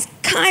 It has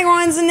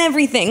chirons and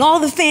everything. All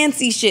the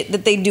fancy shit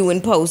that they do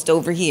in post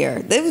over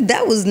here.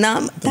 That was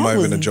not. That might have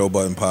was, been a Joe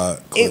Budden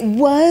pod. It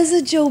was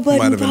a Joe Budden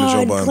Might have been a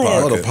Joe pod Budden clip.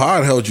 pod. Oh, the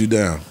pod held you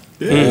down.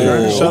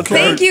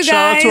 Thank you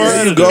guys.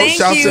 There you go. Thank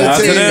Shouts you to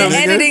to the team, the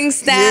nigga. editing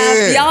staff.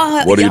 Yeah.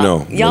 Y'all, What do you y'all-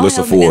 know? y'all Melissa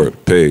held me down.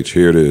 Ford, page,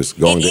 here it is.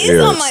 Going It to is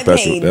air on my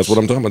special. page. That's what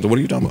I'm talking about. What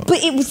are you talking about? But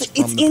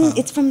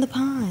it's from the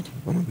pod.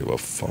 I don't give a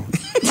fuck.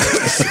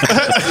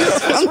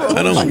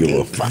 I don't give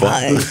a fuck.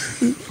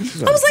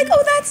 I was like,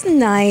 oh, that's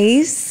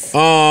nice.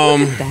 Look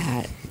at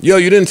that. Yo,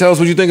 you didn't tell us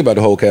what you think about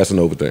the whole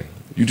Casanova thing.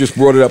 You just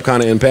brought it up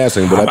kind of in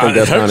passing, but I think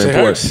that's kind of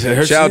important. It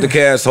hurts. Shout out to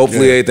Cass.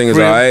 Hopefully everything is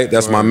all right.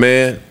 That's my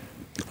man.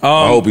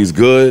 I hope he's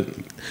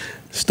good.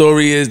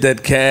 Story is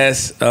that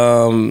Cass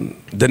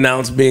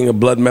denounced being a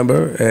blood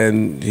member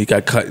and he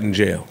got cut in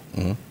jail.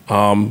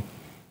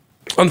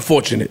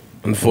 Unfortunate.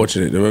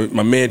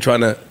 My man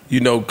trying to,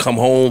 come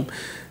home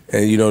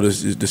and,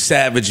 the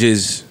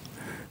savages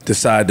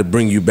decide to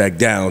bring you back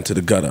down to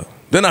the gutter.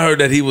 Then I heard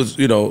that he was,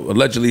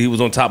 allegedly he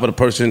was on top of the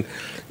person,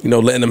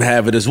 letting them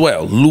have it as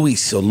well.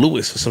 Lewis or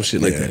some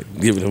shit like that.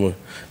 Giving him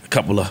a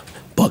couple of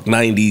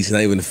 $190s,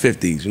 not even the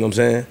 50s, you know what I'm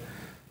saying?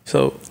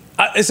 So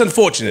it's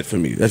unfortunate for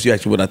me. That's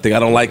actually what I think. I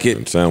don't like it.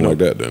 Didn't sound like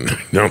that then.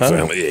 Don't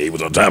sound like, yeah, he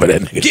was on top of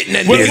that nigga. Getting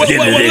that Well,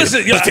 nigga.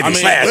 listen, yo, I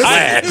mean, I ain't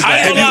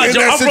gonna lie, in Joe,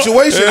 that I'm from-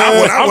 situation,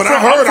 when I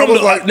heard, I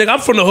was like, nigga, I'm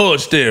from the hood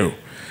still.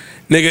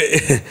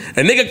 Nigga,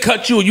 a nigga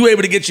cut you and you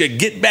able to get your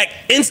get back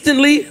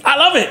instantly. I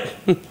love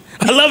it.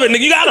 I love it, nigga.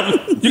 You got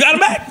him. You got him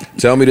back.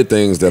 Tell me the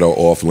things that are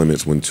off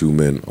limits when two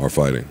men are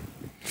fighting.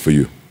 For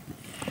you.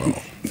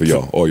 For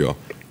y'all. All y'all.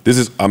 This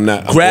is, I'm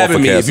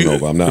grabbing me.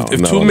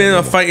 If two men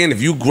are fighting,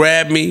 if you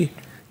grab me,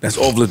 that's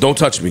off limits. Don't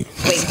touch me.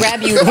 Wait,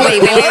 grab you.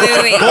 Wait.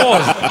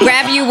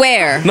 Grab you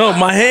where? No,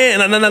 my hand.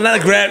 Not a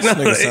grab. This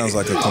nigga sounds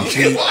like a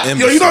complete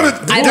Yo, you know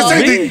that?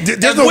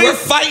 If we're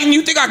fighting,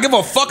 you think I give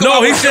a fuck No,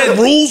 about he what said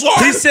the rules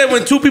are? He said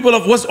when two people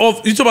are what's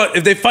off. You talking about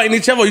if they fighting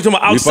each other? Or you talking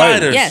about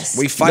outsiders? Yes.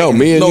 We fighting. No,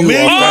 me and you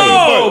are fighting.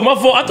 Oh, my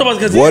fault. I thought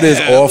because what is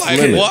off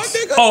limits?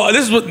 Oh,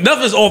 this is what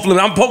nothing's off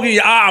limits. I'm poking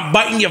your eye. I'm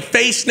biting your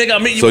face, nigga.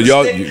 I'm hitting you. So with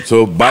y'all, a stick.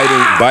 so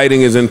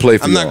biting is in play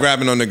for I'm y'all. not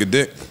grabbing no nigga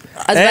dick.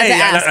 I was about to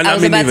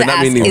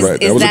ask.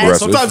 That was aggressive.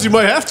 Sometimes you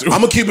might have to.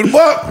 I'm gonna keep it a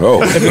buck.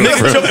 Oh, If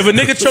a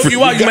nigga choke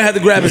you out, you might have to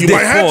grab his You dick.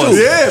 might have to. Pause.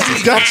 Yeah, if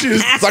he got you.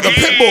 It's like a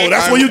pit bull.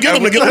 That's where you get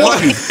them to get them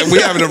lucky. And we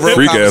having a real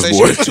Freak ass conversation.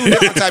 boy. It's two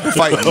different type of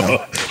fighting.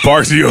 though.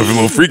 Parks, you a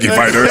little freaky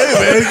fighter.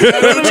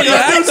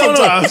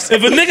 Sometimes.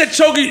 If a nigga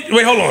choke you,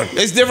 wait, hold on.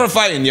 It's different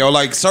fighting, yo.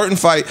 Like certain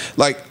fight,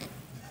 like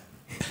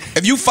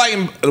if you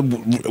fighting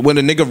when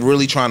a nigga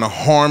really trying to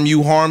harm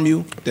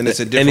you, then it's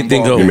a different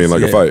Anything ball. goes. You mean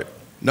like a fight?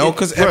 No,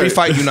 because every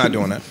fight you're not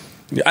doing that.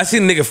 Yeah, I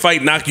seen a nigga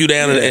fight, knock you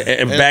down,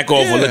 and back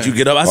off or let you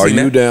get up. I Are seen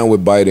you that. down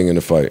with biting in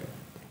a fight?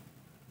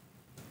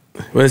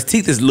 Well, his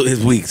teeth is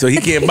weak, so he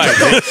can't bite.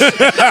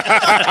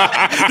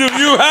 Do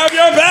you have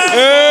your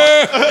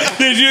back?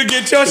 Did you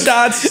get your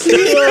shots?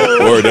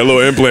 Or that little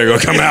implant gonna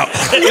come out.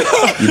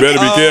 You better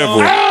be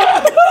careful.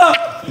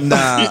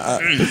 Nah.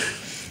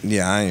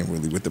 Yeah, I ain't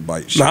really with the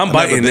bite shit. Nah, I'm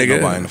biting, never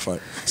nigga. Nobody in the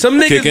fight. Some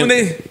niggas Kicking. when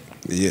they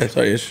Yeah.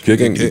 sorry,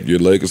 Kicking, your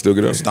leg can still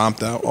get up.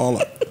 Stomped out, all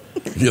up.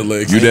 Your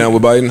legs. You down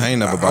with biting? I ain't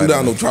never I'm biting.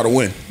 down to try to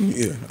win.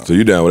 Yeah. So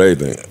you down with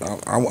everything?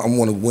 I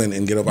want to win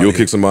and get up out You'll of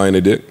here. kick somebody in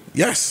the dick?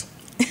 Yes.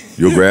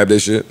 You'll grab that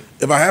shit?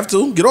 If I have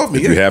to, get off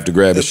me. If you have to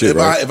grab the shit,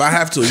 right? If I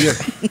have to, yeah.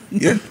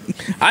 Yeah.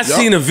 I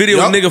seen a video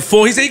of a nigga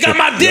fall. He said, he got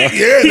my dick.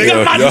 Yeah, he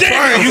got my y'all dick.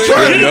 trying, you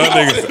trying. Y'all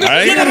niggas,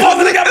 I ain't-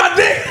 Nigga got my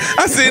dick.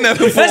 I seen that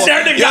before. That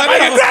shit, nigga got my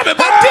dick. grabbing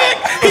my dick.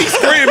 He's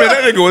screaming.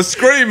 That nigga was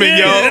screaming,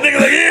 yo. That nigga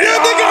like, yeah.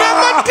 That nigga got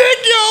my dick,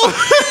 yo.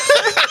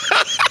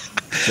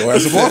 So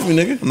ass up off me,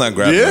 nigga. I'm not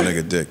grabbing no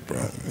nigga dick,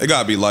 bro. It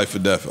gotta be life or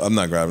death. I'm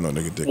not grabbing no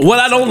nigga dick. What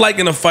I don't like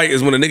in a fight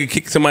is when a nigga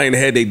kicks somebody in the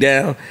head, they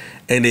down,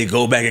 and they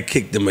go back and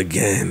kick them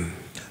again.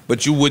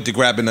 But you with the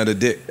grabbing of the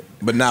dick,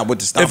 but not with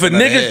the If stomping a of the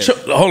nigga,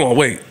 head. hold on,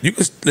 wait. You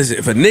can listen.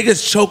 If a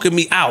nigga's choking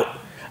me out,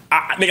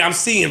 nigga, I'm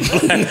seeing,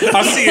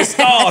 I'm seeing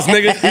stars,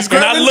 nigga. He's And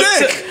grabbing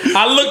dick.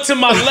 I look to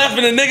my left,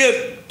 and the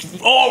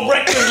nigga all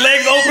wrecked, his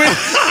legs open.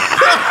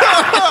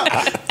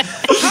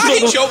 How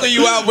he choking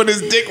you out with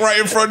his dick right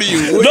in front of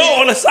you? No,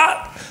 on the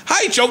side.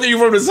 How he choking you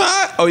from the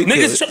side? Oh, he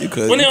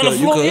Niggas when they on the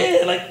floor,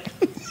 yeah, like.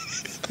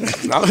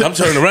 I'm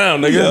turning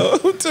around, nigga.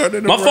 Yo, I'm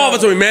turning My around. father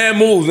told me, man,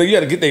 moves. Nigga, you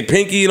gotta get their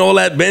pinky and all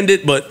that, bend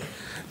it, but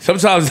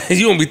sometimes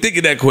you don't be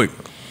thinking that quick.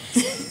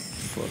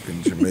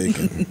 Fucking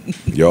Jamaican.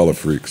 Y'all are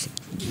freaks.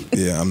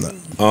 Yeah, I'm not.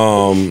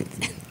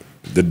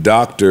 The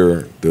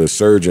doctor, the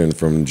surgeon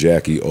from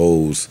Jackie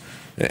O's,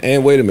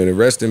 and wait a minute,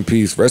 rest in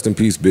peace,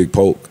 Big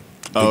Poke.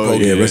 Oh,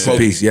 Yeah, yeah. rest in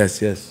peace.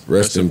 Yes, yes.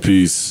 Rest in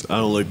peace. I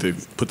don't like to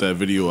put that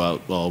video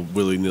out all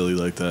willy-nilly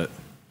like that.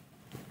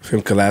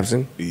 Him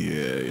collapsing.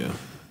 Yeah.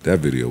 That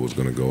video was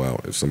gonna go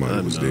out if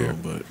somebody was know, there.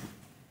 but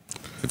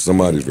If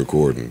somebody's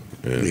recording.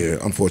 And Yeah,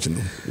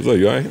 unfortunately. It's like,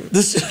 you all right?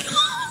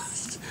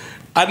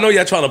 I know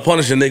y'all trying to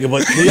punish a nigga,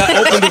 but can y'all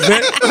open the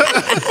vent?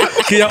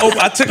 Can y'all open?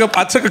 I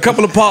took a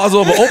couple of paws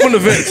over. Open the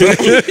vent.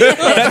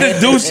 That didn't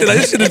do shit. Like,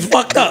 this shit is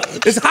fucked up.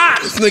 It's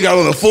hot. This nigga out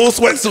on a full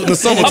sweatsuit in the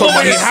summer I'm talking about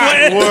over he here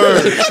hot. sweating.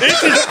 Word.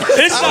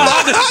 It's not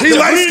hot. He The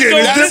light breeze skinned.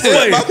 goes It's this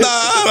different.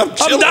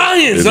 way. I'm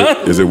dying,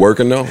 son. Is it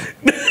working though?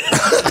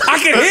 I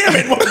can hear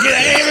it.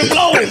 I hear it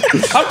blowing.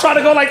 I'm trying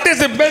to go like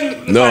this and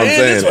bend. No, my I'm hand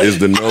saying, this way. is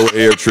the no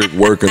air trick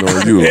working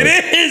on you? It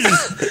Like, is.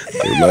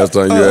 last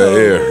time you had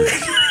air.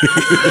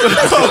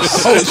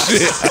 Oh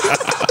shit.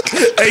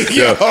 Hey,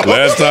 yo. Yeah,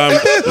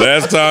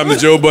 last time the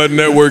Joe Budden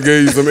Network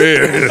gave you some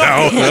air.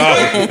 Oh,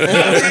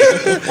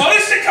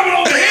 this shit coming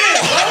over here.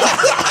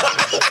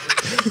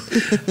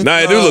 Nah,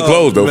 it do look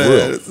closed though, for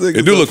real.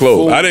 It do look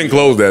closed. I didn't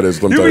close that as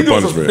some You type be of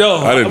doing punishment. some- yo,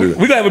 I didn't do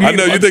we gotta have a that. I know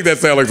meeting. you think that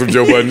sounds like some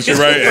Joe Budden shit,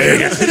 right?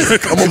 Hey,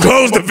 I'm gonna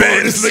close the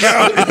fence.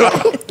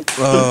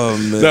 Oh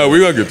man. No, we're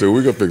gonna get to it.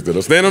 We're gonna fix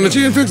it. Stand on the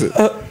chin and fix it.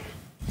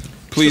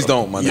 Please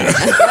don't, my nigga.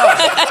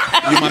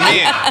 You my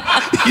man.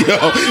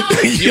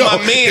 You my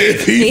man.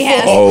 He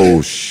has.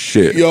 Oh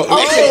shit. Yo,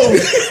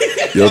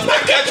 Yo,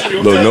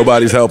 look,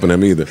 nobody's helping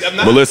him either.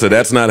 Melissa,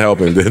 that's not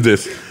helping.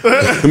 This.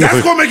 that's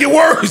gonna make it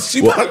worse.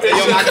 All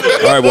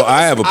right, well,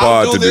 I have a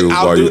pod to do.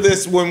 I'll while do you.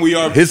 this when we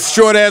are. His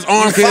short ass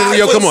arm can.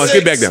 Yo, come on, 5'6".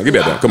 get back down. Get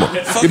back down. Come on,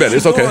 get back.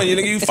 It's okay. You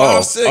nigga, you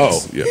Oh,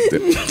 5'6".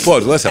 yeah.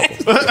 Pause. Let's help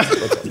him.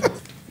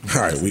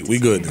 All right, we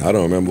good. I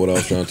don't remember what I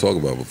was trying to talk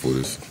about before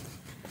this.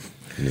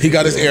 He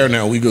got his air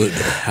now. We good.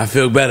 I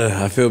feel better. He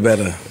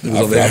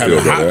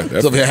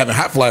was over here having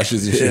hot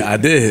flashes and shit. Yeah, I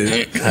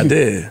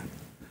did.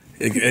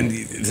 And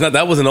it's not,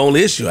 that wasn't the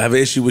only issue. I have an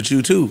issue with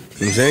you too. You know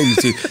what I'm saying? You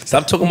see,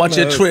 stop talking about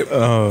your trip.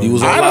 You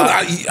was on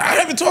live. I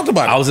haven't talked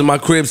about it. I was in my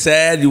crib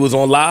sad. You was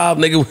on live,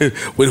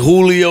 nigga, with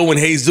Julio and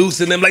Jesus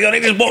and them. Like, yo, they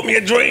just bought me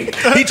a drink.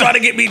 He tried to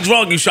get me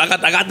drunk.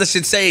 I got the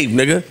shit saved,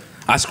 nigga.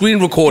 I screen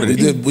recorded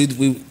it.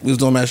 We was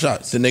doing mad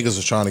shots. The niggas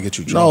was trying to get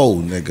you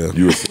drunk. No, nigga.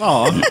 You was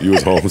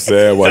home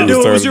sad while you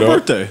was turning up. It was your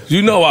birthday.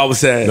 You know I was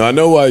sad. No, I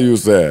know why you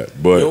was sad,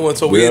 but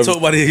we didn't talk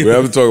about it. We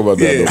haven't talked about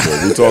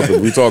that no more.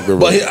 We talked.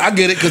 But I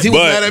get it because he was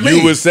mad at me.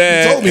 You was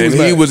sad, and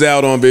he was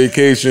out on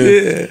vacation.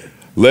 Yeah.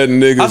 Letting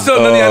niggas. I feel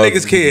none of y'all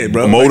niggas cared,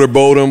 bro.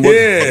 Motorboat him.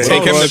 Yeah.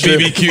 Take him to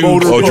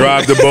BBQ. Or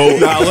drive the boat.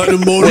 Nah, let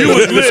him motor. You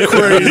was lit.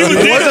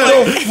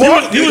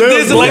 You was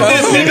dancing like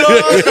this, nigga.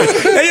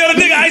 Hey, yo, the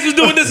nigga Ice was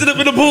doing this in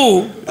the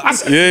pool.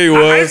 Yeah, he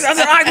was. I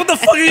said, Ice, what the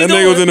fuck are you doing? That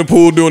nigga was in the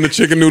pool doing the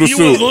chicken noodle soup.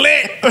 You was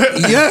lit.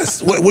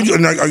 Yes.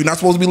 Are you not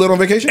supposed to be lit on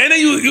vacation? And then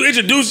you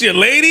introduced your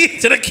lady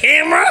to the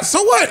camera.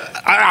 So what?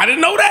 I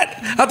didn't know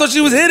that. I thought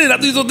she was hidden. I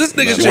thought you was this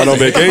nigga She shit. went on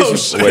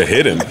vacation. We're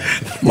hidden.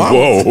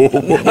 Whoa.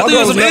 I thought you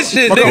was some hit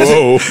shit, nigga.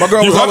 Whoa. My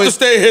girl You was have to always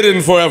stay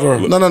hidden forever.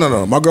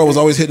 No. My girl was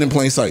always hidden in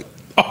plain sight.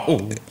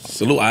 Oh,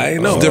 salute. I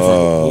ain't know. It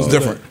was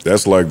different.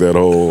 That's like that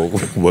whole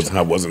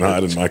I wasn't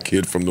hiding my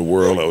kid from the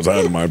world. I was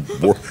hiding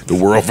the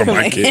world from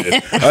my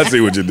kid. I see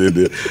what you did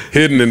there.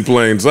 Hidden in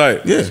plain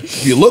sight. Yeah.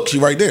 If you look, she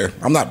right there.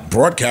 I'm not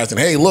broadcasting,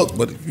 hey, look,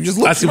 but if you just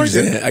look, I see what right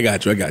you're there. saying. I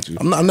got you.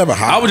 I'm never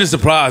hiding. I was just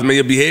surprised, man.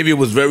 Your behavior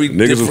was very Niggas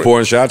different. was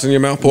pouring shots in your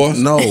mouth, pause?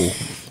 No.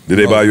 Did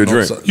they buy you a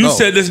drink? sir. You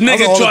said this nigga That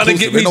was all tried to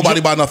get inclusive. me Ain't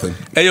nobody drunk. buy nothing.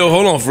 Hey, yo,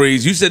 hold on,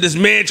 Freeze. You said this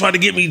man tried to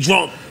get me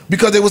drunk.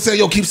 Because they would say,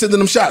 yo, keep sending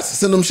them shots.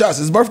 Send them shots. It's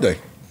his birthday.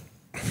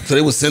 So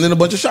they was sending a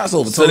bunch of shots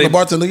over. Telling the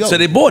bartender, yo. So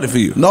they bought it for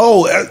you?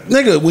 No,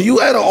 nigga, when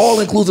you add an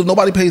all-inclusive,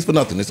 nobody pays for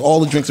nothing. It's all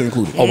the drinks are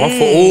included. Oh, my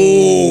fault.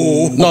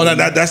 Oh. No,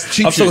 that's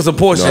cheap I'm shit. talking some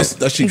portion.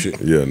 That's cheap shit.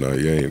 Yeah, no,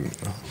 you ain't.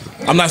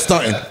 I'm not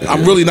stunting.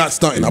 I'm really not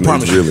stunting. I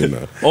promise you. Really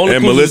not. All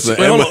And inclusive-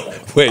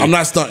 Melissa, wait. I'm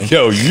not stunting.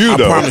 Yo, you I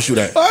though. promise you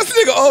that. This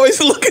nigga always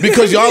looking.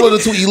 Because y'all are the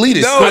two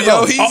elitists. No,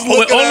 yo, he's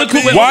looking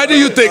at me. Why do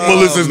you think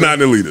Melissa's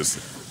not an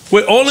elitist?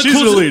 Wait, all She's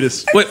an inclusive.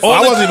 elitist. Wait, all I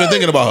wasn't even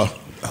thinking about her.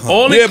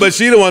 all Yeah, but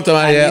she the one talking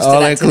about, yeah, used to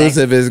all that today.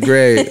 inclusive is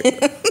great.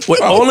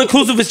 Wait, all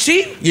inclusive is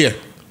cheap? Yeah.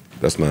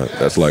 That's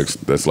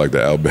like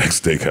the Outback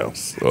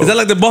Steakhouse. Oh. Is that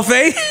like the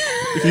buffet?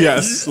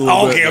 Yes.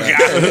 Oh, okay.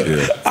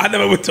 I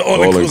never went to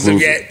all inclusive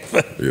yet.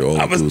 Yeah,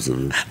 all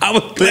inclusive. I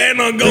was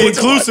planning on The going.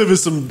 inclusive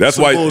is some That's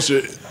some why.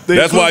 bullshit. They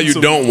That's why include you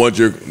some- don't want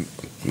your.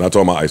 Not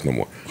talking about ice no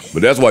more.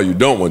 But that's why you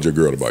don't want your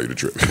girl to buy you the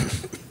trip.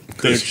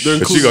 They're she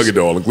gonna get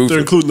the all inclusive. They're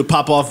including the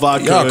pop off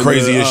vodka. Y'all and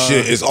crazy the, as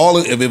shit. It's all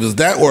if it was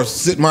that or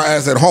sit my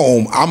ass at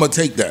home, I'ma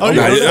take that. Oh, I'm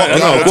yeah, like, yeah, fuck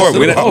No, y'all.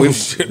 of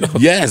course. Oh,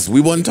 Yes,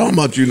 we wasn't talking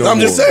about you no more. I'm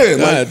just saying,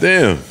 God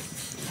damn.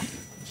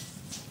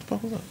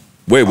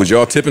 Wait, was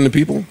y'all tipping the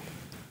people?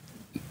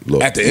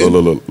 Look, At the end,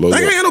 look.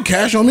 I ain't got no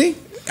cash on me.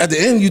 At the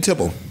end, you tip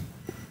them.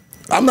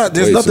 I'm not.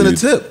 There's Wait, nothing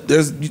so to tip.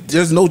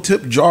 There's no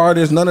tip jar.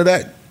 There's none of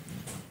that.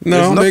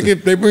 No,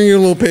 There's they bring you a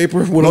little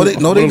paper. No,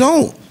 they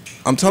don't.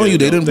 I'm telling you,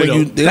 they didn't bring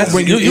you. They don't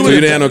bring you. You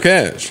didn't have no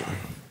cash.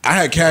 I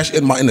had cash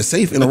in the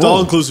safe in the It's room. all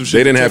inclusive shit.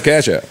 They didn't have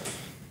cash app.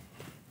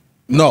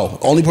 No,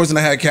 only person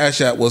that had cash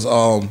app was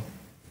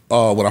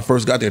when I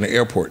first got there in the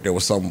airport. There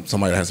was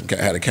somebody that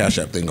had a cash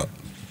app thing up.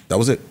 That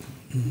was it.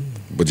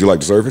 But you like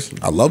the service?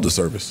 I love the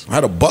service. I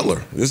had a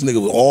butler. This nigga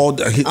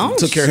was he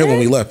took care of him when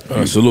we left.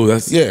 Salute.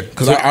 That's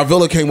Because our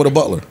villa came with a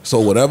butler. So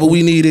whatever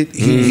we needed,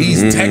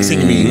 he's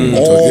texting me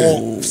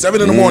all 7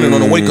 in the morning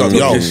on the wake up.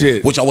 Yo,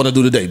 what y'all want to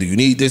do today? Do you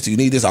need this? Do you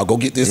need this? I'll go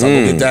get this. I'll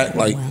go get that.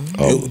 Like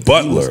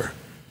butler.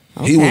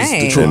 He was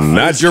the truth.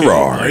 Not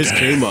Gerard. Ice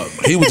came up.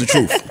 He was the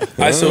truth.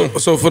 All right,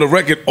 so for the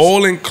record,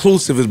 all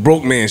inclusive is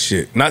broke man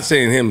shit. Not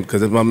saying him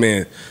because it's my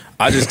man.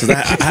 Because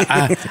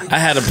I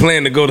had a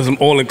plan to go to some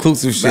all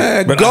inclusive shit.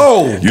 Man, but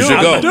go. You should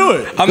go. Do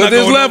it. I'm not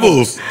there's going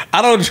levels.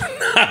 I don't.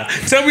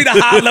 Tell me the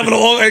high level of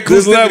all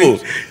inclusive. There's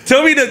levels.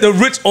 Tell me the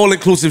rich all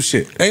inclusive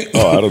shit.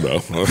 Oh, I don't know.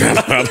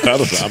 I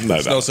don't know. I'm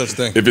not. no such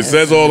thing. If it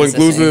says all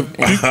inclusive,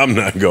 I'm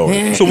not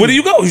going. So where do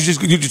you go? You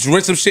just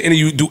rent some shit and then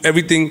you do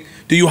everything.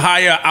 Do you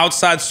hire an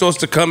outside source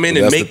to come in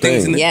and That's make the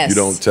things? thing. Yes. You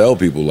don't tell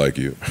people like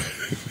you.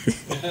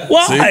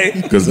 Why?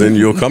 Because then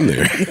you'll come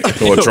there.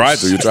 Or try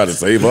to. You try to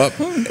save up.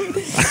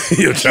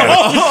 You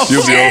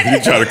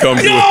try to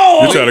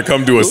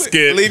come do a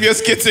skit. Leave your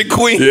skits in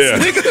Queens. Yeah.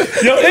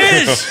 Yo,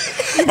 Ish.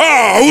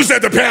 Oh, who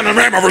said the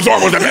Panorama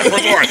Resort was the best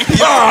resort?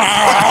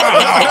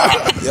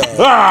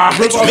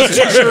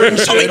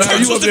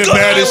 You up there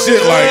mad as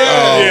shit like,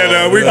 yeah,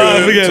 no, we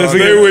good. Forget it.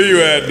 Stay where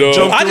you at,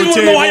 dog. I just want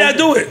to know why y'all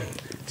do it.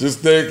 Just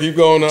stay, keep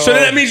going on. So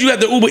then that means you have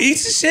the Uber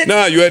Eats and shit?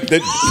 Nah, you had They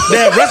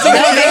have restaurants?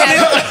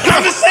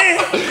 I'm just saying.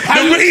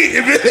 The rich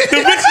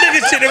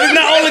nigga shit, if it's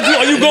not all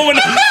inclusive, are you going?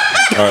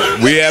 All right,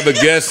 we have a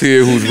guest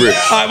here who's rich.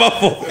 All right, my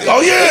fault.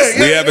 oh yeah.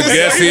 We have a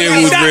guest here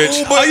who's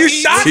rich. Are you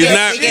shocked? He's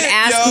not. You can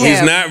ask him.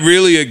 He's not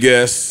really a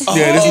guest.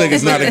 Yeah, this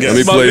nigga's not a Let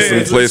me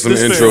guest. play some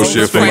intro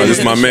shit for my. This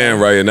is my man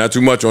right here. Not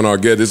too much on our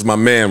guest. This is my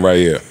man right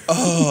here.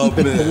 I've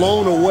been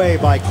blown away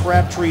by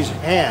Crabtree's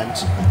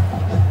hands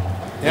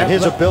and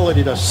his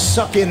ability to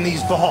suck in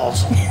these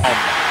balls.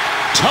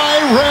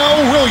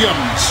 Tyrell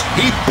Williams.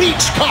 He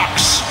beats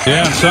Cox.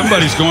 Yeah,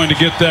 somebody's going to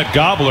get that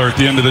gobbler at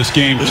the end of this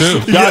game,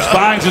 too. Josh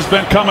Bynes has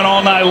been coming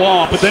all night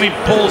long, but then he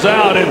pulls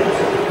out,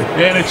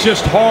 and it's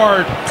just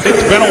hard.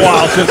 It's been a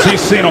while since he's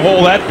seen a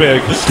hole that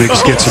big.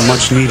 Diggs gets a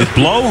much-needed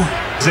blow.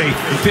 He's a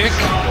thick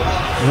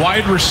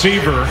wide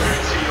receiver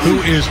who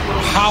is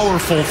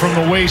powerful from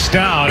the waist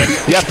down.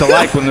 You have to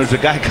like when there's a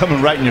guy coming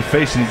right in your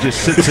face and he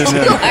just sits in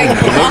there and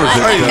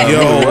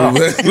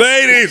delivers it.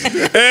 Ladies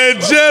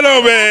and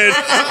gentlemen,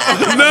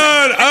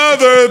 none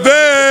other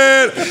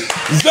than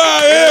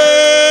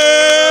Zaire.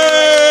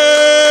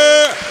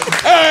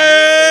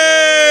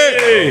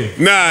 Hey!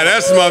 Nah,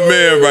 that's my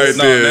man right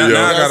there, yo.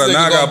 Now I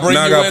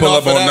gotta pull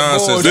up on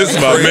nonsense. This is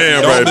my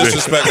man right there. Don't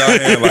disrespect our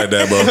hand like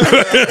that, bro.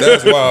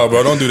 That's wild,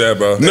 bro. Don't do that,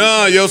 bro.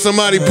 Nah, yo,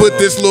 somebody put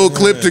this little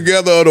clip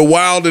together of the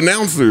wild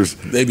announcers.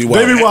 They be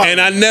wild.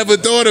 And I never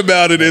thought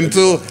about it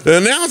until the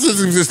announcers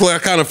is just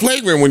like kind of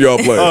flagrant when y'all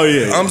play. Oh,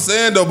 yeah. I'm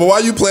saying, though, but why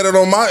you play that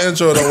on my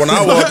intro, though? When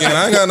I walk in,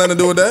 I ain't got nothing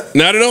to do with that.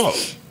 Not at all.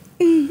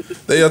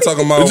 They are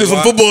talking about it's just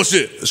some football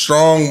shit.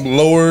 Strong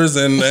lowers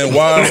and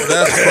wild.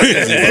 That's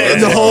crazy, bro. In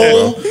the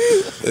hole.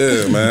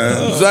 Yeah,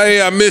 man.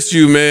 Zaire, I miss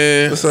you,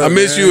 man. What's up, I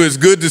miss man? you. It's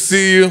good to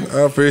see you.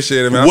 I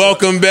appreciate it, man.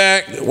 Welcome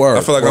back. I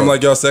feel like I'm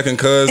like y'all second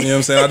cousin. You know what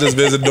I'm saying? I just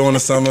visit during the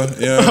summer.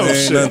 You know what I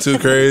mean? Nothing too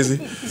crazy.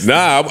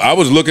 Nah, I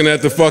was looking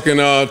at the fucking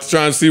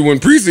trying to see when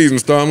preseason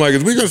started. I'm like,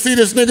 is we gonna see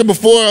this nigga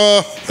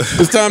before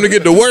it's time to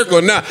get to work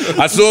or not?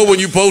 I saw when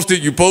you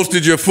posted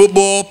your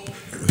football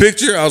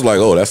picture. I was like,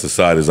 oh, that's the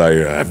side of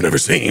Zaire I've never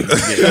seen.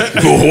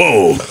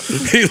 Whoa,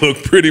 he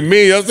looked pretty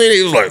mean. I seen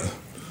he was like.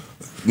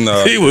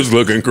 No, he was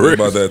looking great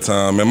about that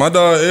time, man. My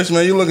dog Ish,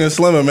 man, you looking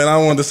slimmer, man. I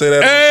wanted to say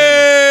that.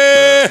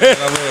 Hey,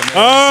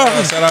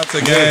 shout out to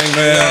gang,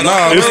 man.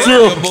 No, it's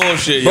true.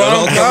 Bullshit, Bro, yo.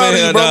 Don't come in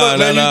here. Nah, you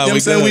know what I'm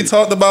saying? We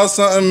talked about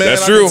something, man.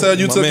 That's I true. can tell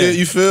you took it.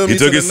 You feel me? You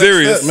took it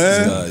serious,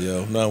 man. Nah,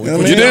 yo, no,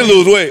 you did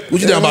lose weight. What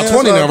you down about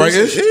 20 now, right?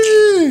 Ish?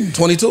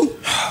 22.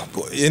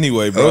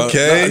 Anyway, bro.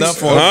 Okay. Enough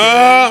for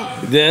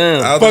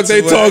damn. Fuck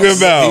they talking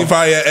about? He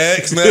probably an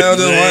ex now.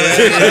 Just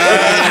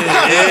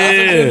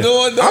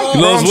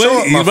lost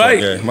weight. You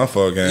right. My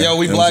fault, gang. Yo,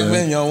 we black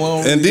men, yo. We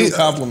don't Indeed. do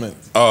compliment.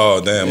 Oh,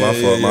 damn, my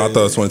fault. I thought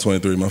it was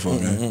 2023. My fault,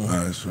 man. All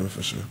right, sure,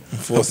 for sure.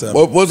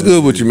 What's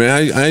good with you,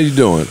 man? How you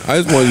doing? I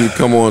just wanted you to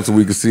come on so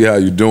we can see how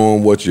you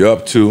doing, what you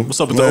up to.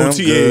 What's up with the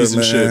OTAs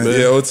and shit, man?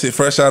 Yeah,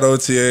 fresh out of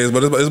OTAs,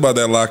 but it's about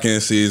that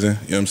lock-in season.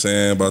 You know what I'm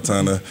saying? About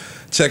time to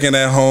check in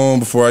at home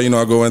before I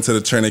go into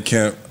the training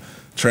camp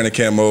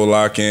mode,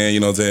 lock in. You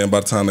know what I'm saying?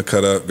 About time to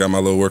cut up. Got my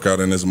little workout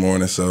in this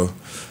morning, so.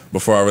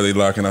 Before I really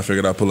lock in, I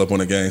figured I'd pull up on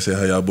the gang and say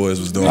how y'all boys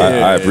was doing.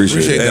 I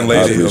appreciate that. And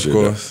Lady, of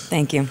course.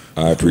 Thank you.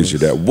 I appreciate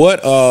that. What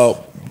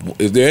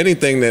is there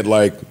anything that,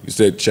 like you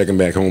said, checking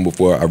back home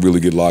before I really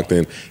get locked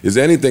in? Is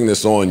there anything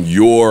that's on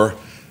your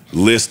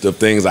list of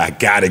things I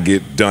gotta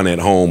get done at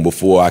home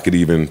before I could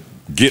even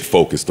get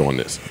focused on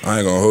this? I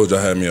ain't gonna hold you.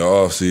 I had me an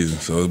off season,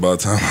 so it's about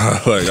time.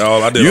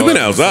 I did. You've been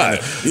outside.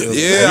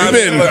 Yeah, you've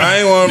been. I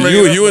ain't want to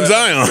bring you and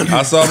Zion.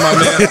 I saw my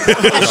man.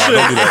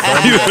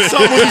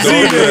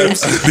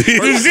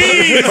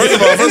 First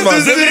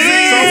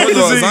of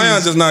all,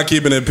 Zion's just not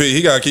keeping it.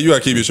 You gotta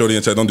keep your shorty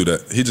in check. Don't do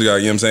that. He just got.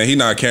 You know what I'm saying? He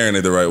not carrying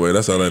it the right way.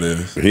 That's all that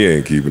is. He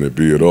ain't keeping it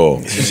P at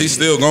all. She's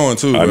still going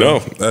too. Bro. I know.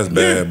 That's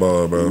bad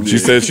ball, bro. She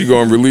said she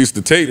gonna release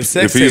the tapes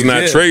if he's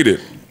not traded.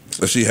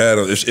 If she had,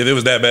 if it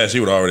was that bad, she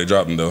would have already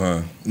dropped him though,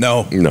 huh?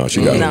 No,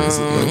 she got No,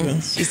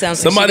 she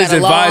sounds like Somebody's she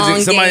got a long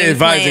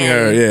advising game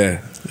her.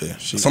 plan. Yeah.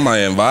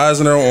 Somebody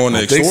advising her on the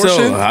I think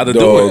extortion. so. How to do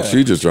Dog, it?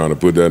 she just trying to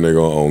put that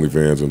nigga on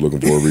OnlyFans and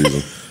looking for a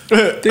reason.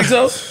 Think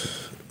so?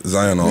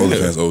 Zion on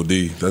OnlyFans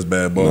OD. That's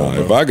bad ball.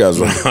 Nah, if I got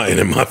Zion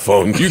in my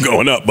phone, you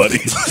going up, buddy.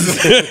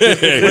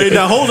 Wait,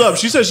 now hold up.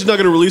 She said she's not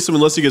going to release him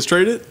unless he gets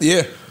traded?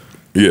 Yeah.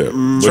 Yeah,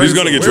 but he's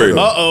gonna get traded.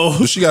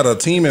 Uh-oh. She got a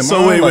team in So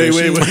mind. wait.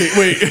 She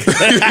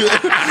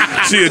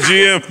a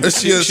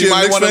GM. She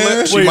might want to.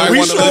 Wait, are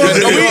we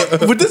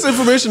sure? With this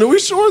information, are we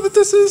sure that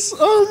this is?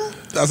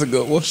 That's a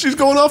good one. She's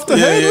going off the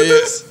head with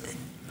this.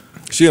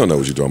 She don't know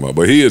what she's talking about,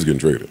 but he is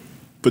getting traded.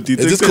 But do you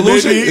Is think this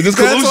collusion? Is this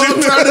That's what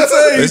I'm trying to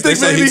say. You think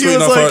maybe he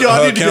was like, yo,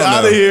 I need to get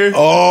out of here.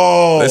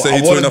 Oh, They say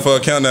he's tweeting up her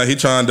account now. He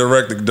trying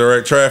to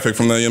direct traffic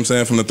from the, you know what I'm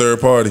saying, from the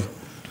third party.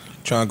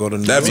 Trying to go to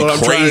That'd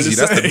be crazy.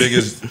 That's the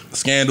biggest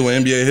scandal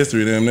in NBA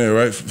history, damn near,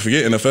 right?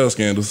 Forget NFL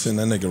scandals. Send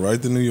that nigga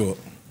right to New York.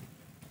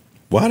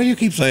 Why do you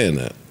keep saying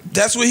that?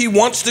 That's where he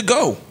wants to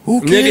go. Who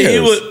cares? Nigga, he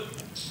would.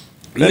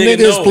 That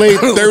nigga has played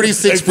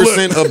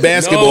 36% of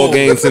basketball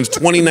games since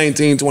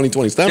 2019,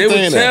 2020. Stop They would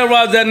saying that.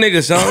 terrorize that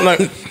nigga, son.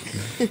 Like,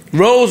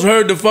 Rose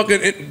heard the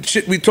fucking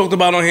shit we talked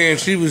about on here, and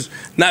she was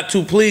not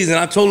too pleased. And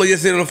I told her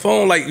yesterday on the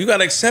phone, like, you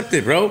gotta accept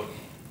it, bro.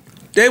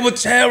 They would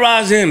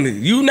terrorize him.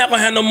 You not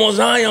gonna have no more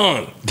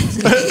Zion.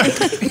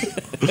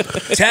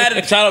 Chad,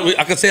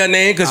 I can say her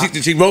name because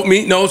she wrote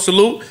me. No,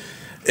 salute.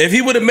 If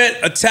he would have met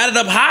a tatted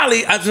up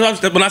Holly,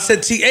 when I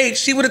said TH,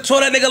 she would have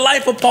tore that nigga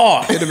life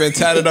apart. It'd have been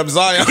tatted up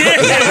Zion.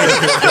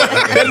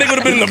 That nigga would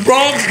have been in the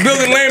Bronx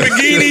building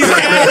Lamborghinis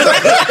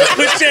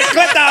with shit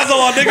cutouts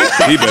on, nigga.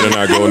 He better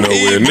not go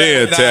nowhere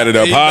near tatted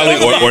up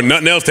Holly or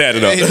nothing else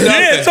tatted up.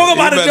 Yeah, talk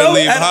about it, Joe.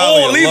 At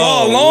all, leave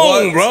her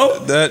alone, bro.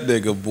 That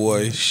nigga,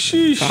 boy.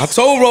 Sheesh. I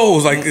told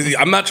Rose, like,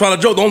 I'm not trying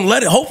to joke. Don't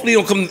let it. Hopefully,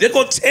 they're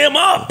gonna tear him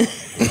up.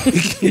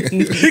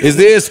 Is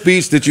there a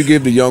speech that you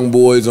give the young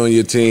boys on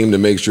your team to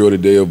make sure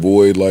that they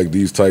avoid like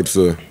these types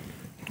of,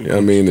 you know what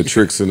I mean, the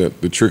tricks and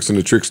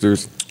the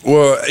tricksters?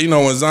 Well, you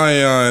know, when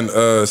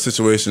Zion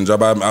situation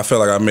job, I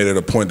felt like I made it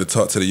a point to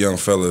talk to the young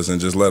fellas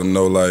and just let them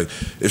know, like,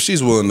 if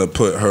she's willing to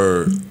put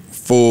her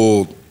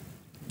full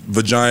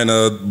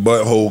vagina,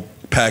 butthole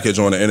package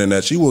on the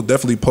internet, she will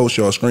definitely post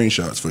y'all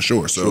screenshots for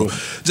sure. So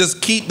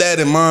just keep that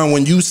in mind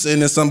when you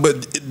sending something.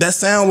 But that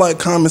sound like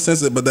common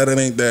sense, but that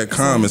ain't that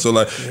common. So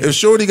like, if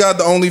Shorty got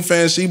the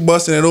OnlyFans, she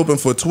busting it open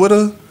for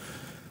Twitter.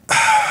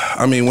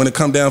 I mean, when it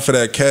come down for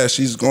that cash,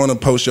 she's going to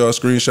post y'all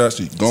screenshots.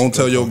 She's going to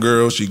tell your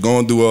girl. She's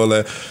going to do all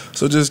that.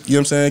 So just, you know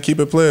what I'm saying, keep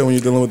it playing when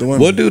you're dealing with the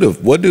women. What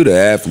do the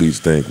athletes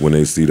think when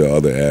they see the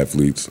other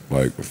athletes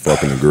like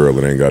fucking a girl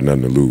that ain't got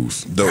nothing to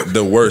lose?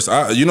 The worst.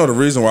 You know the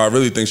reason why I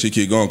really think she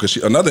keep going? Because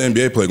another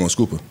NBA player going to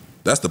scoop her.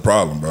 That's the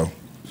problem, bro.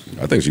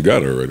 I think she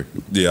got it already.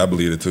 Yeah, I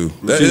believe it too.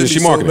 She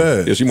marketing. So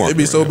bad. Yeah, she marketing. It'd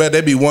be so bad.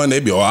 They'd be one.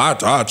 They'd be,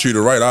 I'll treat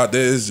her right out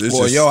there. It's Boy,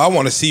 just, yo, I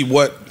want to see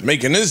what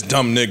making this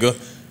dumb nigga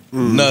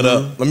nut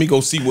up. Let me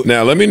go see what.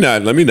 Now, let me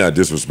not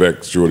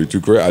disrespect Shorty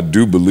too crazy. I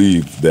do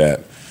believe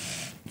that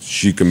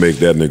she can make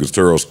that nigga's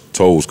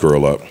toes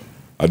curl up.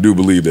 I do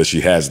believe that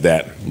she has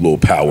that little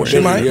power.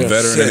 She might.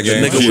 Veteran in the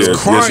game. The nigga was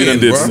crying,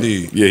 bro.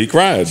 Yeah, he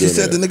cried. She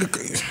said the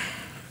nigga.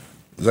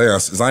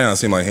 Zion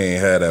seemed like he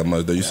ain't had that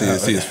much though. You see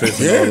his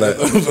face and all that.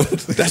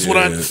 That's what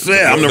I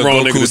said. I'm the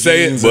wrong nigga to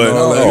say it, but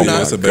oh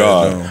my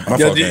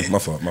God. My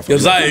fault. Yo,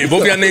 Zaire,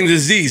 both y'all names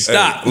is Z.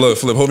 Stop. Hey, look,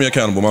 Flip, hold me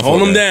accountable. My fault.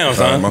 Hold him down,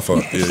 son. My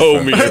fault. Yeah,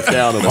 hold me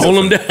accountable. Hold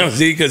him down,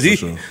 Z, because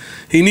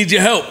he needs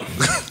your help.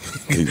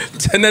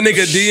 Send that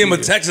nigga a DM or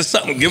text or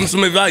something. Give him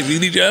some advice. He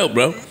needs your help,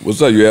 bro.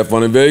 What's up? You had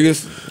fun in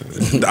Vegas?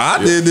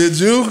 I did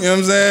you? You know what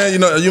I'm saying? You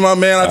know, you my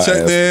man. I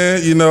checked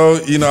in. You know,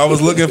 I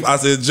was looking. I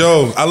said,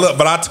 Joe.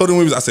 But I told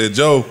him I said,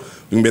 Joe,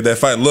 we can bet that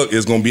fight. Look,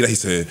 it's gonna be that. He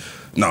said,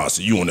 nah,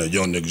 so you on that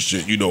young nigga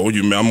shit. You know,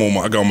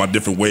 I got on my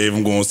different wave.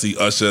 I'm going to see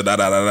Usher. Da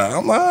da da da.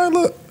 I'm like, all right,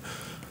 look.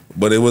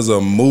 But it was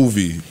a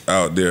movie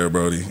out there,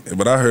 Brody.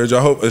 But I heard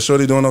y'all. Hope is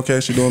Shorty doing okay?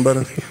 She doing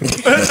better?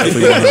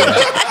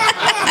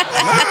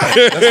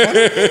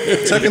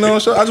 Checking on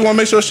Shorty. I just want to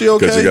make sure she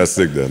okay. Because she got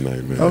sick that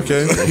night, man.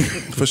 Okay,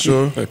 for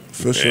sure.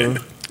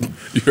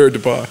 You heard the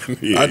pod?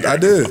 Yeah. I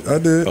did. Oh,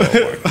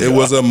 it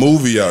was a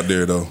movie out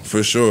there, though,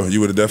 for sure. You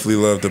would have definitely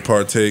loved to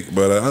partake,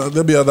 but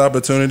there'll be other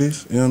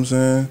opportunities. You know what I'm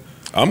saying?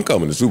 I'm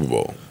coming to Super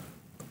Bowl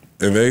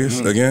in Vegas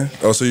again.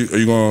 Oh, so are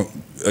you going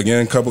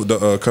again?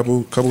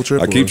 Couple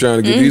trip? I keep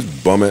trying to get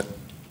these bum it.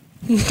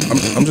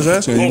 I'm just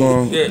asking. Are you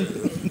going?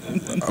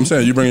 I'm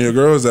saying you bringing your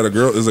girl. Is that a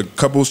girl? Is a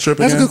couples trip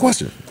again? That's a good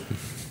question.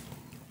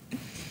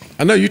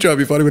 I know you try to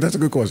be funny, but that's a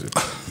good question.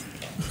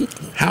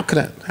 How can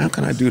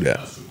I do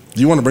that? Do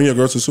you want to bring your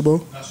girl to the Super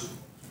Bowl?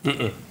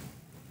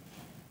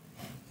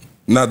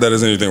 Not that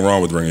there's anything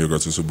wrong with bringing your girl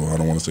to the Super Bowl. I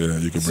don't want to say that.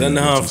 You can bring send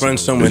her friend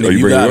somewhere. Are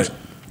you got it.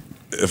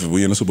 If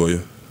we in the Super Bowl, yeah.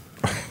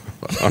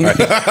 All right.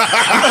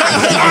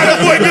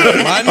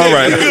 All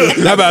right.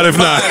 How about if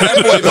not?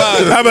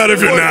 How about if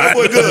you're not?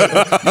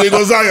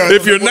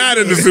 If you're not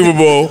in the Super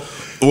Bowl.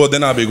 Well,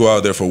 then I'll go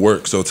out there for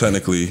work. So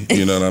technically,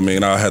 you know what I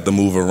mean? I'll have to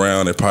move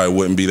around. It probably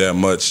wouldn't be that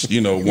much,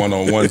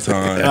 one-on-one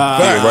time.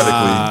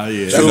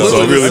 Theoretically.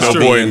 So really no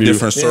point in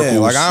different circles.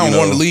 Like, I don't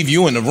want to leave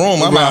you in the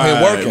room. I'm out here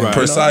working.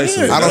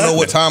 Precisely. I don't know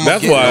what time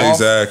That's why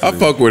exactly. I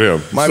fuck with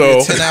him. Might be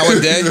a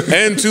 10-hour day.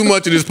 And too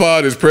much of this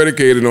pod is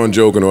predicated on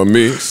joking on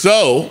me.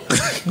 So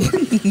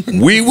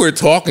we were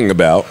talking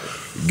about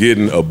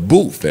getting a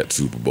booth at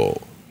Super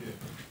Bowl.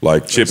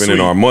 Like chipping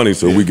in our money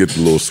so we get the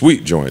little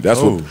sweet joint.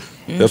 That's what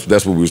that's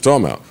what we was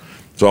talking about.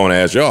 So I want to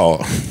ask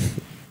y'all,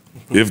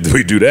 if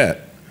we do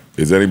that,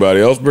 is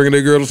anybody else bringing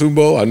their girl to Super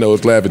Bowl? I know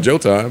it's Laugh at Joe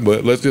time,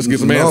 but let's just get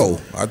some answers.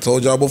 No, I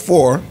told y'all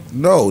before.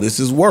 No, this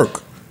is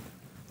work.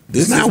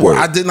 This is work.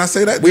 I did not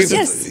say that. We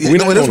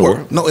know it is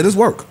work. No, it is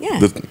work. Yeah.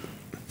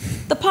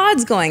 The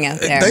pod's going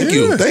out there.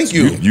 Thank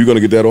you. You gonna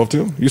get that off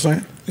too? You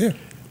saying? Yeah.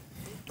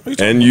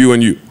 And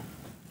you.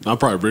 I'll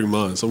probably bring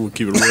mine. So I'm gonna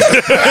keep it real.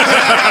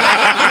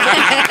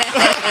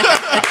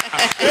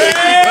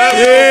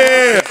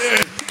 Yeah.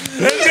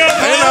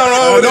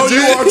 Don't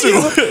you want to?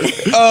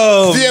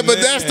 Yeah,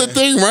 but that's the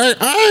thing, right?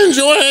 I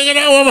enjoy hanging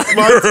out with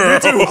my girl. Me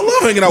too. I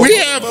love hanging out. We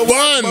have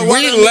fun.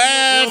 We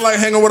laugh. Like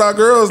hanging with our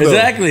girls, though.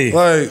 Exactly.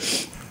 Like,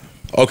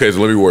 okay, so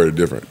let me word it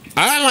different.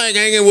 I like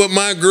hanging with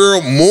my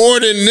girl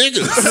more than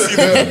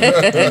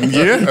niggas.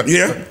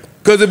 yeah.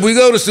 Because if we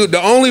go to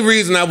the only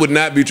reason I would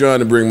not be trying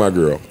to bring my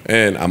girl,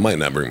 and I might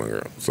not bring my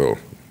girl, so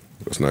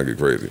let's not get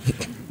crazy.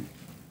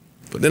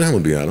 But then I'm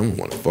gonna be honest, I'm gonna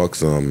want to fuck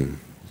some.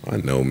 I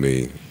know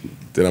me.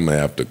 Then I'm gonna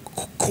have to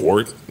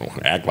court,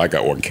 act like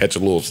or catch a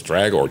little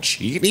strag or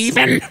cheat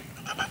even.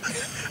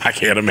 I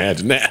can't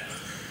imagine that.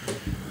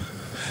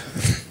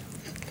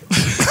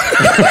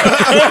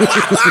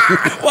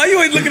 Why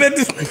you ain't looking at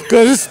this?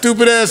 Because his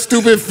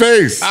stupid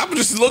face. I'm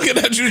just looking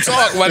at you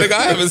talk, my nigga.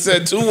 I haven't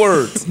said 2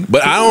 words.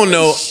 But I don't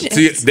know.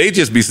 See, they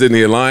just be sitting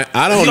here lying.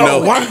 I don't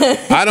know.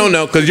 I don't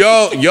know. Because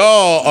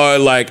y'all are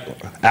like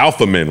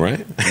alpha men,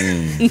 right?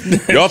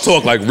 Y'all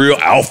talk like real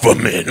alpha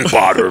men.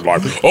 Fathers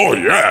like, oh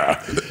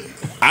yeah.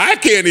 I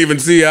can't even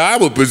see how I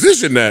would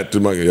position that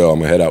to my, I'm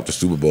going to head out to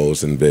Super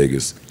Bowls in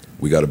Vegas.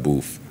 We got a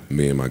booth,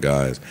 me and my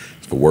guys.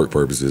 For work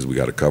purposes, we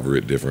got to cover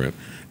it different.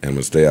 And I'm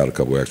going to stay out a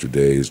couple extra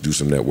days, do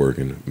some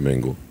networking,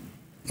 mingle.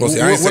 Well,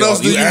 see, what else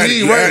do you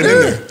need right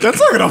there? That's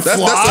not gonna fly.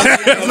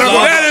 That's not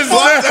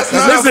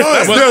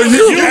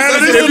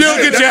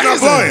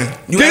flying.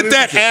 Get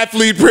that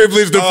athlete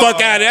privilege the fuck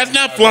out of it. That's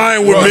not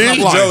flying with me.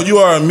 Joe, you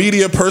are a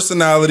media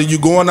personality. You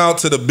going out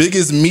to the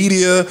biggest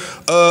media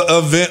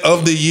event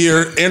of the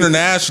year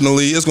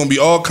internationally. It's going to be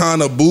all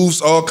kind of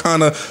booths, all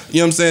kind of,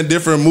 you know what I'm saying,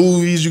 different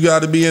movies you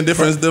got to be in,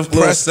 different little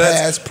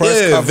sets.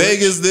 Press coverage.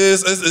 Vegas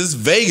this. It's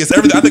Vegas.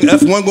 Everything. I think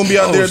F1 going to be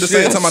out there at the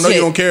same time. I know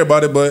you don't care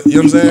about it, but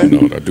you know what I'm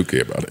saying? No, I do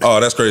care about it.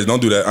 Oh, that's crazy.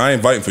 Don't do that. I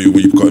ain't fighting for you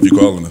if you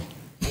calling her.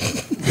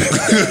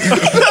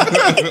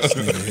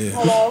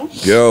 Hello?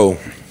 Yo.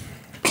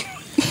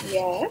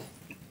 Yes.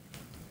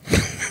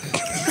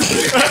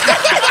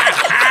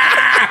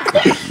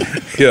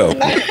 Yo.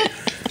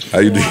 How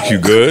you doing? You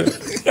good?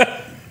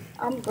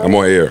 I'm good. I'm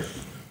on air.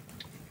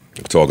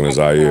 I'm talking to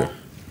Zaire.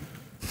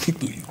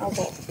 Okay.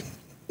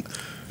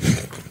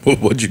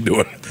 What you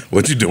doing?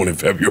 What you doing in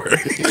February?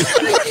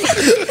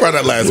 Probably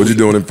that last What you week.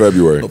 doing in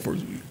February?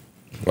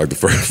 Like the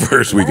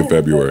first week of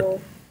February.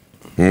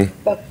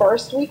 The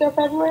first week of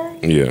February?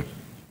 Yeah.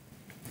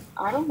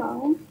 I don't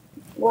know.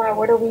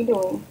 What are we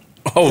doing?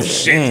 Oh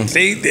shit!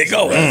 See, there you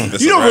go.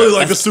 You don't really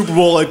like the Super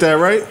Bowl like that,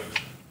 right?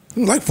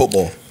 You like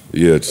football?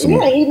 Yeah. It's some,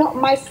 Yeah,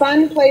 my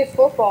son plays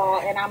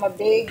football, and I'm a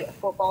big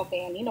football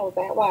fan. He knows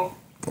that. Why?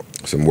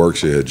 some work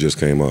shit had just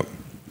came up.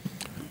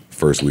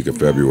 First week of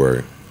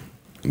February.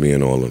 Me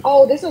and all of.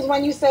 Oh, this is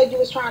when you said you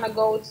was trying to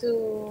go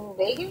to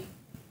Vegas?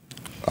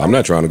 I'm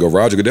not trying to go.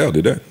 Roger Goodell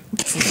did that.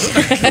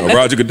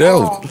 Roger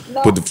Goodell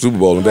put the Super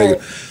Bowl in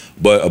Vegas.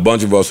 But a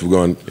bunch of us were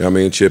going, you know what I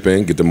mean, chip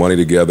in, get the money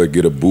together,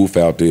 get a booth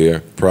out there,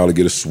 probably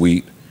get a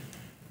suite,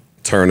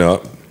 turn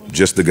up,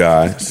 just the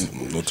guys.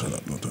 No turn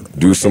up, no turn up.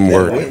 Do some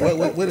work.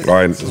 What All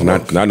right,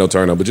 not no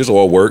turn up, but just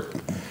all work.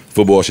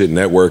 Football shit,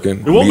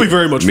 networking. It won't be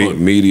very much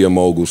fun. Media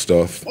mogul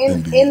stuff.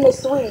 In the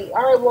suite.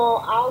 All right,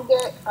 well, I'll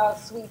get a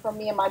suite for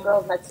me and my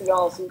girls next to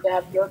y'all so you can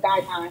have your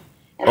guy time.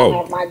 And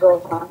I'll have my girl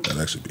time. That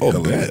actually be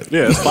hella bad.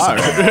 Yeah, it's fire.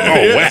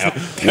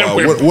 Wow.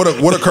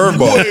 What a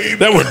curveball.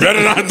 That was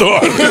better than I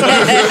thought.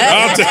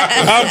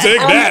 I'll take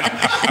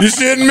that. You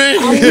shitting me?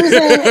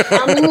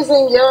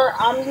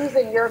 I'm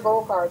using your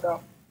gold card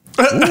though.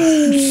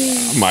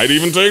 I might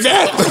even take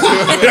that.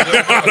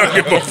 I don't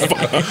give a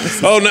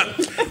fuck. Oh no.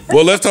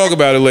 Well, let's talk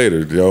about it later,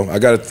 yo. I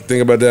got to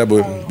think about that,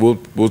 but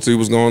we'll see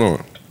what's going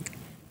on.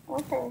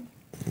 Okay. All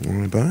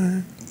right,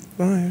 bye.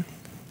 Bye.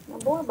 My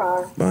boy,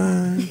 bye.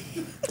 Bye.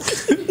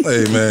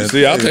 Hey man.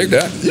 See, I'll take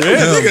that. Yeah,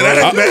 nigga, that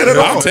ain't bad at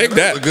all. I'll take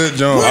that. That's a good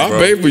job. I'll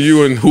pay for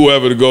you and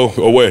whoever to go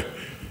away.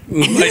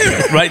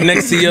 Right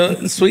next to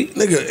your suite,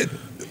 nigga.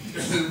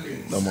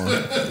 No more.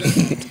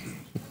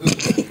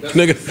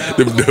 Nigga,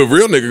 the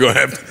real nigga gonna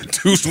have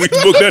 2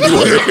 suites booked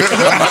anyway.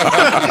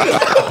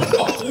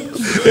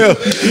 Yo,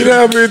 you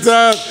know how many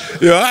times?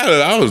 Yo,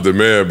 I was the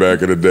man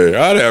back in the day.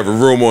 I'd have a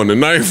room on the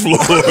 9th floor,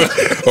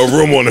 a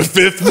room on the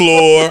 5th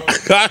floor.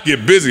 I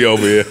get busy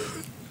over here.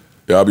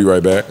 Yeah, I'll be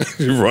right back.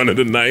 You running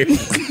the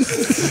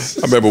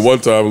 9th. I remember one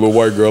time a little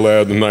white girl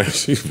had the 9th.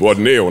 She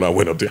wasn't there when I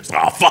went up there. I said,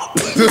 oh, fuck.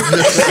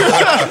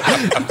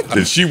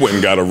 Then she went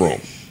and got a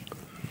room.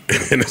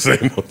 In the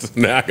same month.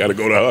 Now I gotta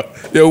go to her.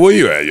 Yo, where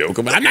you at, yo?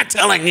 Come on. I'm not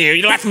telling you.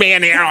 You left me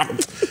in here.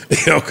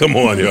 Yo, come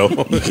on, yo.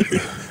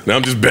 Now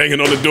I'm just banging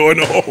on the door in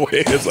the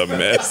hallway. It's a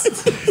mess.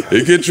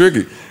 It get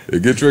tricky.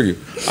 It get tricky.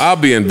 I'll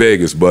be in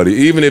Vegas, buddy.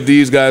 Even if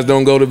these guys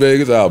don't go to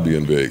Vegas, I'll be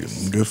in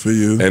Vegas. Good for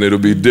you. And it'll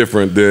be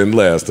different than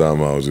last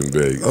time I was in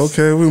Vegas.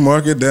 Okay, we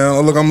mark it down.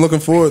 Oh, look, I'm looking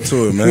forward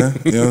to it, man.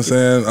 You know what I'm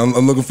saying?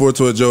 I'm looking forward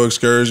to a Joe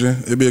excursion.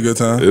 It'll be a good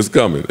time. It's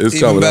coming. It's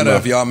Even coming. better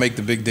if y'all make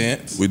the big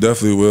dance. We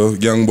definitely will.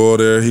 Young boy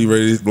there, he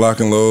ready,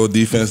 block and load,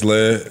 defense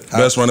led,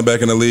 best running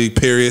back in the league.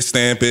 Period.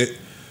 Stamp it.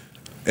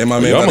 And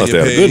my man Y'all about to must get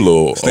have a paid. good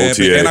little Stamp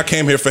OTA. it. And I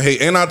came here for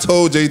hate. And I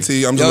told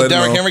JT, I'm just Yo, letting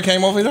Derrick him know. Henry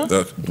came over here?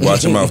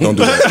 Watch your mouth. Don't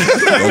do that.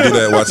 Don't do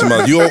that. Watch your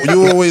mouth. You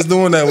always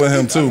doing that with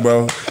him too,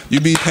 bro.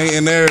 You be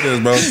painting narratives,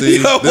 bro. See,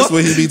 this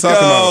what he be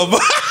talking about.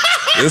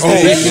 This what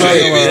he be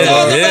talking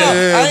about.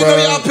 I didn't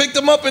know y'all picked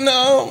him up in the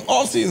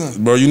off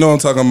season. Bro, you know I'm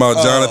talking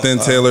about Jonathan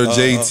Taylor,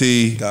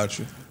 JT. Got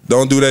you.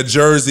 Don't do that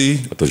jersey.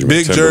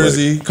 Big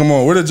jersey. Come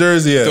on, where the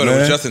jersey at, Thought it man?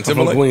 was Justin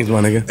Timberlake. Queens,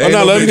 my nigga. Oh,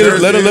 no, let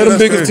him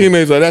pick his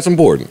teammates. Like, that's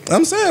important.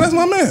 I'm saying that's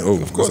my man. Oh,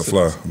 of course, a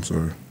fly. I'm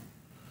sorry.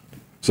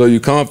 So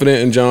you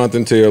confident in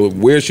Jonathan Taylor?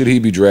 Where should he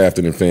be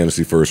drafted in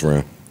fantasy first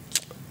round?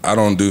 I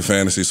don't do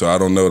fantasy, so I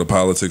don't know the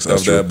politics of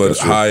That's true. that, but That's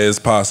as true. high as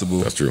possible.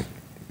 That's true.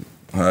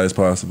 high as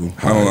possible.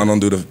 I don't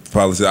do the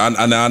policy.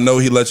 I know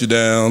he let you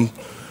down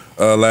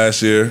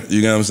last year.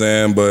 You get what I'm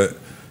saying? But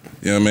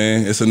you know what I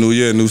mean? It's a new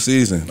year, new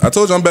season. I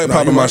told you I'm back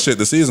popping my shit.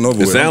 The season over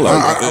with. It sound like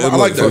I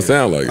like that. It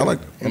sound like it.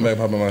 I'm back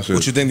popping my shit.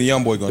 What you think the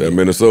young boy gonna That do?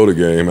 Minnesota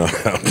game.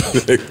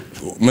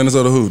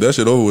 Minnesota who? That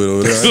shit over with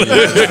over there.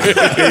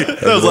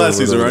 That was last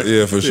season, right?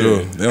 Yeah, for sure.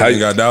 They don't even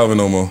got Dalvin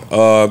no more.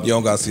 You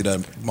don't got to see that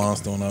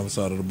monster on the other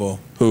side of the ball.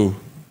 Who?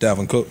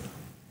 Dalvin Cook.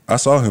 I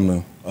saw him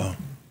though. Oh.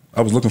 I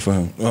was looking for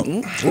him. There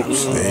you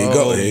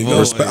go. There you go.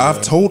 Respect. I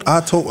told.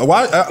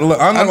 Why? Look,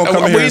 I'm not gonna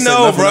come here. We and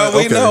know, say bro.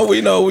 nothing. We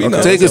know.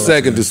 Okay. Take a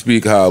second to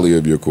speak highly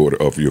of your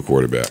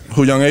quarterback.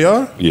 Who, Young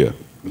AR? Yeah.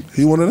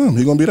 He one of them.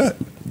 He gonna be that.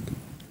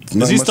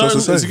 Is he starting?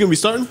 Is he gonna be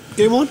starting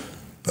game one?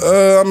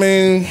 I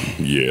mean,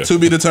 yeah. To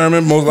be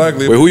determined, most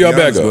likely. Wait, who y'all to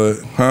be back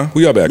honest, up? Huh? Who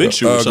y'all back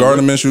Minshew or up? something.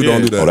 Gardner Minshew,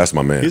 don't do that. Oh, that's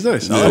my man. He's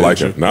nice. I like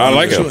him. Nah, I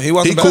like him. He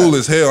cool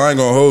as hell. I ain't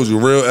gonna hold you.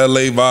 Real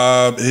LA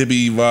vibe,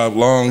 hippie vibe,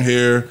 long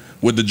hair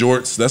with the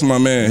jorts. That's my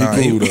man.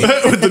 He cool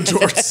though. With the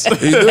jorts.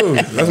 He do.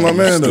 That's my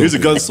man though. He's a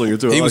gunslinger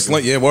too. He was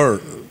slinging. Yeah,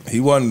 word. He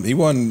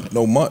wasn't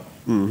no mutt.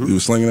 He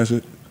was slinging that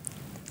shit.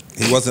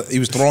 He wasn't. He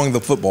was throwing the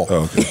football.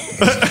 Oh, okay.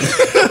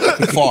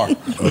 Far.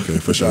 Okay,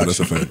 for sure. That's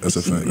a fact. That's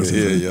a fact. That's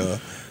a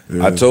fact.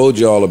 I told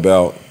y'all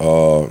about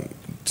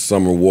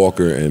Summer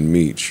Walker and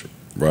Meech,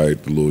 right?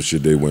 The little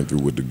shit they went through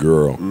with the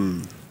girl.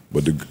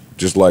 But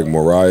just like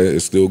Mariah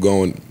is still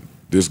going,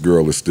 this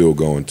girl is still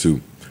going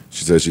too.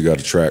 She says she got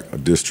a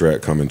diss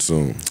track coming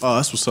soon. Oh,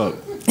 that's what's up.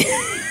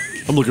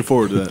 I'm looking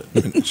forward to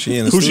that. She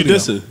in the Who's she studio.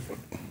 dissing?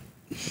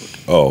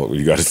 Oh,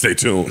 you got to stay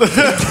tuned.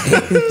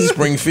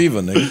 Spring fever,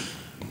 nigga.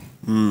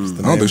 I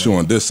don't think she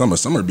want this summer.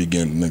 Summer be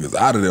getting niggas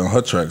out of there on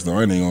her tracks though.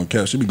 I ain't gonna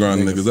catch. She be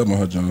grinding niggas up on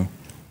her joint.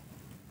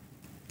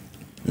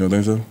 You don't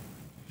think so?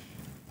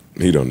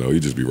 He don't know.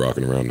 He just be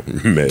rocking around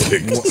Meg.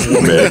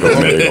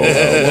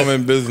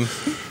 Woman business.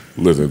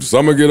 Listen, if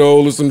summer get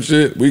old or some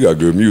shit, we got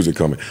good music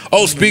coming.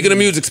 Oh, speaking of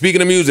music,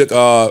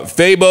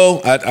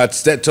 Fabo,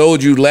 I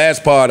told you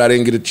last part I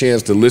didn't get a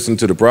chance to listen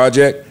to the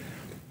project.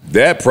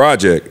 That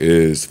project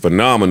is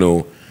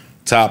phenomenal,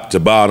 top to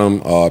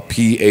bottom,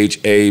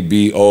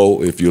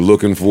 Phabo, if you're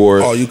looking for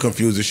it. Oh, you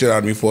confused the shit out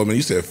of me for a minute.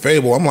 You said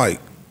Fable. I'm like,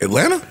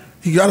 Atlanta?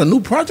 He got a new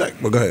project?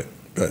 But go ahead.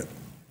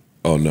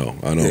 Oh, no,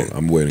 I know. Yeah.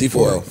 I'm waiting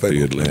D4L, for the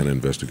Fabo. Atlanta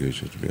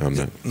investigation. I'm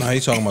not. Nah,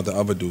 he's talking about the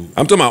other dude.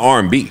 I'm talking about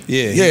R&B.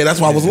 Yeah, that's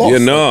why I was lost. Yeah,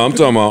 no, I'm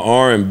talking about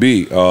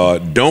R&B.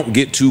 Don't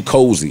Get Too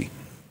Cozy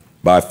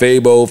by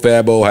Fabo,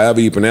 however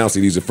you pronounce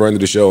it. He's a friend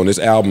of the show, and this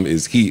album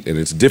is heat, and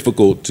it's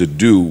difficult to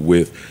do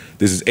with.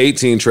 This is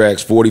 18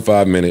 tracks,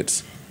 45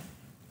 minutes.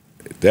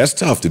 That's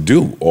tough to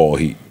do, all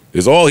heat.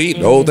 It's all heat.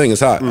 The whole thing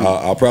is hot.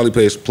 I'll probably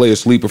play a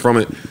sleeper from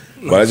it,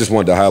 but I just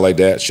wanted to highlight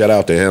that. Shout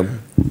out to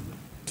him.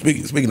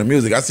 Speaking of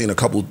music, I seen a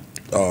couple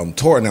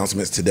tour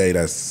announcements today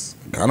that's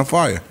kind of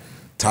fire.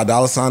 Ty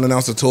Dolla $ign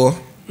announced a tour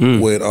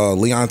with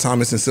Leon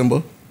Thomas and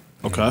Simba.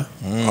 Okay.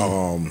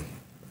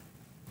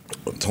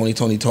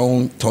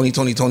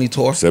 2020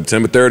 tour.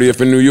 September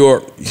 30th in New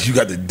York. You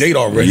got the date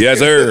already. Yes,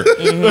 sir.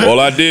 All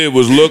I did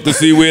was look to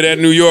see where that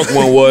New York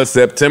one was.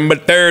 September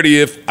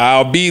 30th.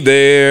 I'll be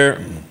there.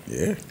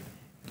 Yeah.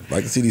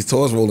 Like to see these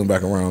tours rolling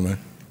back around, man.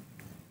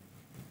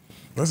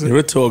 That's it. You're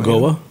a tour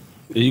goer.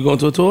 Are you going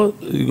to a tour?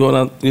 Are you going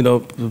out,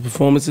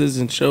 performances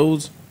and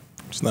shows?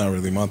 It's not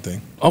really my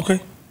thing. Okay.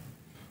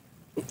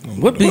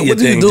 What be your What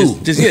do thing? you do?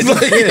 Just I'm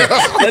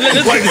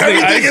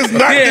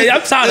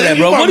tired of that,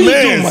 bro. What do you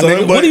do, my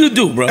nigga? What do you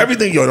do, bro?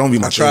 Everything, don't be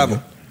my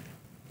travel.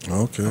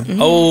 Okay.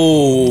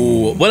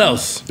 Oh, what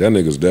else? That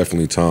nigga's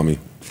definitely Tommy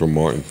from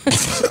Martin.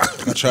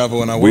 I travel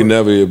when I work. We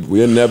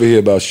never hear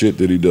about shit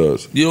that he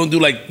does. You don't do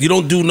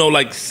no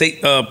paint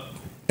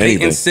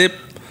Anything. and sip.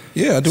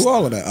 Yeah, I do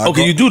all of that.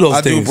 You do those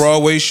I things. do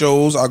Broadway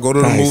shows. I go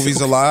to the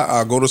movies a lot.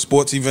 I go to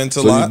sports events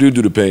a So lot. you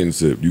do the paint and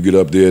sip. You get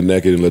up there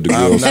naked and let the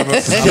girls. The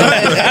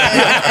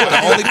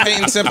only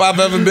paint and sip I've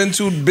ever been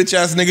to, bitch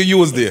ass nigga, you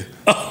was there.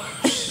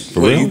 For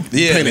real?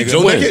 Yeah, nigga.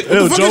 Joe naked?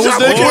 What the fuck is y'all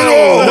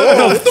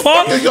What the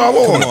fuck? is y'all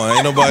on? Come on,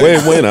 ain't nobody.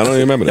 When? I don't even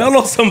remember Y'all that.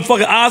 know some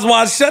fucking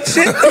Oswald shut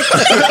shit?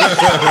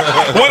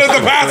 What is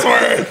the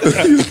password?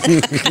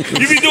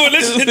 You be doing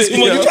this shit too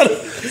much. You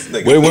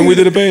tryna- Wait, when we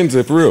did the paint and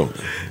sip, for real?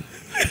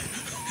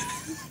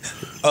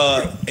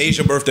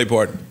 Asia birthday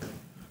party.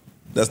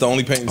 That's the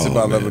only paint and sip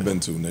I've ever been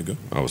to, nigga.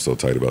 I was so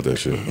tight about that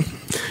shit.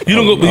 You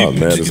don't go. I was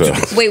mad as hell.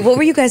 Wait, what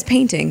were you guys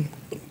painting?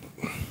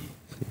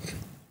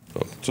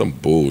 Some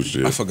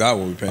bullshit. I forgot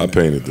what we I painted.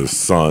 painted the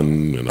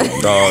sun and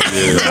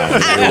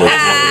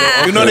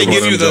You know they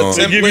give you the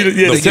template. They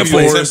give you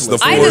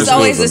the I forest just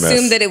always was a mess.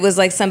 assumed that it was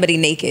like somebody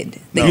naked.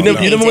 that You never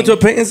went to a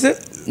paint and sip?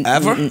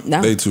 Ever?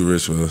 No. They too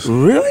rich for us.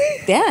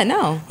 Really? Yeah,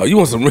 no. Oh, you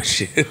want some rich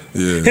shit? Yeah.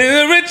 Here's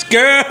a rich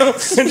girl, and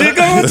she's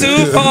going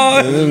too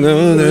far. Sing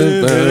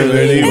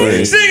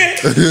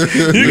it.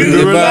 You can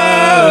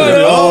rely on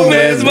your old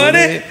man's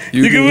money.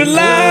 You can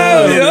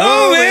rely on your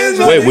old man's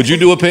money. Wait, would you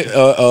do a paint?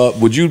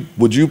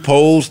 Would you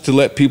pose to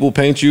let people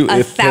paint you?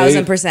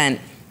 1,000%.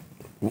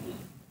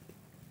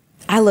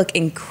 I look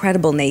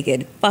incredible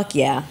naked. Fuck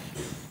yeah.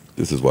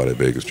 This is why that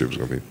Vegas trip's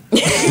gonna be.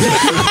 You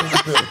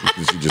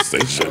just say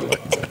shit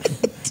like that.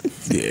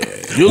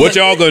 Yeah. What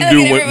y'all gonna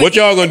do? What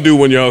y'all gonna do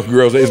when y'all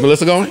girls? Is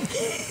Melissa going?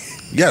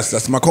 Yes,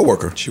 that's my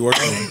coworker. She works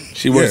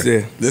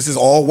there. This is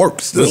all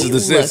works. This is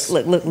the sis.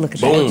 Look at that. Look at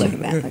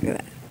that. Look at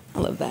that. I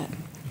love that.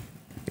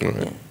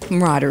 Yeah.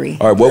 Camaraderie.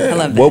 All right, I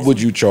love what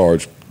would you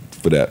charge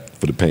for that,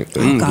 for the paint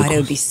thing? Oh God, it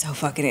would be so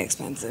fucking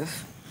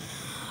expensive.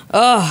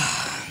 Oh.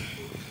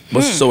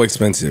 What's so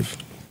expensive?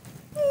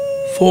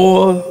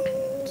 4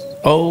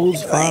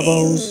 O's, 5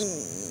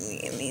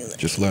 O's.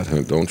 Just let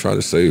her. Don't try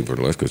to save her,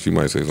 because she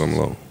might say something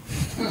low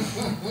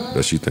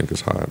that she think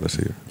is high. Let's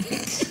hear.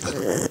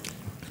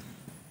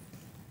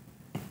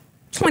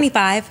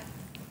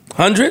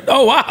 2,500.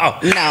 Oh wow.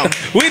 No.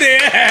 We there.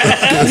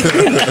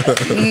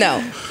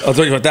 No. Oh,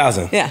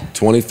 35,000. Yeah.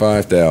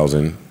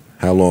 25,000.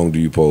 How long do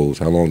you pose?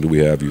 How long do we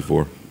have you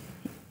for?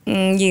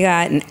 You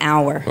got an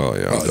hour. Oh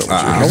yeah,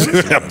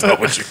 I'm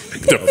done with you.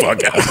 Get the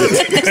fuck out.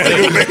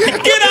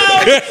 Get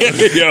out.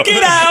 Yo,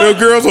 Get out. The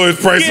girls always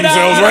price Get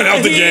themselves out right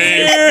out the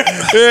game.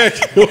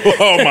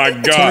 Oh my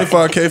God.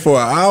 25K for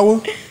an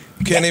hour?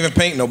 You can't even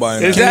paint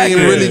nobody. You can't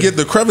even really get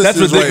the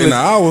crevices right in an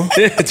hour.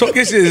 Yeah,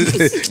 talking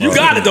shit. You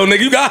got it though,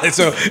 nigga. You got it.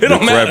 So it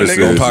don't matter,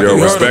 nigga. Yo,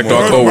 respect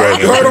our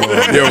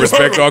coworker. Yo,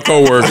 respect our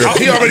coworker.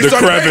 The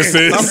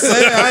crevices. I'm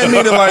saying, I ain't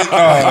mean to like,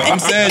 I'm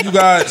saying you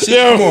got shit.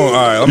 Come on.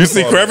 All right, you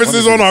see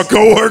crevices on our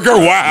coworker?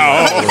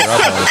 Wow.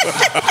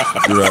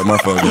 You're right, my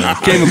fault, man.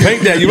 Can't even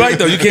paint that. You're right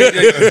though. You can't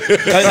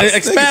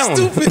expound.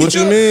 What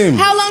you mean?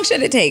 How long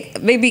should it take?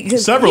 Maybe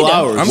several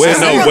hours. Wait,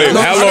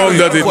 how long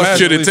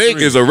should it take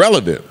is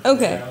irrelevant.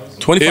 Okay.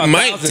 It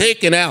might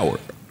take an hour.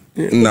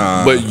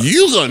 Nah. But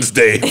you gonna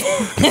stay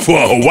for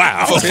a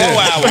while. For 4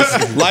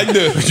 hours. Like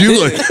this.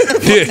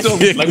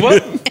 Like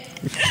what?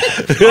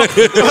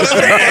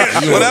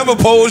 Whatever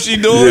pose she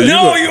doing.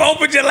 No, you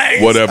opened your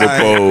legs. Whatever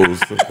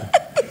pose.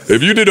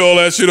 If you did all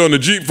that shit on the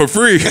Jeep for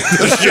free,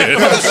 shit.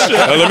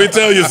 Let me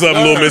tell you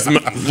something,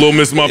 little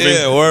Miss Muffin.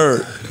 Yeah,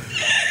 word.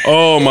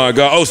 Oh my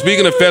God. Oh,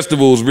 speaking of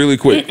festivals, really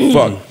quick.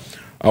 Fuck.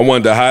 I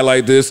wanted to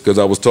highlight this because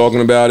I was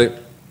talking about it.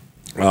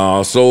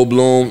 Soul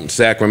Bloom,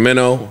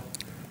 Sacramento,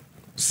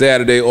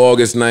 Saturday,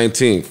 August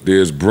 19th.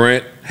 There's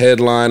Brent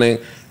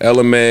headlining,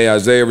 Ella May,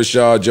 Isaiah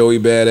Rashad, Joey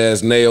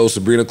Badass, Nao,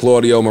 Sabrina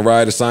Claudio,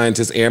 Mariah the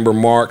Scientist, Amber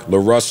Mark,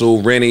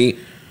 LaRussell, Rennie,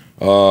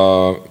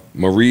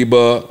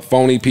 Mariba,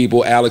 Phony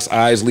People, Alex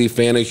Isley,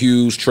 Fana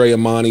Hughes, Trey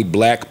Amani,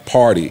 Black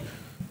Party.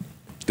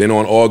 Then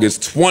on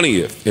August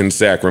 20th in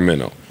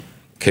Sacramento,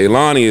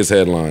 Kaylani is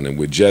headlining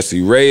with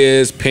Jesse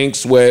Reyes, Pink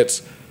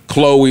Sweats,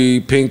 Chloe,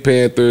 Pink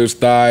Panthers,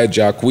 Thigh,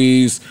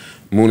 Jacquees,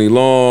 Mooney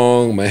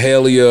Long,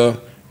 Mahalia,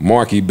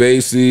 Marky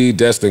Basie,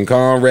 Destin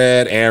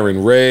Conrad,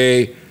 Aaron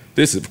Ray.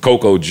 This is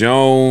Coco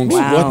Jones.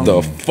 Wow. What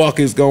the fuck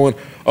is going?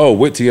 Oh,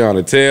 with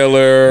Tiana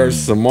Taylor,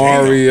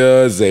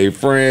 Samaria, Zay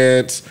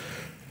France.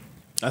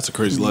 That's a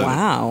crazy lineup.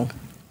 Wow.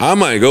 I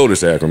might go to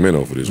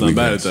Sacramento for this weekend.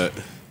 Not bad at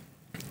that.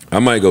 I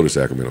might go to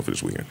Sacramento for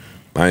this weekend.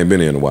 I ain't been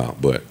there in a while,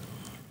 but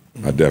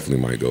I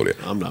definitely might go there.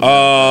 I'm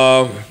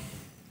not.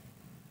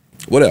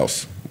 What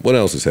else? What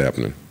else is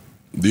happening?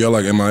 Do y'all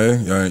like MIA?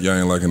 Y'all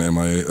ain't liking the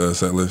MIA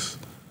set list?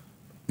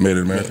 Made in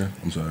America?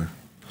 I'm sorry.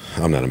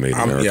 I'm not a Made in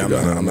America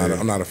guy. I'm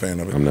not a fan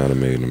of it. I'm not a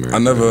Made in America.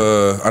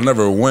 I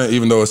never went,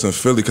 even though it's in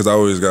Philly, because I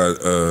always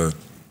got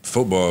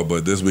football.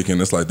 But this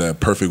weekend, it's like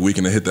that perfect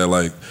weekend to hit that.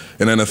 Like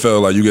in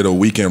NFL, like you get a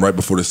weekend right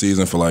before the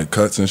season for like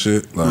cuts and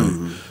shit. Like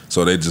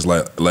so they just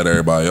like let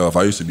everybody off.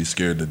 I used to be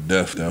scared to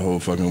death that whole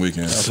fucking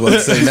weekend. That's what I'm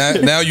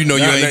saying. Now you know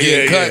you ain't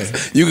getting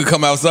cuts. You can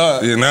come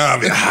outside. Yeah, now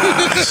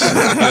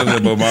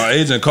but my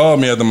agent called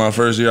me after my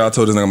first year. I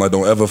told this nigga, I'm like,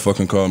 don't ever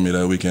fucking call me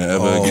that weekend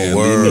ever again.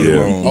 Word. Leave me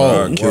alone.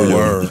 I'll kill you.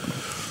 Word.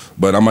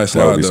 But I might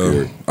slide be though.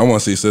 scared. I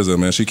want to see SZA,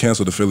 man. She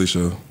canceled the Philly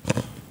show.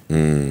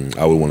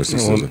 I would want to see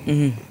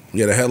SZA.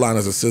 Yeah, the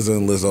headliners are SZA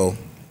and Lizzo,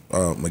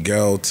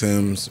 Miguel,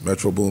 Tim's,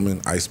 Metro Boomin,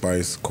 Ice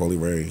Spice, Coley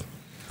Ray,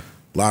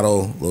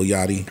 Lotto, Lil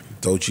Yachty,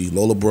 Doechii,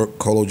 Lola Brooke,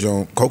 Coco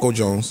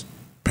Jones,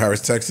 Paris,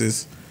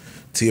 Texas,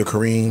 Tia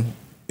Kareem,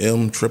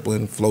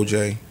 Triplin, Flo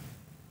J.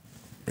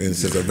 And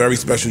it's a very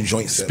special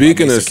joint set.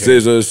 Speaking of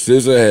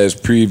SZA has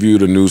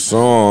previewed a new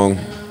song,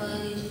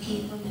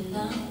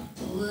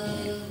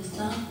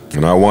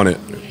 and I want it.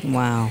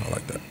 Wow. I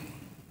like that.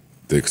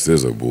 Thick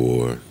SZA,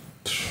 boy.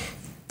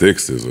 Thick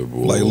SZA,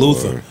 boy. Like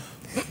Luther.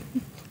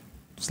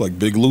 It's like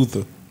Big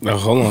Luther. No,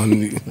 hold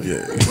on. Yeah.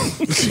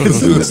 It's a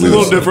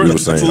little different.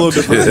 It's a little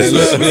different.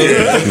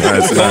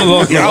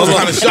 Hold on. Yeah, I was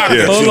kind of shocked.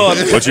 Yeah. Hold on.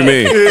 What you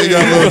mean?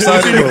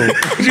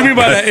 What you mean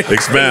by that?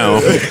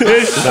 Expound.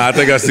 Nah, I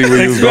think I see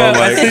where you was going.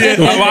 Like,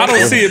 Well, I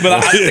don't see it, but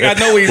I think I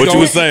know where he's what going.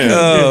 you was saying?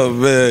 Oh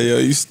man, yo,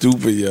 you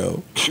stupid,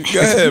 yo.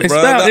 Go ahead,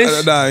 bro.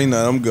 Nah, you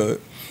know, I'm good.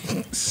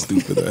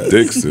 Stupid ass.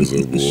 Thick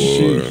SZA,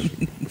 boy.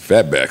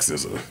 Fatback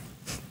SZA.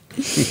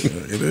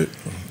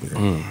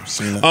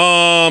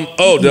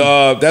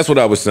 That's what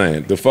I was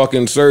saying. The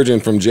fucking surgeon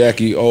from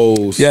Jackie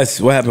O's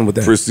what happened with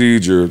that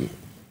procedure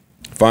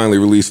finally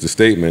released a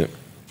statement,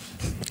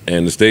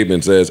 and the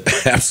statement says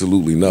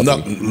absolutely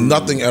nothing.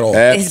 Nothing at all.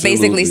 It's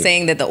basically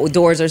saying that the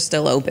doors are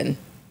still open.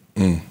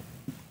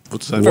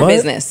 What's that? For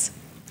business.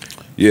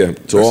 Yeah,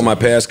 to all my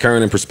past,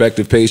 current, and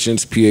prospective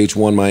patients,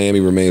 PH1 Miami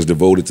remains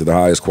devoted to the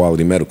highest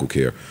quality medical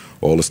care.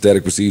 All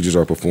aesthetic procedures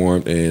are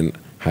performed in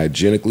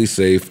hygienically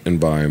safe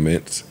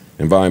environment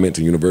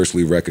to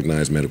universally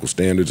recognized medical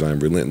standards. I am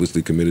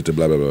relentlessly committed to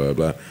blah, blah, blah,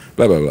 blah,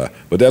 blah, blah, blah.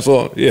 But that's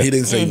all, yeah. He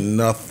didn't say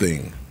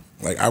nothing.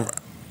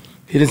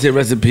 He didn't say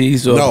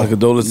recipes or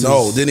condolences?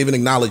 No, didn't even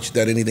acknowledge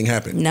that anything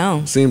happened.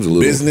 No. Seems a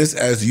little. Business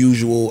as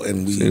usual,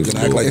 and we gonna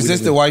act like Is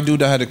this the white dude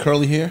that had the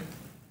curly hair?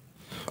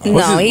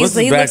 No, he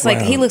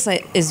looks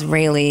like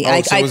Israeli.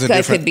 Oh, so it was a I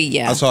different- could be,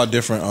 yeah. I saw a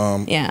different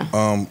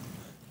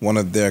one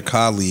of their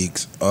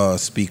colleagues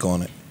speak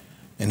on it,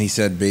 and he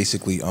said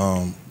basically,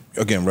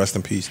 again, rest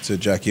in peace to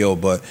Jackie O,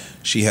 but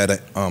she had an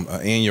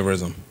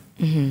aneurysm,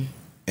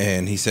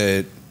 and he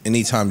said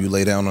anytime you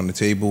lay down on the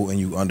table and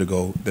you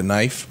undergo the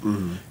knife,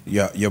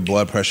 your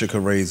blood pressure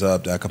could raise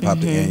up, that could pop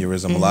the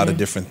aneurysm. A lot of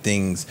different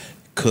things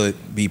could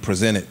be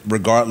presented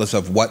regardless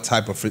of what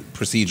type of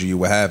procedure you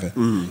were having.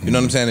 You know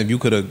what I'm saying? If you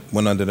could have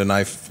went under the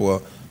knife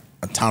for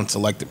a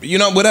tonsillectomy, you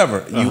know, whatever,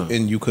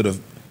 and you could have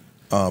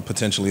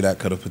potentially that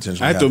could have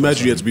potentially. I have to happened.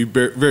 imagine you have to be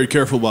very, very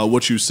careful about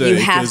what you say.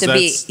 You have to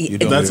be.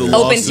 That's a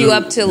opens you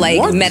lawsuit. up to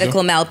like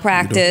medical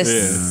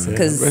malpractice.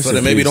 Because So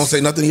then maybe don't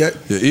say nothing yet.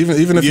 Yeah,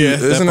 even if Yeah, you,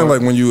 that isn't it part.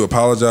 like when you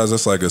apologize,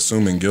 that's like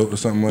assuming guilt or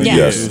something like Yeah.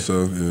 that. Yes.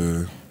 So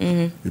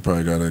you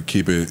probably gotta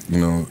keep it,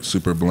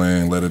 super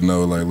bland. Let it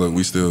know, like, look,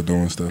 we still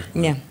doing stuff.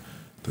 Yeah.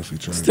 Definitely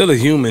trying. Still a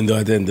human though.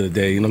 At the end of the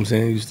day, you know what I'm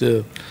saying? You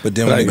still. But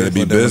then But when it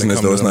be but then when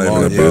business comes though. It's to not the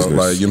even law, about yeah.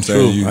 like you know what I'm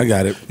saying. True, I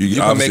got it. You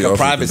can obviously make a offer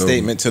private the-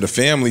 statement to the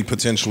family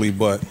potentially,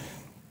 but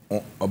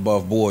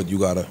above board, you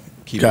gotta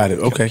keep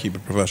keep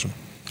it professional.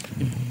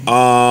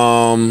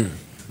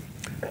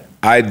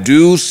 I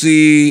do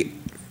see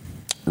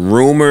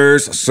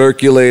rumors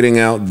circulating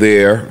out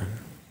there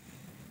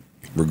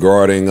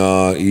regarding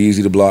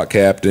Easy the Block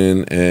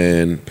Captain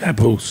and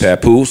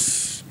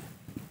Papoose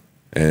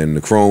and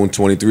the Chrome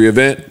 23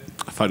 event.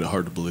 I find it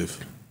hard to believe.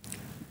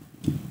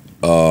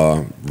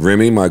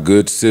 Remy, my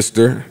good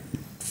sister,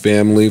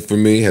 family for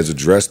me, has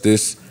addressed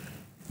this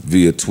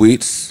via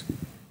tweets.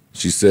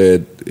 She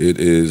said it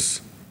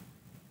is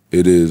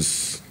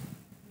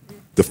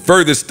the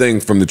furthest thing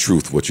from the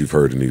truth what you've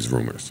heard in these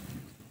rumors.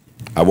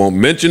 I won't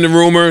mention the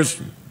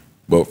rumors,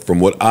 but from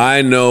what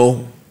I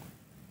know,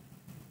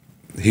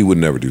 he would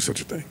never do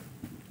such a thing.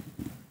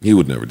 He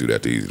would never do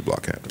that to Easy the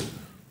Block Captain.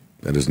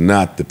 That is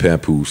not the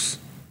Papoose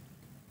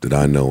that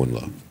I know and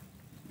love.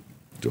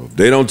 So if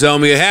they don't tell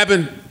me it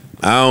happened,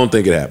 I don't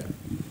think it happened.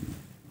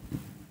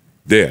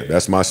 There,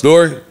 that's my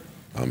story.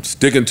 I'm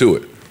sticking to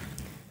it.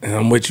 And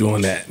I'm with you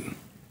on that.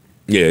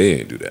 Yeah, he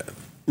ain't do that.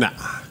 Nah.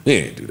 He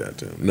ain't do that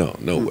to him.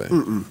 No way.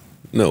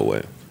 No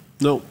way.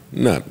 No.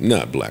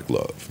 Not black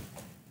love.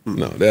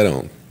 No, that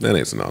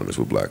ain't synonymous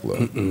with black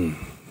love.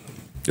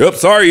 Yep,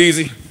 sorry,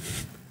 Easy.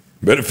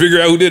 Better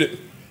figure out who did it.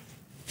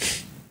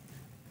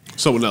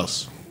 Someone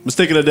else.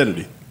 Mistaken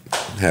identity.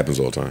 Happens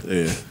all the time.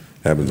 Yeah.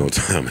 Happens all the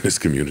time in this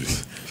community.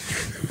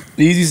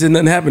 Easy said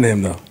nothing happened to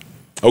him though.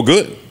 Oh,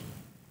 good.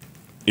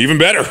 Even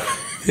better.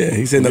 Yeah,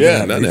 he said nothing Yeah,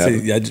 happened. nothing He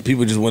said, happened. yeah,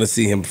 people just want to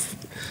see him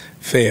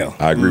fail.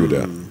 I agree with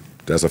that.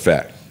 That's a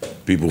fact.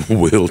 People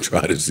will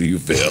try to see you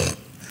fail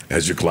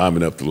as you're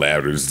climbing up the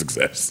ladder to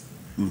success.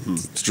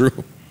 It's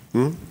true.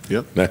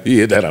 Yep. Now, he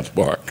hit that out the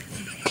park.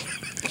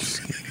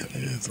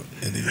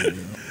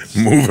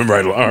 Moving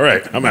right along. All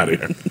right, I'm out of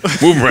here.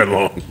 Moving right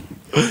along.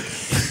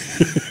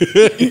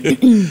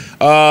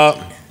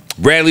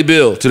 Bradley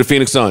Beal to the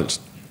Phoenix Suns.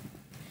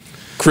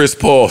 Chris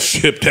Paul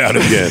shipped out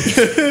again.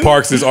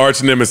 Parks'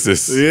 arch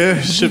nemesis. Yeah,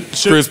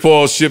 Chris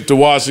Paul shipped to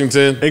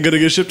Washington. Ain't gonna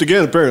get shipped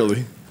again,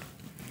 apparently.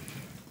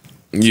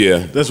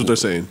 Yeah. That's what they're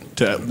saying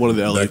to one of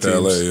the LA Back teams. to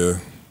LA, yeah.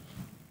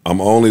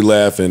 I'm only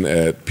laughing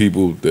at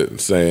people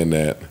that saying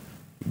that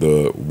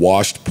the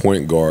washed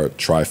point guard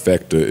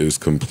trifecta is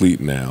complete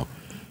now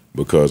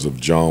because of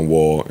John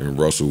Wall and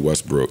Russell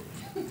Westbrook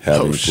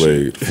having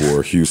played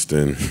for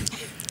Houston,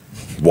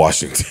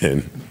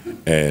 Washington,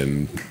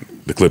 and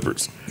the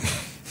Clippers.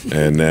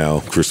 And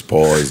now Chris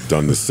Paul has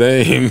done the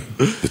same.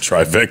 The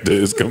trifecta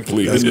is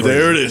complete.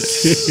 There it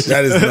is.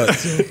 That is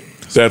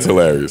nuts. That's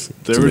hilarious.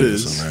 There it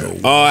is.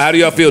 How do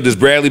y'all feel? Does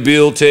Bradley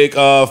Beal take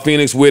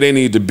Phoenix where they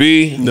need to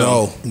be?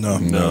 No.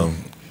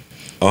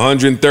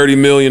 130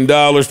 million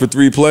for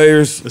 3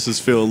 players. This is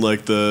feeling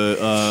like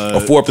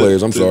the 4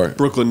 players. I'm the sorry.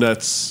 Brooklyn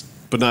Nets,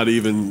 but not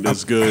even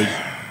as good.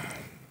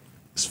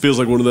 This feels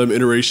like one of them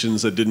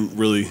iterations that didn't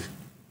really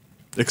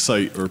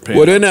excite or pay.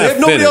 Well, they're not They have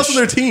nobody else on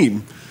finished. their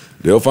team.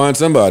 They'll find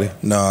somebody.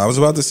 No, I was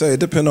about to say it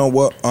depends on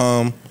what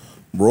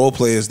role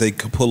players they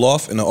could pull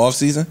off in the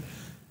offseason.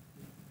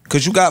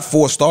 Because you got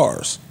 4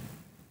 stars.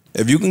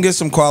 If you can get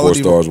some 4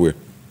 quality. stars where?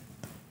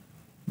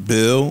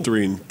 Bill.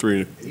 3 and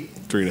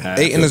a half.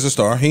 Ayton is a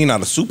star. He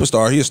not a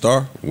superstar. He a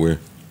star. Where?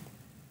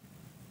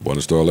 Won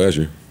a star last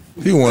year.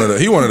 He one of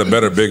the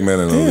better big men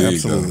in the league.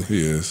 absolutely. Though.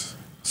 He is.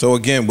 So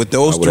again, with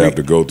those I would 3, have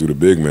to go through the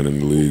big men in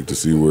the league to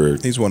see where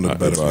he's one of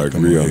the better. I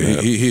agree on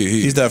that.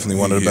 He's definitely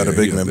one of the better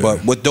big men.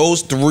 But with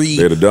those 3,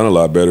 They'd have done a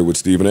lot better with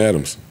Steven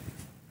Adams.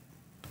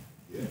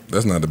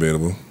 That's not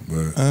debatable,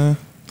 but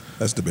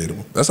that's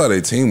debatable. That's how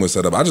their team was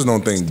set up. I just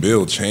don't think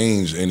Bill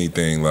changed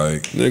anything.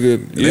 Like,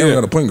 nigga, they don't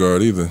got a point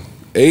guard either.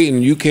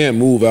 Ayton, you can't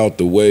move out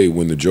the way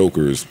when the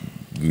Joker is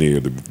near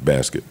the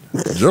basket.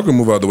 Joker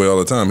move out the way all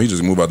the time. He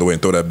just move out the way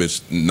and throw that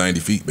bitch 90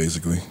 feet,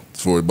 basically,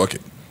 for a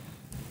bucket.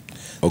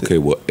 Okay,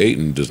 well,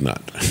 Ayton does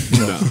not.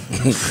 No.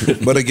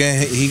 But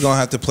again, he gonna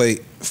have to play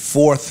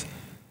fourth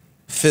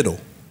fiddle.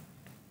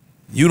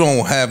 You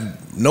don't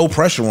have no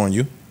pressure on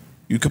you.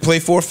 You could play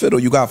fourth fiddle.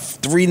 You got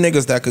 3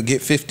 niggas that could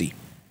get 50.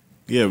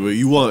 Yeah, but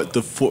you want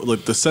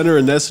the center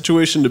in that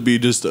situation to be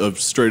just a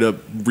straight up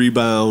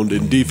rebound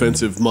and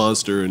defensive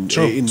monster and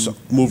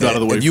moved out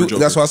of the way for Joker.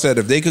 That's why I said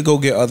if they could go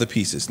get other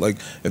pieces, like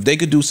if they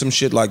could do some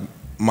shit like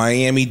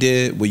Miami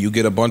did, where you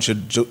get a bunch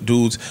of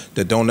dudes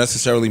that don't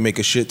necessarily make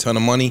a shit ton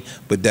of money,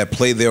 but that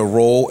play their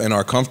role and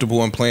are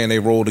comfortable in playing their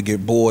role to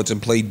get boards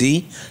and play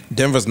D.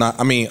 Denver's not.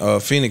 I mean,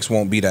 Phoenix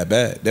won't be that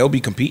bad. They'll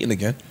be competing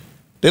again.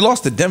 They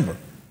lost to Denver,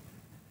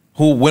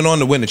 who went on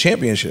to win the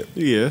championship.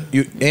 Yeah.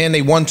 And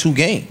they won 2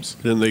 games.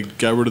 Then they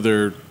got rid of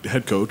their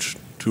head coach,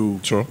 who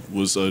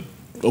was a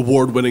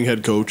award-winning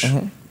head coach.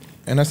 And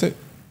that's it.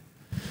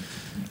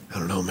 I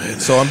don't know, man.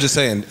 So I'm just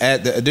saying,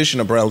 the addition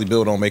of Bradley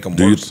Beal don't make them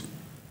worse.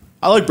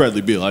 I like Bradley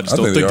Beal. I just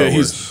don't think that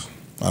he's...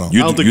 I don't.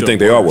 You think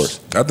they are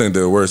worse? I think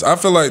they're worse. I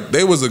feel like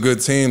they was a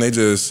good team. They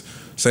just,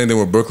 same thing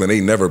with Brooklyn.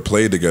 They never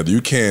played together.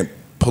 You can't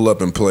pull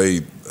up and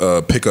play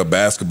pick up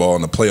basketball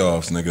in the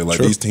playoffs, nigga. Like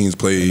these teams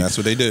played. And that's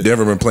what they did. They've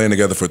been playing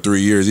together for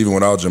 3 years, even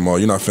without Jamal.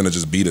 You're not finna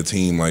just beat a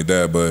team like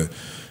that. But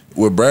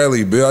with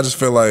Bradley Beal, I just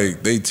feel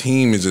like they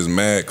team is just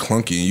mad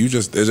clunky.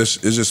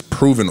 It's just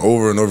proven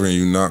over and over, and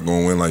you're not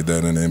gonna win like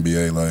that in the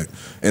NBA. Like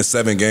in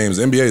 7 games,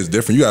 the NBA is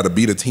different. You got to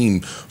beat a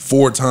team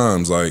 4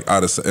 times, like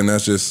and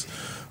that's just.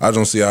 I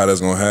don't see how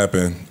that's gonna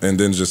happen. And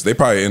then they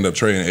probably end up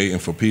trading Ayton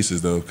for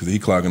pieces though, because he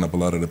clogging up a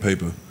lot of the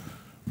paper.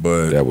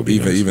 But that would be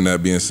even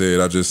that being said,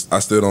 I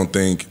still don't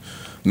think.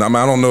 I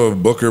don't know if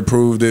Booker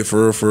proved it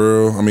for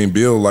real. I mean,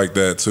 Bill liked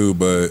that too,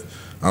 but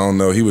I don't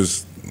know.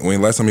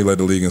 Last time he led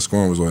the league in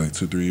scoring was what, like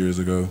 2-3 years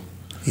ago.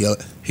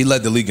 He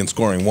led the league in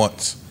scoring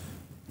once.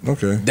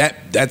 Okay.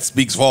 That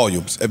speaks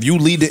volumes. If you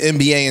lead the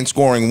NBA in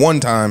scoring one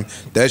time,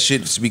 that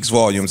shit speaks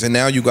volumes. And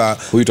now you got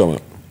who you talking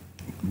about?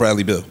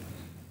 Bradley Beal.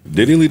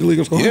 Did he lead the league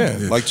in scoring? Yeah,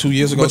 like 2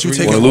 years ago. But you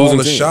taking all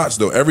the shots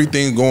though.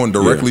 Everything going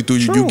directly through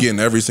you. You getting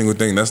every single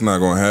thing. That's not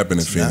going to happen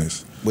in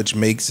Phoenix. Which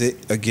makes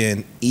it,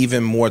 again,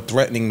 even more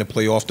threatening to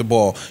play off the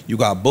ball. You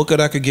got Booker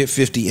that could get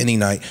 50 any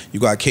night. You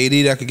got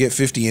KD that could get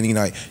 50 any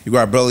night. You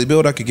got Bradley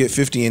Beal that could get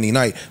 50 any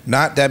night.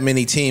 Not that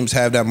many teams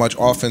have that much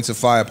offensive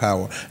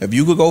firepower. If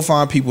you could go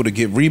find people to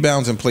get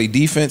rebounds and play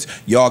defense,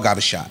 y'all got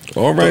a shot.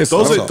 All right,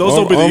 those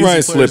don't be the easy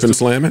players slipping,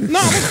 slamming. No,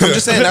 I'm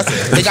just saying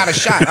they got a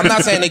shot. I'm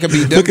not saying they could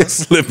beat Denver,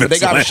 but they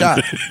got a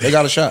shot. They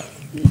got a shot.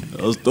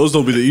 Those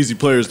don't be the easy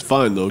players to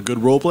find though. Good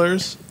role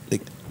players.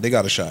 They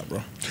got a shot,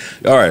 bro.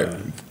 All right,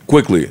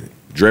 quickly.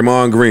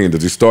 Draymond Green,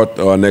 does he start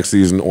next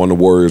season on the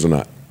Warriors or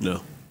not?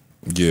 No.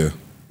 Yeah.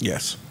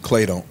 Yes.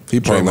 Clay don't.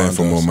 He probably playing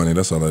for more money.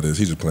 That's all that is.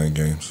 He's just playing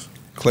games.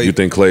 Clay, you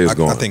think Clay is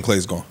gone? I think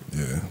Clay's gone.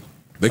 Yeah.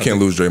 They can't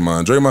lose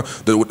Draymond.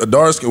 The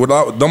dark skin,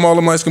 without all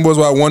them light skin boys,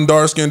 without one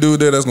dark skin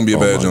dude there, that's gonna be a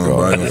bad job.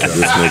 Bro.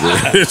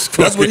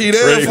 That's what he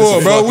there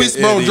for, bro.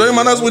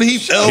 Draymond, that's what he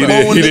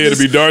elbowing. He there to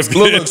be dark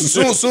skin. Look,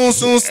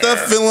 soon, Steph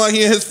feeling like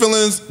he in his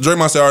feelings.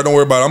 Draymond said, "All right, don't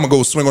worry about it. I'm gonna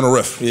go swing on the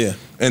ref." Yeah.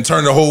 And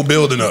turn the whole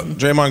building up.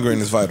 Draymond Green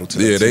is vital to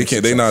Yeah, they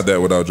can't. They not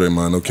that without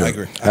Draymond. Okay. I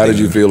agree. How did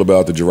you feel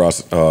about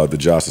the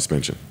Ja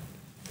suspension?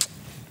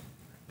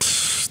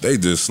 They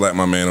just slapped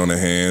my man on the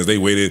hands. They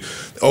waited.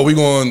 Oh, we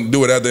gonna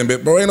do it after the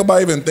NBA. Bro, ain't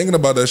nobody even thinking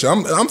about that shit.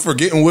 I'm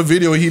forgetting what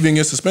video he even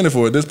gets suspended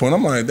for at this point.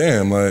 I'm like,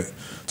 damn, like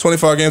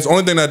 25 games.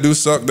 Only thing that do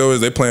suck though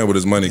is they playing with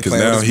his money because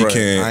now he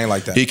can't. I ain't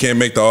like that. He can't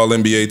make the All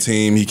NBA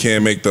team. He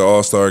can't make the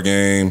All Star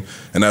game,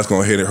 and that's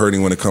gonna hurt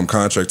him when it come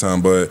contract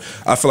time. But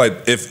I feel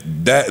like if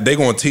they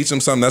gonna teach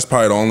him something, that's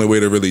probably the only way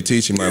to really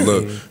teach him. Like,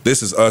 look,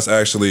 this is us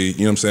actually.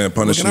 You know what I'm saying?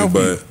 Punishing you,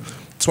 but.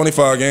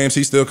 25 games,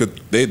 he still could.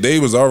 They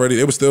was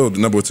still the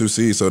number 2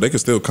 seed, so they could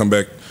still come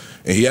back,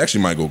 and he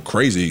actually might go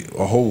crazy.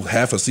 A whole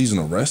half a season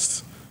of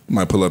rest, he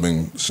might pull up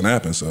and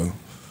snapping. So,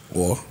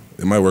 well,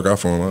 it might work out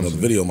for him. Another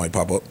video might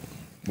pop up.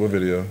 What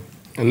video?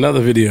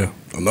 Another video.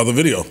 Another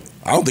video.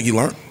 I don't think he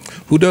learned.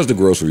 Who does the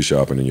grocery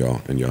shopping in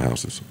your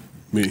houses?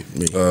 Me.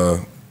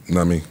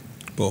 Not me.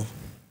 Both.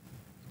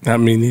 Not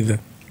me neither.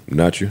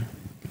 Not you.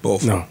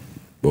 Both. No.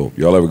 Both.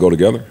 Y'all ever go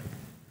together?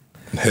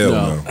 Hell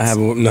no. I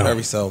haven't. No.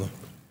 Very seldom.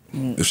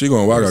 If she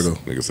going, why I gotta go?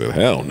 Nigga said,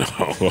 hell no.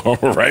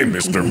 All right,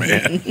 Mr.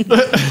 Man.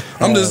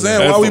 I'm just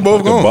saying, why we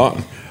both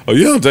going? Oh,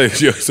 you don't take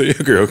so your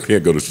girl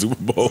can't go to Super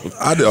Bowl. She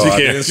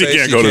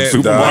can't go to the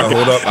supermarket.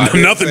 Hold up.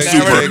 Nothing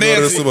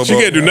super. She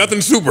can't do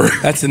nothing super.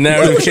 That's a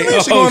narrative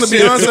change. She going to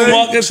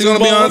Beyonce. She going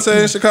to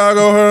Beyonce in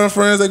Chicago. Her and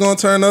friends, they going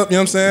to turn up. You know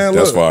what I'm saying?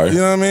 That's fire. You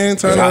know what I mean?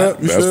 Turn up.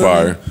 That's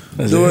fire.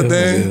 Do a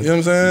thing. You know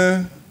what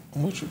I'm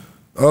saying?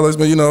 All this,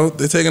 but you know,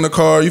 they taking a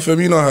car. You feel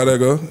me? You know how that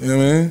go. You know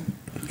what I mean?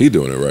 He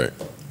doing it right.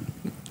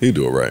 He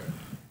do it right.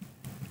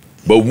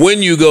 But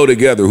when you go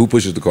together, who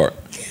pushes the cart?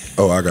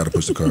 Oh, I gotta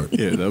push the cart.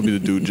 Yeah, that would be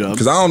the dude job.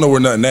 Because I don't know where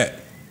nothing at.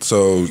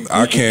 So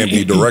I can't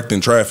be directing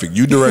traffic.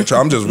 You direct.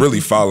 I'm just really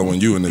following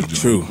you in this.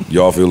 True.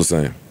 Y'all feel the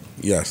same?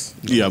 Yes.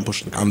 Yeah, I'm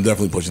pushing the cart. I'm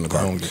definitely pushing the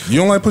cart. You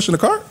don't like pushing the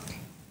cart?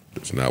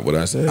 That's not what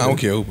I said. I don't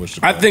care who pushes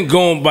the I cart. think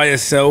going by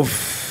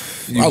yourself.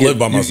 I live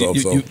by myself,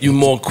 so. You're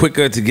more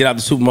quicker to get out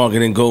the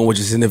supermarket and go with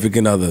your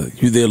significant other.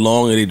 You there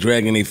longer, they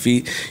dragging their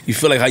feet. You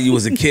feel like how you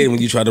was a kid when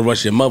you tried to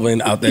rush your mother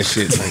and out that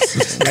shit.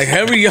 Like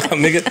hurry up,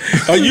 nigga.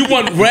 Or you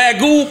want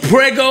ragu,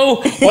 prego,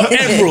 or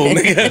emerald,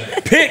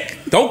 nigga. Pick.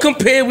 Don't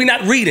compare. We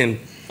not reading.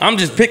 I'm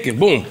just picking.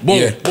 Boom,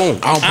 boom, boom.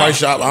 I don't price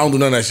shop. I don't do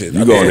none of that shit.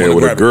 You go in there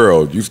with a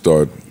girl, you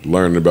start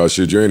learning about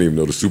shit you ain't even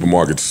know the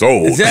supermarket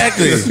sold.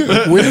 Exactly.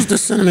 Where's the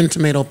cinnamon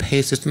tomato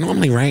paste? It's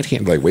normally right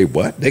here. Like, wait,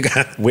 what? They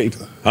got, huh?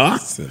 I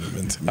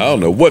don't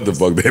know what the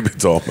fuck they been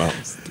talking about.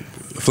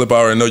 Flip, I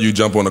already know you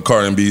jump on the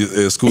cart and be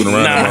scooting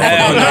around.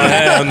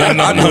 Hell no.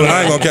 I do it.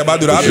 I ain't gonna cap. I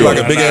do that. I be like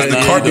a big ass.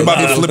 The cart be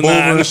about to flip over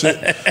and shit.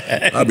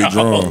 I be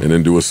drawn. And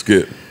then do a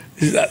skit.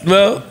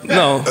 Well,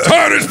 no.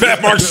 Turn this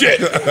fat mark shit.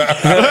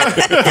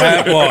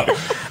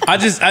 I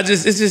just,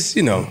 it's just,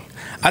 you know,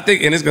 I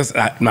think, and it's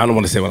gonna, no, I don't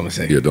want to say what I'm gonna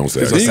say. Yeah, don't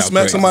say it. Did you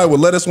smack somebody with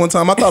lettuce one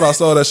time? I thought I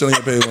saw that shit on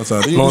your page one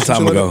time. Long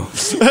time ago.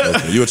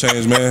 Okay, you a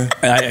changed man?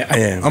 I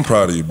am. I'm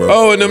proud of you, bro.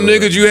 Oh, and them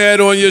niggas you had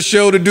on your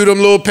show to do them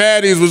little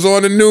patties was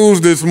on the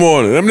news this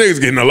morning. Them niggas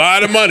getting a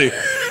lot of money.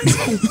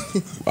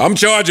 I'm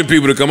charging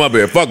people to come up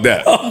here. Fuck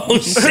that. Oh,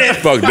 shit.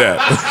 Fuck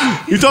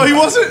that. You thought he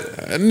wasn't?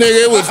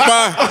 Nigga, it was 5.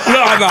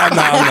 I'm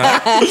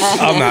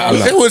not.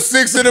 It was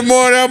 6 in the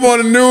morning. I'm on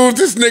the news.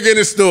 This nigga in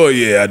the store.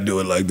 Yeah, I do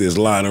it like this,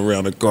 lying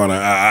around the corner.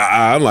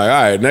 I'm like,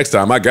 all right, next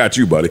time I got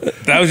you, buddy.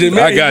 That was your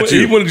man. I got you.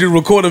 He wanted you to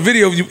record a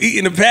video of you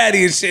eating the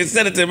patty and shit.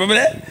 Send it to him. Remember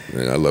that?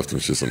 Man, I left them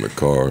shits in the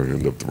car.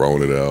 Ended up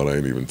throwing it out. I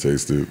ain't even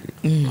tasted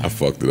it. I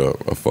fucked it up.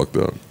 I fucked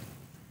up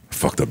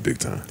big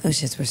time. Those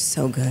shits were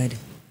so good.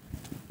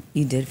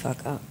 You did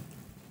fuck up.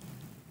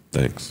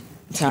 Thanks.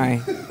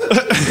 Sorry.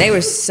 They were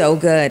so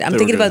good. I'm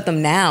thinking about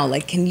them now.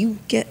 Like, can you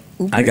get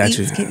Uber I got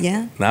Eats? you.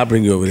 Yeah? Nah, I'll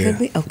bring you over there.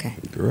 Could we? Okay.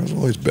 Girls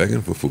always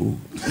begging for food.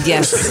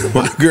 Yes.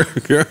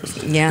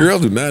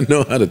 Girls do not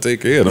know how to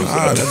take care of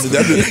themselves.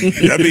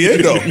 That'd be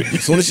it though.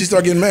 As soon as she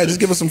start getting mad, just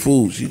give her some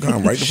food. She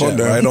calm right the fuck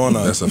down. Right on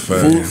us. That's a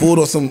fact. Food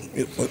or some.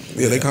 Yeah,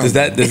 they calm.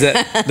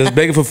 Does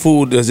begging for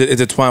food, does it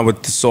intertwine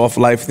with the soft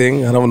life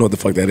thing? I don't know what the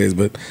fuck that is,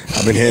 but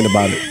I've been hearing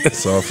about it.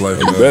 Soft life.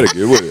 You better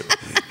get with it.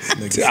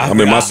 I'm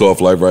in my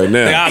soft life right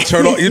now. I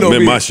turn on, you know I'm in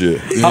me. my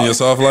shit. You in your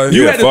soft life?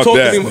 You Yeah, had to fuck talk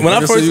that. to me when I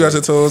first. You got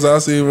your toes out,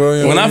 see,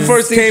 bro. When I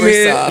first came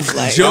here,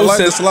 Joe I like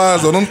said, the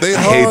slides on them. They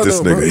I hard. hate this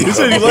though, nigga. bro. He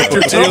said he liked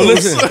your toes. Hey,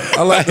 listen.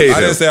 I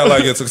didn't say I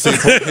like it.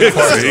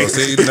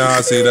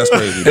 See, that's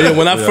crazy. Hey,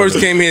 when I first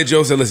came here,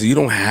 Joe said, listen, you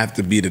don't have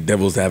to be the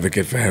devil's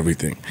advocate for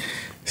everything.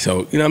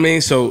 So, you know what I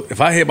mean? So, if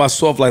I hear about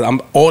soft life,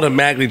 I'm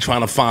automatically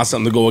trying to find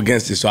something to go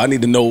against it. So, I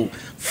need to know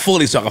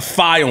fully so I can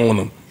fire on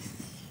them.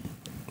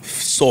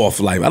 Soft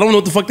life. I don't know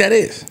what the fuck that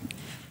is.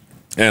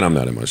 And I'm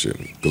not in my shit.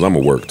 Because I'm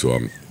at work till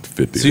I'm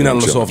 50. So, you're not on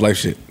the Chilling. soft life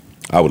shit?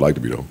 I would like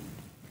to be, though.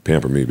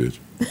 Pamper me, bitch.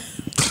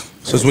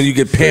 So, it's when you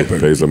get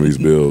pampered. Pay some of these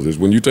bills. It's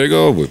when you take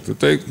over.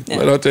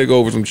 Let her take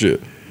over some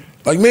shit.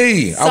 Like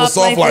me, I was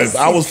soft life.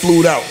 I was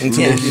flued out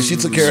until she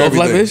took care of Soft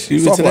everything. life-ish?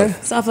 You went to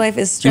that? Soft life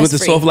is stress-free. You went to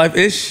soft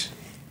life-ish?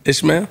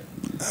 Ishmael?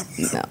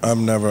 No. I've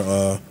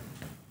never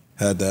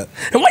had that.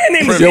 And why your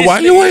name is Yo, Ish? why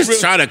you always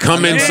try to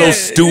come in so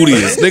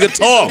studious? Nigga,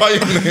 talk.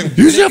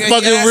 Use your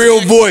fucking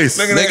real voice.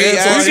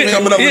 Nigga,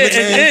 coming up with the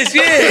name. Ish,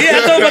 yeah,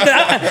 I thought about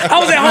that. I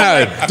was at home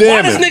like, why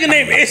damn this it. nigga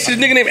named Ish? This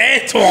nigga named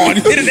Antoine.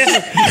 It's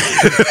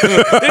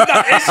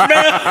not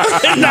Ishmael.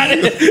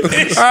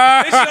 It's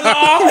not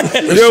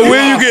Ish. Yo,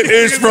 where you get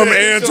Ish from,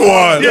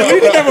 Antoine? Yeah, we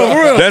get that for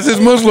real. That's his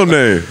Muslim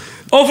name.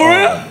 Oh, for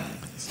real?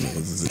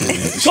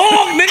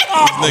 Talk, nigga.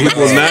 Nigga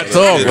will not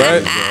talk,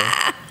 right?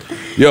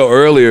 Yo,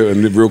 earlier,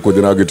 and real quick,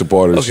 then I'll get to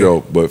part of the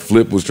show, but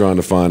Flip was trying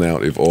to find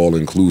out if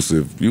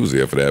all-inclusive, you was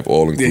there for that, if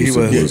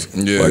all-inclusive was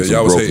Yeah, like some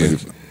y'all was broke hating.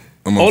 niggas.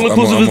 I'm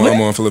All-inclusive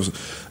on Phillips.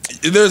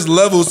 There's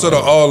levels to the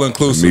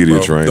all-inclusive, Media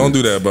bro. training. Don't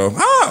do that, bro.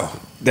 How?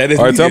 That is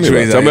All right, tell me about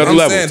it. Tell me about the I'm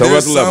levels. saying Tell me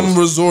about there's the some levels.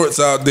 resorts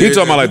out there. He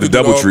talking about like the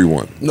Doubletree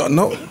one.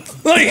 No.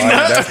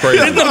 That's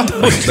crazy. He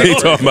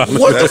talking about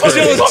What the fuck?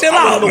 Chill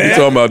out, He man.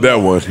 talking about that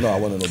one. No, I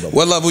wasn't no double.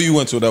 What level you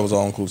went to that was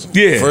all inclusive?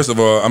 Yeah. First of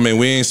all, I mean,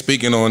 we ain't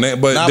speaking on that,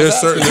 but Nah, there's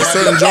I'm certain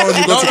asking. joints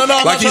you go to. No, I'm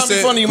like not you trying to be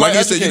said, funny. You like might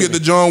you said, you educate get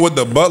the joint with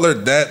the butler.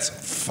 That's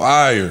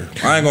fire.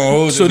 I ain't gonna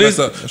hold you. So this-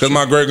 Because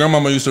my great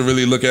grandmama used to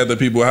really look at the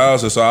people's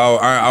houses, so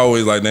I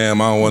always like,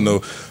 damn, I don't want no.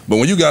 But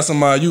when you got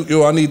somebody,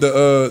 I need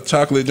the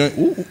chocolate drink.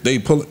 Ooh, they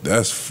pull it.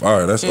 That's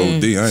fire. That's OD. I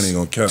ain't even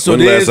gonna cap. So When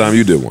the last there's- time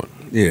you did one?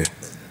 Yeah.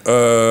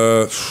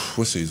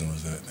 What season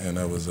was that? And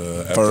that was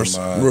after First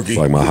my rookie.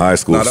 Like my high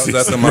school Nah, that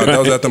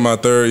was after my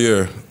third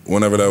year.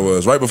 Whenever that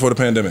was, right before the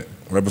pandemic.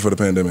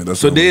 That's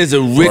So when it there's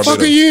was. a rich. What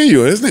fucking year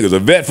you in? This nigga's a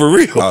vet for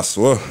real. I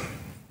swear.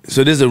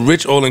 So there's a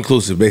rich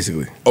all-inclusive,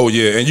 basically. Oh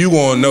yeah, and you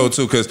gonna know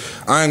too, cause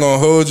I ain't gonna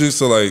hold you.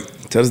 So like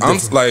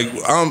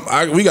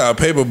We got a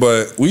paper,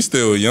 but we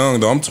still young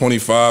though. I'm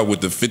 25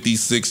 with the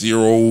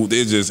 56-year-old.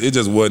 It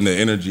just wasn't the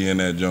energy in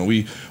that joint.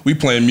 We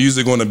playing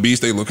music on the beach.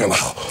 They looking like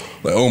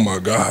oh my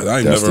God, I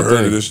ain't never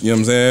heard of this. You know what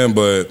I'm saying?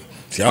 But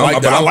See, I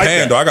like that. I'm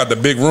paying though. I got the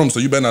big room, so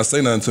you better not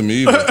say nothing to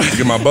me either.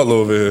 Get my butler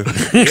over here. But,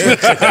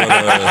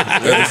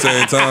 at the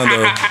same time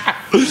though,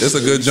 it's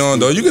a good joint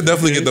though. You could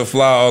definitely get the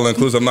fly all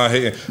inclusive. I'm not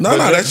hating. No,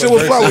 that shit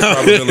was fly.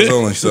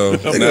 Only. So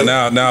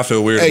now I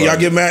feel weird. Hey, y'all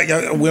get mad?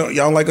 Y'all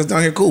don't like us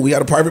down here? Cool. We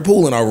got a private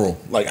pool in our room,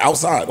 like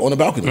outside on the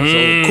balcony. So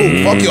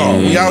cool. Fuck y'all.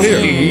 We out here.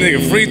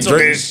 Nigga, free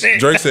talking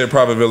shit. Drake said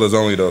private villas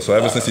only though. So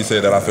ever since he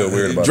said that, I feel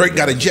weird about it. Drake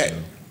got a jet.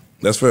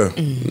 That's fair.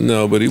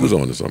 No, but he was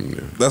on to something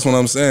there. That's what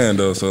I'm saying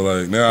though. So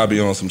like now I'll be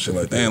on some shit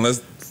like, damn, let's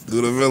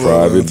do the villa.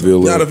 Private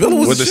villa. Yeah, the villa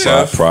was with the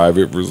chef.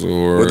 Private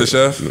resort. With the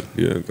chef.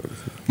 Yeah.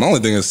 My only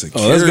thing is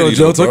security. Let's go,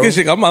 Joe. though, Talk your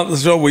shit. I'm out the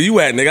show where you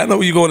at, nigga. I know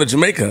where you going to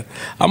Jamaica.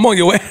 I'm on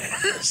your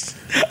ass.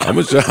 I'm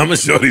gonna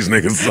show these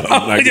niggas something.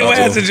 I'm on your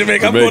ass in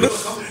Jamaica. I'm going to.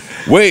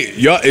 Wait,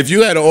 y'all, if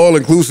you had an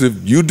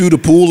all-inclusive, you do the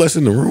pool that's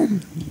in the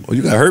room? Oh,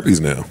 you got herpes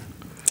now.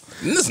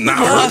 This is not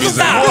herpes.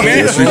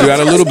 Yes, you got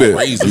a little bit.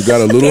 You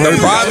got a little The herpes.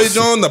 private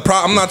joint,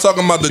 I'm not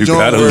talking about the You joint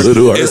got a where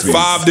little it's herpes.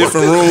 5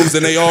 different rooms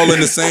and they all in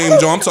the same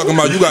joint. I'm talking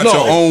about you got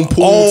your own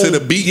pool to the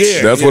beach.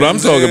 Yeah. That's what I'm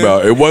talking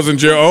about. It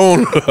wasn't your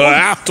own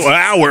an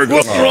hour ago.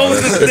 What's wrong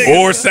with this nigga?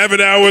 Or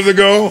 7 hours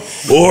ago.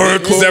 Or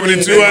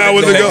 72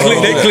 hours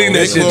ago. They clean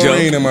that shit,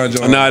 Chlorine Joe. in my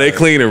joint. Nah, they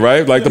clean it,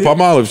 right? Like the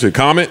Palmolive shit.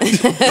 Comet?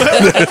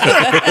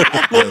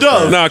 Well,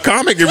 done. Nah,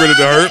 Comet get rid of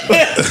the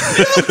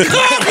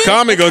herp.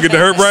 Comet gonna get the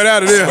herp right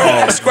out of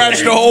there. Scratch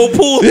the whole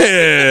pool.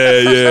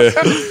 Yeah.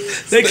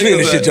 They clean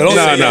the shit, Joe. Don't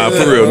say Nah,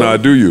 that. for real. Nah,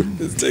 do you?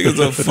 This nigga's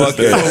a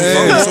fucking.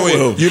 So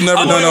wait, you've never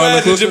I'm done on your all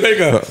ass in inclusive?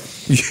 Jamaica.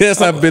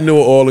 Yes, I've been to an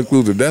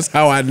all-inclusive. That's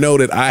how I know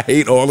that I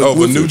hate Oh,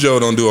 all-inclusive. but New Joe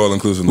don't do all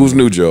inclusive. Who's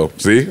New Joe?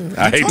 See?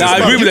 I hate Nah, I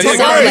this. agree with that.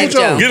 Soft Life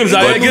Joe. Get him,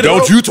 Zaire. But Get him.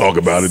 don't you talk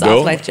about it, Soft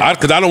though. Life Joe.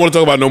 Because I don't want to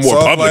talk about no more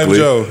Soft Life publicly.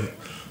 Joe.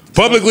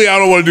 Publicly, I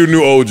don't want to do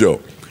new old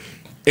Joe.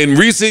 In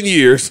recent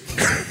years,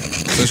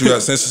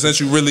 Since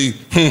you really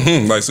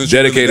like since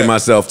dedicated you really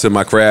myself to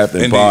my craft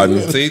and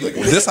pardon. See,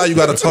 this how you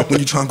got to talk when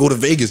you trying to go to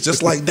Vegas,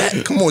 just like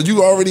that. Come on,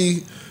 you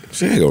already.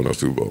 She ain't going to no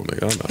Super Bowl,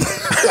 nigga. I'm not.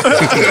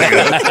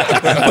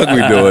 What we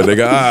doing,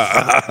 nigga?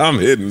 I'm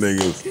hitting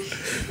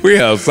niggas. We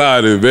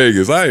outside in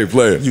Vegas. I ain't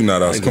playing. You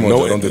not us. Come on,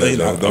 Joe. Don't do that,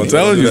 Joe. I'm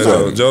telling you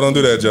something. Joe, don't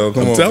do that, Joe.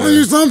 Come on. I'm telling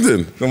you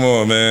something. Come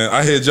on, man.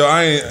 I hit Joe.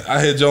 I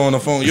hit Joe on the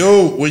phone.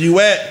 Yo, where you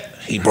at?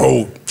 Hey,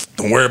 bro.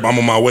 Don't worry about. I'm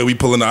on my way. We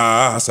pulling the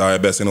I sorry, I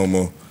bet say no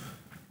more.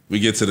 We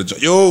get to the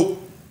yo.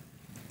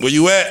 Where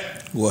you at?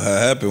 What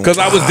happened? Because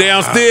I was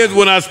downstairs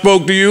when I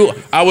spoke to you.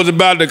 I was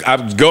about to.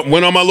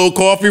 Went on my little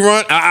coffee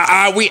run.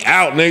 We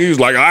out, nigga. He was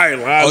like, all right. I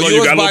know you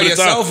was got a by little bit of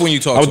time. yourself when you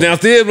talked I was to him.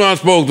 downstairs when I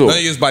spoke to him. No,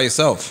 you was by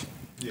yourself.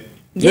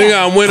 Nigga,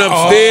 I went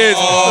upstairs.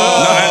 And I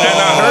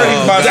heard he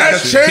about That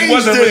he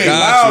wasn't changed really it.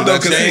 loud though,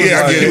 That because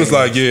changed he was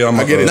like, yeah, I'm.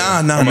 I get it.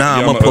 I'm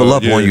gonna pull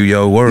up on you,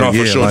 yo. Word, No, for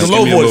yeah, sure. like- Just The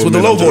low give me a voice, with the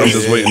little low minute. voice. I'm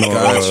just waiting on.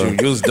 Got you.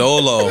 You was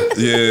dolo.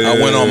 Yeah. I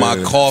went on my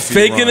coffee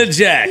Faking run. a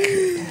jack.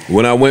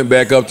 When I went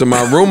back up to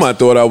my room, I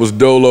thought I was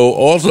dolo.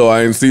 Also,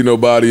 I didn't see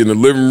nobody in the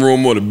living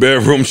room or the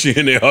bedroom. She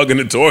in there hugging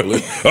the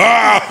toilet.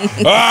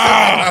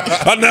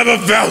 I never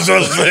felt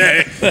so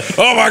sick.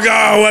 Oh my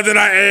God, what did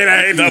I eat?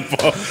 I ate the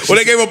pork. Well,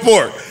 they gave her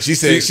pork. She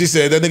said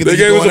that nigga They think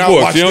gave you us going a out.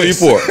 pork. Watch She don't eat this.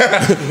 pork.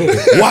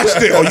 Watch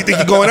this. Oh, you think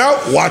you going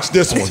out? Watch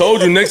this one.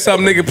 Told you next time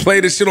nigga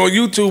play this shit on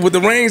YouTube with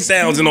the rain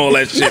sounds and all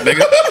that shit,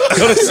 nigga.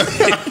 Go to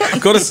sleep.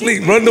 Go to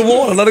sleep. Run the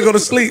water. Let her go to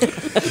sleep.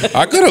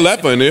 I could have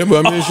left her in there,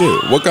 but I mean,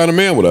 shit. What kind of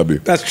man would I be?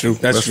 That's true.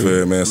 That's true.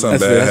 fair, man. Something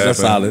That's bad fair.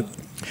 That's happened.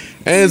 solid.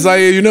 And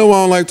Zaire, you know why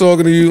I don't like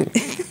talking to you?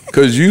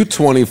 Because you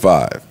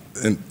 25.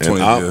 And 20,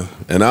 yeah.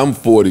 And I'm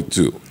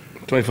 42.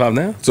 25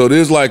 now? So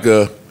there's like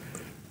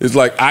it's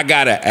like I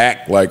gotta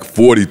act like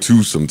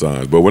 42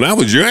 sometimes. But when I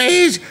was your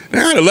age, I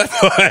had to left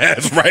her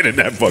ass right in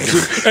that fucking.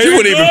 She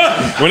wouldn't even.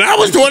 When I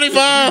was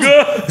 25,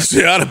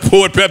 shit, I'd have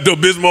poured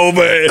Pepto-Bismol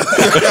over her.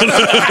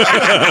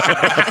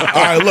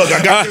 All right, look,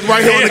 I got this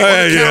right here on the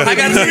counter. I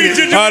got to see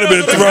ginger. I'd have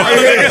been thrown.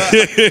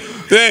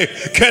 Hey,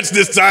 catch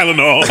this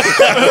Tylenol.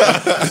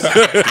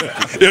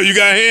 Yo, you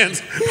got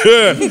hands?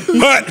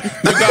 What?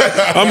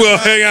 I'm gonna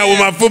hang out with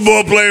my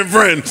football playing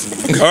friends.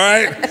 All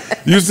right?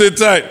 You sit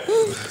tight.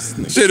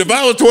 Shit, if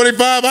I was 25,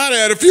 I'd have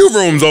had a few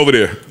rooms over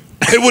there.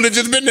 It would have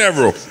just been that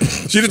room.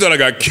 She just thought I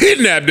got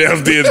kidnapped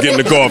downstairs getting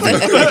the coffee.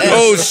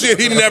 Oh shit,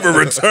 he never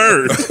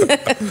returned.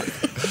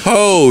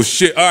 Oh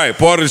shit. All right,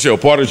 part of the show.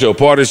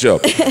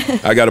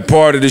 I got a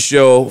part of the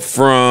show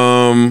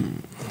from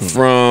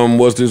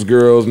what's this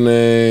girl's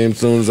name? As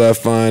soon as I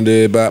find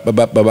it, bop, bop,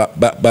 bop, bop,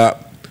 bop,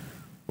 bop.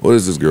 What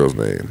is this girl's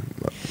name?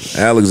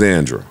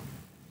 Alexandra.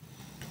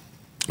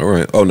 All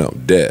right. Oh no,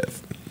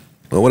 Dev.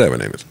 Or whatever her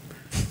name is.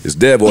 It's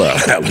Dev or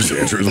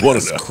Alexandra. It's one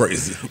of them.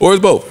 Crazy. Or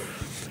it's both.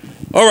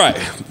 All right.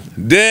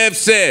 Dev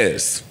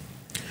says,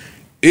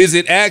 is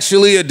it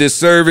actually a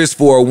disservice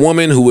for a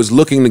woman who is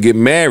looking to get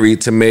married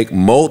to make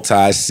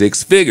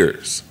multi-six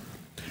figures?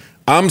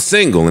 I'm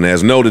single, and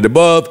as noted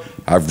above,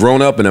 I've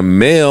grown up in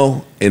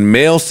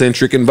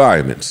male-centric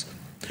environments.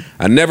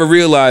 I never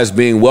realized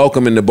being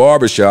welcome in the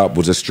barbershop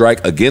was a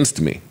strike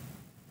against me.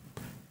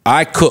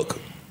 I cook,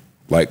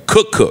 like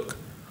cook.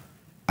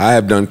 I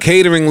have done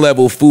catering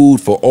level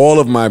food for all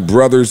of my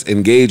brother's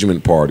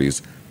engagement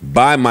parties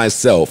by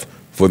myself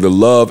for the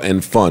love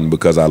and fun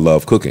because I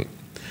love cooking.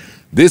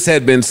 This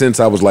had been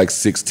since I was like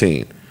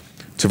 16.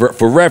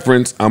 For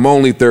reference, I'm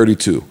only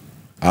 32.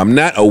 I'm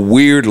not a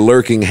weird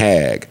lurking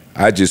hag.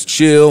 I just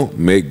chill,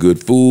 make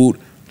good food,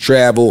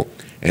 travel,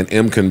 and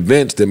am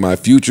convinced that my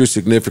future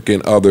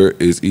significant other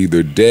is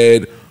either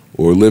dead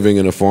or living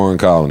in a foreign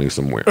colony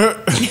somewhere.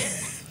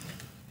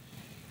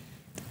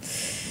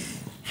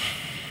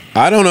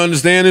 I don't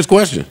understand this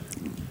question.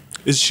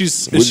 Is she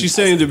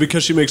saying that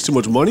because she makes too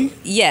much money?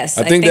 Yes,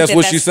 I think that's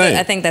what she's saying.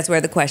 I think that's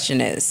where the question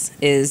is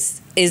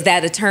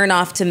that a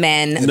turnoff to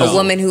men? No. A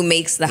woman who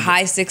makes the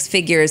high six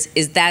figures,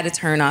 is that a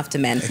turnoff to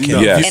men?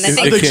 No. Yes. And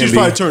I think she's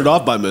probably turned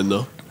off by men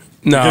though.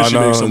 No, Because she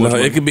makes so much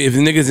money. It could be if the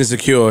nigga's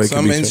insecure.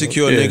 Some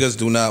insecure niggas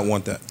do not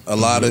want that. A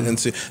lot of and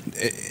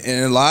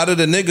a lot of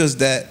the niggas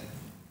that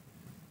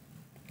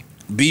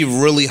be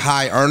really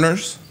high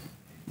earners,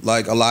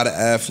 like a lot of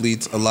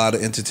athletes, a lot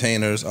of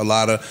entertainers, a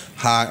lot of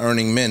high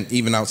earning men,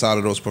 even outside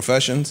of those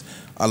professions,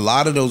 a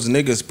lot of those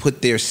niggas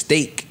put their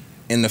stake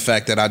in the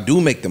fact that I do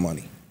make the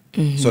money.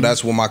 So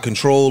that's where my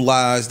control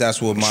lies.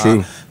 That's where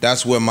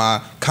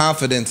my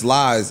confidence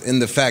lies, in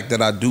the fact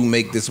that I do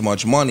make this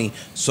much money.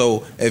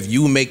 So if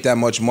you make that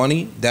much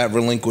money, that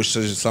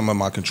relinquishes some of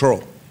my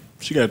control.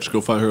 She got to just go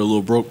find her a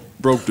little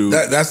broke dude.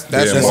 That's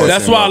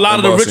why a lot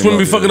of the rich women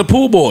be fucking the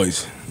pool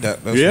boys.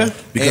 Yeah,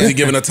 because he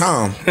giving her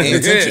time and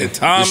attention.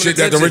 Time the shit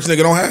that the rich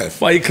nigga don't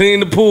have. Why he clean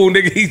the pool,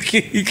 nigga?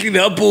 He clean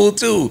her pool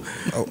too.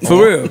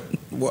 For real.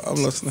 Well,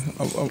 I'm listening.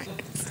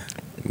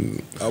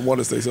 I want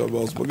to say something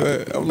else, but go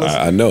ahead. I'm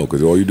listening. I know,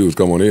 because all you do is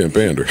come on here and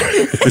pander.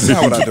 That's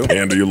not what I do.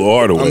 Pander your little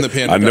heart away. I'm the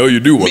pander I know guy. you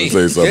do want to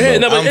say something. Yeah,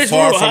 no, but I'm it's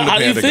far real. from the How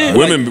do you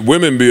pander feel?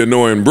 Women be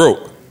annoying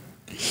broke.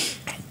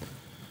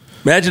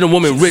 Imagine a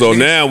woman rich. So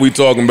now we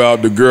talking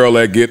about the girl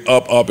that get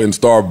up and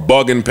start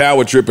bugging,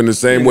 power tripping the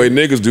same way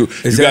niggas do.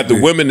 You got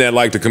the women that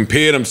like to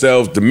compare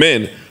themselves to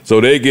men, so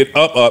they get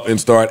up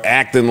and start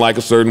acting like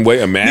a certain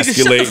way,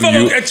 emasculating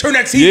you. And turn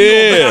that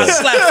TV on,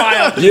 slap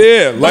fire.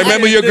 Yeah, like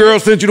remember your girl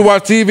sent you to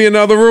watch TV in the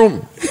other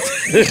room?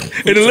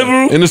 In the living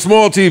room? In the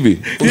small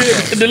TV.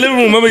 Yeah, in the living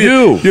room. Remember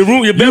your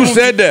bedroom? You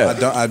said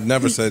that. I've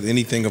never said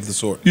anything of the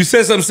sort. You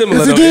said something similar.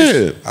 Yes, you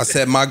did. I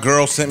said my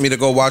girl sent me to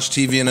go watch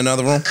TV in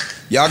another room.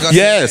 Y'all got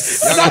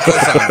Yes. Y'all got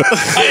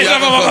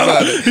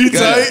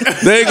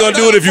They ain't gonna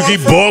do it if you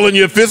keep balling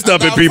your fist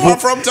up at people.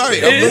 from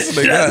tight. I'm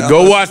listening.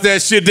 Go watch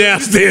that shit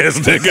downstairs,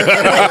 nigga.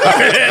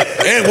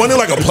 And wasn't it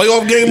like a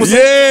playoff game or something?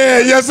 Yeah,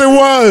 yes it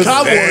was.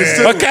 Cowboys,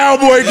 A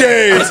cowboy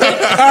game.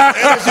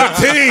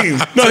 Team.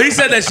 No, he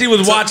said that she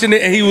was watching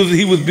it and he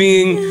was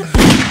being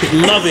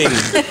loving.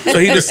 So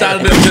he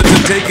decided to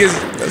take his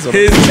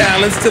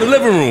talents to the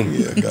living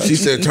room. She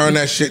said, turn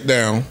that shit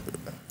down.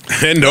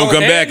 And don't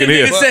come back in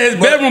here. He said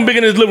his bedroom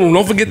bigger than his living room.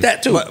 Don't forget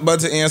that too. But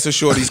to answer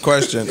Shorty's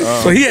question,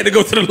 so he had to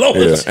go to the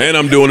lowest. Yeah. And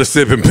I'm doing a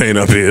sipping paint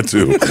up here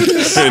too. In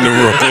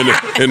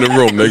the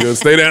room, nigga.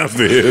 Stay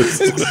downstairs.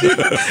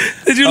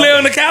 Did you lay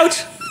on the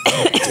couch?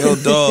 Yo,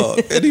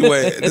 dog.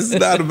 Anyway, this is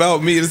not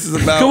about me. This is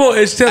about Come on,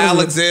 it's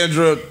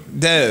Alexandra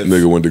Dev.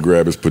 Nigga went to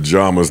grab his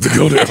pajamas to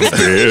go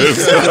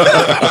downstairs.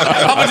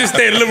 I'm gonna just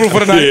stay in the living room for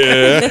the night.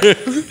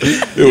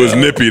 Yeah. It was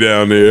nippy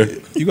down there.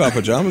 You got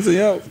pajamas in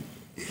your house?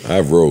 I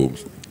have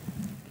robes.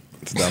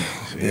 Yeah,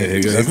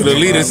 that's for the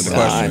elitists.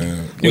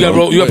 You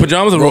got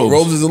pajamas or robes?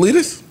 Robes is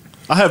elitist?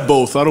 I have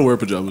both. I don't wear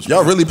pajamas.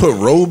 Y'all really put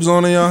robes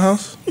on in y'all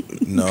house?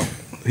 No.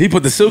 He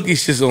put the silky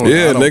shits on.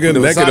 Yeah, nigga,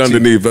 naked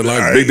underneath, but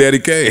like Big Daddy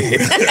K. Yeah,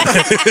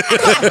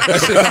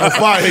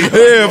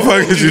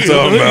 fuck is you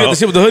talking about? The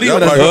shit with the hoodie? Y'all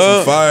probably got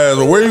some fires.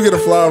 But where you get a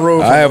fly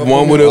robe? I have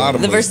one with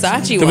The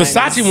Versace The ones.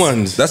 Versace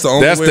ones. That's the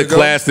only That's way the to go?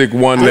 classic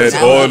one that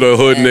all the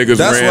hood niggas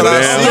That's ran what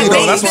I down. see,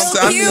 though. That's So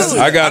what I'm saying. cute.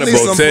 I got a need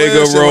some player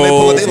Bottega shit when they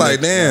pull robe. it, they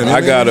like, damn.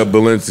 I got a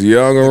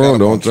Balenciaga robe.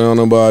 Don't tell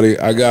nobody.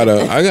 I got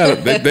a.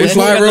 They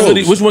fly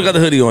robes. Which one got the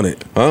hoodie on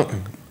it? Huh?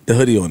 The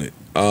hoodie on it.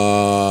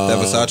 That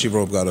Versace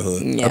robe got a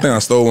hood. I think I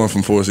stole one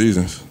from Four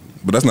Seasons.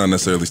 But that's not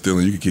necessarily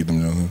stealing. You can keep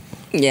them, Johnson.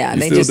 Yeah, You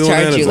they still just doing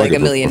charge that you as like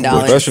like $1 million.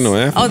 professional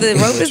athlete? Oh, the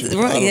rope is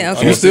yeah.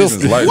 Okay. You still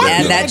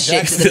Add that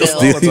shit to the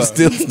bill. You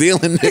still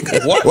stealing,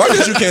 nigga. Why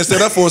did you can't say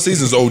that Four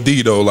Seasons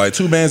OD though? Like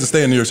 2 bands that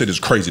stay in New York City is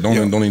crazy. Don't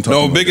even talk.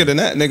 No, about bigger it. than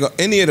that, nigga.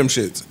 Any of them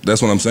shits.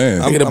 That's what I'm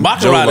saying. Nigga, the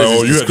box Joe was riders like,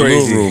 oh, you is had the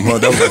crazy. little room. Huh?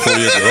 That was like 4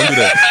 years ago. Don't do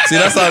that. See,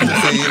 that's how.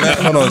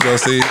 Hold on, Joe.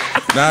 See,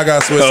 now I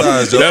got to switch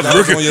sides, Joe. That's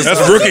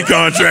rookie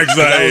contracts.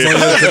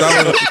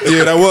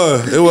 Yeah, that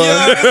was. It was.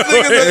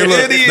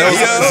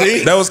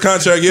 That was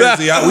contract years.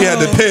 See, we had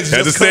to pitch.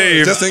 Had to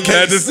save. Just in case.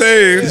 Had to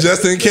save.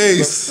 Just in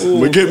case.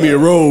 But get me a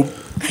robe.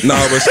 No,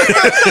 but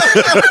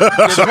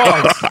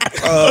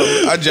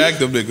I jacked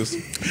them niggas.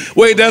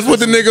 Wait, that's what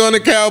the nigga on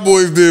the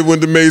Cowboys did when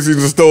the Macy's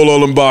and stole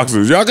all them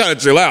boxers. Y'all gotta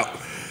chill out.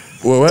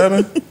 what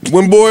happened?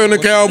 When boy on the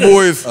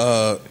Cowboys,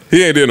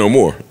 he ain't there no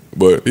more.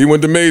 But he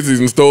went to Macy's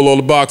and stole all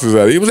the boxes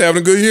out. He was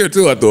having a good year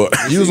too, I thought.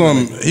 He was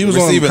on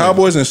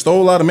Cowboys and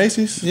stole a lot of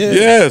Macy's? Yeah.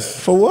 Yes.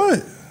 For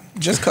what?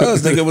 Just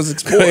cause nigga was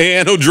sport. He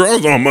had no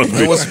drums on, must be.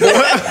 It was sport.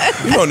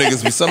 You know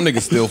some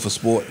niggas steal for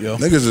sport, yo.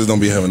 Niggas just don't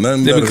be having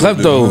nothing. They be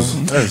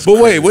kleptos.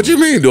 But wait, what you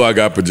mean? Do I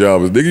got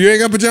pajamas? Nigga, you ain't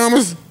got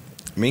pajamas?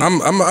 Me? I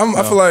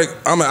feel like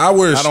I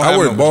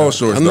wear ball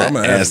shorts. I'm not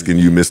asking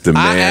you, Mr.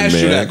 Man. I asked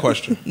you man. that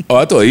question. Oh,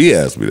 I thought he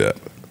asked me that.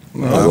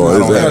 No,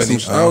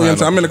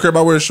 I'm in the crib.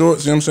 I wear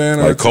shorts. You know what I'm saying?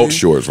 Like Colts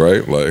shorts,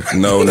 right? Like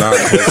no, not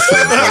Colts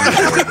shorts.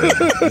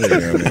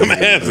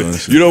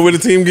 You don't wear the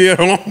team gear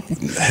on?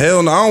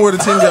 Hell no, I don't wear the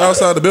team gear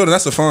outside the building.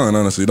 That's a fine,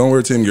 honestly. Don't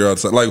wear team gear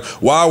outside. Like,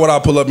 why would I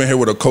pull up in here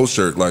with a Colts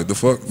shirt? Like the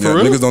fuck? Yeah,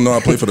 real? niggas don't know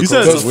I play for the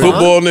Colts. Because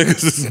football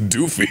niggas is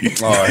doofy.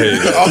 Oh, hey.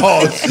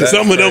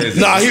 Some of them.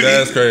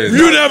 That's crazy.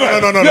 You never.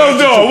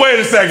 No, wait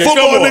a second.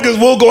 Football niggas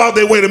will go out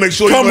their way to make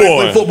sure you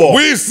play football.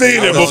 We've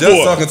seen it I was before.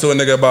 just talking to a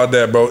nigga about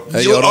that, bro.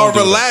 Hey, You yo, are don't do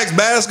relaxed.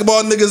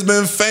 Basketball niggas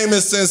been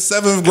famous since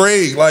 7th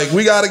grade. Like,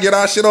 we gotta get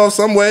our shit off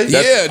some way.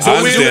 I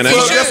understand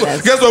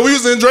that. Guess what? We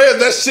was in Dre's.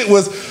 That shit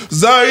was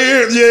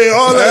Zaire. Yeah,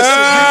 all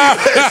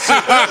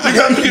that shit. You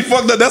got me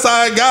fucked up. That's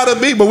how it gotta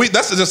be. But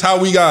that's just how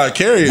we got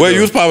carried. Wait,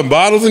 you was popping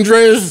bottles in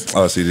Dre's?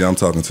 Oh, CD, I'm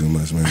talking too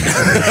much, man.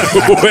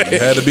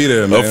 Had to be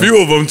there, man. A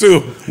few of them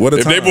too. What a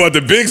if time. they brought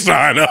the big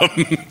sign up.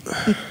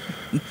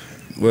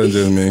 Wasn't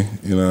just me,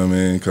 you know what I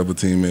mean? A couple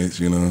teammates,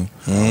 you know.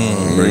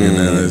 Breaking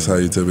down, that's how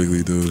you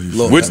typically do.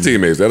 Which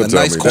teammates? That'll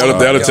tell me.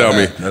 That'll tell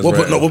me.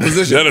 What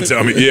position? That'll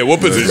tell me. Yeah, what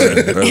position?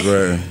 That's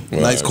right.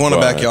 Nice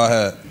cornerback y'all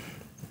had.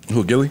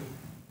 Who, Gilly?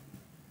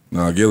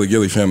 Nah,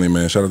 Gilly family,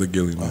 man. Shout out to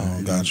Gilly,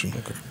 man. Oh, got you. Okay.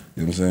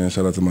 You know what I'm saying?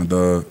 Shout out to my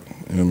dog.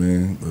 You know what I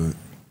mean? But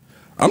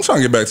I'm trying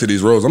to get back to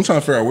these rolls. I'm trying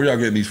to figure out where y'all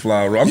getting these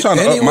flower rolls. I'm trying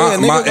to up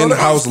my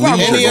in-house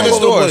leadership. Any other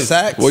store,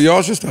 Saks. Well,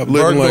 y'all should stop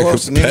living like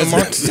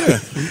peasants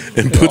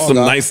and put some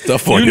nice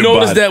stuff on your body. You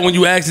notice that when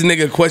you ask a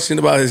nigga a question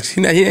about his,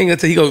 he ain't gonna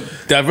tell. He go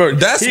divert.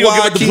 That's he why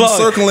give I it the keep plug.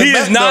 circling He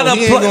back, is not though. a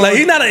He plug. ain't Like gonna-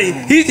 he not a.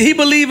 He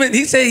believe it.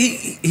 He say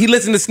he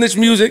listen to snitch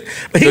music.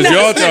 But he Because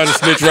not y'all a snitch. trying to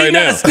snitch right He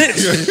now. not a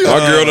snitch. Our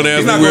girl done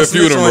asked me where a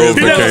few of them rolls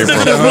He never came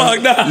snitched from. his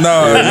plug. Nah.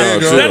 No,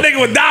 That nigga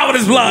would die with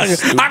his plug.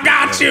 I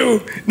got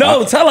you.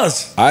 No, tell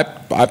us. I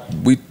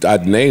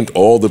named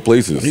all the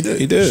places. He did.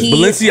 He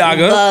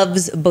Balenciaga.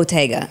 loves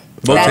Bottega.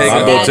 My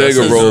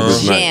Bottega robe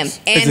is jam. nice.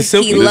 And Is it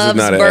silky? he This is loves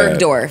not an ad.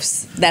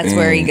 Bergdorf's. That's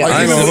where he goes.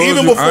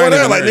 Even before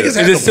that, like niggas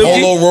had Is the it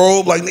silky? polo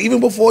robe. Like even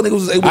before niggas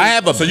was able. I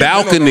have a So you've been on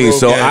the balcony, road,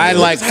 so yeah. I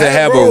like to had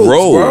have robes, a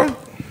robe. bro.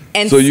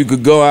 And So you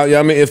could go out. Yeah,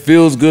 I mean, it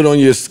feels good on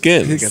your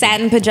skin.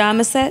 satin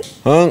pajama set.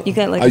 Huh? You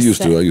got like I a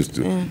used set? to. I used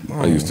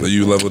to. So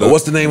you leveled up.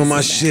 What's the name of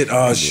my shit?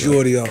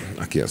 Shorty. I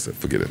can't say.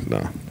 Forget it.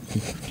 Nah.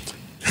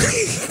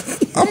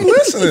 I'm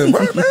listening,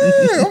 bro. Man,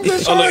 I'm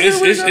just Oh, look,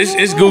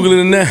 it's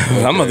googling it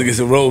now. I'm about to get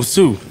some robes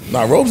too.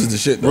 Nah, robes is the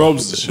shit.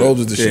 Robes is the shit. Robes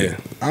is the shit.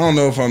 I don't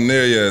know if I'm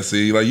there yet.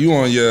 See, like you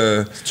on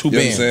your Two you know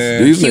what I'm bands.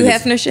 saying? These Hugh niggas-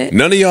 Hefner shit.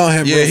 None of y'all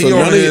have Yeah, robes. he So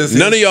on his-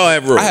 none of y'all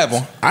have robes. I have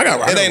one. I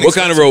got It ain't What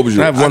kind of robe is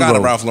you? I have I one got a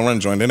robe. Ralph Lauren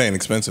joint. It ain't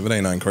expensive. It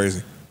ain't nothing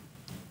crazy.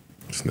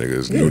 This nigga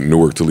is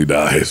Newark till he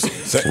dies.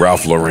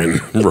 Ralph Lauren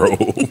robe.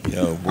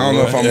 Yo, I don't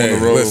know if I'm on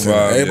the road Listen,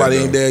 vibe. everybody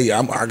yet, ain't there. Yeah,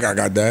 I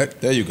got that.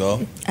 There you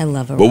go. I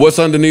love her. But what's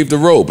underneath the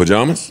robe?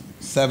 Pajamas?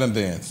 7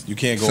 bands. You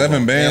can't go 7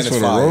 wrong. bands And for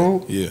it's the fire.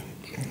 robe? Yeah.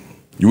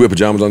 You wear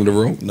pajamas under the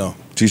robe? No.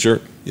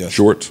 T-shirt? Yes.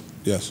 Shorts?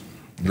 Yes.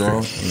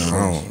 Draws?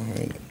 No.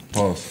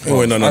 Pause. Ain't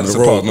wearing nothing under That's the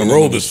a robe. pause. The No,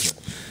 robe no. is.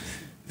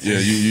 Yeah,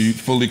 you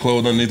fully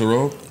clothed underneath the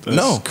robe?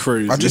 No.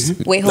 Crazy. I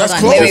just Wait, hold That's on.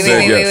 close. Wait.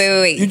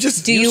 Yes. You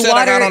just Do you you said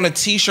I got water? on a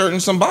t-shirt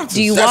and some boxes.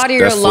 Do you That's- water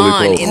your that's fully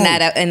lawn clothed.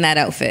 in that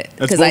outfit?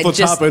 That's 'Cause both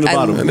the top and the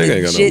bottom. That nigga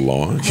ain't got legit- no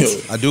lawn.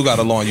 I do got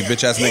a lawn, you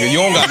bitch ass nigga. You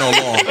don't got no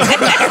lawn.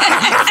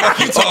 Fuck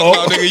you talking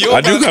about, nigga? You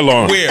I do got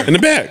lawn. Where? In the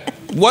back.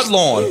 What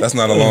lawn? That's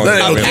not a lawn.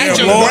 That ain't no At damn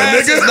your lawn, grass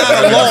nigga. is not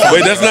a lawn.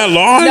 Wait, that's not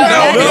lawn? No,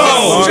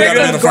 Lawn strip gotta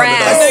be in of the front of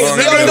grass.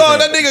 the dog.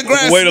 That nigga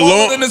grass Wait, a smaller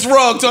lawn- than this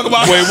rug. Talk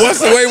about. What's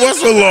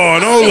the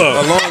lawn? Hold A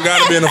up. lawn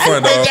gotta be in the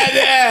front, dog.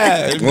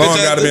 Yeah. Lawn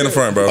gotta be in the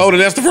front, bro. Oh, then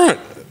that's the front.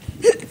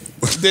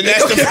 Then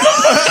that's the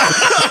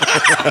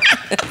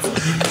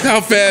How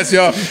fast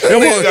y'all?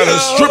 Nigga got a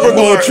stripper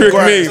gonna trick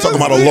me. Talking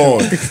about a lawn.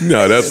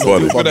 No, that's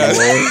funny.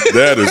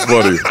 That is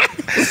funny.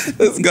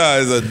 This guy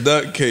is a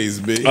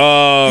nutcase, B.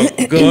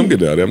 Go on,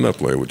 get out of there. I'm not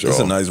playing with y'all. It's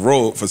a nice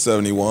robe for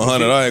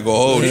 7,100. I ain't gonna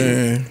hold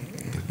you.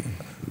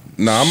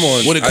 Nah, I'm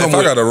on. What it come If I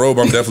with? got a robe,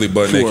 I'm definitely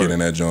butt naked in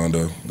that John,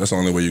 though. That's the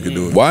only way you can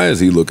do it. Why is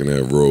he looking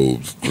at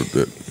robes?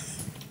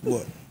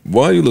 What?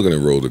 Why are you looking at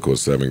robes that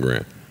cost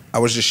 $7,000? I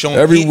was just showing.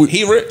 Every week-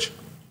 he rich.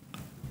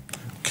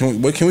 Can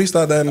we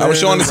stop that? I was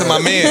showing it to my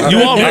man.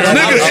 You are rich,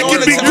 nigga. It can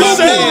be good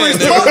salaries,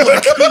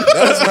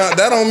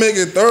 That don't make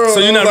it thorough. So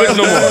you're not Like, rich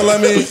no more? man, let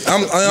me.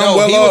 I'm No,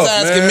 well he was off,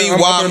 asking man. me I'm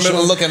why upper I'm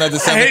middle. looking at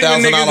the I hate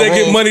when $7,000 niggas that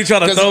get robe. money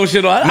trying to throw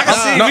shit on. I can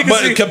see. No, we can but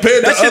see.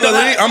 compared to That shit other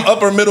don't- league, I'm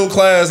upper middle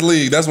class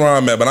league. That's where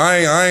I'm at. But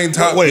I ain't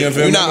top. Wait, you know,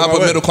 You're not upper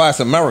middle class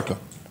America.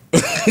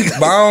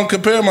 But I don't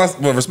compare my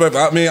respect.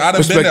 I mean, I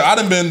done been there. I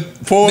done been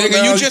poor.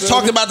 Nigga, you just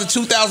talked about the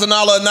 $2,000 a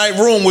night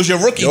room was your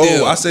rookie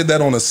deal. I said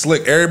that on a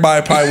slick.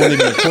 Everybody probably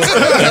wouldn't even quote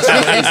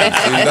that.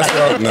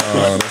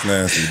 That's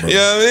nasty, bro. You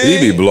know what I mean?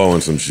 He be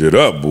blowing some shit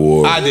up,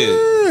 boy. I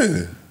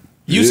did.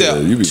 You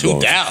said you be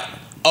blowing. 2,000.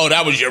 Oh,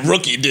 that was your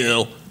rookie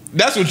deal.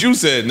 That's what you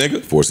said,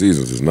 nigga. Four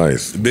Seasons is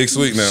nice. Big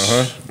Sweet now,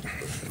 huh?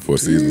 Four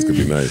Seasons could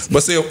be nice.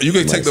 But see, you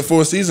could take the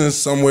Four Seasons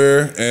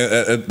somewhere,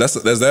 and that's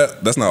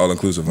not all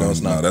inclusive. No,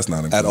 that's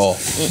not inclusive at all.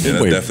 Yeah,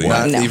 that's definitely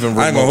not even.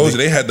 I ain't gonna hold you.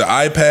 They had the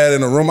iPad in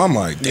the room. I'm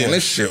like, damn,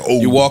 this shit.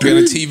 You walk in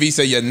the TV,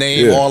 say your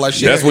name, all that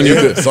shit. That's when you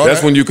could.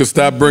 That's when you could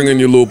stop bringing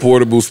your little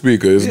portable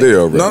speaker. It's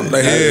there already.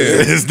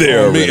 It's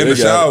there already. In the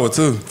shower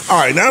too. All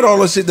right, not all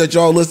the shit that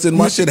y'all listed.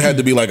 My shit had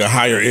to be like a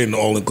higher end,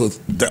 all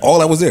inclusive. All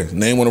that was there.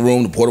 Name on the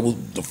room, the portable,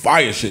 the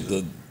fire shit.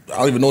 I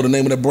don't even know the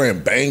name of that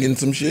brand. Banging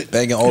some shit.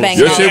 Banging Olufsen.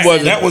 Your shit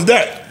wasn't. That was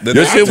that.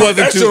 Your shit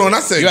wasn't too.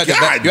 I said, you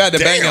had the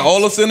Banging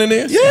Olufsen in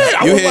there?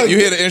 Yeah. You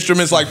hear the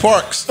instruments like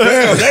Parks.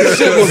 Damn, that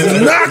shit was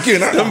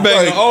knocking. Them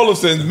Banging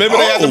Olufsen. Remember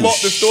they had the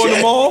store in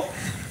the mall?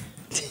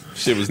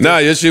 Shit was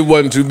your shit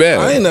wasn't too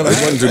bad. I ain't never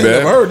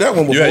heard that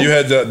one before. You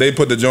had they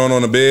put the joint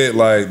on the bed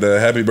like the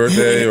happy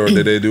birthday, or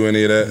did they do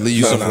any of that?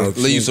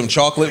 Leave you some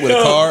chocolate with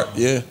a card.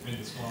 Yeah.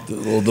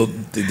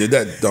 They did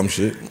that dumb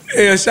shit.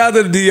 Yeah, shout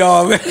out to the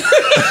DR, man.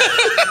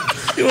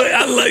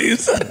 I love you,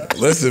 son.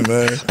 Listen,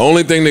 man.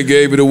 Only thing that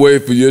gave it away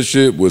for your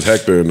shit was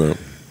Hector and them.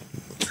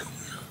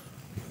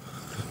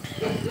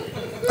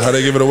 How'd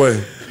they give it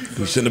away?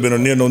 You shouldn't have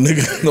been near no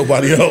nigga,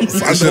 nobody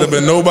else. I should have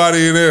been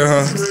nobody in there,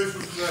 huh?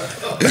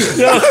 Yo, you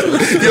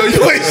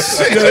ain't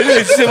shit. Yo, you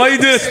ain't shit. Why you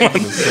doing this?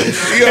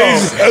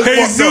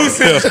 Hey, Zeus.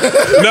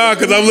 Nah,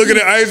 because I'm looking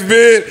at Ice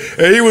Bid,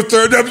 and he was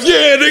turned up.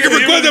 Yeah, nigga,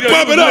 request to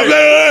pump it up.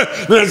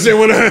 That shit,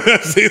 when I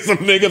see some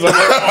niggas, I'm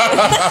like,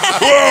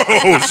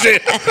 whoa,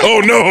 shit. Oh,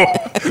 no.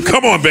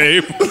 Come on,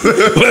 babe.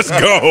 Let's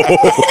go.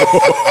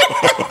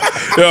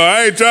 Yo,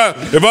 I ain't trying.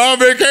 If I'm on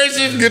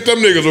vacation, get them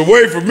niggas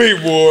away from me,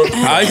 boy.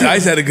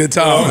 Ice had a good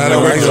time. I had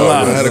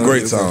a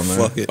great time, man.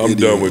 Fuck it. I'm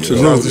done with you.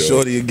 Shout to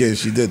Shorty again.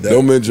 She did that.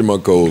 Don't mention my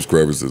Coles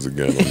Crevices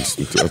again.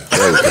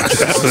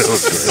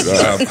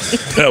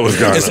 That was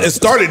gone. It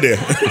started there.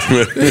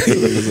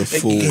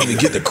 Fool. You didn't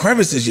get the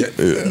crevices yet.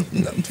 Yeah.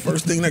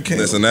 First thing that came.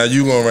 Listen, now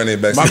you gonna run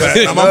it back. My bad.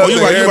 No, my fault.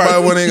 You right.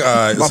 Everybody winning. All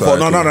right. My fault.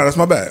 No, that's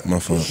my bad. My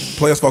fault.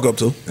 Players fuck up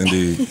too.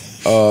 Indeed.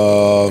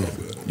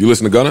 You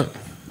listen to Gunna?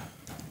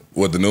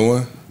 What, the new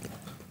one?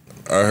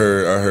 I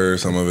heard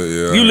some of it.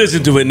 Yeah. You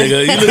listen to it,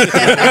 nigga. You listen to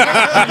it.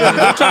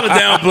 I'm trying to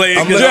downplay it.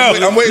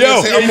 I'm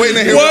waiting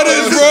to hear. What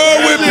is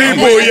wrong with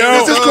people, yo?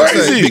 This is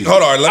crazy.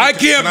 Hold on. I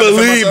can't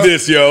believe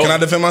this, yo. Can I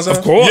defend myself?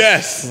 Of course.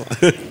 Yes.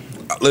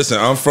 Listen,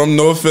 I'm from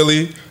North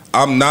Philly.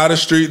 I'm not a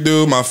street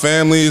dude. My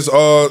family is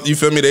all, you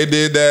feel me? They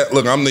did that.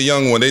 Look, I'm the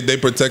young one. They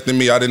protected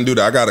me. I didn't do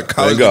that. I got a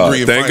college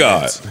degree in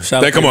finance.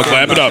 Thank God. Come on,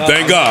 clap it up.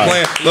 Thank God.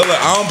 Look,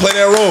 I don't play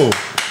that role.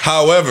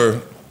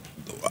 However,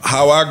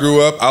 how I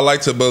grew up, I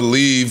like to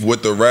believe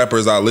what the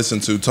rappers I listen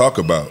to talk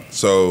about.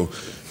 So,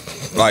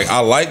 like, I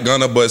like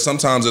Gunna, but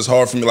sometimes it's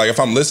hard for me. Like, if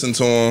I'm listening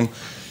to him,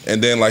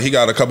 and then like he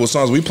got a couple of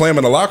songs, we play him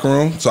in the locker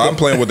room, so I'm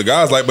playing with the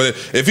guys. Like, but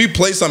if he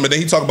plays something, then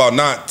he talk about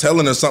not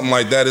telling or something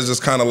like that, it's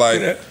just kind of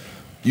like,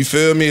 you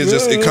feel me? It's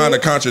just it kind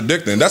of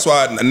contradicting. That's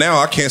why now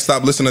I can't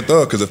stop listening to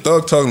Thug, because if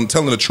Thug telling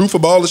the truth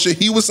about all the shit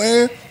he was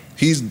saying,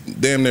 he's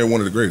damn near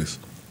one of the greatest.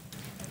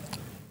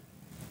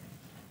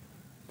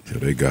 Yeah,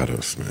 they got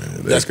us,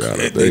 man. They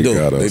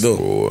got us,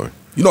 boy.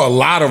 You know, a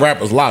lot of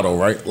rappers lotto,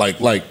 right?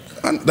 Like.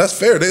 That's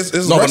fair. It's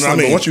wrestling,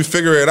 but once you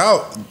figure it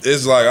out,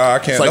 it's like I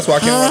can't. That's why I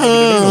can't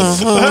watch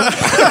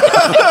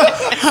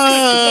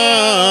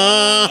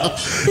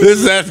the This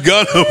is that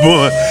Gunna,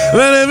 boy.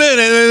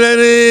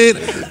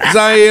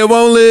 Zaire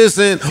won't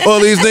listen. All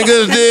these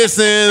niggas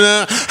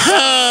dissing.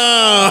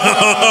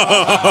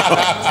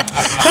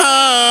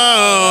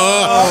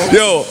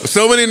 Yo,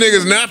 so many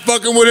niggas not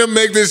fucking with him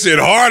make this shit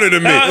harder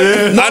to me.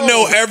 I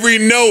know every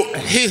note.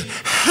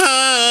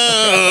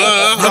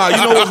 Nah, you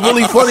know what's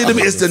really funny to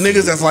me? It's the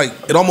niggas that's like,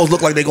 it almost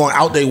look like they going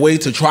out their way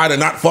to try to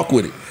not fuck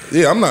with it.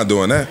 Yeah, I'm not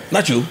doing that.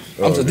 Not you.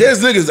 There's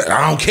niggas that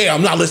I don't care.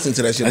 I'm not listening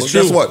to that shit. But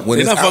guess what? When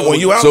you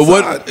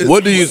outside. So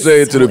what do you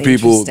say to the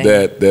people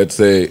that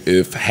say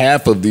if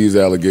half of these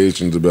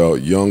allegations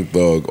about Young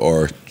Thug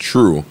are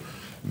true,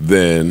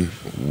 then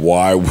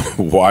why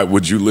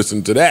would you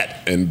listen to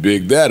that and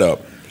big that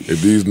up?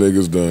 If these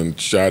niggas done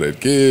shot at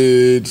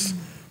kids,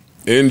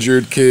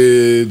 injured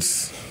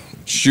kids,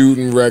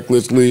 shooting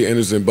recklessly,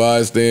 innocent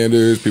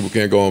bystanders, people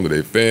can't go home to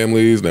their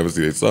families, never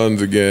see their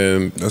sons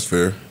again. That's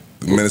fair.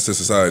 The menace to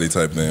society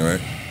type thing,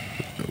 right?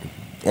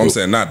 Well, I'm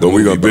saying not the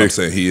movie, but I'm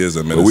saying he is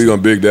a menace. But we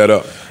gonna big that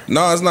up?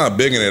 No, it's not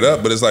bigging it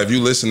up, but it's like if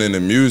you listening to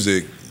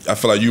music, I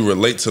feel like you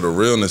relate to the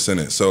realness in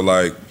it. So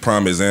like,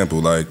 prime example,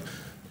 like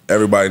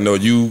everybody know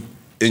you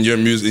in your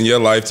music, in your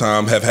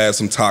lifetime have had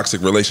some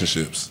toxic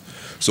relationships.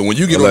 So when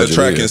you get on the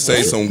track and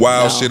say some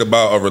wild shit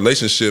about a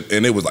relationship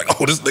and it was like,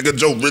 oh, this nigga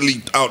Joe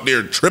really out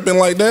there tripping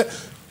like that,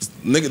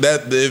 nigga,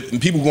 that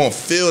people gonna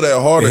feel that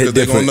harder because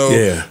they gonna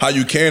know how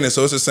you carrying it.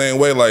 So it's the same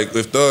way. Like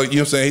if Thug, you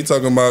know what I'm saying, he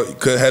talking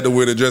about had to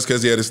wear the dress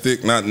because he had a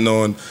stick, not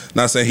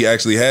saying he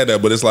actually had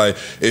that, but it's like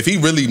if he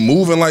really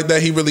moving like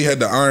that, he really had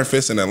the iron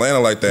fist in Atlanta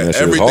like that.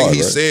 Everything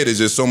he said is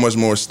just so much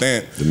more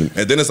stamped. And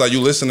then it's like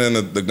you listening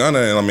to the Gunna,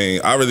 and I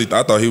mean,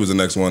 I thought he was the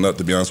next one up,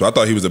 to be honest. I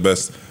thought he was the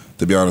best,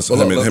 to be honest.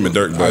 Him and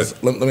Dirk. But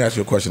let me ask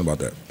you a question about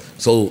that.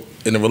 So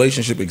in the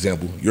relationship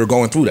example, you're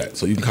going through that,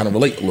 so you can kind of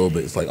relate a little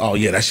bit. It's like, oh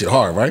yeah, that shit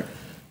hard, right?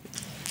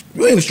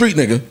 You ain't a street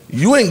nigga.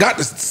 You ain't got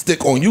the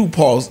stick on you,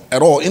 pause,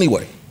 at all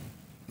anyway.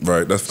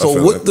 Right.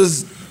 So what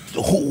does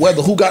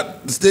who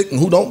got the stick and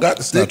who don't got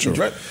the stick?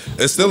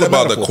 It's still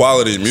about the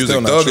quality of music.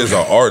 Thug is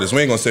an artist.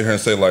 We ain't gonna sit here and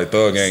say like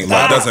Thug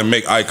doesn't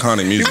make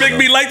iconic music. You make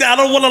me like that. I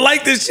don't want to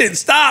like this shit.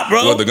 Stop,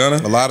 bro. What, the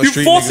Gunna? A lot of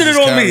you forcing it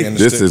on me.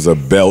 This is a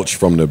belch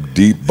from the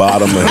deep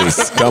bottom of his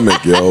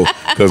stomach, yo.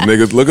 Because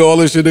niggas, look at all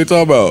this shit they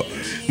talk about.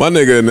 My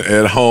nigga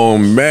at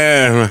home,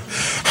 man.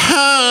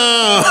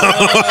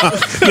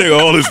 Nigga,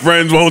 all his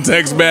friends won't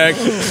text back.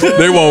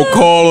 They won't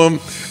call him.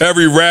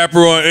 Every rapper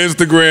on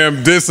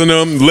Instagram dissing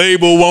him.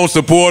 Label won't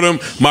support him.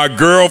 My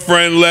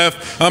girlfriend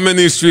left. I'm in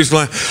these streets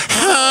like,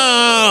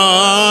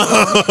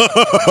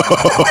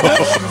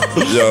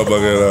 yo,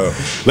 bug it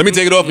up. Let me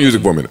take it off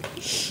music for a minute.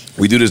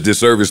 We do this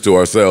disservice to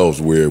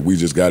ourselves where we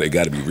just it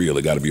got to be real,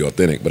 it got to be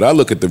authentic. But I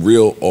look at the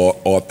real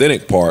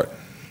authentic part,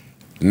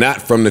 not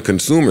from the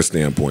consumer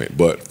standpoint,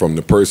 but from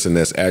the person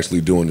that's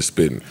actually doing the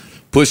spitting.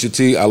 Pusha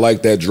T, I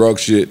like that drug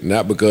shit,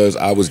 not because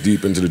I was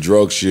deep into the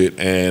drug shit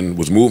and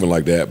was moving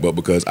like that, but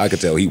because I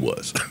could tell he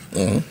was.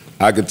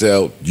 I could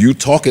tell you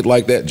talk it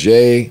like that,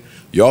 Jay.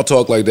 Y'all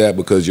talk like that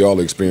because y'all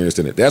experienced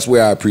in it. That's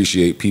where I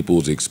appreciate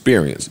people's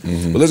experience.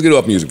 But let's get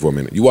off music for a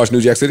minute. You watch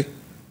New Jack City?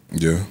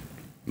 Yeah.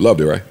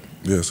 Loved it, right?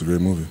 Yeah, it's a great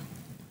movie.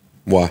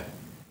 Why?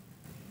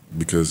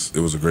 Because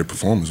it was a great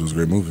performance. It was a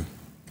great movie.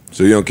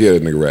 So you don't care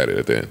that nigga ratted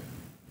at the end?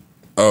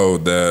 Oh,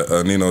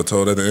 that Nino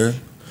told at the end?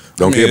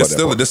 Don't care about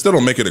that. They still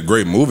don't make it a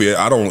great movie.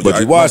 But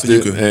you watched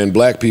it, and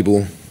black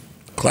people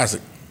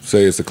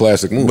say it's a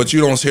classic movie. But you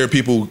don't hear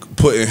people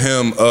putting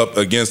him up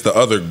against the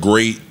other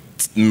great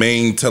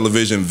main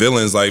television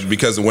villains, like,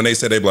 because when they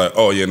say, they be like,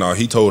 oh yeah, no,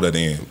 he told at the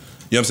end. You know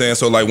what I'm saying?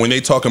 So like when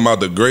they talking about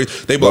the great,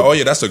 they be like, oh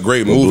yeah, that's a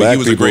great movie. He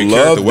was a great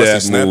character.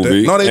 That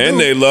movie, no,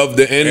 they love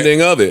the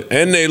ending of it,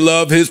 and they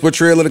love his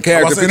portrayal of the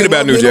character. Forget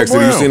about New Jack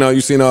City.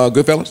 You seen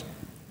Goodfellas?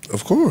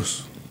 Of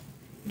course.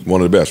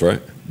 One of the best,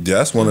 right? Yeah,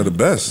 that's one of the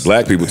best.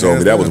 Black people told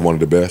me that was one of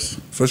the best.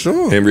 For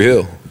sure. Henry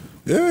Hill.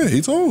 Yeah,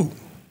 he told.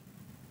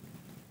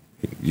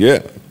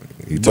 Yeah,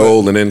 he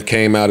told and then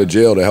came out of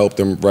jail to help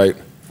them write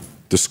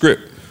the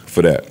script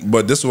for that.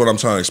 But this is what I'm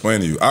trying to explain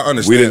to you. I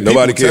understand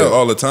nobody tell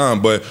all the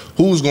time, but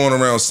who's going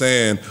around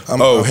saying,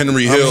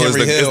 Henry Hill is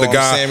the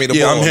guy. I'm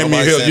Henry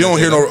Hill. You don't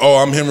hear no,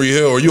 I'm Henry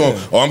Hill, or you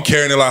don't, I'm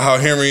carrying it like how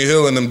Henry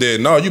Hill and them did.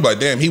 No, you be like,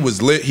 damn, he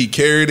was lit, he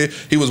carried it,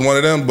 he was one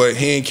of them, but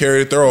he ain't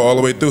carried it thorough all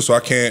the way through, so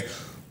I can't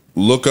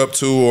look up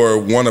to or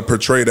want to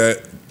portray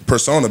that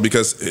persona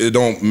because it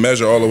don't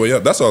measure all the way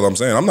up. That's all I'm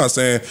saying. I'm not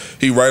saying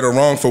he right or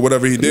wrong for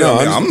whatever he did. No,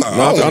 I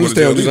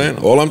understand what you're saying.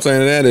 All I'm saying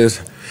to that is,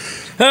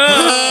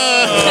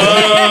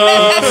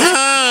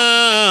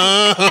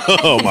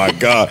 oh my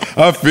God,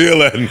 I feel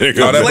that nigga.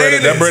 No,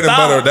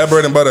 that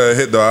bread and butter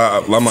hit though.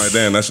 I'm like,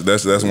 damn,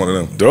 that's one of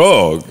them.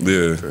 Dog.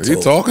 Yeah. He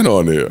talking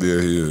on there.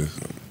 Yeah, he is.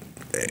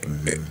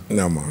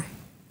 No more.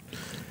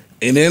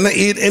 And then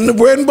in the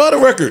bread and butter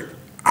record,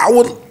 I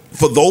would,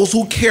 for those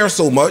who care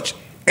so much,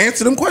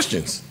 answer them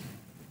questions.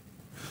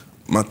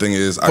 My thing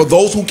is, for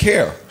those who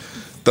care,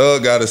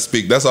 Thug got to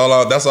speak. That's all.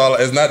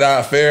 It's not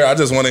that fair. I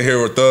just want to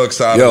hear what Thug's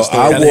side of the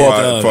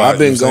story. I've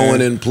been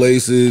going in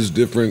places,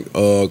 different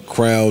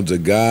crowds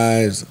of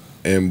guys,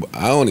 and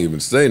I don't even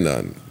say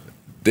nothing.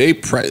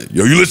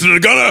 Yo, you listen to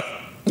the Gunna?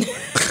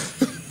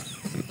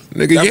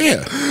 Nigga,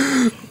 yeah.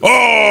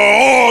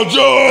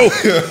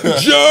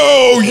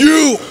 Joe,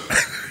 you.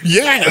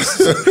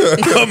 Yes,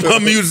 I'm a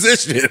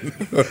musician.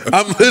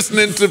 I'm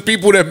listening to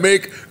people that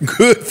make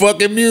good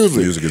fucking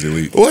music. Music is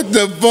elite. What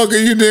the fuck are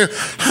you doing?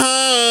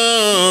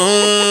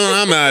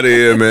 I'm out of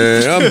here,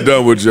 man. I'm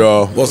done with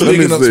y'all. Well,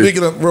 speaking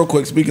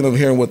of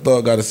hearing what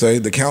Thug got to say,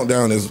 the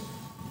countdown is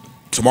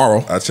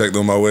tomorrow. I checked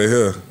on my way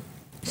here.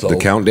 So, the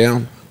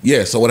countdown?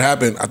 Yeah, so what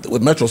happened,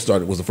 when Metro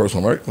started was the first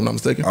one, right? If I'm not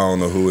mistaken. I don't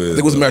know who it is. I think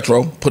it was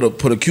Metro, put a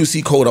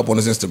QC code up on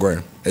his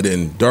Instagram. And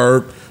then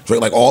Dirk, Drake,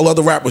 like all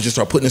other rappers just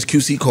start putting this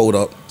QC code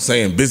up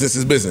saying business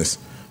is business.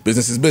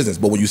 Business is business.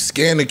 But when you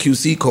scan the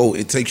QC code,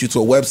 it takes you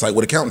to a website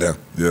with a countdown.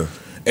 Yeah.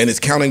 And it's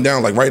counting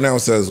down, like right now it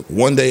says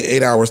 1 day,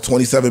 8 hours,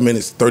 27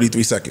 minutes,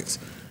 33 seconds.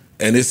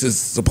 And this is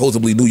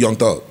supposedly new Young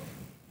Thug.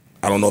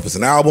 I don't know if it's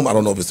an album, I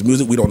don't know if it's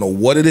music, we don't know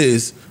what it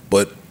is,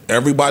 but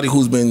everybody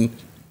who's been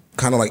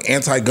kind of like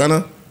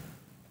anti-Gunna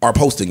are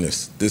posting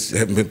this.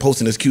 Have been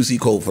posting this QC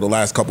code for the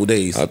last couple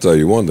days. I'll tell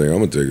you one thing, I'm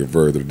gonna take it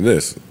further than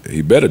this.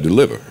 He better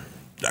deliver.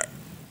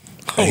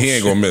 He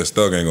ain't gonna miss.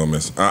 Thug ain't gonna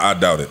miss. I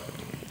doubt it.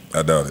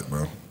 I doubt it,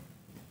 bro.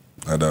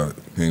 I doubt it.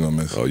 He ain't gonna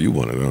miss. Oh, you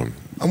one of them.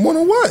 I'm one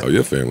on what? Oh,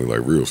 your family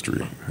like real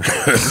street.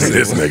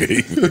 This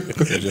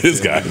nigga,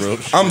 this guy.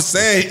 I'm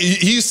saying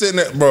he's sitting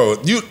there,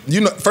 bro.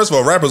 You know, first of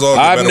all, rappers all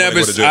get better when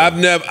they go to jail.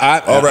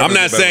 I'm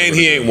not saying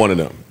he ain't one of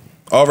them.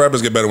 All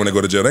rappers get better when they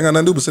go to jail. They ain't got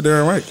nothing to do but sit there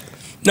and write.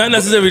 Not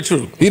necessarily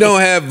true. He don't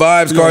have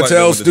Vibes You don't Cartel like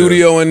that with the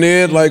studio in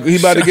there. Like he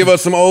about to give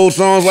us some old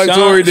songs like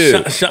Tory did.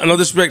 No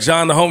disrespect,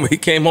 Sean the homie. He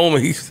came home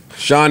and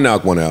Sean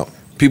knocked one out.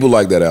 People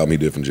like that album he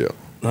did from jail.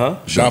 Huh?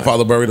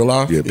 Godfather Buried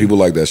Alive? Yeah, people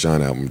like that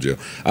Sean album from jail.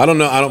 I don't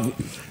know.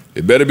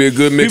 It better be a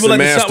good mix people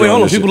and like master.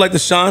 Hold on. People like the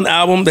Sean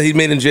album that he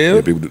made in jail.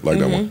 Yeah, people like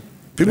that one.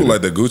 People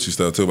like the Gucci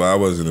stuff too, but I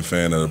wasn't a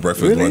fan of the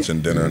breakfast, lunch,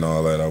 and dinner and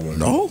all that. I wasn't.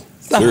 No?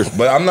 Seriously.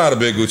 But I'm not a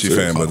big Gucci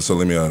fan, but so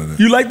let me out of there.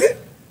 You liked it?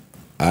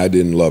 I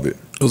didn't love it.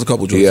 It was a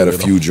couple joints. He had a in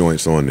there, few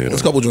joints on there. It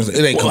was a couple joints.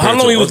 It ain't. Well, how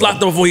long he was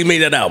locked up before he made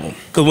that album?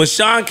 Because when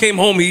Sean came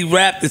home, he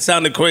rapped. It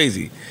sounded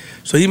crazy.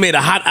 So he made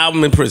a hot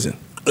album in prison.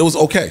 It was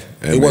okay.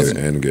 And, it wasn't.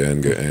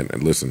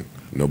 And listen,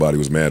 nobody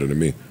was madder than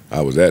me. I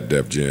was at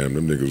Def Jam.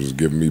 Them niggas was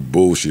giving me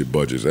bullshit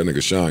budgets. That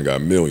nigga Sean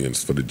got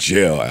millions for the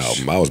jail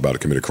album. I was about to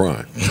commit a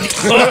crime.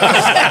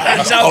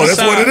 Oh, that's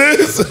what it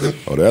is?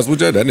 Oh, that's what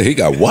that nigga, he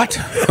got what?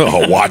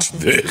 Oh, watch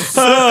this.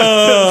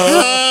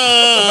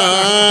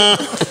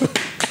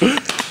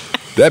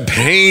 That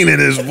pain in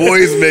his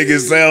voice make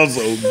it sound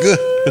so good.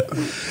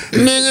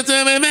 Nigga,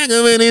 tell me back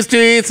up in these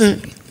streets.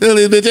 Tell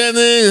these bitches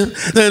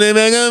niggas, tell me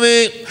back up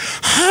in.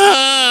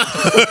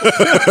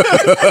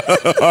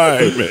 All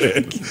right,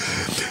 man.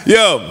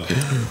 Yo,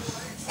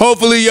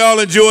 hopefully y'all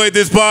enjoyed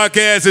this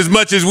podcast as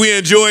much as we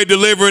enjoyed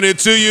delivering it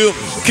to you.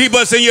 Keep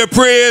us in your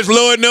prayers.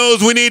 Lord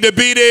knows we need to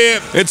be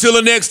there. Until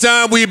the next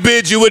time, we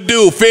bid you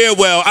adieu.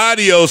 Farewell,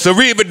 adios,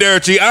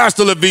 arrivederci,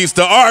 hasta la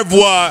vista, au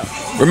revoir.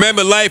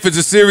 Remember, life is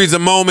a series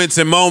of moments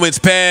and moments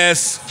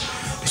pass.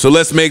 So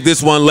let's make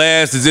this one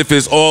last as if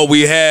it's all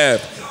we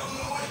have.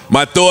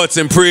 My thoughts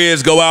and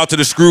prayers go out to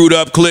the screwed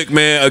up clique,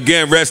 man.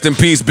 Again, rest in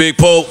peace, Big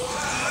Pope.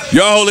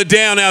 Y'all hold it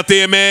down out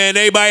there, man.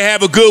 Everybody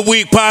have a good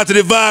week.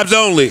 Positive vibes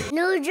only.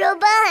 New Joe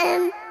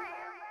Budden.